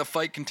basically the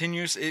fight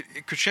continues.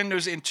 It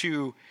crescendos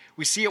into.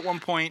 We see at one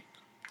point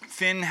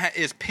Finn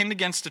is pinned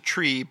against a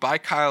tree by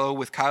Kylo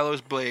with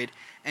Kylo's blade,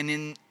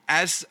 and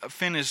as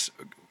Finn has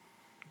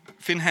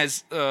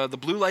the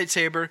blue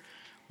lightsaber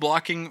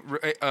blocking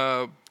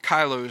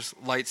Kylo's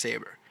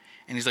lightsaber,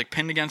 and he's like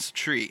pinned against a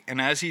tree. And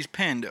as he's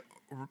pinned,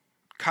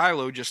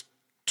 Kylo just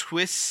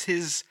twists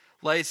his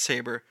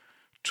lightsaber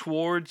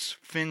towards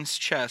Finn's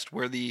chest,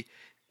 where the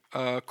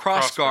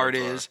crossguard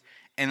is,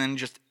 and then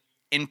just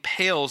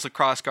impales the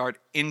crossguard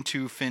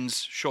into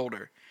Finn's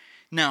shoulder.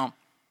 Now,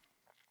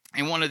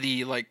 in one of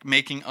the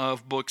making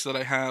of books that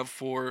I have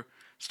for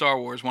Star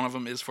Wars, one of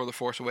them is for The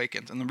Force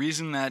Awakens, and the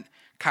reason that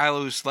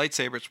Kylo's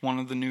lightsaber, it's one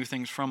of the new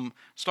things from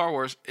Star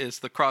Wars, is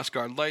the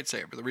crossguard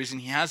lightsaber. The reason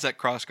he has that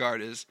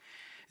crossguard is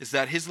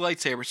that his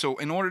lightsaber. So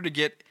in order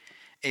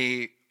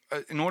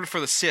for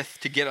the Sith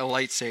to get a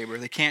lightsaber,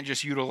 they can't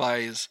just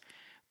utilize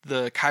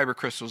the kyber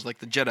crystals like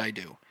the Jedi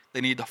do.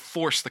 They need to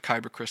force the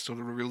kyber crystal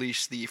to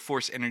release the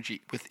force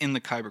energy within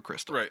the kyber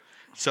crystal. Right.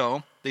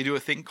 So they do a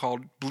thing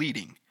called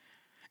bleeding,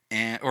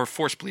 or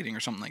force bleeding,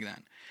 or something like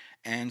that.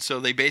 And so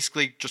they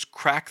basically just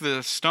crack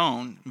the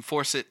stone and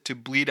force it to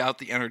bleed out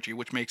the energy,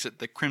 which makes it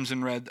the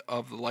crimson red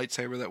of the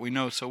lightsaber that we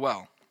know so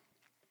well.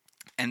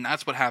 And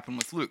that's what happened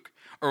with Luke,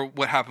 or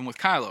what happened with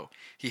Kylo.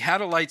 He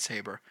had a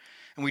lightsaber,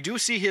 and we do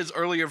see his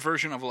earlier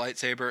version of a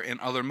lightsaber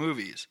in other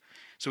movies.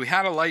 So he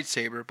had a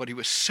lightsaber, but he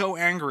was so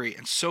angry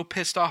and so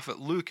pissed off at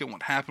Luke and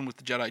what happened with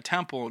the Jedi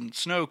Temple and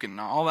Snoke and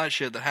all that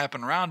shit that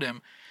happened around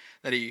him,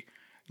 that he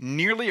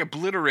nearly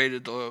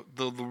obliterated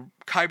the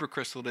kyber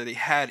crystal that he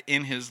had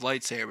in his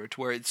lightsaber,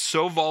 to where it's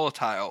so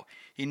volatile,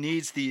 he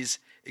needs these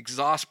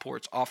exhaust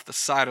ports off the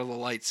side of the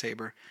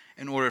lightsaber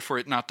in order for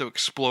it not to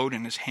explode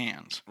in his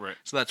hands. Right.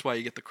 So that's why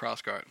you get the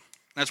crossguard.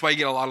 That's why you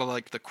get a lot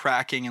of the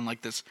cracking and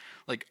this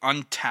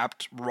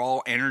untapped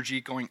raw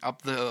energy going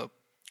up the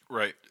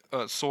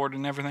sword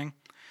and everything.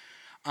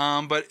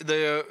 But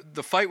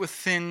the fight with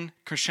Finn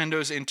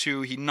crescendos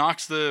into, he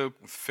knocks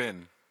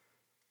Finn.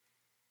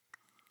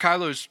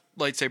 Kylo's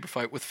lightsaber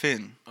fight with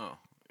Finn. Oh,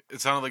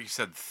 it sounded like you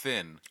said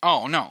thin.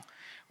 Oh no,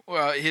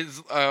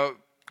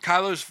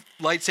 Kylo's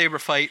lightsaber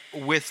fight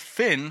with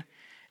Finn,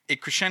 it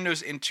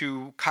crescendos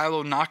into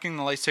Kylo knocking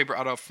the lightsaber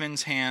out of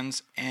Finn's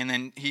hands, and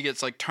then he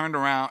gets turned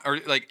around, or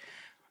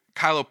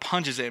Kylo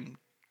punches him.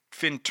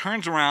 Finn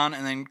turns around,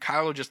 and then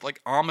Kylo just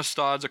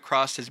Amistad's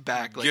across his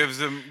back, gives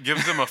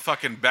him a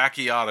fucking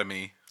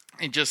backiotomy.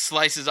 It just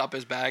slices up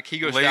his back. He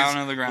goes down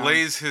on the ground,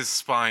 lays his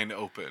spine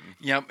open.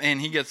 Yep, and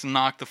he gets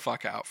knocked the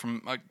fuck out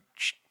from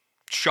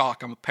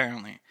shock,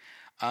 apparently.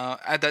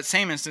 At that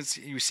same instance,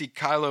 you see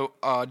Kylo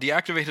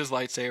deactivate his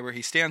lightsaber.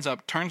 He stands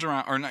up, turns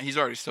around, or no, he's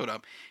already stood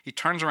up. He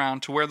turns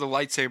around to where the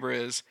lightsaber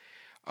is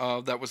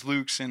that was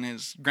Luke's and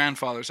his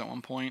grandfather's at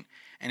one point,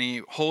 and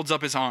he holds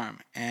up his arm,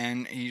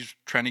 and he's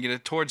trying to get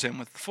it towards him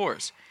with the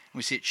Force. And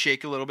we see it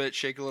shake a little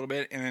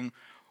bit, and then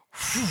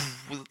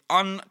with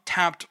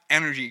untapped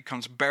energy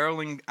comes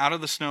barreling out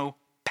of the snow,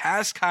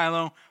 past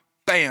Kylo,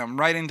 bam,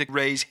 right into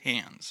Rey's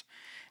hands.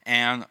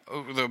 And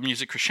the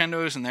music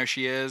crescendos, and there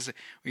she is.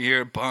 We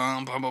hear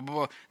bum, bum, bum,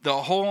 bum,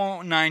 the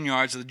whole 9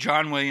 yards of the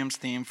John Williams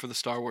theme for the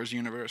Star Wars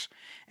universe.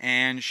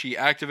 And she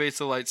activates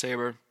the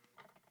lightsaber.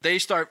 They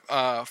start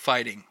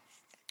fighting.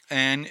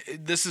 And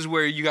this is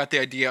where you got the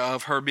idea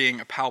of her being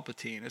a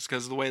Palpatine. It's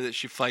because of the way that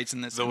she fights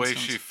in this instance. The way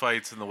she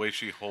fights and the way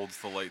she holds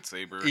the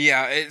lightsaber.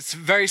 Yeah, it's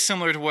very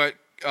similar to what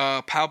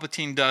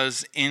Palpatine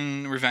does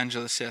in Revenge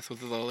of the Sith,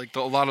 with a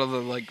lot of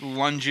the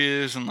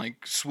lunges and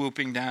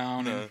swooping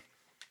down and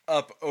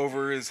up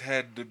over his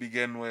head to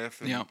begin with.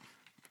 And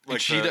yeah,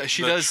 she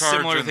does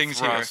similar things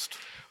thrust.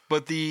 Here.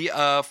 But the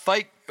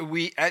fight in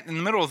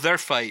the middle of their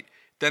fight,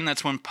 then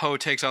that's when Poe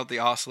takes out the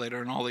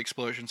oscillator and all the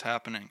explosions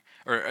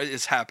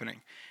is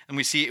happening. And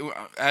we see,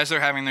 as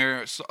they're having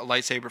their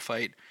lightsaber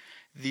fight,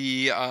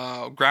 the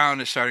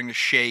ground is starting to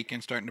shake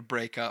and starting to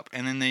break up.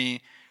 And then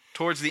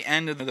towards the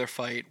end of their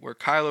fight, where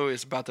Kylo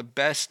is about to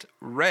best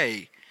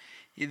Rey,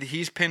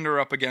 he's pinned her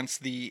up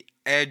against the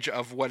edge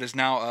of what is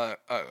now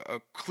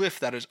a cliff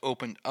that is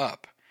opened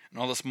up.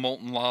 And all this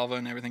molten lava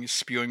and everything is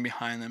spewing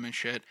behind them and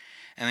shit.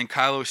 And then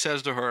Kylo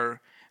says to her,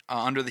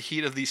 under the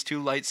heat of these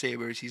two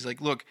lightsabers, he's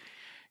like, look,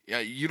 yeah,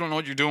 you don't know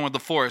what you're doing with the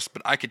Force,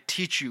 but I could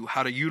teach you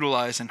how to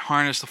utilize and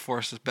harness the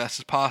Force as best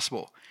as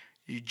possible.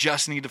 You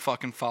just need to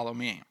fucking follow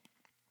me.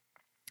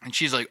 And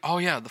she's like, oh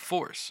yeah, the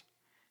Force.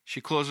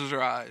 She closes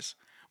her eyes.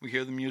 We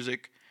hear the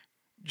music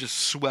just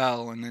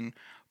swell, and then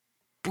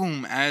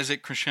boom, as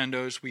it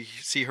crescendos, we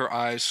see her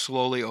eyes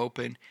slowly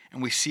open,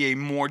 and we see a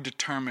more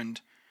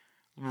determined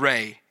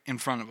Rey in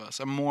front of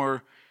us, a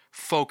more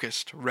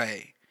focused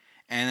Rey.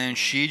 And then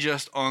she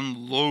just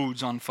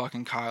unloads on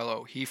fucking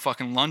Kylo. He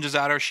fucking lunges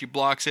at her. She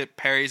blocks it,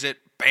 parries it,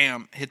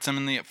 bam, hits him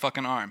in the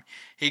fucking arm.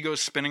 He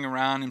goes spinning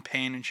around in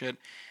pain and shit.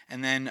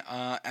 And then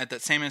at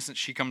that same instant,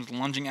 she comes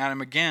lunging at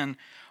him again,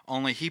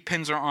 only he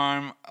pins her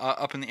arm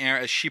up in the air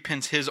as she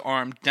pins his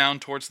arm down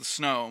towards the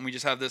snow. And we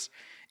just have this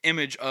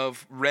image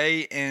of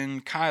Rey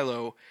and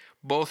Kylo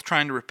both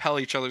trying to repel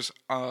each other's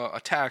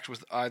attacks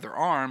with either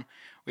arm.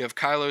 We have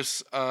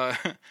Kylo's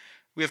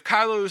we have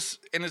Kylo's,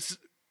 and it's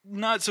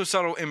not so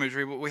subtle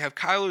imagery, but we have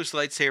Kylo's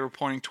lightsaber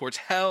pointing towards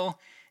hell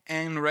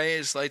and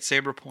Rey's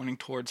lightsaber pointing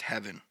towards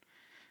heaven.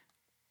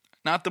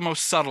 Not the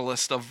most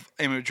subtlest of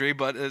imagery,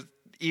 but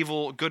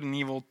evil, good and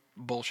evil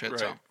bullshit. Right.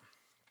 So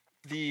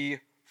the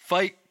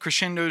fight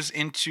crescendos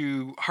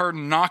into her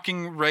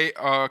knocking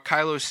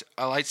Kylo's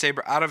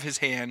lightsaber out of his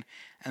hand,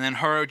 and then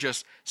her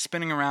just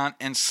spinning around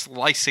and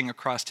slicing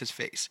across his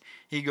face.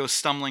 He goes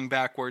stumbling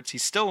backwards.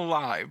 He's still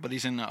alive, but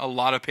he's in a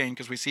lot of pain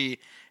because we see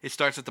it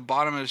starts at the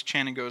bottom of his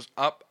chin and goes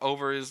up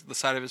over the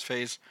side of his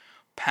face,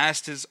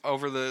 past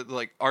over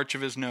the arch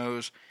of his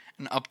nose,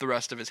 and up the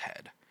rest of his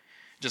head.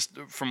 Just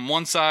from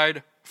one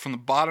side, from the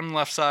bottom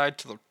left side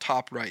to the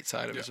top right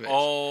side of his face.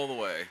 All the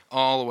way.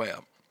 All the way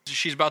up.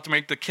 She's about to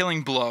make the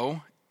killing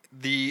blow.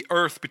 The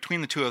earth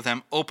between the two of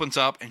them opens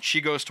up, and she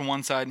goes to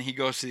one side and he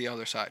goes to the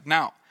other side.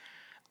 Now,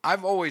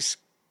 I've always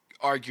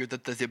argued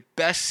that the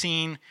best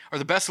scene, or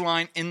the best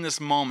line in this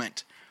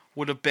moment,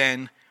 would have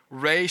been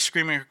Rey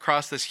screaming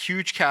across this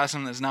huge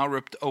chasm that's now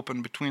ripped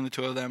open between the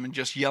two of them and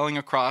just yelling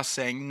across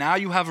saying, "Now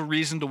you have a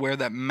reason to wear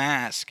that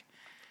mask."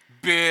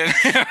 Bitch.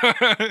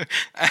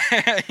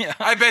 Yeah.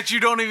 I bet you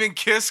don't even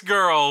kiss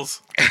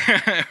girls.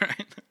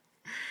 Right.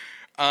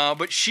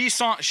 But she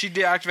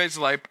deactivates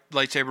the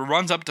lightsaber,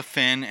 runs up to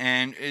Finn,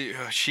 and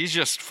she's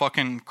just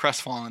fucking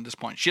crestfallen at this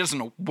point. She doesn't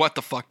know what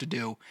the fuck to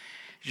do.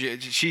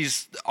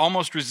 She's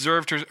almost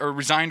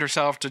resigned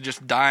herself to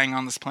just dying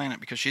on this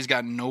planet because she's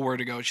got nowhere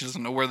to go. She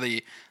doesn't know where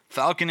the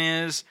Falcon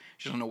is.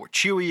 She doesn't know where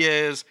Chewie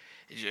is.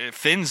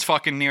 Finn's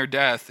fucking near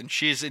death, and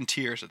she's in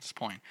tears at this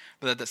point.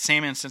 But at the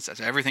same instance,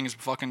 as everything is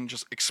fucking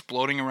just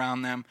exploding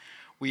around them,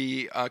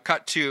 we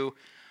cut to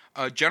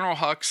General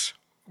Hux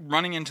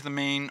running into the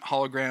main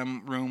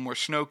hologram room where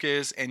Snoke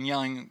is and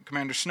yelling,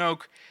 "Commander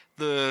Snoke,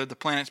 the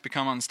planet's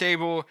become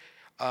unstable.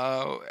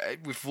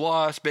 We've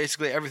lost.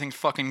 Basically, everything's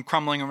fucking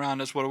crumbling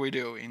around us. What do we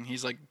do?" And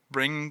he's like,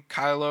 "Bring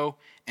Kylo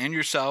and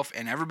yourself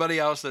and everybody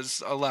else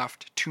that's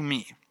left to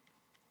me."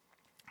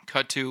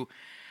 Cut to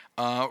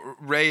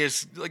Rey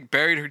is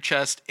buried her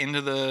chest into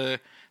the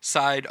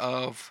side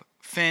of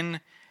Finn,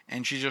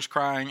 and she's just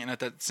crying. And at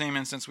that same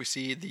instance, we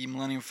see the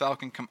Millennium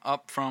Falcon come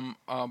up from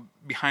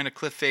behind a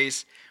cliff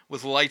face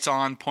with lights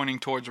on, pointing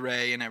towards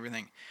Rey and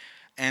everything.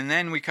 And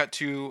then we cut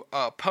to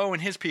Poe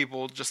and his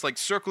people just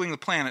circling the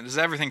planet as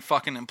everything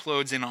fucking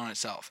implodes in on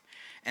itself.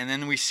 And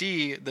then we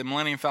see the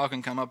Millennium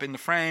Falcon come up in the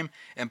frame,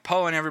 and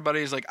Poe and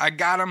everybody is like, "I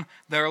got them.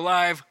 They're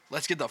alive.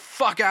 Let's get the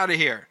fuck out of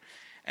here."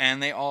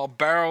 And they all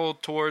barrel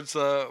towards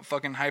the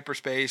fucking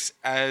hyperspace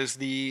as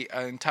the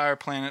entire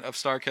planet of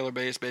Starkiller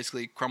Base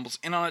basically crumbles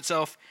in on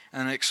itself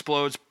and then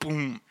explodes,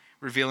 boom,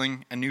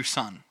 revealing a new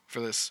sun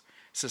for this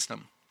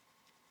system.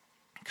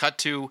 Cut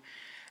to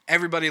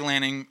everybody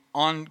landing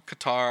on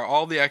Qatar,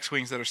 all the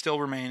X-Wings that are still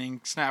remaining,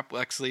 Snap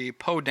Wexley,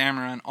 Poe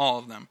Dameron, all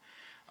of them.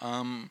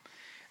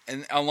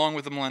 And along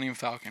with the Millennium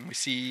Falcon, we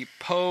see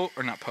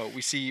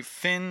we see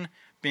Finn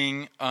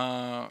being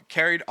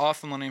carried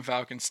off the Millennium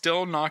Falcon,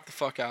 still knocked the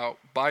fuck out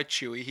by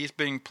Chewie. He's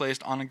being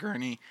placed on a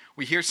gurney.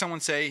 We hear someone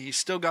say he's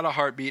still got a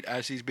heartbeat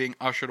as he's being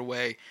ushered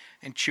away,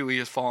 and Chewie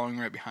is following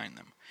right behind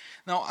them.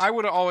 Now, I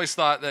would have always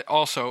thought that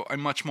also a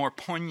much more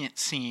poignant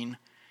scene,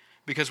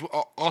 because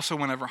also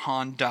whenever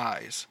Han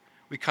dies,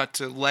 we cut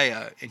to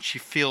Leia, and she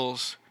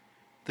feels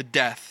the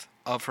death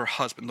of her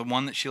husband, the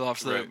one that she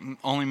loves, the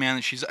only man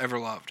that she's ever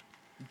loved,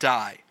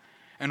 die.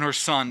 And her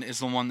son is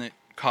the one that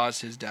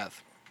caused his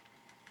death.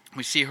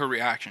 We see her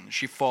reaction.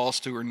 She falls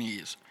to her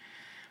knees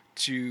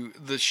to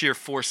the sheer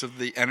force of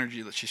the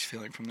energy that she's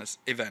feeling from this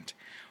event.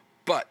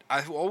 But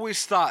I've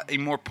always thought a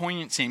more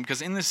poignant scene,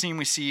 because in this scene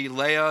we see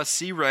Leia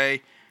see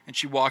Rey, and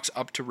she walks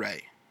up to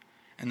Rey,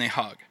 and they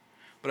hug.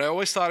 But I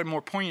always thought a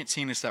more poignant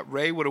scene is that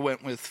Rey would have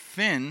went with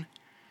Finn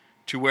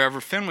to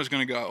wherever Finn was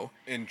going to go.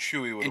 And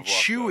Chewie would have walked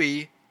up. And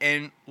Chewie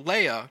and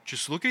Leia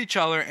just look at each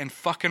other and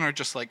fucking are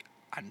just like,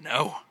 "I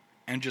know."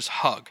 And just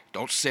hug.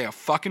 Don't say a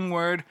fucking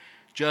word.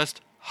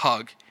 Just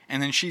hug.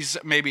 And then she's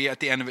maybe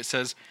at the end of it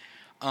says,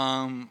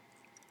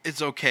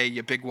 "It's okay,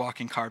 you big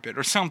walking carpet,"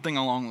 or something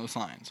along those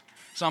lines.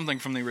 Something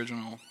from the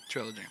original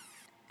trilogy.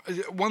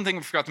 One thing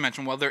I forgot to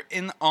mention, while they're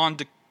on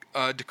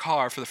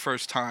Dakar for the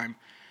first time,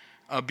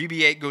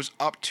 BB-8 goes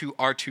up to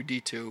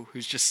R2-D2,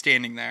 who's just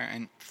standing there,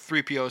 and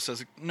 3PO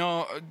says,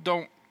 "No,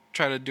 don't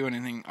try to do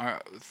anything,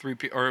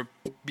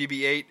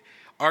 BB-8.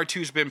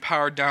 R2's been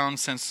powered down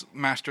since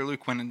Master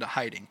Luke went into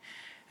hiding."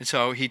 And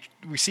so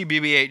we see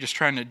BB-8 just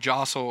trying to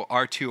jostle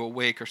R2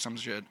 awake or some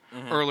shit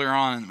earlier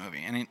on in the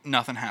movie, and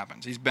nothing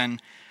happens. He's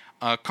been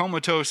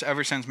comatose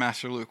ever since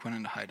Master Luke went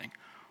into hiding.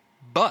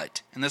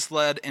 But, and this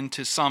led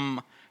into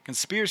some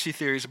conspiracy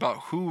theories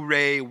about who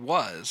Rey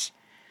was,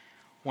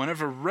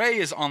 whenever Rey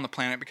is on the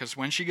planet, because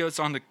when she goes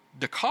on to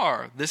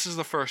Dakar, this is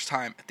the first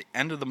time at the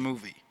end of the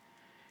movie,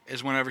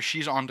 is whenever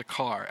she's on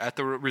Dakar at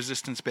the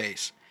Resistance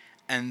base,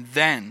 and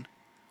then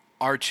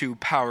R2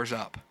 powers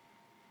up.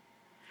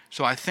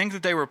 So I think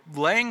that they were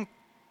laying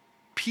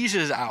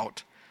pieces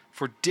out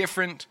for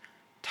different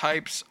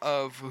types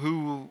of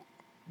who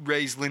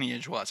Rey's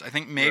lineage was. I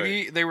think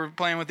maybe they were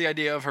playing with the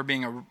idea of her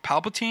being a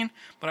Palpatine,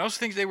 but I also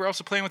think they were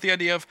also playing with the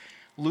idea of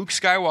Luke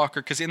Skywalker,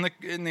 because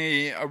in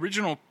the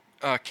original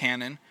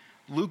canon,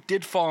 Luke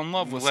did fall in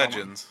love with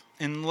Legends.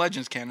 someone. In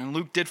Legends canon,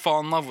 Luke did fall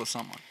in love with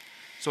someone.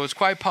 So it's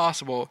quite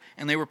possible,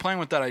 and they were playing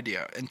with that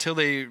idea until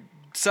they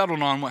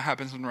settled on what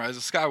happens in Rise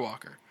of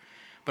Skywalker.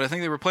 But I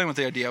think they were playing with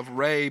the idea of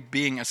Rey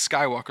being a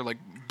Skywalker, like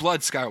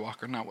Blood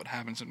Skywalker, not what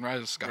happens in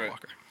Rise of Skywalker.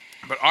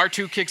 Right. But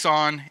R2 kicks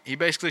on. He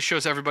basically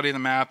shows everybody the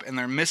map, and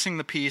they're missing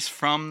the piece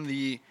from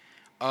the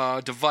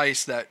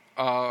device that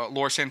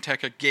Lor San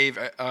Tekka gave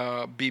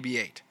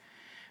BB-8.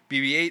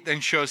 BB-8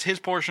 then shows his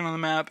portion of the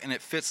map, and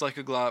it fits like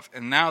a glove.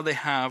 And now they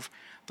have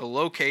the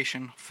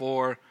location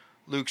for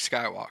Luke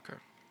Skywalker.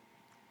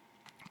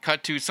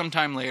 Cut to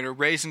sometime later,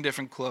 Rey's in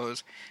different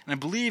clothes. And I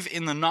believe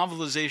in the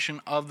novelization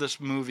of this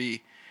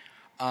movie,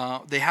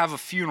 they have a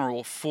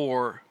funeral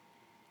for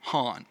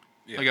Han.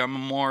 Yeah. Like a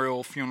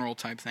memorial funeral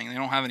type thing. They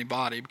don't have any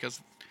body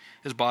because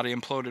his body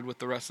imploded with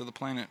the rest of the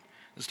planet,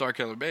 the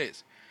Starkiller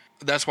Base.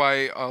 That's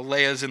why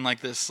Leia's in like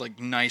this like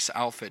nice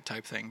outfit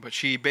type thing. But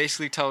she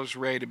basically tells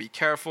Rey to be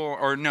careful.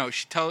 Or no,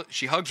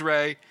 she hugs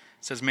Rey,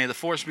 says, "May the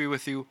Force be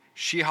with you."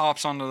 She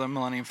hops onto the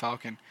Millennium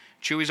Falcon.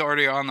 Chewie's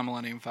already on the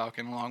Millennium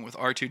Falcon along with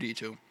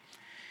R2-D2.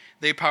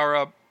 They power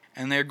up,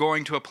 and they're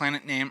going to a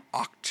planet named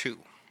Ahch-To.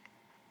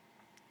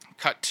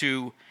 Cut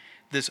to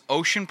this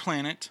ocean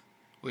planet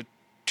with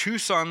 2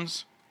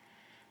 suns,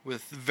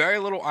 with very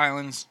little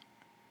islands.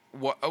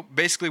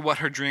 Basically what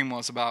her dream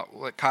was about,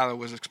 what Kylo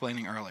was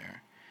explaining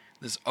earlier.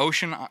 This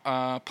ocean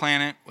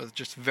planet with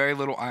just very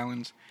little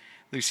islands.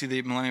 You see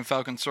the Millennium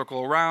Falcon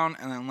circle around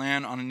and then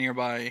land on a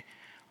nearby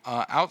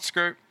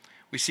outskirt.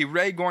 We see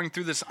Rey going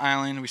through this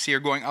island. We see her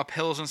going up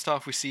hills and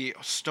stuff. We see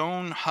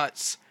stone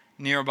huts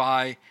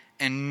nearby,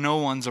 and no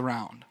one's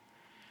around.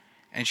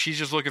 And she's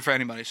just looking for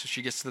anybody. So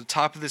she gets to the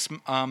top of this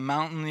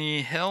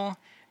mountainy hill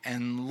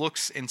and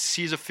looks and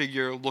sees a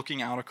figure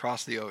looking out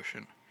across the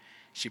ocean.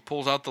 She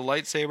pulls out the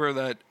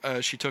lightsaber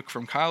that she took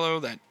from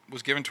Kylo that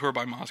was given to her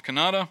by Maz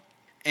Kanata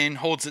and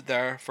holds it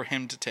there for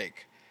him to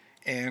take.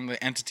 And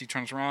the entity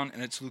turns around,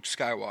 and it's Luke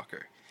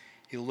Skywalker.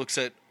 He looks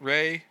at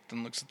Rey,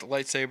 then looks at the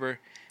lightsaber,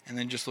 and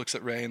then just looks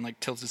at Rey and like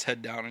tilts his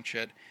head down and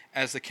shit.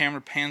 As the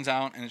camera pans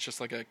out, and it's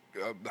just like a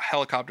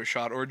helicopter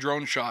shot or a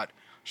drone shot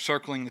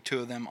circling the two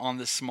of them on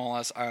this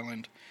small-ass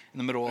island in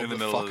the middle of the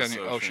fucking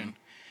ocean.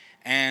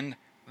 And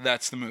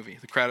that's the movie.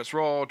 The credits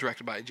roll,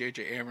 directed by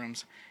J.J.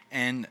 Abrams.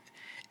 And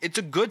it's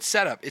a good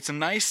setup. It's a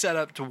nice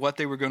setup to what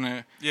they were going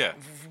to... Yeah.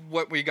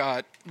 What we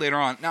got later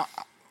on. Now,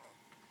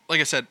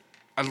 like I said,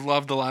 I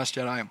love The Last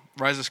Jedi.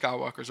 Rise of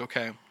Skywalker is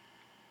okay.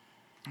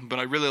 But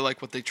I really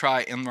like what they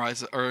try in The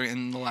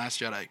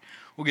Last Jedi.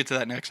 We'll get to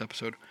that next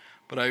episode.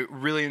 But I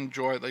really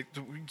enjoy, like,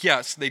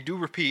 yes, they do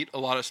repeat a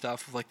lot of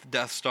stuff, like the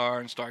Death Star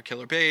and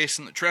Starkiller Base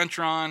and the Trench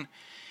Run,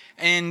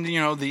 and, you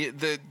know,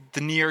 the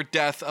near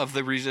death of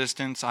the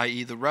Resistance,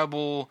 i.e. the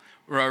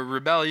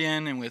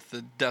Rebellion, and with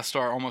the Death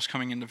Star almost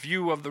coming into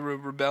view of the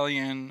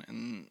Rebellion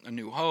and A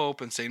New Hope,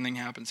 and same thing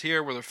happens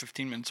here where they're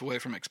 15 minutes away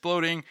from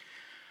exploding.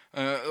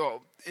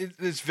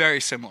 It's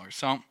very similar.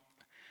 So,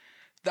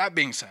 that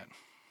being said,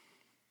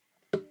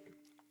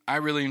 I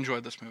really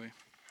enjoyed this movie.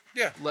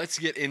 Yeah. Let's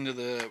get into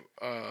the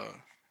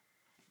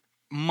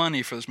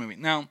money for this movie.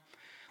 Now,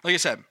 like I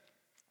said,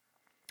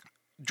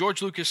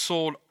 George Lucas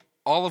sold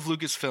all of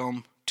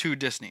Lucasfilm to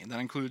Disney. That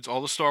includes all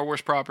the Star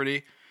Wars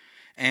property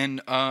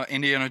and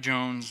Indiana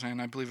Jones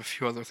and I believe a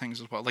few other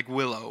things as well, like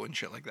Willow and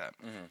shit like that.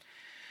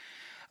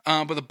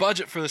 Mm-hmm. But the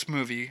budget for this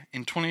movie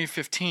in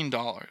 2015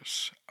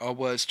 dollars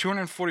was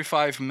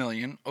 $245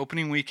 million.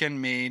 Opening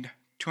weekend made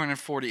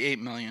 $248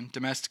 million.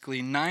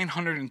 Domestically,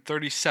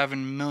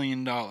 $937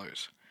 million.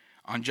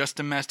 On just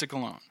domestic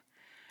alone.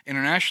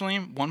 Internationally,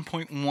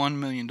 $1.1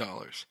 million.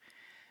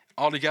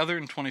 Altogether,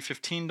 in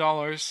 2015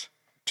 dollars,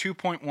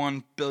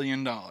 $2.1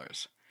 billion.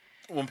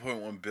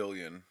 1.1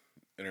 billion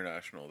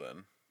international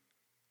then.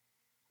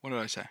 What did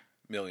I say?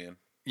 Million.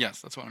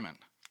 Yes, that's what I meant.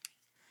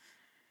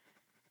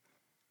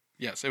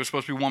 Yes, it was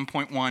supposed to be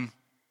 $1.1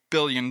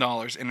 billion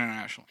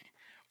internationally.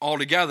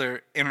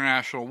 Altogether,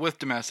 international with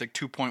domestic,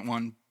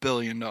 $2.1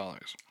 billion.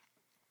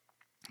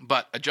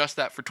 But adjust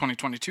that for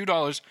 2022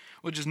 dollars,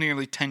 which is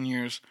nearly 10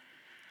 years,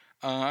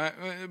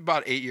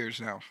 about 8 years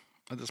now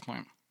at this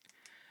point.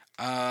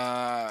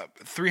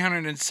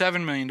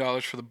 $307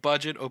 million for the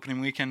budget.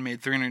 Opening weekend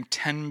made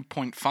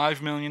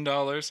 $310.5 million.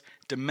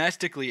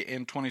 Domestically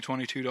in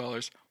 2022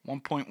 dollars,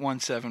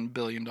 $1.17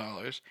 billion.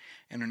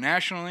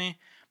 Internationally,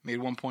 made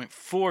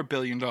 $1.4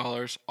 billion.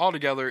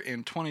 Altogether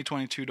in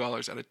 2022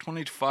 dollars at a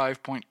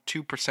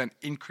 25.2%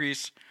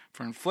 increase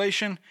for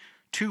inflation,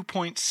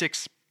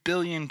 $2.6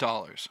 billion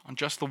on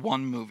just the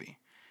one movie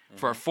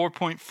for a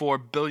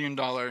 $4.4 billion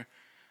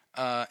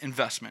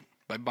investment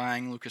by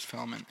buying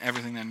Lucasfilm and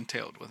everything that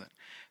entailed with it.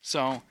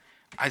 So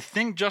I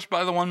think just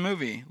by the one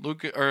movie,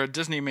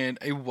 Disney made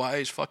a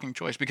wise fucking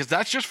choice, because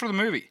that's just for the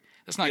movie.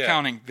 That's not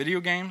counting video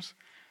games,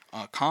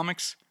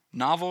 comics,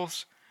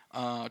 novels,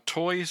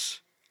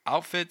 toys,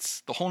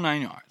 outfits, the whole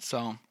 9 yards.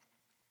 So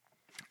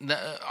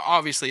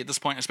obviously at this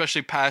point,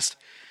 especially past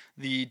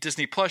the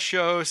Disney Plus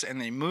shows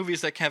and the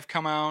movies that have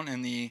come out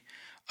and the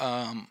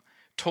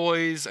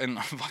toys and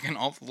fucking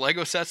all the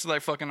Lego sets that I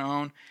fucking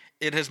own,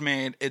 it has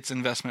made its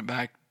investment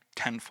back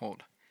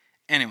tenfold.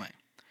 Anyway,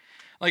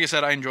 like I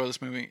said, I enjoy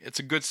this movie. It's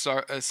a good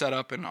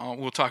setup, and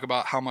we'll talk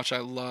about how much I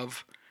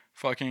love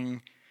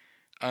fucking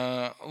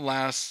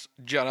Last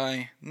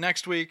Jedi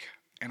next week.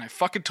 And I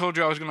fucking told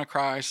you I was going to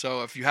cry,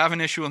 so if you have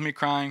an issue with me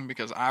crying,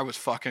 because I was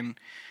fucking...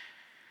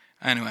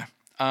 Anyway,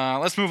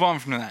 let's move on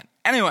from that.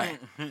 Anyway,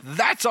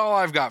 that's all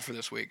I've got for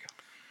this week.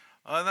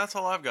 And that's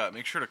all I've got.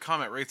 Make sure to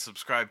comment, rate,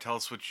 subscribe. Tell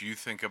us what you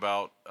think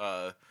about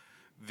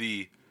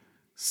the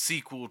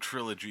sequel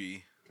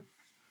trilogy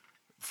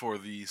for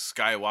the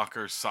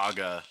Skywalker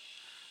saga,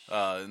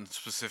 and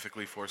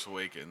specifically Force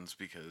Awakens,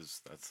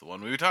 because that's the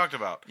one we talked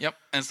about. Yep,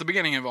 and it's the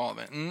beginning of all of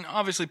it. And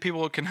obviously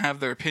people can have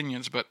their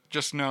opinions, but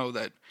just know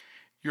that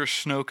your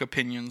Snoke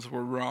opinions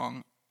were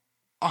wrong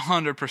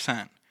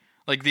 100%.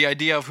 Like, the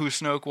idea of who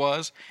Snoke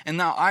was, and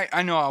now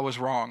I know I was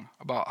wrong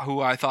about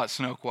who I thought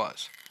Snoke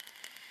was.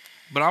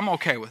 But I'm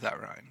okay with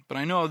that, Ryan. But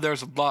I know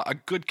there's a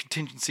good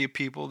contingency of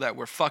people that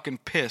were fucking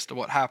pissed at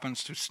what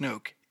happens to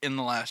Snoke in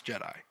The Last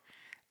Jedi.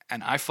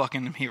 And I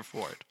fucking am here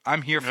for it.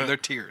 I'm here for their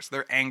tears.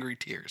 Their angry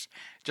tears.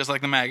 Just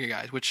like the MAGA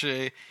guys, which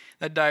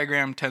that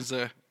diagram tends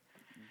to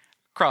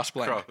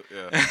cross-blend.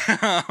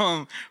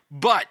 Yeah.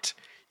 But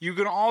you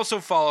can also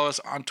follow us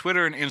on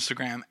Twitter and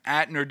Instagram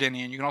at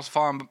Nerdinian. You can also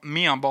follow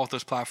me on both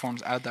those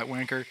platforms at That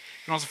Wanker. You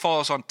can also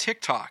follow us on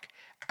TikTok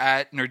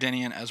at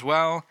Nerdinian as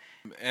well.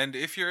 And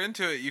if you're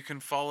into it, you can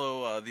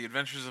follow the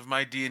Adventures of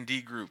My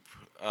D&D group.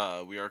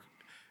 We are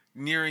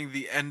nearing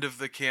the end of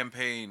the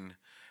campaign,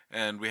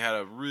 and we had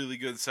a really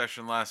good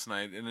session last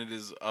night, and it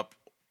is up,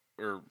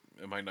 or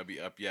it might not be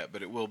up yet,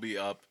 but it will be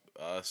up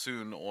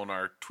soon on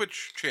our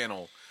Twitch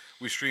channel.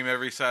 We stream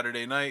every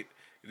Saturday night.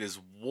 It is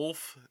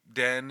Wolf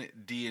Den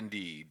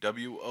D&D,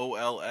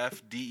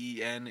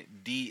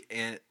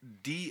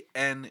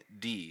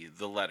 WOLFDENDND,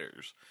 the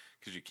letters,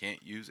 because you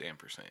can't use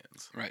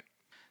ampersands. Right.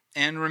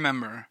 And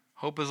remember,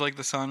 hope is like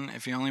the sun.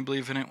 If you only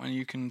believe in it when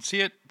you can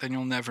see it, then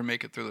you'll never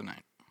make it through the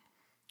night.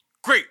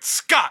 Great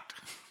Scott!